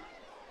incomplete.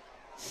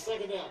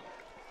 Second down.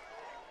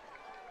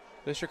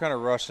 Bishop kind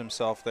of rushed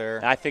himself there.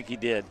 I think he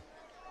did.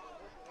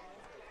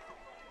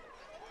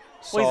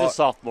 Well, he's a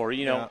sophomore,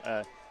 you know.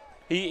 Yeah.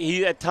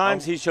 He at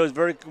times he shows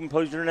very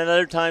composure, and at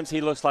other times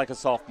he looks like a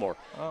sophomore.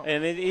 Oh.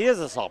 And he is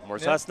a sophomore,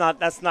 so Yeah.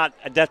 that's not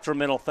a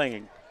detrimental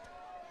thing.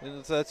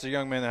 That's a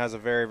young man that has a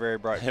very, very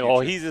bright future. Oh,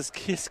 his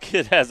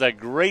kid has a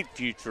great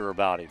future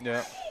about him.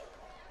 Yeah.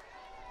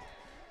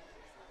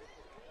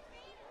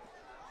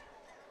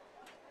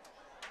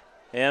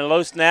 And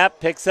low snap,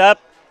 picks up,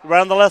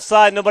 around the left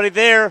side, nobody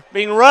there,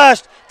 being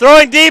rushed,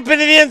 throwing deep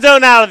into the end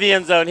zone, out of the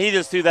end zone. He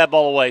just threw that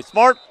ball away.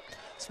 Smart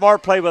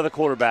play by the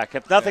quarterback.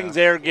 If nothing's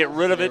there, get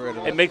rid of it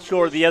and make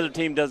sure the other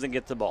team doesn't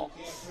get the ball.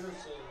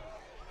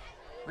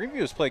 Greeneview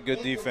has played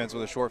good defense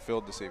with a short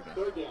field this evening.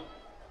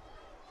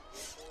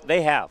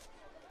 They have.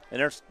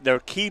 And they're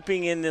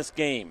keeping in this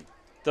game.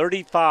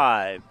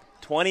 35,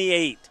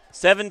 28,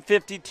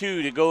 7:52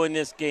 to go in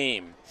this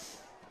game.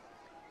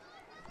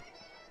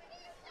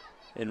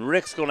 And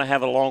Rick's going to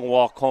have a long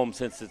walk home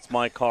since it's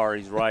my car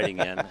he's riding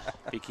in.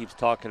 He keeps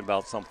talking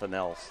about something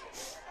else.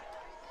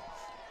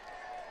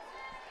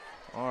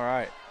 All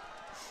right.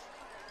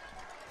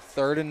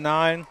 3rd and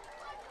 9.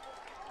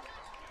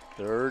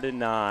 3rd and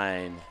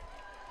 9.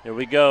 Here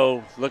we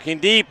go. Looking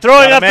deep.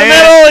 Throwing up the man.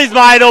 middle. He's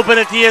wide open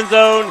at the end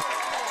zone.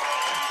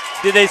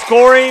 Did they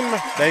score him?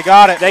 They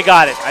got it. They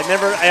got it.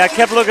 I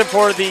kept looking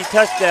for the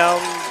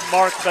touchdown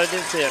mark, but I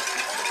didn't see it.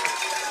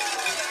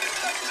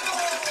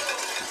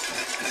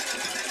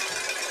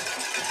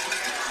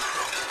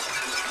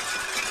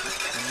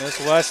 And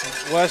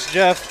this West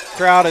Jeff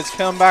crowd has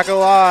come back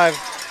alive.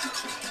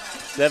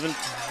 7.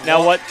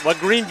 Now what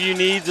Greeneview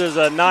needs is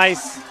a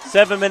nice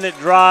 7-minute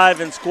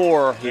drive and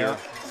score here. Yeah.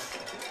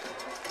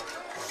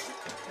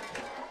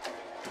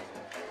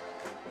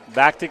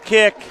 Back to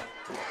kick.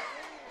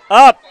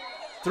 Up.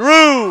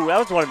 Through. That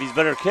was one of his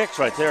better kicks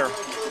right there.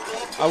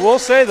 I will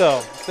say, though,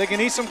 if they can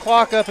eat some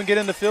clock up and get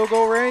into field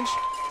goal range,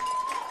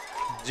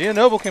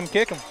 Noble can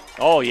kick them.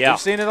 Oh, yeah.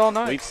 We've seen it all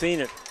night. We've seen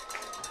it.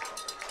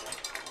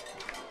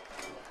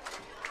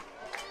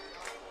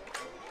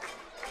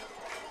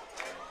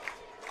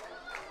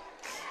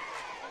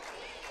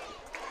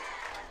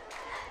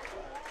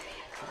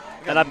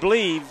 And I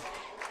believe,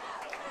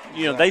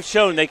 they've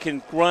shown they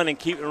can run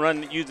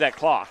and use that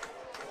clock.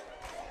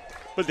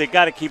 But they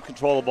got to keep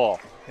control of the ball.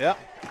 Yeah.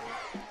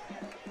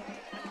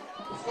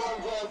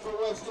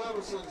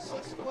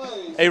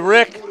 Hey,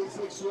 Rick,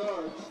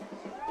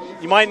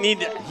 you might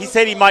need. He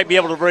said he might be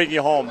able to bring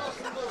you home.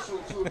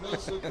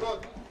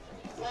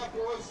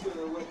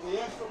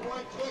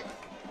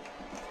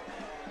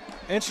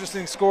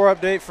 Interesting score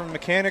update from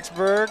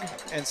Mechanicsburg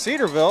and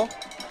Cedarville.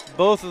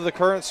 Both of the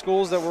current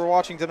schools that we're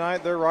watching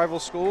tonight, they're rival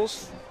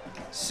schools.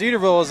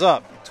 Cedarville is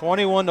up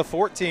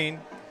 21-14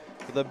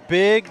 with a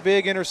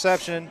big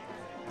interception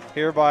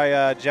here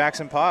by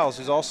Jackson Piles,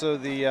 who's also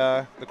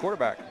the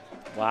quarterback.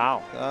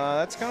 Wow.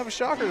 That's kind of a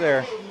shocker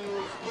there.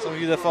 Some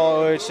of you that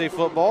follow OHC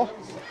football.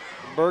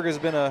 Berg has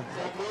been a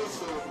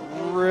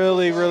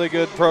really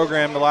good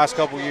program the last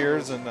couple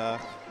years, and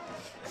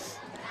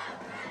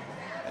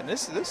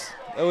this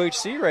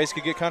OHC race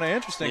could get kind of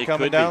interesting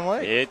coming down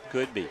late. It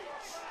could be.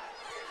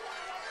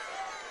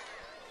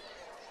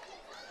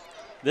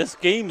 This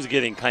game's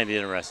getting kind of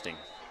interesting.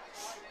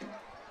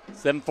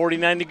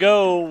 7:49 to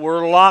go.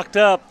 We're locked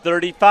up,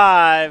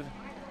 35.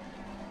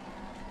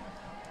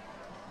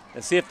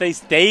 Let's see if they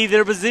stay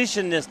their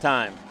position this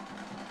time.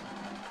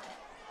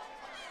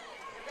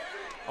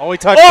 Oh, he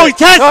touched it. He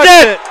touched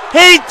it.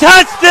 He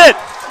touched it.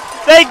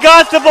 They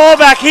got the ball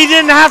back. He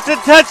didn't have to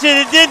touch it.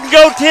 It didn't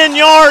go 10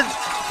 yards,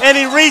 and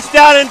he reached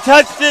out and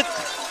touched it.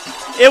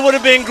 It would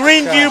have been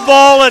Greeneview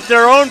ball at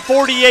their own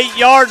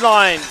 48-yard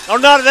line. Or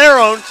not their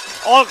own,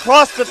 all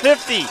across the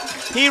 50.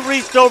 He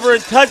reached over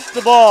and touched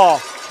the ball,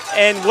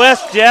 and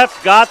West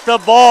Jeff got the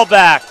ball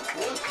back.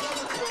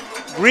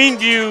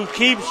 Greeneview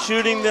keeps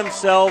shooting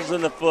themselves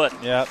in the foot.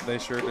 Yeah, they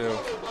sure do.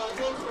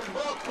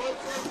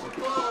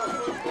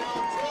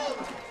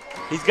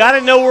 He's got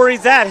to know where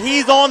he's at.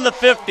 He's on the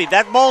 50.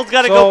 That ball's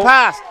got to go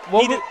past.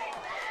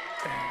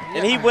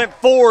 And he went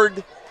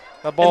forward.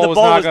 The ball was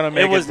not going to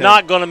make it. It was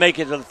not going to make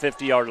it to the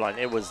 50-yard line.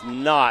 It was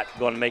not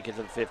going to make it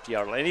to the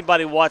 50-yard line.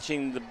 Anybody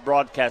watching the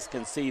broadcast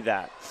can see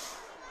that.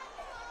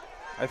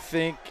 I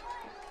think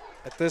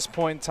at this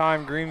point in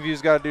time,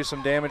 Greeneview's got to do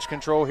some damage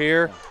control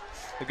here.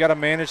 They've got to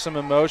manage some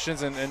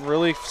emotions and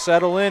really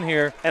settle in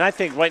here. And I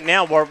think right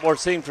now what we're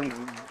seeing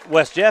from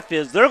West Jeff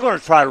is they're going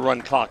to try to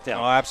run clock down.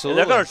 Oh,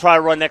 absolutely. And they're going to try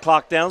to run that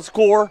clock down,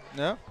 score,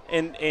 yeah,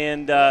 and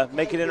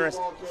make it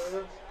interesting.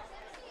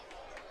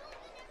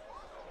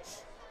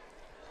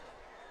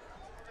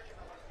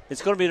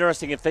 It's going to be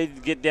interesting if they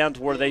get down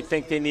to where they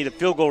think they need a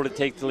field goal to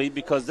take the lead,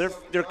 because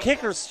their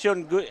kicker's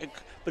shown good,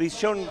 but he's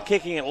shown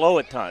kicking it low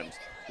at times.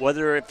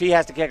 Whether if he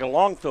has to kick a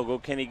long field goal,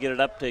 can he get it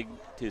up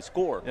to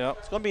score? Yep.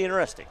 It's going to be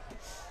interesting.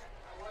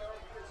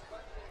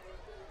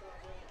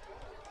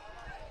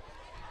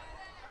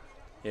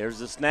 Here's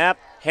the snap.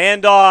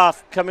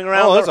 Handoff coming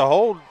around. Oh, that's a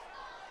hold.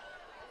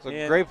 It's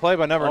a great play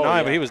by number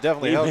 9, but he was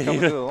definitely held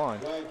coming through the line.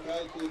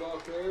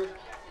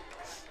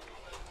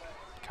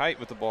 Kite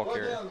with the ball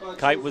carrier.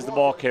 Kite was the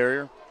ball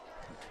carrier.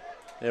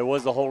 There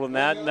was a hold on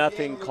that.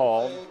 Nothing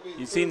called.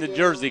 You've seen the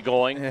jersey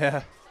going.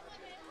 Yeah.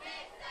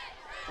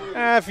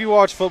 If you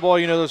watch football,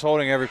 you know there's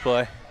holding every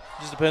play.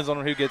 Just depends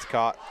on who gets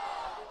caught.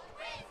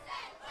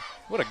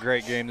 What a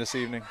great game this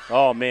evening.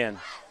 Oh, man.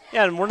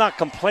 Yeah, and we're not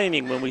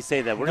complaining when we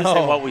say that. We're just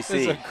saying what we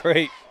see. It's a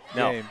great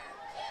game.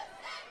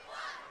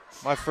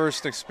 My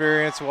first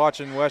experience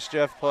watching West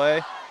Jeff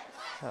play.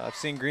 I've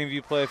seen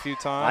Greeneview play a few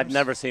times. I've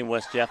never seen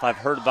West Jeff. I've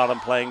heard about them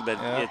playing, but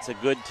it's a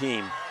good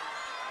team.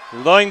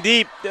 Going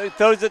deep.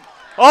 Throws it.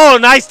 Oh,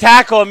 nice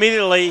tackle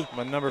immediately.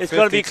 It's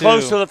going to be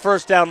close to the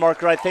first down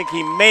marker. I think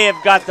he may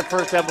have got the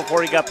first down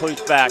before he got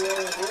pushed back.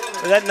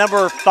 Was that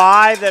number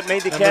 5 that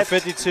made the catch? Number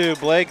 52,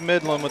 Blake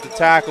Midland with the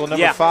tackle.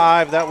 Number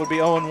 5, that would be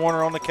Owen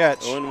Warner on the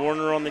catch. Owen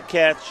Warner on the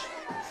catch.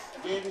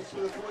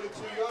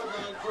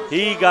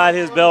 He got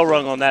his bell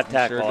rung on that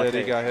tackle. Sure did.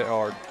 He got hit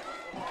hard.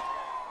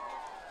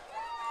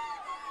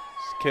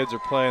 These kids are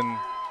playing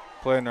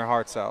their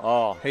hearts out.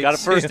 Oh, got a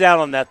first down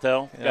on that,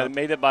 though. Yep.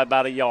 Made it by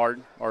about a yard,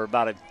 or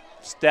about a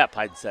step,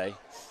 I'd say.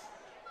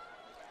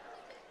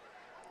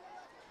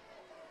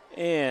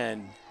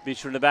 And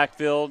Beecher in the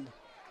backfield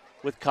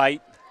with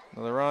Kite.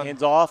 Another run.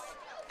 Hands off.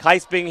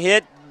 Kite's being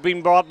hit,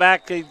 being brought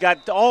back. He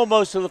got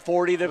almost to the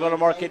 40. They're going to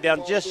mark it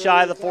down just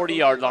shy of the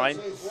 40-yard line.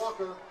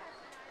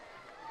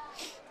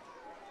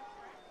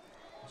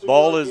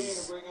 Ball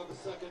is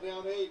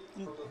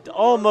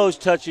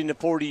almost touching the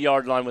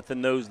 40-yard line with the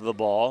nose of the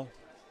ball.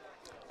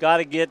 Got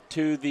to get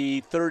to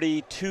the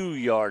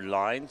 32-yard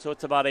line, so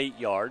it's about 8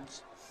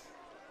 yards.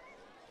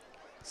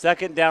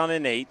 Second down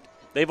and 8.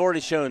 They've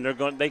already shown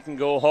they can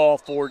go all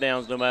 4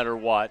 downs no matter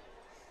what.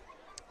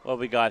 What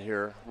we got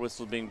here?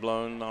 Whistle being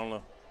blown. I don't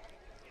know.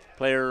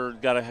 Player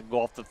got to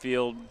go off the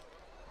field.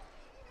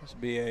 Must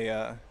be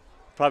a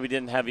probably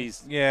didn't have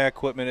his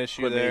equipment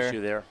issue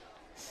there.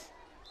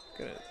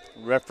 Good.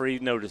 Referee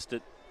noticed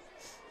it.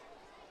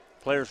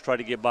 Players try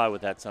to get by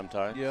with that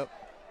sometimes. Yep.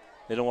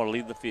 They don't want to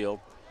leave the field.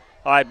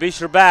 All right,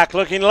 Beecher back,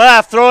 looking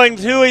left, throwing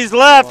to his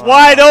left,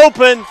 wide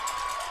open.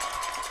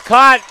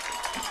 Caught.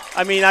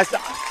 I mean,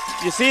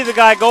 you see the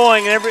guy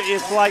going, and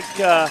it's like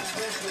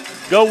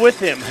go with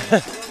him.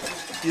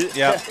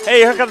 Yeah. Hey,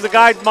 here comes a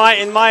guy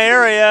in my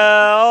area.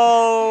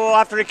 Oh,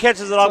 after he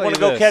catches it, I want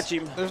to go catch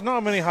him. There's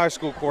not many high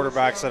school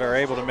quarterbacks that are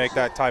able to make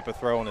that type of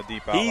throw in the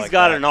deep out. He's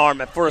got an arm.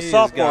 For a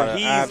sophomore,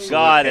 he's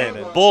got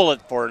a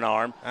bullet for an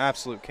arm.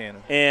 Absolute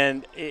cannon.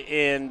 And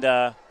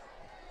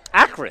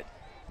accurate.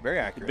 Very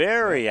accurate.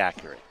 Very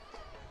accurate.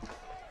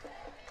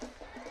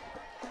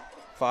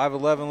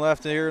 5:11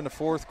 left here in the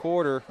fourth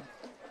quarter.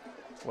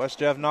 West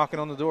Jeff knocking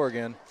on the door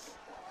again.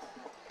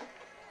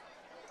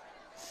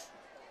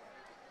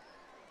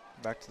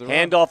 Back to the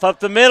handoff up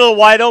the middle,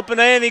 wide open,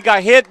 and he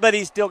got hit, but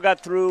he still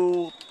got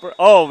through.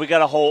 We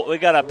got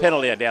a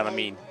penalty down. I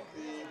mean,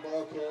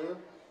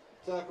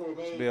 this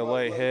will be a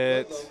late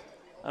hit.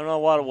 I don't know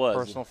what it was.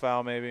 Personal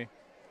foul, maybe,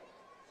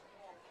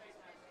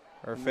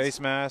 or a face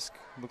mask.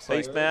 Looks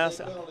face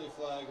mask.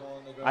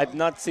 I've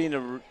not seen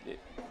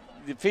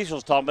the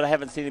officials talking, but I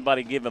haven't seen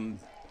anybody give him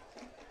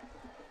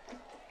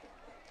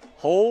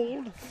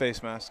hold.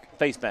 Face mask.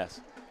 Face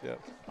mask. Yep.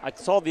 I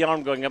saw the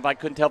arm going up. I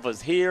couldn't tell if it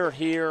was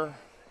here.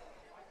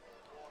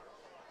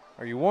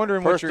 Are you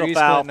wondering what your Personal East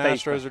foul, Clinton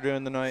face Astros are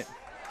doing tonight?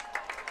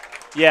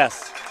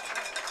 Yes.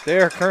 They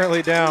are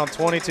currently down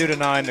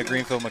 22-9 to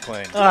Greenfield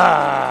McLean.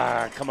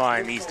 Ah, come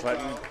on, East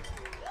Clinton.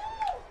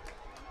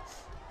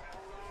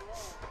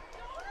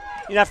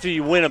 After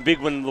you win a big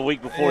one the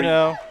week before, You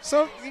know,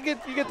 so you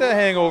get that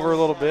hangover a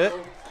little bit.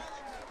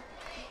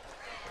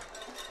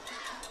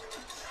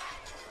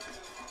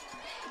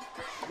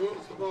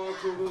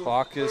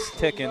 Clock is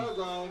ticking.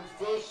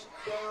 First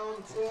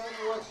down 10,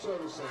 West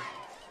Jefferson.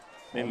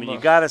 And when you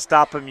got to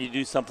stop them, you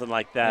do something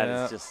like that.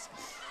 Yeah. It's just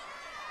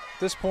At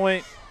this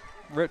point,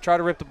 try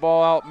to rip the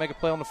ball out, make a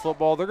play on the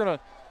football. I think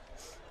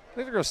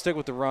they're gonna stick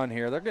with the run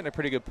here. They're getting a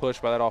pretty good push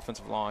by that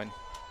offensive line.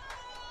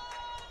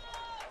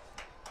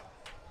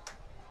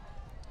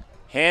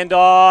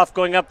 handoff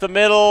going up the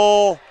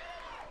middle,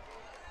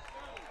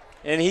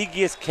 and he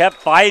just kept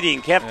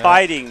fighting.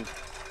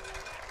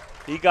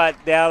 He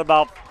got down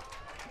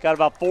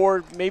about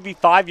 4, maybe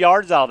 5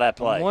 yards out of that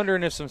play. I'm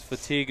wondering if some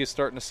fatigue is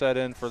starting to set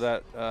in for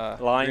that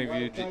Line?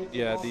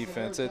 Greeneview,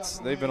 defense.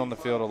 They've been on the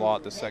field a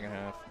lot this second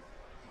half.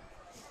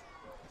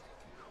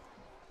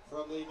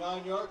 From the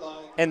 9-yard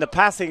line. And the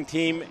passing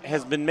team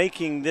has been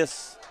making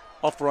this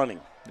off running.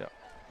 Yeah.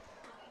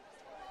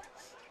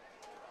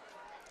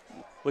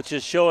 Which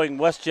is showing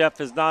West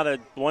Jeff is not a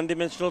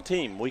one-dimensional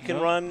team. We can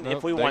run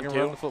if we want They to.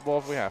 can run the football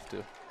if we have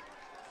to.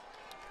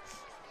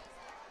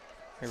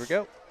 Here we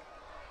go.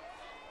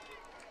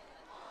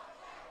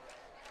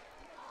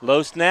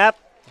 Low snap,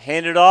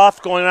 hand it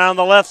off, going around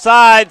the left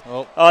side.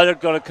 Oh. They're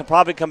going to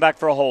probably come back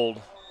for a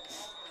hold.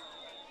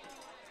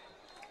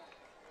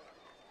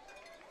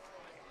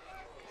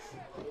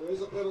 There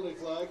is a penalty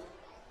flag.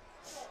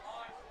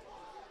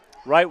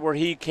 Right where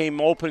he came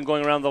open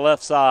going around the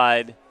left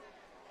side,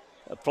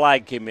 a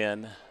flag came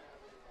in.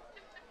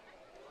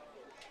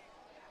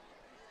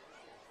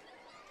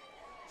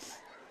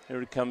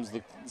 Here comes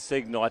the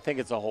signal. I think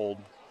it's a hold.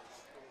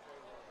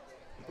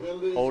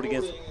 Hold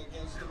against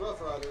the Rough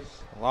Riders.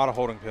 A lot of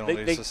holding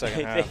penalties the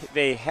second half.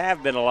 They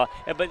have been a lot.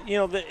 But,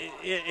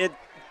 it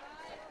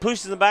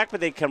pushes them back,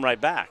 but they come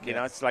right back. You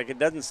know, it's like it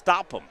doesn't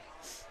stop them.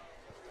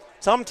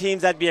 Some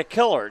teams, that'd be a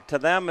killer. To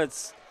them,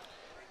 it's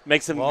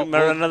makes them run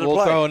another play.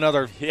 We'll throw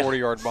another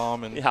 40-yard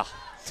bomb. And yeah.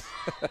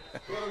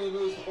 Penalty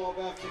moves the ball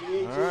back to the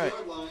 18-yard All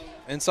right. line.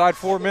 Inside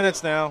 4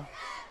 minutes now.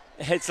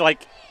 It's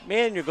like,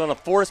 man, you're going to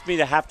force me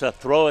to have to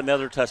throw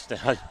another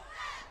touchdown.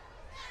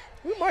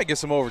 We might get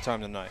some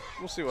overtime tonight.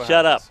 We'll see what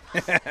Shut up.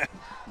 happens.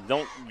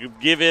 Don't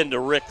give in to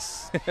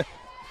Rick's.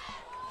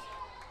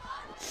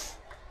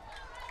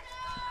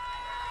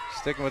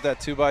 Sticking with that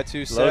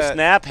 2x2 set. Low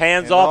snap,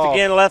 hands Hand off off.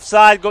 again, left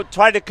side.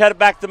 Tried to cut it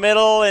back the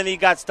middle, and he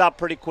got stopped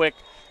pretty quick.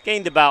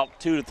 Gained about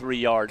 2 to 3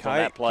 yards on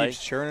that play.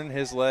 Keeps churning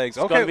his legs.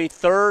 It's going to be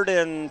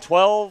 3rd and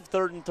 12,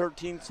 3rd and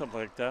 13, something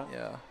like that.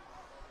 Yeah.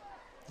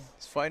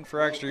 He's fighting for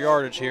extra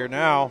yardage here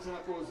now.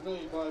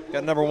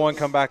 Got number 1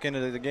 come back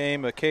into the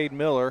game, Cade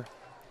Miller.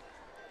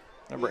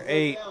 Number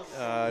 8,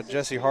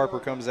 Jesse Harper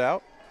comes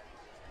out.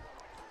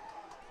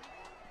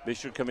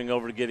 Bishop coming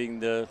over to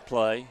getting the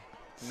play.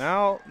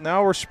 Now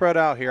we're spread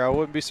out here. I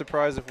wouldn't be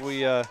surprised if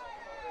we have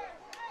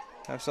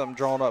something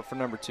drawn up for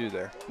number 2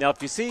 there. Now,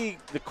 if you see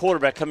the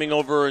quarterback coming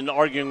over and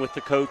arguing with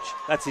the coach,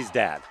 that's his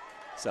dad.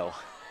 So,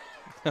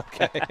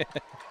 Okay.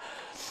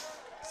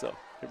 so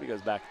here he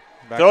goes back.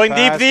 Throwing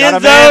deep pass, the got end a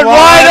man zone,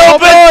 wide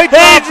open.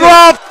 He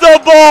dropped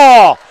the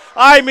ball.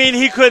 I mean,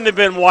 he couldn't have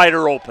been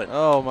wider open.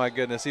 Oh, my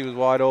goodness. He was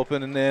wide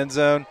open in the end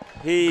zone.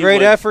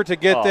 Great effort to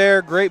get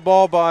there. Great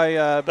ball by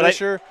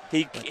Bisher.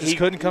 He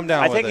couldn't come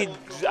down with it.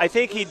 I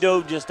think he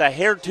dove just a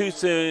hair too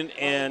soon,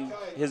 and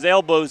his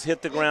elbows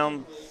hit the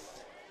ground,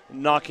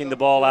 knocking the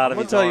ball out of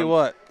his I'm going to tell arm. you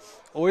what.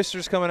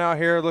 Oyster's coming out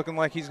here looking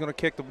like he's going to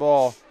kick the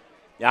ball.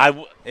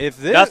 Yeah,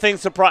 nothing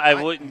surprised.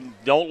 I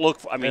wouldn't. Don't look.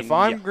 If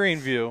I'm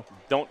Greeneview,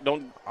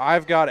 don't.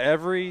 I've got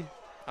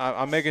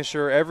I'm making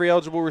sure every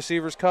eligible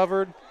receiver's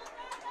covered.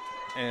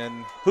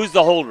 And who's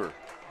the holder?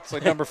 It's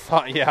like number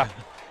 5. Yeah.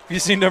 If you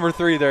see number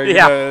 3 there,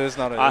 it's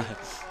not a.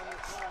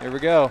 Here we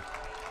go.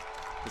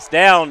 It's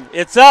down.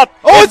 It's up.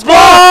 Oh, it's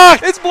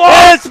blocked! It's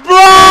blocked! It's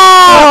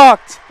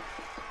blocked!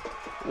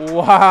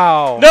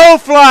 Wow. No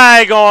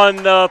flag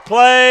on the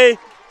play.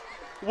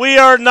 We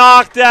are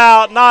knocked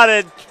out.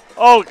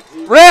 Oh,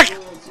 Rick,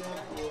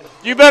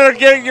 you better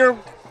get your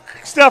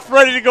stuff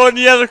ready to go in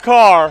the other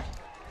car.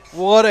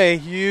 What a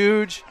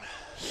huge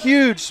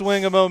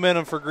swing of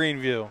momentum for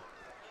Greeneview.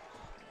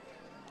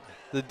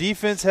 The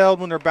defense held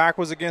when their back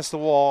was against the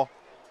wall.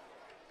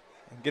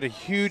 And get a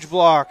huge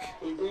block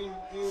to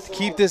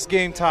keep this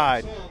game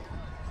tied.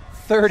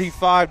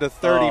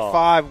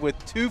 35-35 with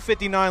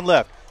 2:59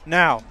 left.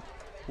 Now,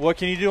 what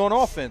can you do on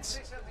offense?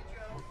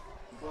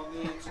 From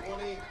the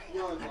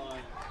 20-yard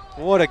line.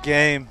 What a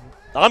game.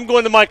 I'm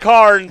going to my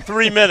car in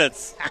 3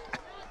 minutes.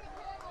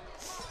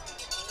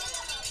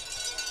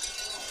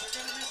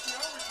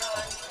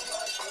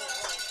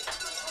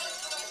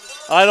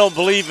 I don't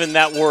believe in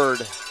that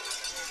word.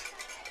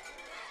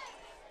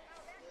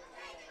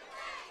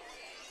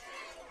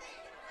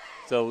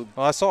 So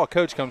Well, I saw a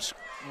coach come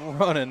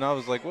running. I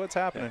was like, what's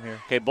happening here?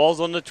 okay,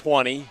 ball's on the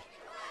 20.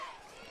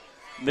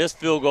 Missed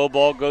field goal,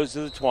 ball goes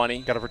to the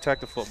 20. Got to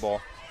protect the football.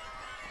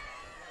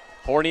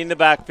 Horny in the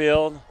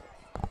backfield.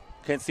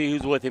 Can't see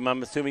who's with him.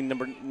 I'm assuming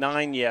number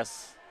 9,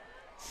 yes.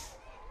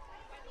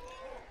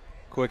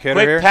 Quick hitter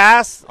Quick here.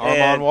 pass. Armand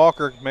and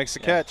Walker makes the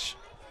catch.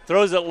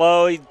 throws it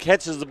low. He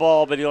catches the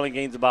ball, but he only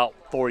gains about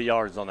 4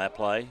 yards on that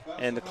play.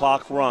 And the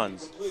clock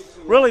runs.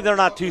 Really, they're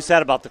not too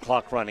sad about the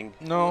clock running.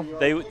 No.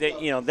 They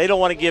don't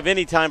want to give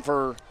any time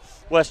for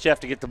West Jeff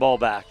to get the ball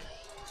back.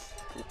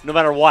 No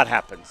matter what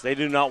happens, they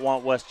do not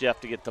want West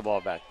Jeff to get the ball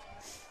back.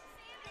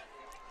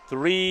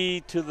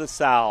 3 to the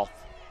south,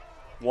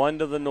 1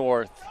 to the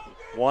north,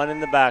 1 in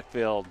the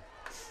backfield.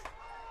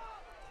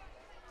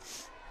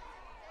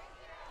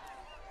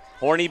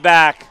 Horny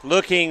back,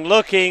 looking,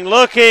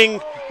 throwing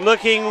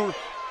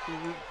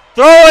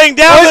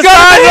down the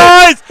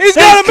sidelines. He's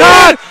got a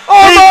man.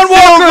 Armand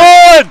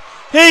Walker.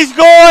 He's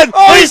going.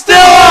 Oh, he's still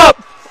up.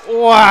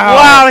 Wow.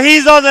 Wow,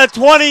 he's on the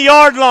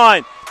 20-yard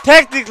line.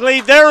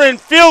 Technically, they're in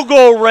field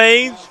goal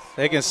range.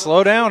 They can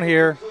slow down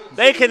here.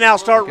 They can now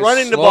start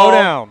running the ball.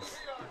 Slow down.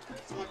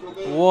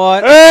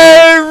 What?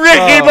 Hey,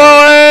 Ricky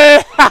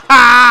boy!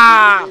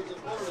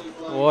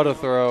 What a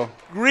throw.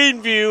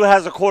 Greeneview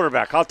has a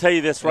quarterback. I'll tell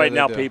you this right they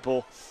now, do.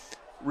 people.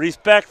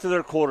 Respect to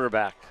their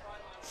quarterback.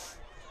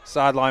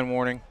 Sideline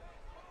warning.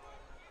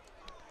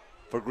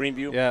 For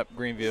Greeneview? Yep,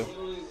 Greeneview.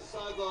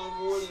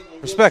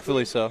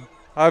 Respectfully so.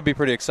 I would be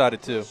pretty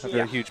excited, too,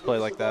 after a huge play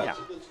like that. Yeah.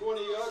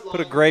 Put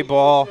a great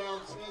ball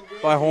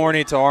by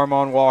Horny to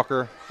Armand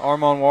Walker.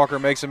 Armand Walker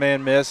makes a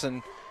man miss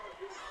and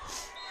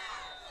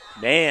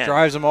Man,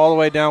 drives him all the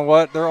way down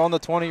what? They're on the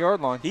 20-yard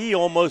line. he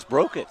almost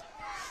broke it.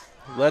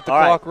 Let the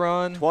All clock right.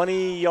 run.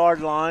 20-yard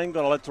line.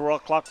 Going to let the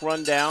clock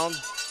run down.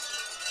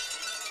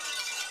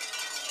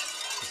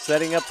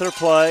 Setting up their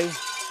play.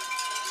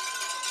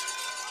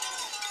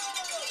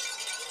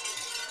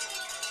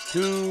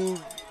 2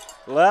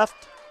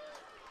 left.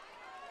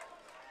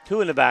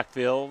 2 in the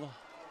backfield.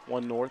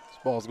 1 north. This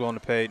ball's going to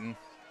Peyton.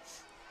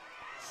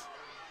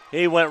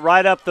 He went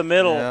right up the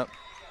middle. Yep.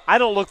 I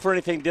don't look for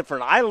anything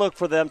different. I look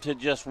for them to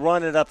just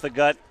run it up the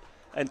gut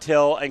and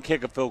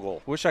kick a field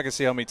goal. Wish I could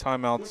see how many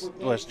timeouts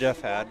West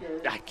Jeff had.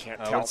 I can't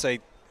I tell. would say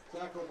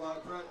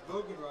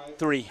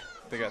 3.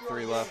 they got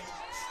 3 left.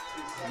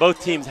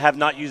 Both teams have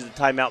not used a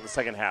timeout in the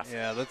second half.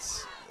 Yeah,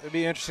 it'd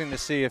be interesting to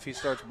see if he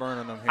starts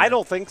burning them here. I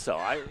don't think so.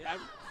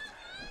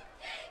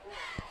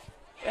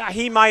 Yeah,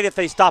 he might if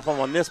they stop him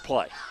on this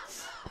play.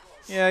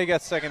 Yeah, you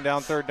got second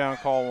down, third down,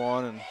 call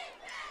one, and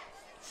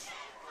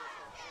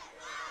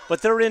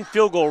But they're in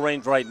field goal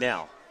range right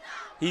now.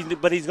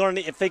 But he's going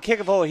to, if they kick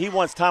a goal, he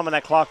wants time on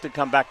that clock to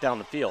come back down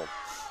the field.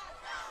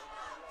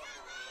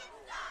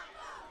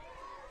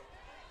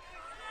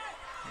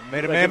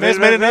 made a man miss,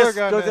 made another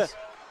guy Goes miss.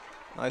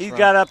 Nice He's run.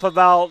 got up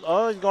about,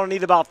 he's going to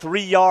need about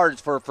 3 yards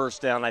for a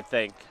first down, I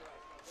think.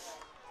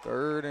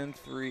 3rd and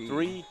 3.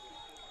 3,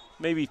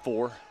 maybe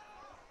 4.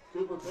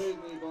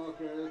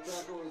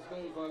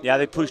 Yeah,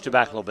 they pushed it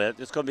back a little bit.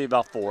 It's going to be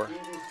about 4.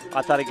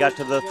 I thought he got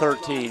to the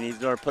 13. He's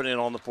going to put it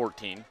on the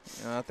 14.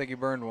 I think he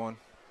burned one.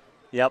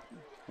 Yep.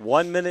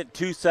 1 minute,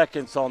 2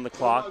 seconds on the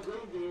clock.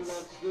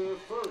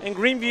 And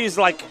Greeneview's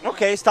like,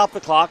 okay, stop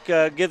the clock.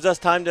 Gives us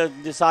time to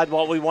decide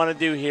what we want to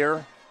do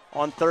here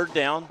on 3rd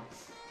down.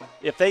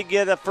 If they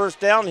get a first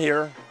down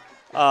here,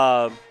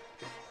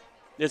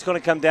 it's going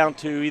to come down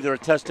to either a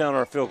touchdown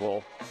or a field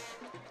goal.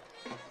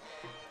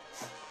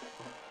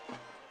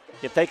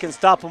 If they can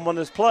stop them on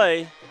this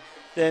play,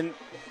 then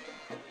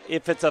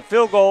if it's a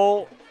field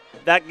goal,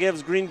 that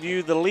gives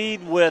Greeneview the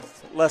lead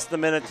with less than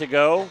a minute to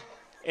go,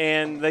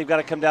 and they've got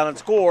to come down and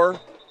score.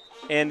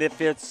 And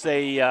if it's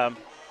a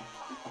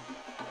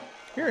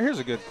Here's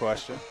a good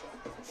question.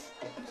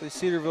 So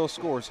Cedarville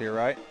scores here,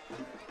 right?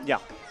 yeah,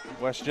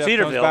 West Jeff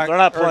Cedarville, comes back, they're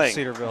not or playing.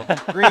 Cedarville.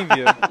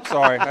 Greeneview.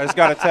 Sorry, I just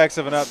got a text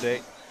of an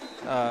update.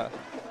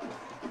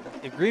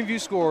 If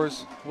Greeneview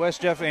scores,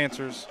 West Jeff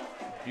answers,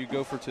 you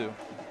go for 2.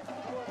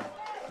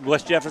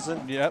 West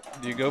Jefferson, Yep,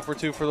 you go for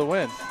 2 for the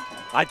win.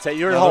 I'd say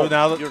you're at home.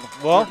 The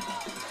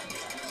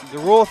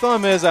rule of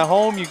thumb is at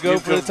home you go You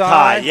for the go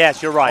tie.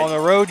 Yes, you're right. On the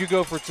road you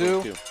go for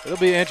 2. 2. It'll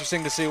be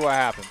interesting to see what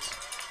happens.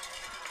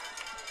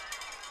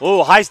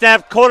 Oh, high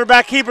snap,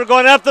 quarterback keeper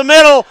going up the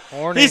middle.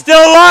 Horny. He's still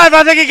alive.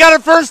 I think he got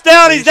a first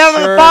down. He He's down to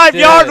sure the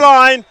 5-yard did.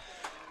 line.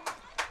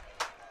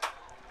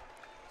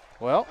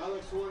 Well,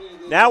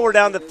 Now we're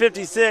down to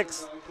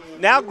 56.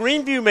 Now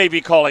Greeneview may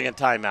be calling a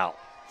timeout.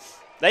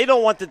 They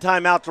don't want the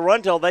timeout to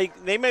run till they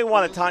may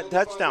want a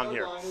touchdown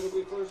here.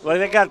 Well,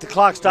 they got the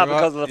clock stopped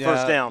because of the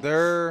first down.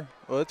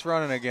 It's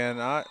running again.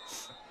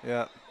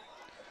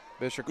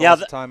 Bishop calls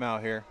the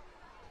timeout here.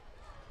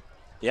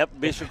 Yep,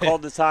 Bishop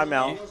called the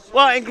timeout.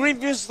 Well, and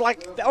Greeneview's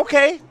like,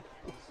 okay,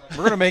 We're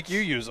going to make you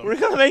use them. we're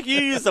going to make you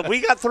use them.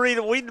 We got 3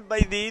 that we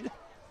may need.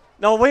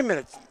 No, wait a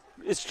minute.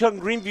 It's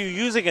Greeneview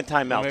using a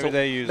timeout. Maybe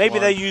they used Maybe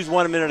one. they used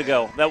one a minute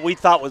ago that we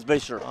thought was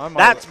Bishop. I might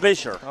That's have-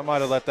 Bishop. I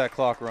might have let that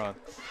clock run.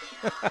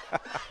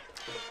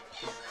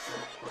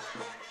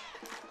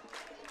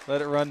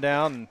 Let it run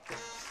down.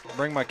 And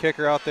bring my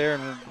kicker out there,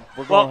 and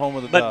we're going home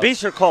with a dub. But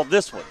Beecher called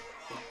this one.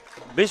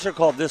 Beecher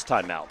called this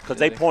timeout because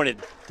they pointed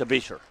to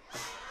Beecher.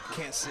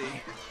 Can't see.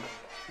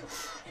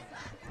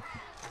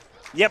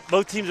 Yep,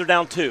 both teams are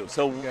down 2.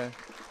 So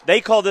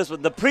they called this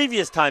one. The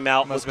previous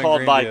timeout was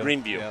called by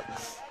Greeneview.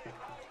 Yep.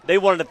 They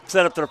wanted to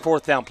set up their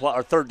third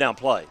down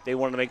play. They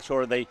wanted to make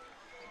sure they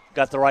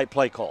got the right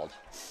play called.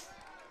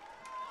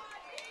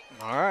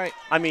 All right.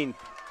 I mean,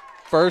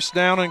 first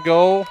down and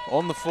goal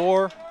on the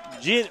 4.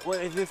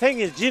 The thing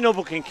is,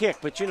 G-Noble can kick,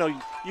 but, you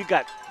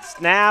got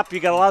snap. You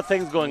got a lot of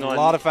things going on. A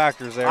lot of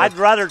factors there. I'd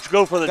rather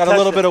go for the touchdown. Got a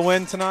little bit of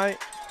wind tonight.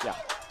 Yeah.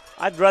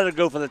 I'd rather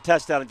go for the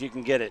touchdown if you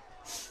can get it.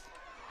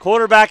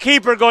 Quarterback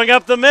keeper going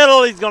up the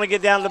middle. He's going to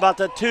get down to about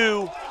the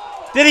 2.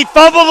 Did he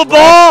fumble the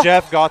ball?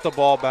 Jeff got the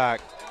ball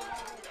back.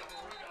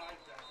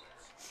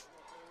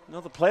 No,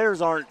 the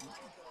players aren't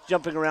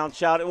jumping around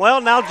shouting. Well,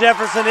 now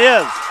Jefferson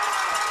is.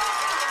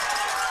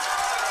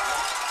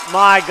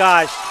 My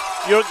gosh.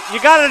 You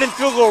got it in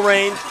field goal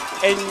range,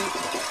 and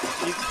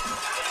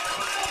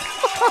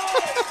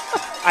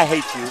I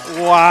hate you.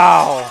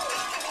 Wow.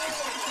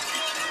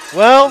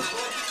 Well,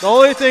 the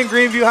only thing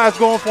Greeneview has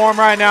going for them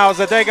right now is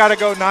that they got to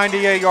go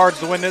 98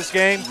 yards to win this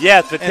game.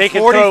 Yes, but they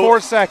can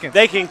 44 seconds.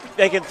 They can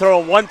throw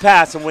one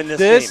pass and win this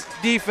game. This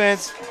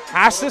defense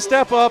has to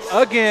step up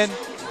again.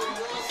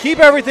 Keep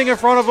everything in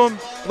front of them.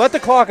 Let the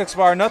clock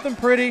expire. Nothing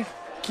pretty.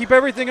 Keep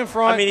everything in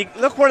front. I mean,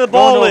 look where the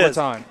ball is.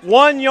 Overtime.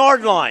 1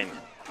 yard line.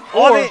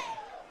 Or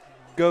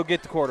go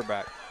get the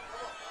quarterback.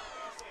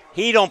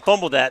 He don't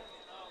fumble that.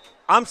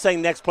 I'm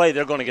saying next play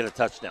they're going to get a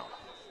touchdown.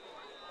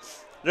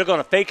 They're going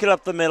to fake it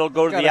up the middle,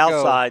 go to the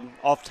outside,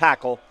 off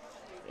tackle.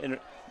 And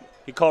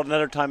he called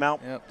another timeout.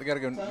 Yep, they got to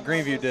go.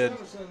 Greeneview did.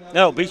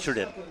 No, Beecher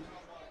did.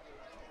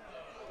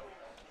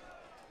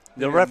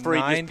 The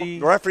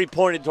referee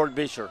pointed toward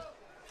Beecher.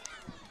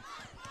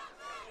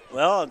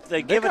 Well,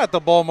 they got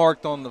the ball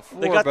marked on the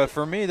 4, but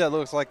for me that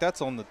looks like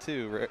that's on the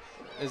 2.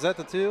 Is that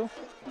the 2?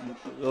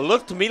 It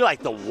looked to me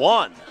like the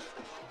 1.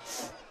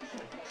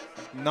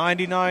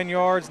 99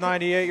 yards,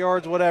 98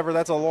 yards, whatever.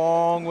 That's a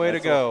long way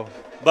to go.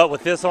 But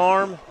with this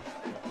arm,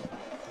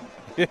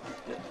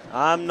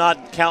 I'm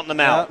not counting them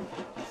out. Yep.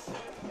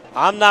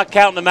 I'm not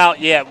counting them out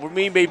yet.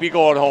 We may be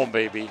going home,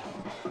 baby.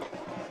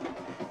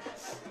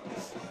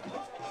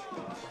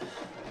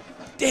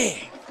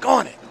 Dang,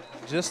 gone it.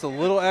 Just a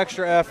little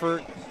extra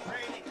effort.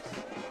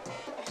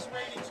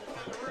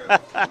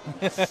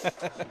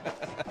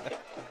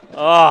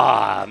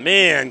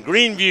 Man,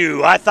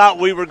 Greeneview, I thought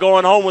we were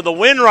going home with a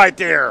win right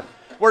there.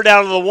 We're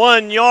down to the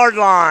 1 yard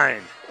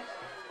line.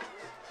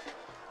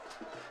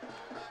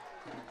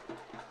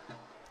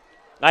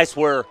 I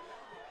swear,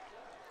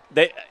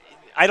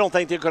 I don't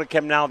think they could have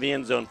kept out of the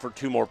end zone for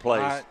 2 more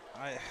plays.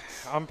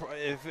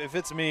 If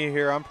it's me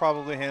here, I'm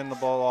probably handing the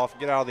ball off,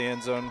 get out of the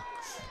end zone.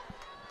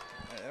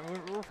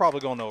 We're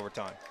probably going to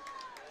overtime.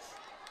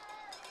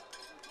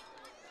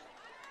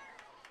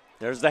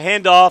 There's the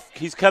handoff.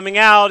 He's coming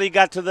out. He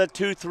got to the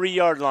 2-3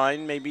 yard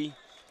line, maybe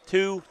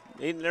 2.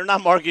 They're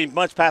not marking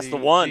much past the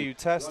 1. Do you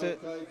test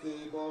it?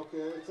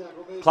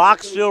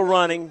 Clock's still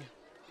running.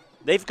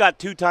 They've got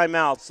 2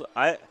 timeouts.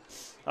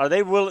 Are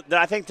they willing?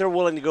 I think they're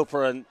willing to go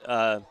for an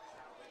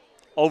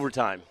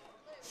overtime.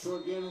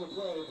 Short gain on the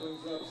play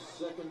brings up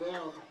second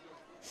down.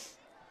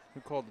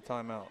 Who called the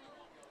timeout?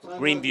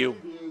 Greeneview.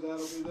 That'll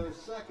be their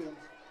second.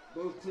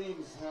 Both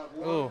teams have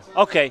 1. Oh.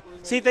 Okay.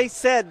 See, they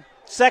said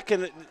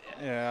second.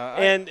 Yeah.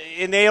 And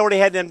they already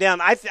had them down.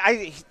 I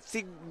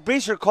see.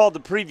 Beecher called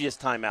the previous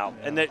timeout,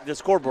 and the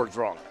scoreboard's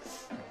wrong.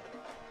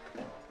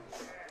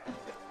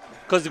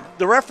 Because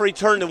the referee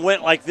turned and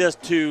went like this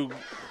to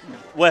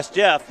West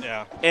Jeff,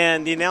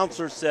 and the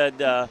announcer said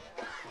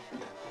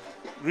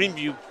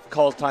Greeneview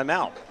calls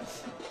timeout.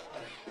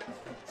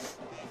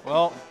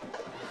 Well,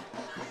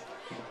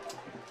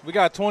 we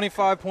got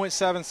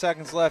 25.7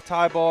 seconds left,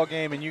 tie ball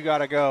game, and you got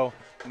to go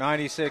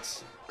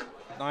 96,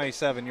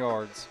 97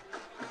 yards.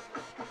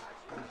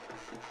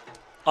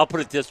 I'll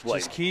put it this way.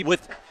 Just keep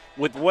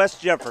with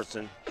West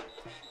Jefferson,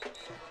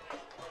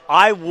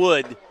 I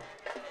would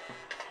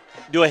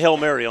do a Hail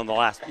Mary on the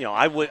last.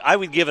 I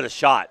would give it a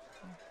shot.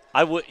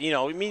 I would,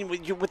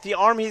 with the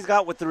arm he's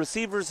got, with the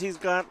receivers he's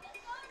got,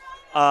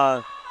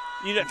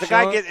 if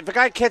the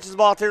guy catches the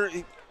ball out there,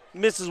 he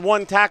misses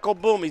 1 tackle,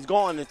 boom, he's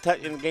gone, and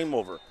the game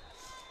over.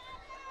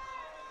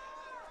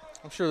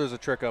 I'm sure there's a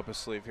trick up his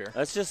sleeve here.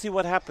 Let's just see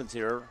what happens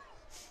here.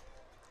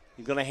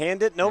 He's going to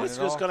hand it. No, it's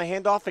just going to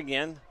hand off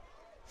again.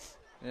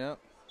 Yeah.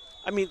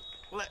 I mean,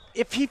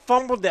 if he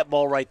fumbled that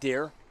ball right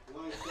there.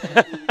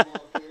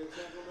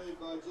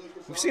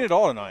 We've seen it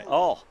all tonight.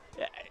 Oh,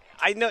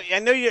 I know.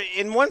 You.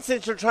 In one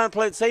sense, you're trying to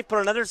play it safe, but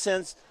in another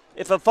sense,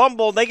 if a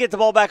fumble, they get the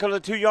ball back on the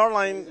 2 yard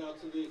line,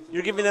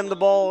 you're giving them the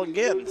ball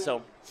again.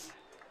 So,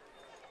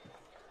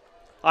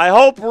 I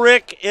hope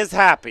Rick is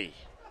happy.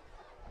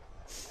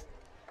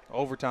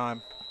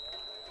 Overtime.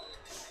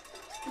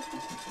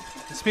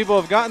 These people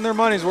have gotten their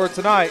money's worth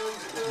tonight.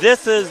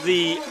 This is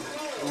the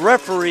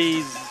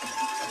referee's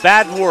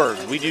bad word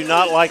we do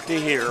not like to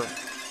hear,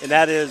 and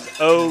that is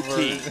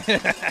OT.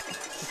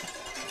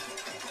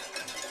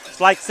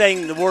 like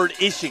saying the word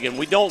Michigan.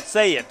 We don't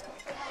say it.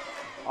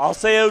 I'll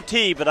say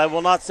OT, but I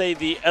will not say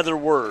the other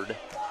word.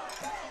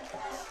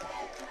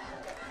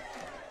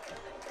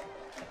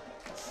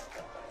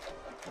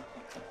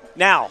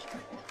 Now,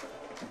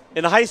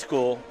 in high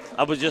school,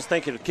 I was just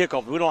thinking of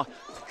kickoff.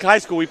 High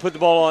school, we put the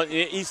ball on.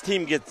 Each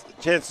team gets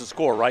a chance to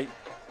score, right?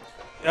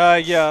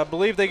 Yeah, I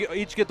believe they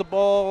each get the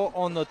ball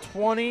on the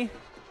 20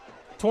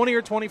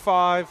 or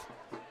 25.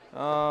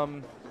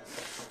 I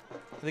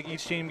think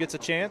each team gets a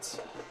chance,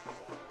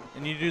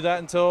 and you do that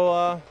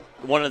until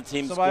one of the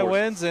teams somebody scores.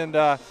 wins. And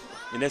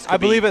I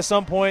believe at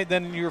some point,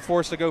 then you're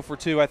forced to go for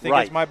two. I think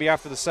Right. it might be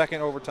after the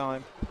second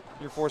overtime.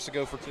 You're forced to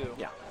go for two.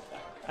 Yeah.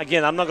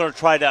 Again, I'm not going to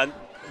try to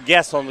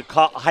guess on the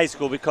high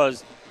school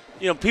because,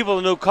 people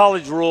who know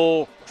college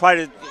rule try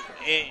to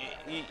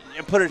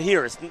put it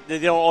here. They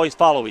don't always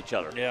follow each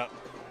other. Yeah.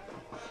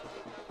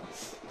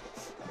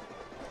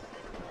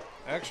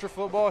 Extra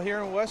football here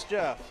in West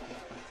Jeff.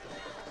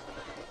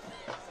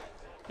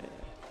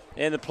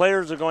 And the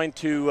players are going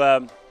to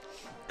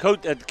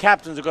the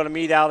captains are going to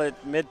meet out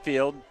at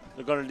midfield.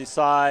 They're going to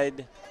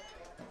decide.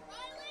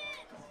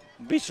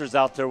 Beecher's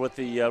out there with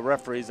the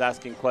referees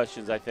asking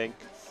questions, I think.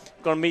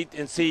 Going to meet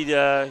and see,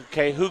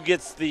 who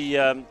gets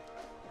the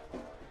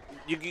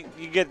you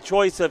get a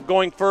choice of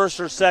going first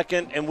or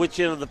second and which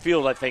end of the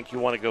field I think you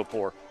want to go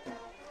for.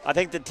 I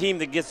think the team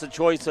that gets the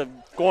choice of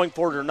going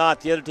for it or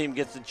not, the other team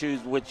gets to choose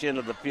which end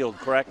of the field,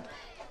 correct?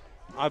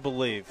 I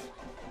believe.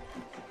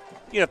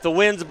 If the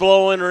wind's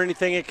blowing or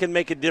anything, it can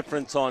make a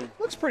difference on.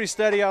 Looks pretty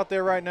steady out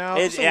there right now.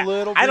 Just a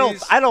little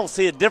breeze. I don't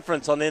see a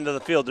difference on the end of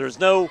the field. There's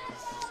no.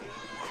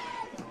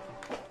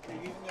 We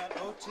even got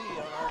OT on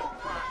our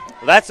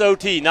clock. That's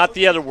OT, not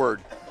the other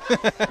word.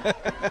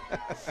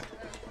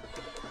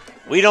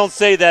 We don't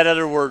say that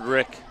other word,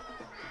 Rick.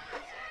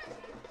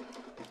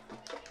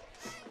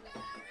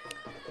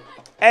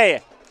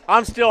 Hey,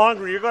 I'm still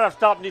hungry. You're going to have to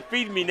stop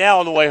feeding me now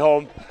on the way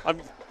home.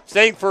 I'm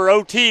saying for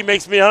OT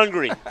makes me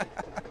hungry.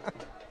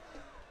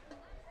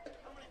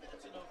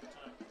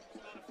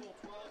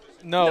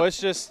 No, it's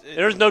just.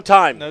 There's no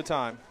time. No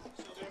time.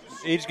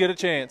 Each get a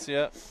chance,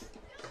 yeah.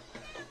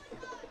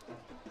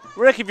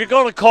 Rick, if you're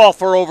going to call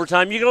for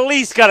overtime, you at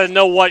least got to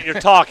know what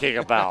you're talking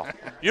about.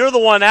 You're the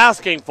one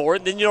asking for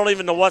it, then you don't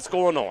even know what's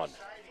going on.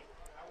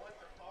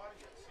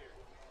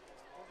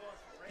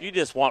 You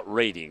just want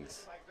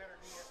ratings.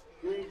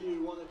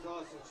 Greeneview won the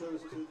toss and chose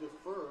to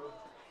defer.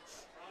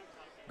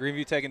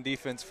 Greeneview taking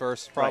defense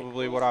first is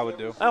probably what I would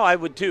do. Oh, I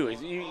would too.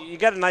 You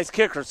got a nice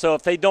kicker, so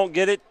if they don't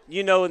get it,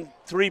 in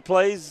 3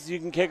 plays you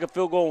can kick a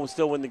field goal and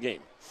still win the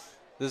game.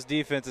 This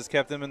defense has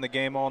kept them in the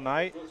game all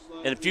night.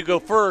 And if you go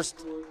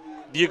first,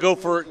 do you go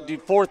for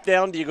fourth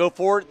down? Do you go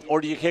for it,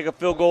 or do you kick a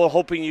field goal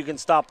hoping you can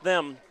stop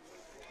them?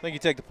 I think you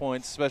take the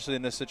points, especially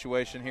in this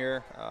situation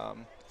here.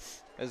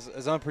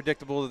 As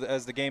unpredictable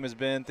as the game has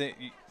been,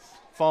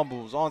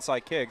 fumbles,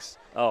 onside kicks.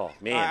 Oh,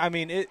 man. I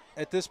mean,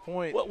 at this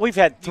point. Well, we've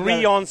had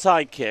 3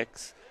 onside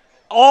kicks.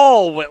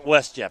 All went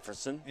West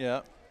Jefferson.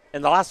 Yeah.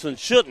 And the last one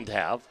shouldn't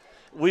have.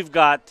 We've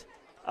got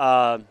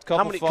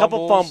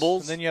couple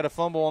fumbles. And then you had a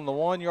fumble on the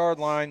 1-yard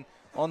line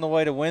on the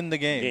way to win the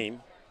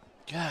game.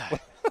 God.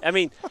 I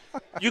mean,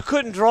 you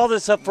couldn't draw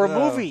this up for a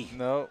movie.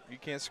 No, you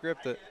can't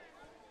script it.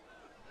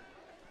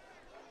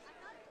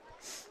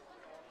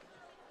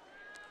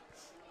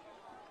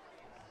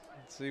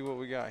 Let's see what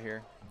we got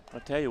here. I'll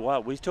tell you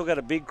what, we still got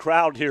a big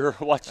crowd here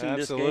watching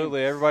this game.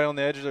 Absolutely. Everybody on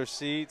the edge of their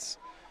seats.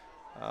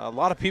 A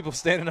lot of people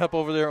standing up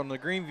over there on the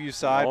Greeneview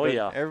side. Oh, but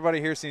yeah. Everybody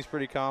here seems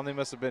pretty calm. They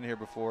must have been here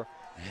before.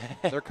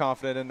 They're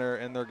confident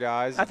in their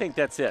guys. I think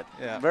that's it.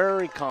 Yeah.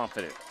 Very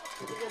confident.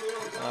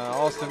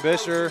 Austin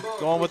Bisher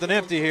going with an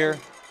empty here.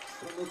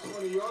 From the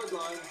 20-yard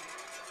line.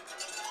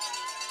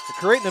 They're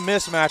creating a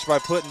mismatch by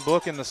putting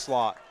Book in the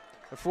slot.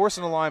 They're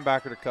forcing the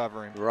linebacker to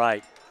cover him.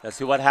 Right. Let's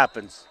see what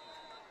happens.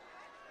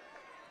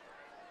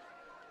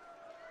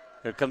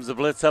 Here comes the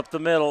blitz up the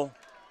middle.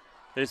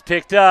 It's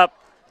picked up.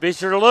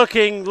 Bisher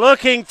looking,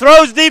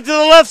 throws deep to the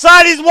left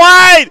side. He's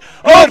wide.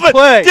 Open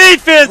play.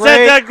 Defense.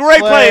 That's a great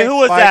play. Who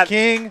was by that?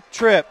 King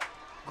Tripp.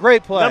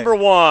 Great play. Number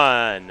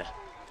 1.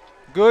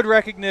 Good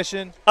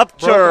recognition.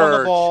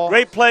 Upchurch.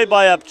 Great play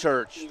by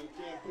Upchurch.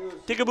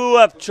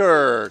 Tickaboo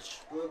Upchurch.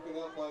 Broken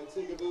up by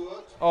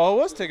Tigaboo. Oh,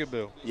 it was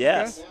Tickaboo.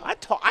 Yes.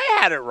 Okay. I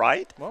had it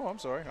right. Well, I'm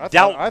sorry. I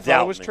Doubt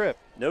thought it was me. Tripp.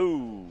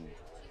 No.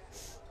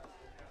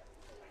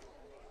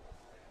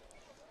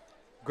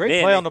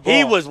 Great play on the ball.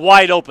 He was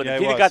wide open. Yeah, if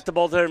he he'd have was. got the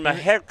ball there a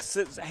hair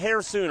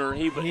sooner,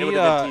 it would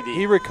have been TD.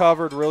 He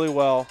recovered really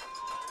well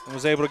and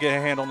was able to get a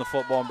hand on the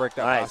football and break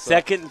that All right, pass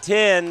up. 2nd and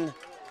 10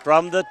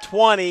 from the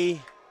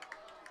 20.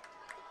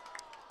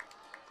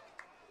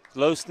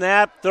 Low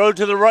snap, throw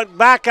to the right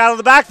back out of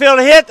the backfield,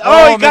 hit.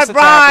 Oh, he got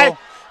by.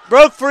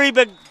 Broke free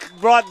but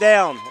brought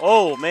down.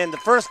 Oh, man, the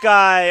first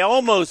guy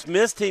almost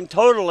missed him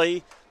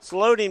totally,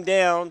 slowed him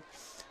down.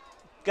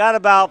 Got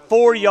about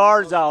 4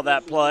 yards out of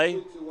that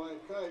play.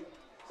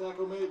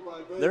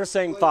 They're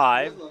saying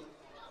 5.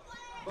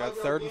 Got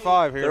 3rd and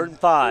 5 here. 3rd and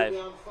 5.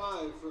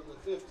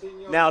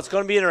 Now it's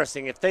going to be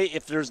interesting if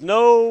there's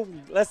no,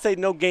 let's say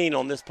no gain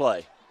on this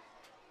play.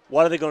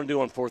 What are they going to do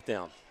on 4th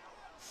down?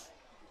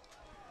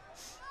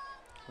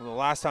 Well, the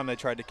last time they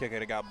tried to kick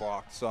it, it got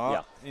blocked. So,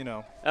 Yeah. you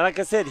know. And like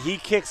I said, he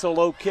kicks a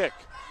low kick.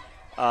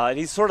 And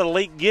he's sort of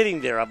late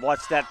getting there. I've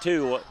watched that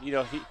too. You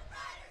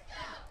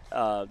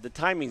know, the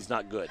timing's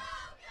not good.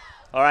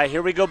 All right,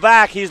 here we go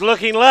back. He's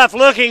looking left,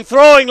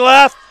 throwing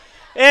left.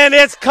 And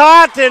it's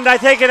caught, and I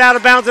take it out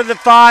of bounds at the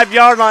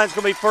 5-yard line. It's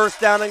going to be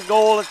 1st down and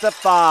goal at the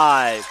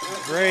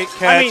 5. Great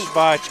catch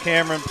by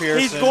Cameron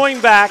Pearson. He's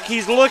going back.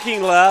 He's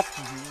looking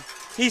left.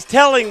 He's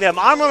telling them,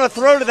 I'm going to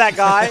throw to that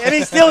guy, and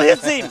he still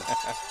hits him.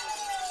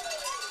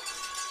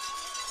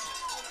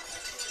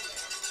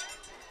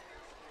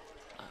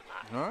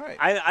 All right.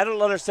 I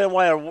don't understand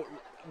why a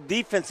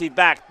defensive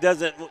back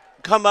doesn't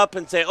come up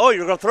and say, oh,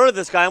 you're going to throw to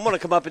this guy. I'm going to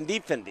come up and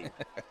defend him.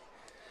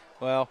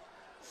 Well,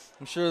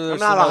 I'm sure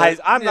there's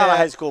I'm not a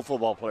high school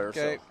football player.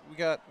 Okay, So. we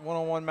got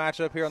one-on-one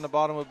matchup here on the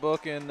bottom of the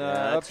book in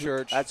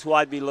Upchurch. That's who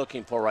I'd be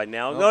looking for right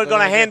now. Oh, They're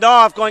going to there hand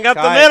off, going up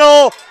the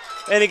middle,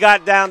 and he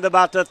got down to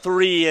about the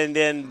 3 and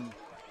then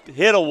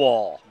hit a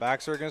wall.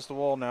 Backs are against the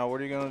wall now.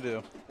 What are you going to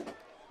do?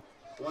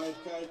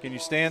 Can you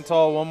stand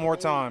tall one more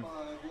time?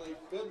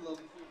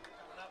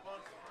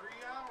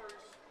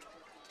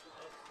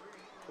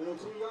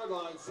 2-yard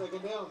line,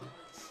 2nd down.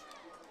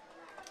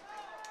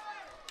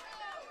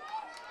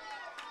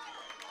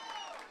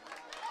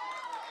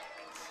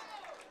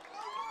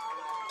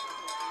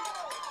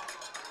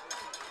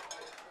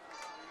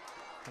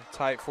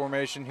 Tight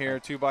formation here,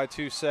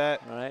 2-by-2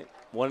 set. All right,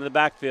 one in the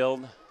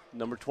backfield,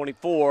 number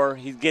 24.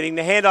 He's getting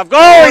the handoff.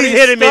 Go! He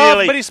hit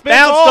immediately. But he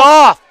bounced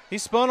off. He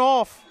spun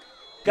off.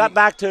 Got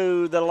back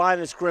to the line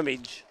of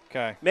scrimmage.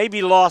 Okay.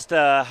 Maybe lost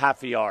a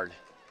half a yard.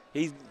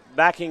 He's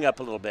backing up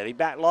a little bit. He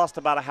lost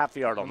about a half a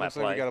yard on that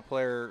play. Like we got a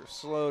player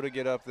slow to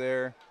get up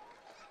there.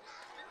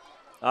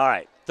 All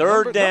right,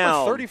 3rd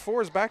down. Number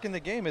 34 is back in the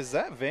game. Is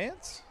that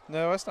Vance?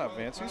 No, that's not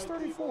Vance. Who's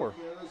 34?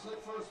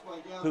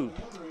 Who?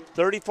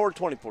 34,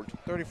 24.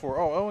 34.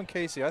 Oh, Owen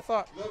Casey. I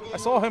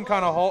saw him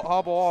kind of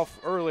hobble off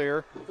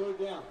earlier.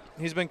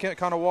 He's been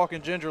kind of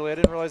walking gingerly. I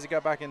didn't realize he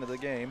got back into the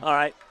game. All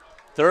right,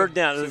 3rd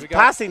down. The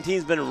passing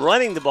team's been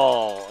running the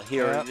ball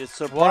here. Yeah. It's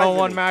surprising.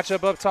 One-on-one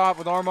matchup up top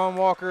with Armand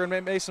Walker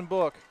and Mason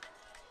Book.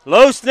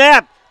 Low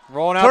snap.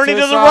 Rolling out Turning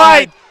to the side.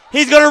 right.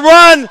 He's going to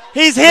run.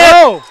 He's hit.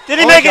 No. Did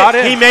he make it?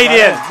 In. He made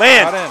it.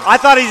 Man, Got in. I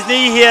thought his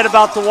knee hit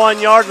about the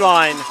 1-yard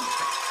line.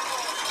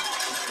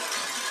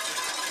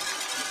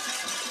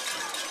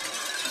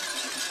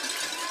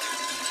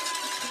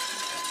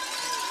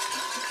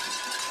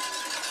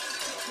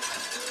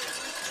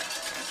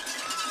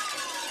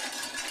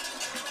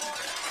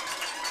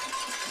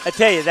 I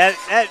tell you,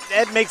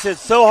 that makes it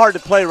so hard to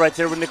play right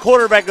there. When the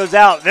quarterback goes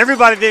out and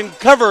everybody then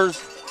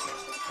covers,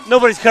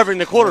 nobody's covering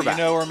the quarterback.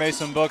 You know where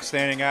Mason Book's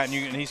standing at,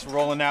 and he's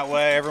rolling that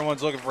way.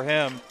 Everyone's looking for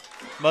him.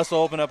 Must have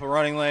opened up a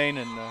running lane,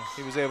 and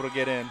he was able to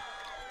get in.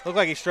 Looked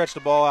like he stretched the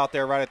ball out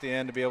there right at the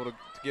end to be able to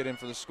get in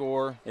for the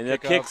score. And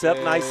it kicks up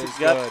nice and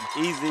good.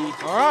 Easy.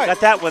 All right.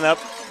 Got that one up.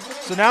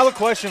 So now the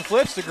question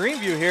flips to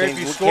Greeneview here. If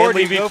you score, can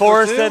we be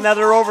forced to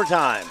another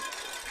overtime?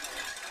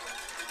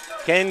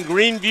 Can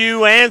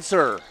Greeneview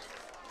answer?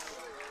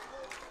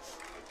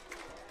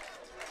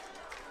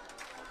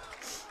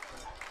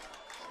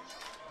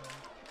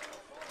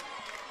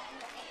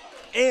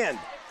 And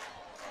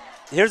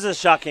here's a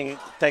shocking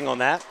thing on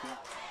that.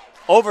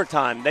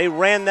 Overtime, they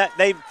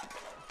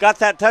got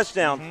that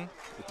touchdown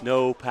with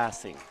no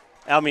passing.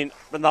 I mean,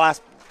 in the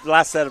last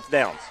set of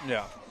downs.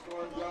 Yeah.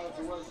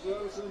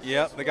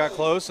 Yep, they got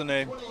close,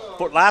 and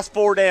last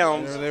 4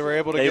 downs. They were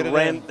able to get it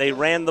in. They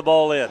ran the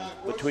ball in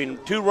between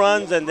 2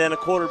 runs and then a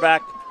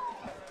quarterback.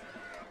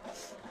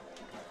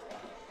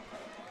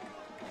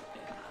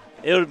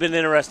 It would have been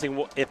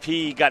interesting if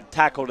he got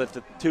tackled at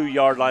the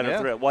 2-yard line or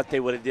 3, what they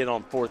would have did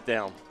on 4th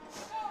down.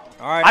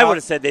 All right, I would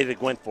have said they'd have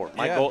went for it.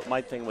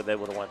 My thing would they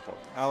would have went for it.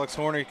 Alex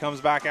Horner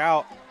comes back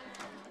out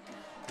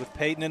with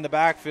Peyton in the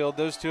backfield.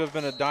 Those two have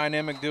been a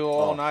dynamic duo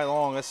all night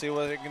long. Let's see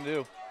what they can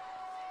do.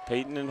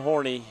 Peyton and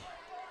Horney.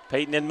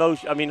 Peyton in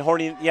motion.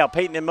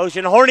 Peyton in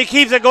motion. Horney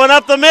keeps it going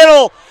up the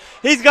middle.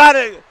 He's got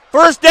it.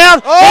 1st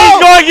down. He's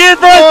going in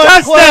for a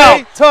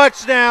touchdown.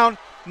 Touchdown.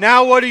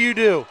 Now what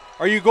do?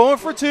 Are you going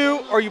for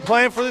 2 or are you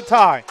playing for the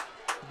tie?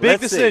 Big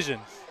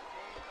decision.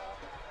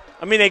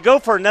 I mean, they go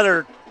for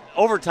another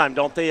overtime,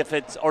 don't they?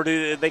 Or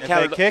do they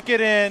count? If they kick it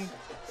in.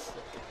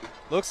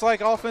 Looks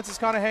like offense is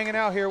kind of hanging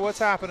out here. What's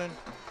happening?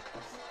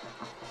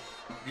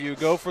 You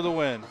go for the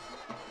win.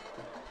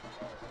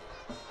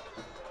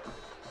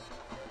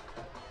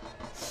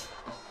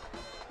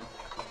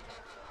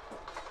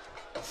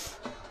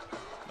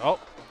 Oh,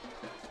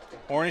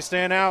 Horny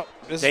staying out.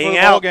 This is for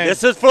the ball game.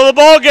 This is for the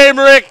ball game,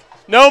 Rick.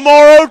 No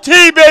more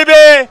OT,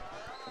 baby.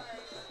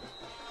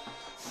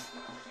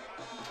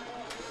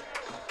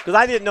 Because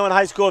I didn't know in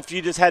high school if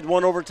you just had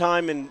one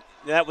overtime and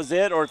that was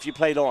it, or if you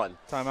played on.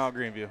 Timeout,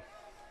 Greeneview.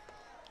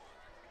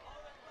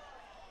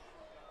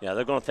 Yeah,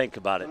 they're going to think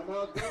about it.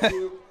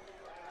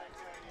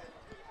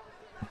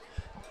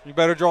 You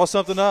better draw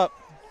something up.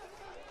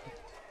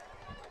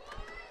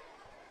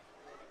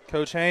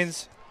 Coach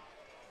Haynes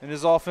and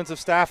his offensive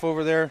staff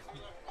over there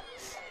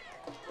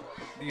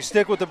you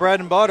stick with the bread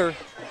and butter.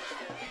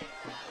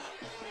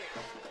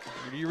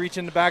 Or do you reach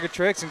in the bag of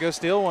tricks and go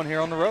steal one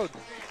here on the road?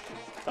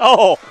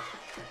 Oh.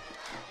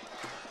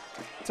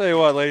 Tell you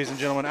what, ladies and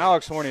gentlemen,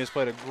 Alex Horney has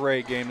played a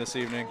great game this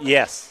evening.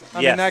 Yes.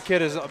 I mean, that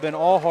kid has been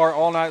all heart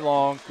all night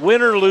long.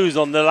 Win or lose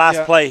on the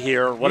last play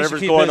here,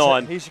 whatever's going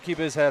on. He should keep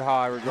his head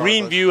high regardless.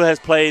 Greeneview has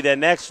played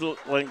an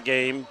excellent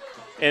game,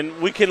 and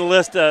we can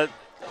list a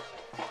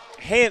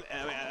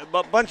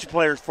bunch of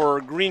players for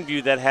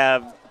Greeneview that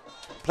have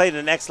played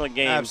an excellent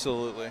game.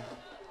 Absolutely.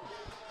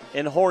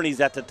 And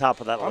Horney's at the top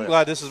of that list. I'm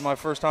glad this is my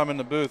first time in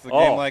the booth. A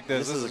game like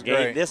this. This is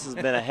great. This has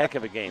been a heck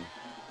of a game.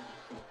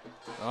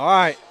 All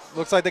right.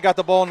 Looks like they got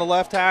the ball in the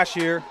left hash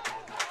here.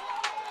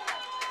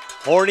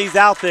 Horney's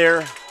out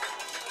there.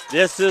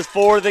 This is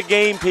for the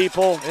game,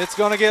 people. It's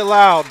going to get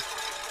loud.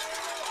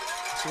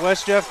 So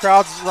West Jeff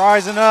crowd's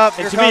rising up.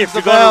 And Here to me, if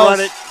you're going to run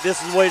it,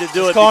 this is the way to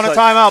do it. Calling a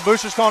timeout.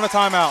 Booster's calling a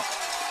timeout.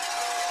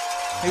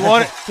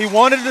 He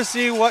wanted to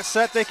see what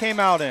set they came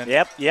out in.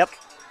 Yep.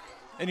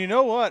 And you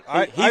know what?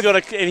 He's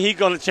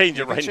going to change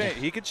it right now.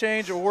 He could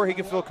change, or he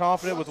can feel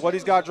confident with what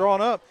he's got drawn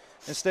up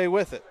and stay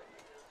with it.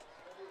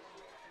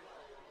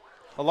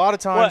 A lot of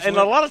times, a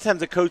lot of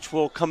times the coach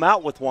will come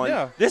out with one.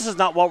 Yeah. This is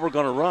not what we're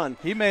going to run.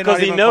 He may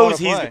not even call a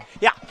play.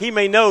 He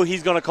may know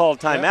he's going to call a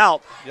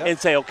timeout and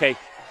say, okay,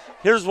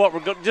 here's what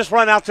we're going. Just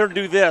run out there and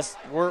do this.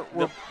 We're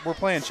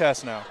playing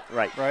chess now.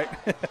 Right.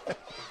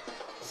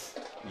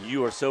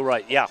 You are so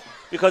right. Yeah,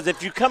 because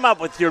if you come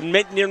up with your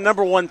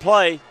number one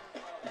play,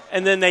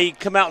 and then they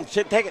come out and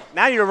take it,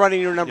 now you're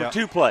running your number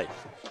two play.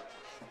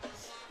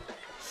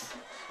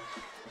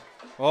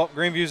 Well,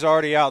 Greeneview's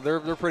already out. They're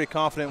pretty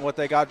confident in what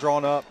they got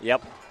drawn up.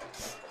 Yep.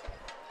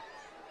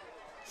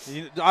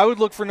 I would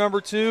look for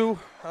number 2,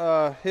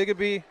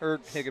 Ginobili.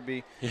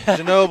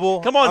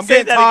 Come on, I'm say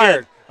getting that tired.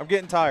 again. I'm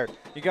getting tired.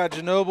 You got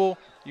Ginobili,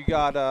 you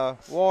got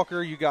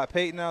Walker, you got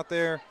Peyton out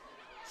there.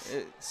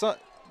 One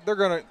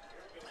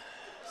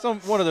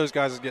of those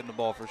guys is getting the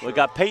ball for sure. We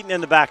got Peyton in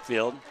the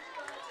backfield.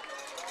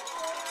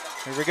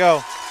 Here we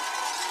go.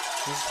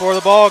 This is for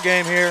the ball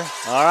game here.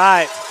 All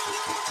right.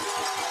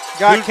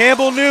 Got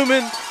Campbell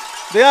Newman,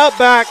 the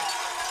outback.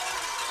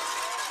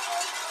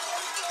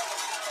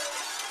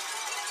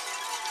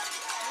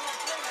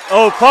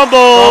 Oh,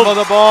 fumble. Fumble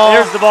the ball.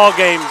 There's the ball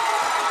game.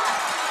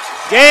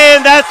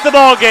 And that's the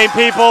ball game,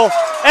 people.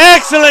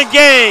 Excellent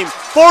game.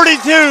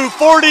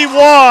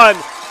 42-41.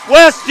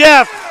 West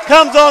Jeff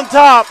comes on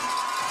top.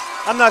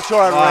 I'm not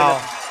sure I ran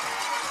it.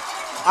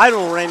 I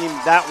don't ran him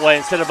that way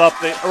instead of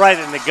right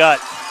in the gut.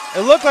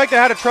 It looked like they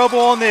had a trouble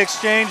on the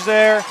exchange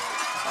there.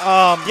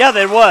 Yeah,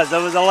 there was.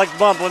 There was a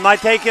bump. Am I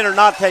taking or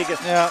not taking?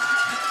 Yeah.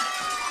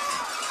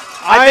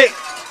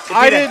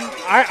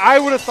 I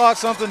would have thought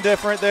something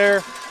different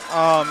there.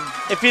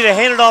 If he'd have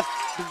handed off,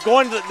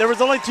 there was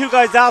only 2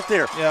 guys out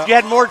there. Yeah. You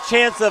had more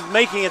chance of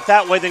making it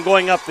that way than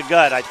going up the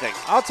gut, I think.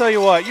 I'll tell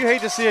you what, you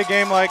hate to see a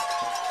game like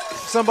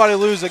somebody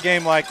lose a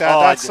game like that.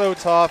 That's so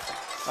tough.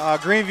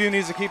 Greeneview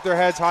needs to keep their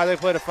heads high. They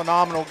played a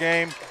phenomenal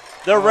game.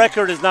 Their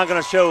record is not going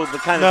to show the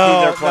kind of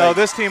team they're playing. No,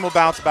 this team will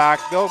bounce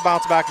back. They'll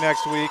bounce back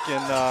next week,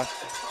 and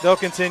they'll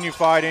continue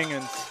fighting.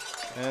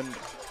 And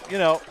you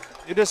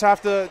just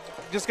got to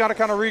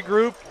kind of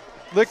regroup,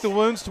 lick the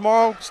wounds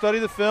tomorrow, study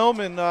the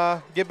film, and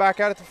get back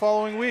at it the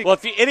following week. Well,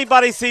 if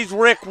anybody sees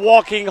Rick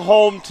walking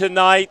home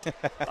tonight,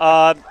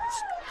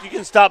 you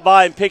can stop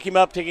by and pick him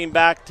up, take him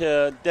back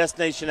to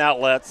Destination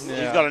Outlets.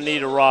 Yeah. He's going to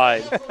need a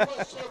ride.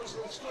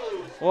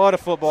 What a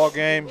football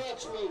game.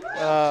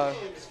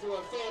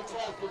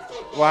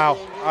 Wow.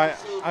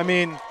 I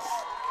mean,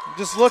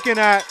 just looking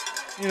at,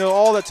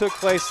 all that took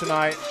place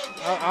tonight,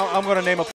 I'm going to name a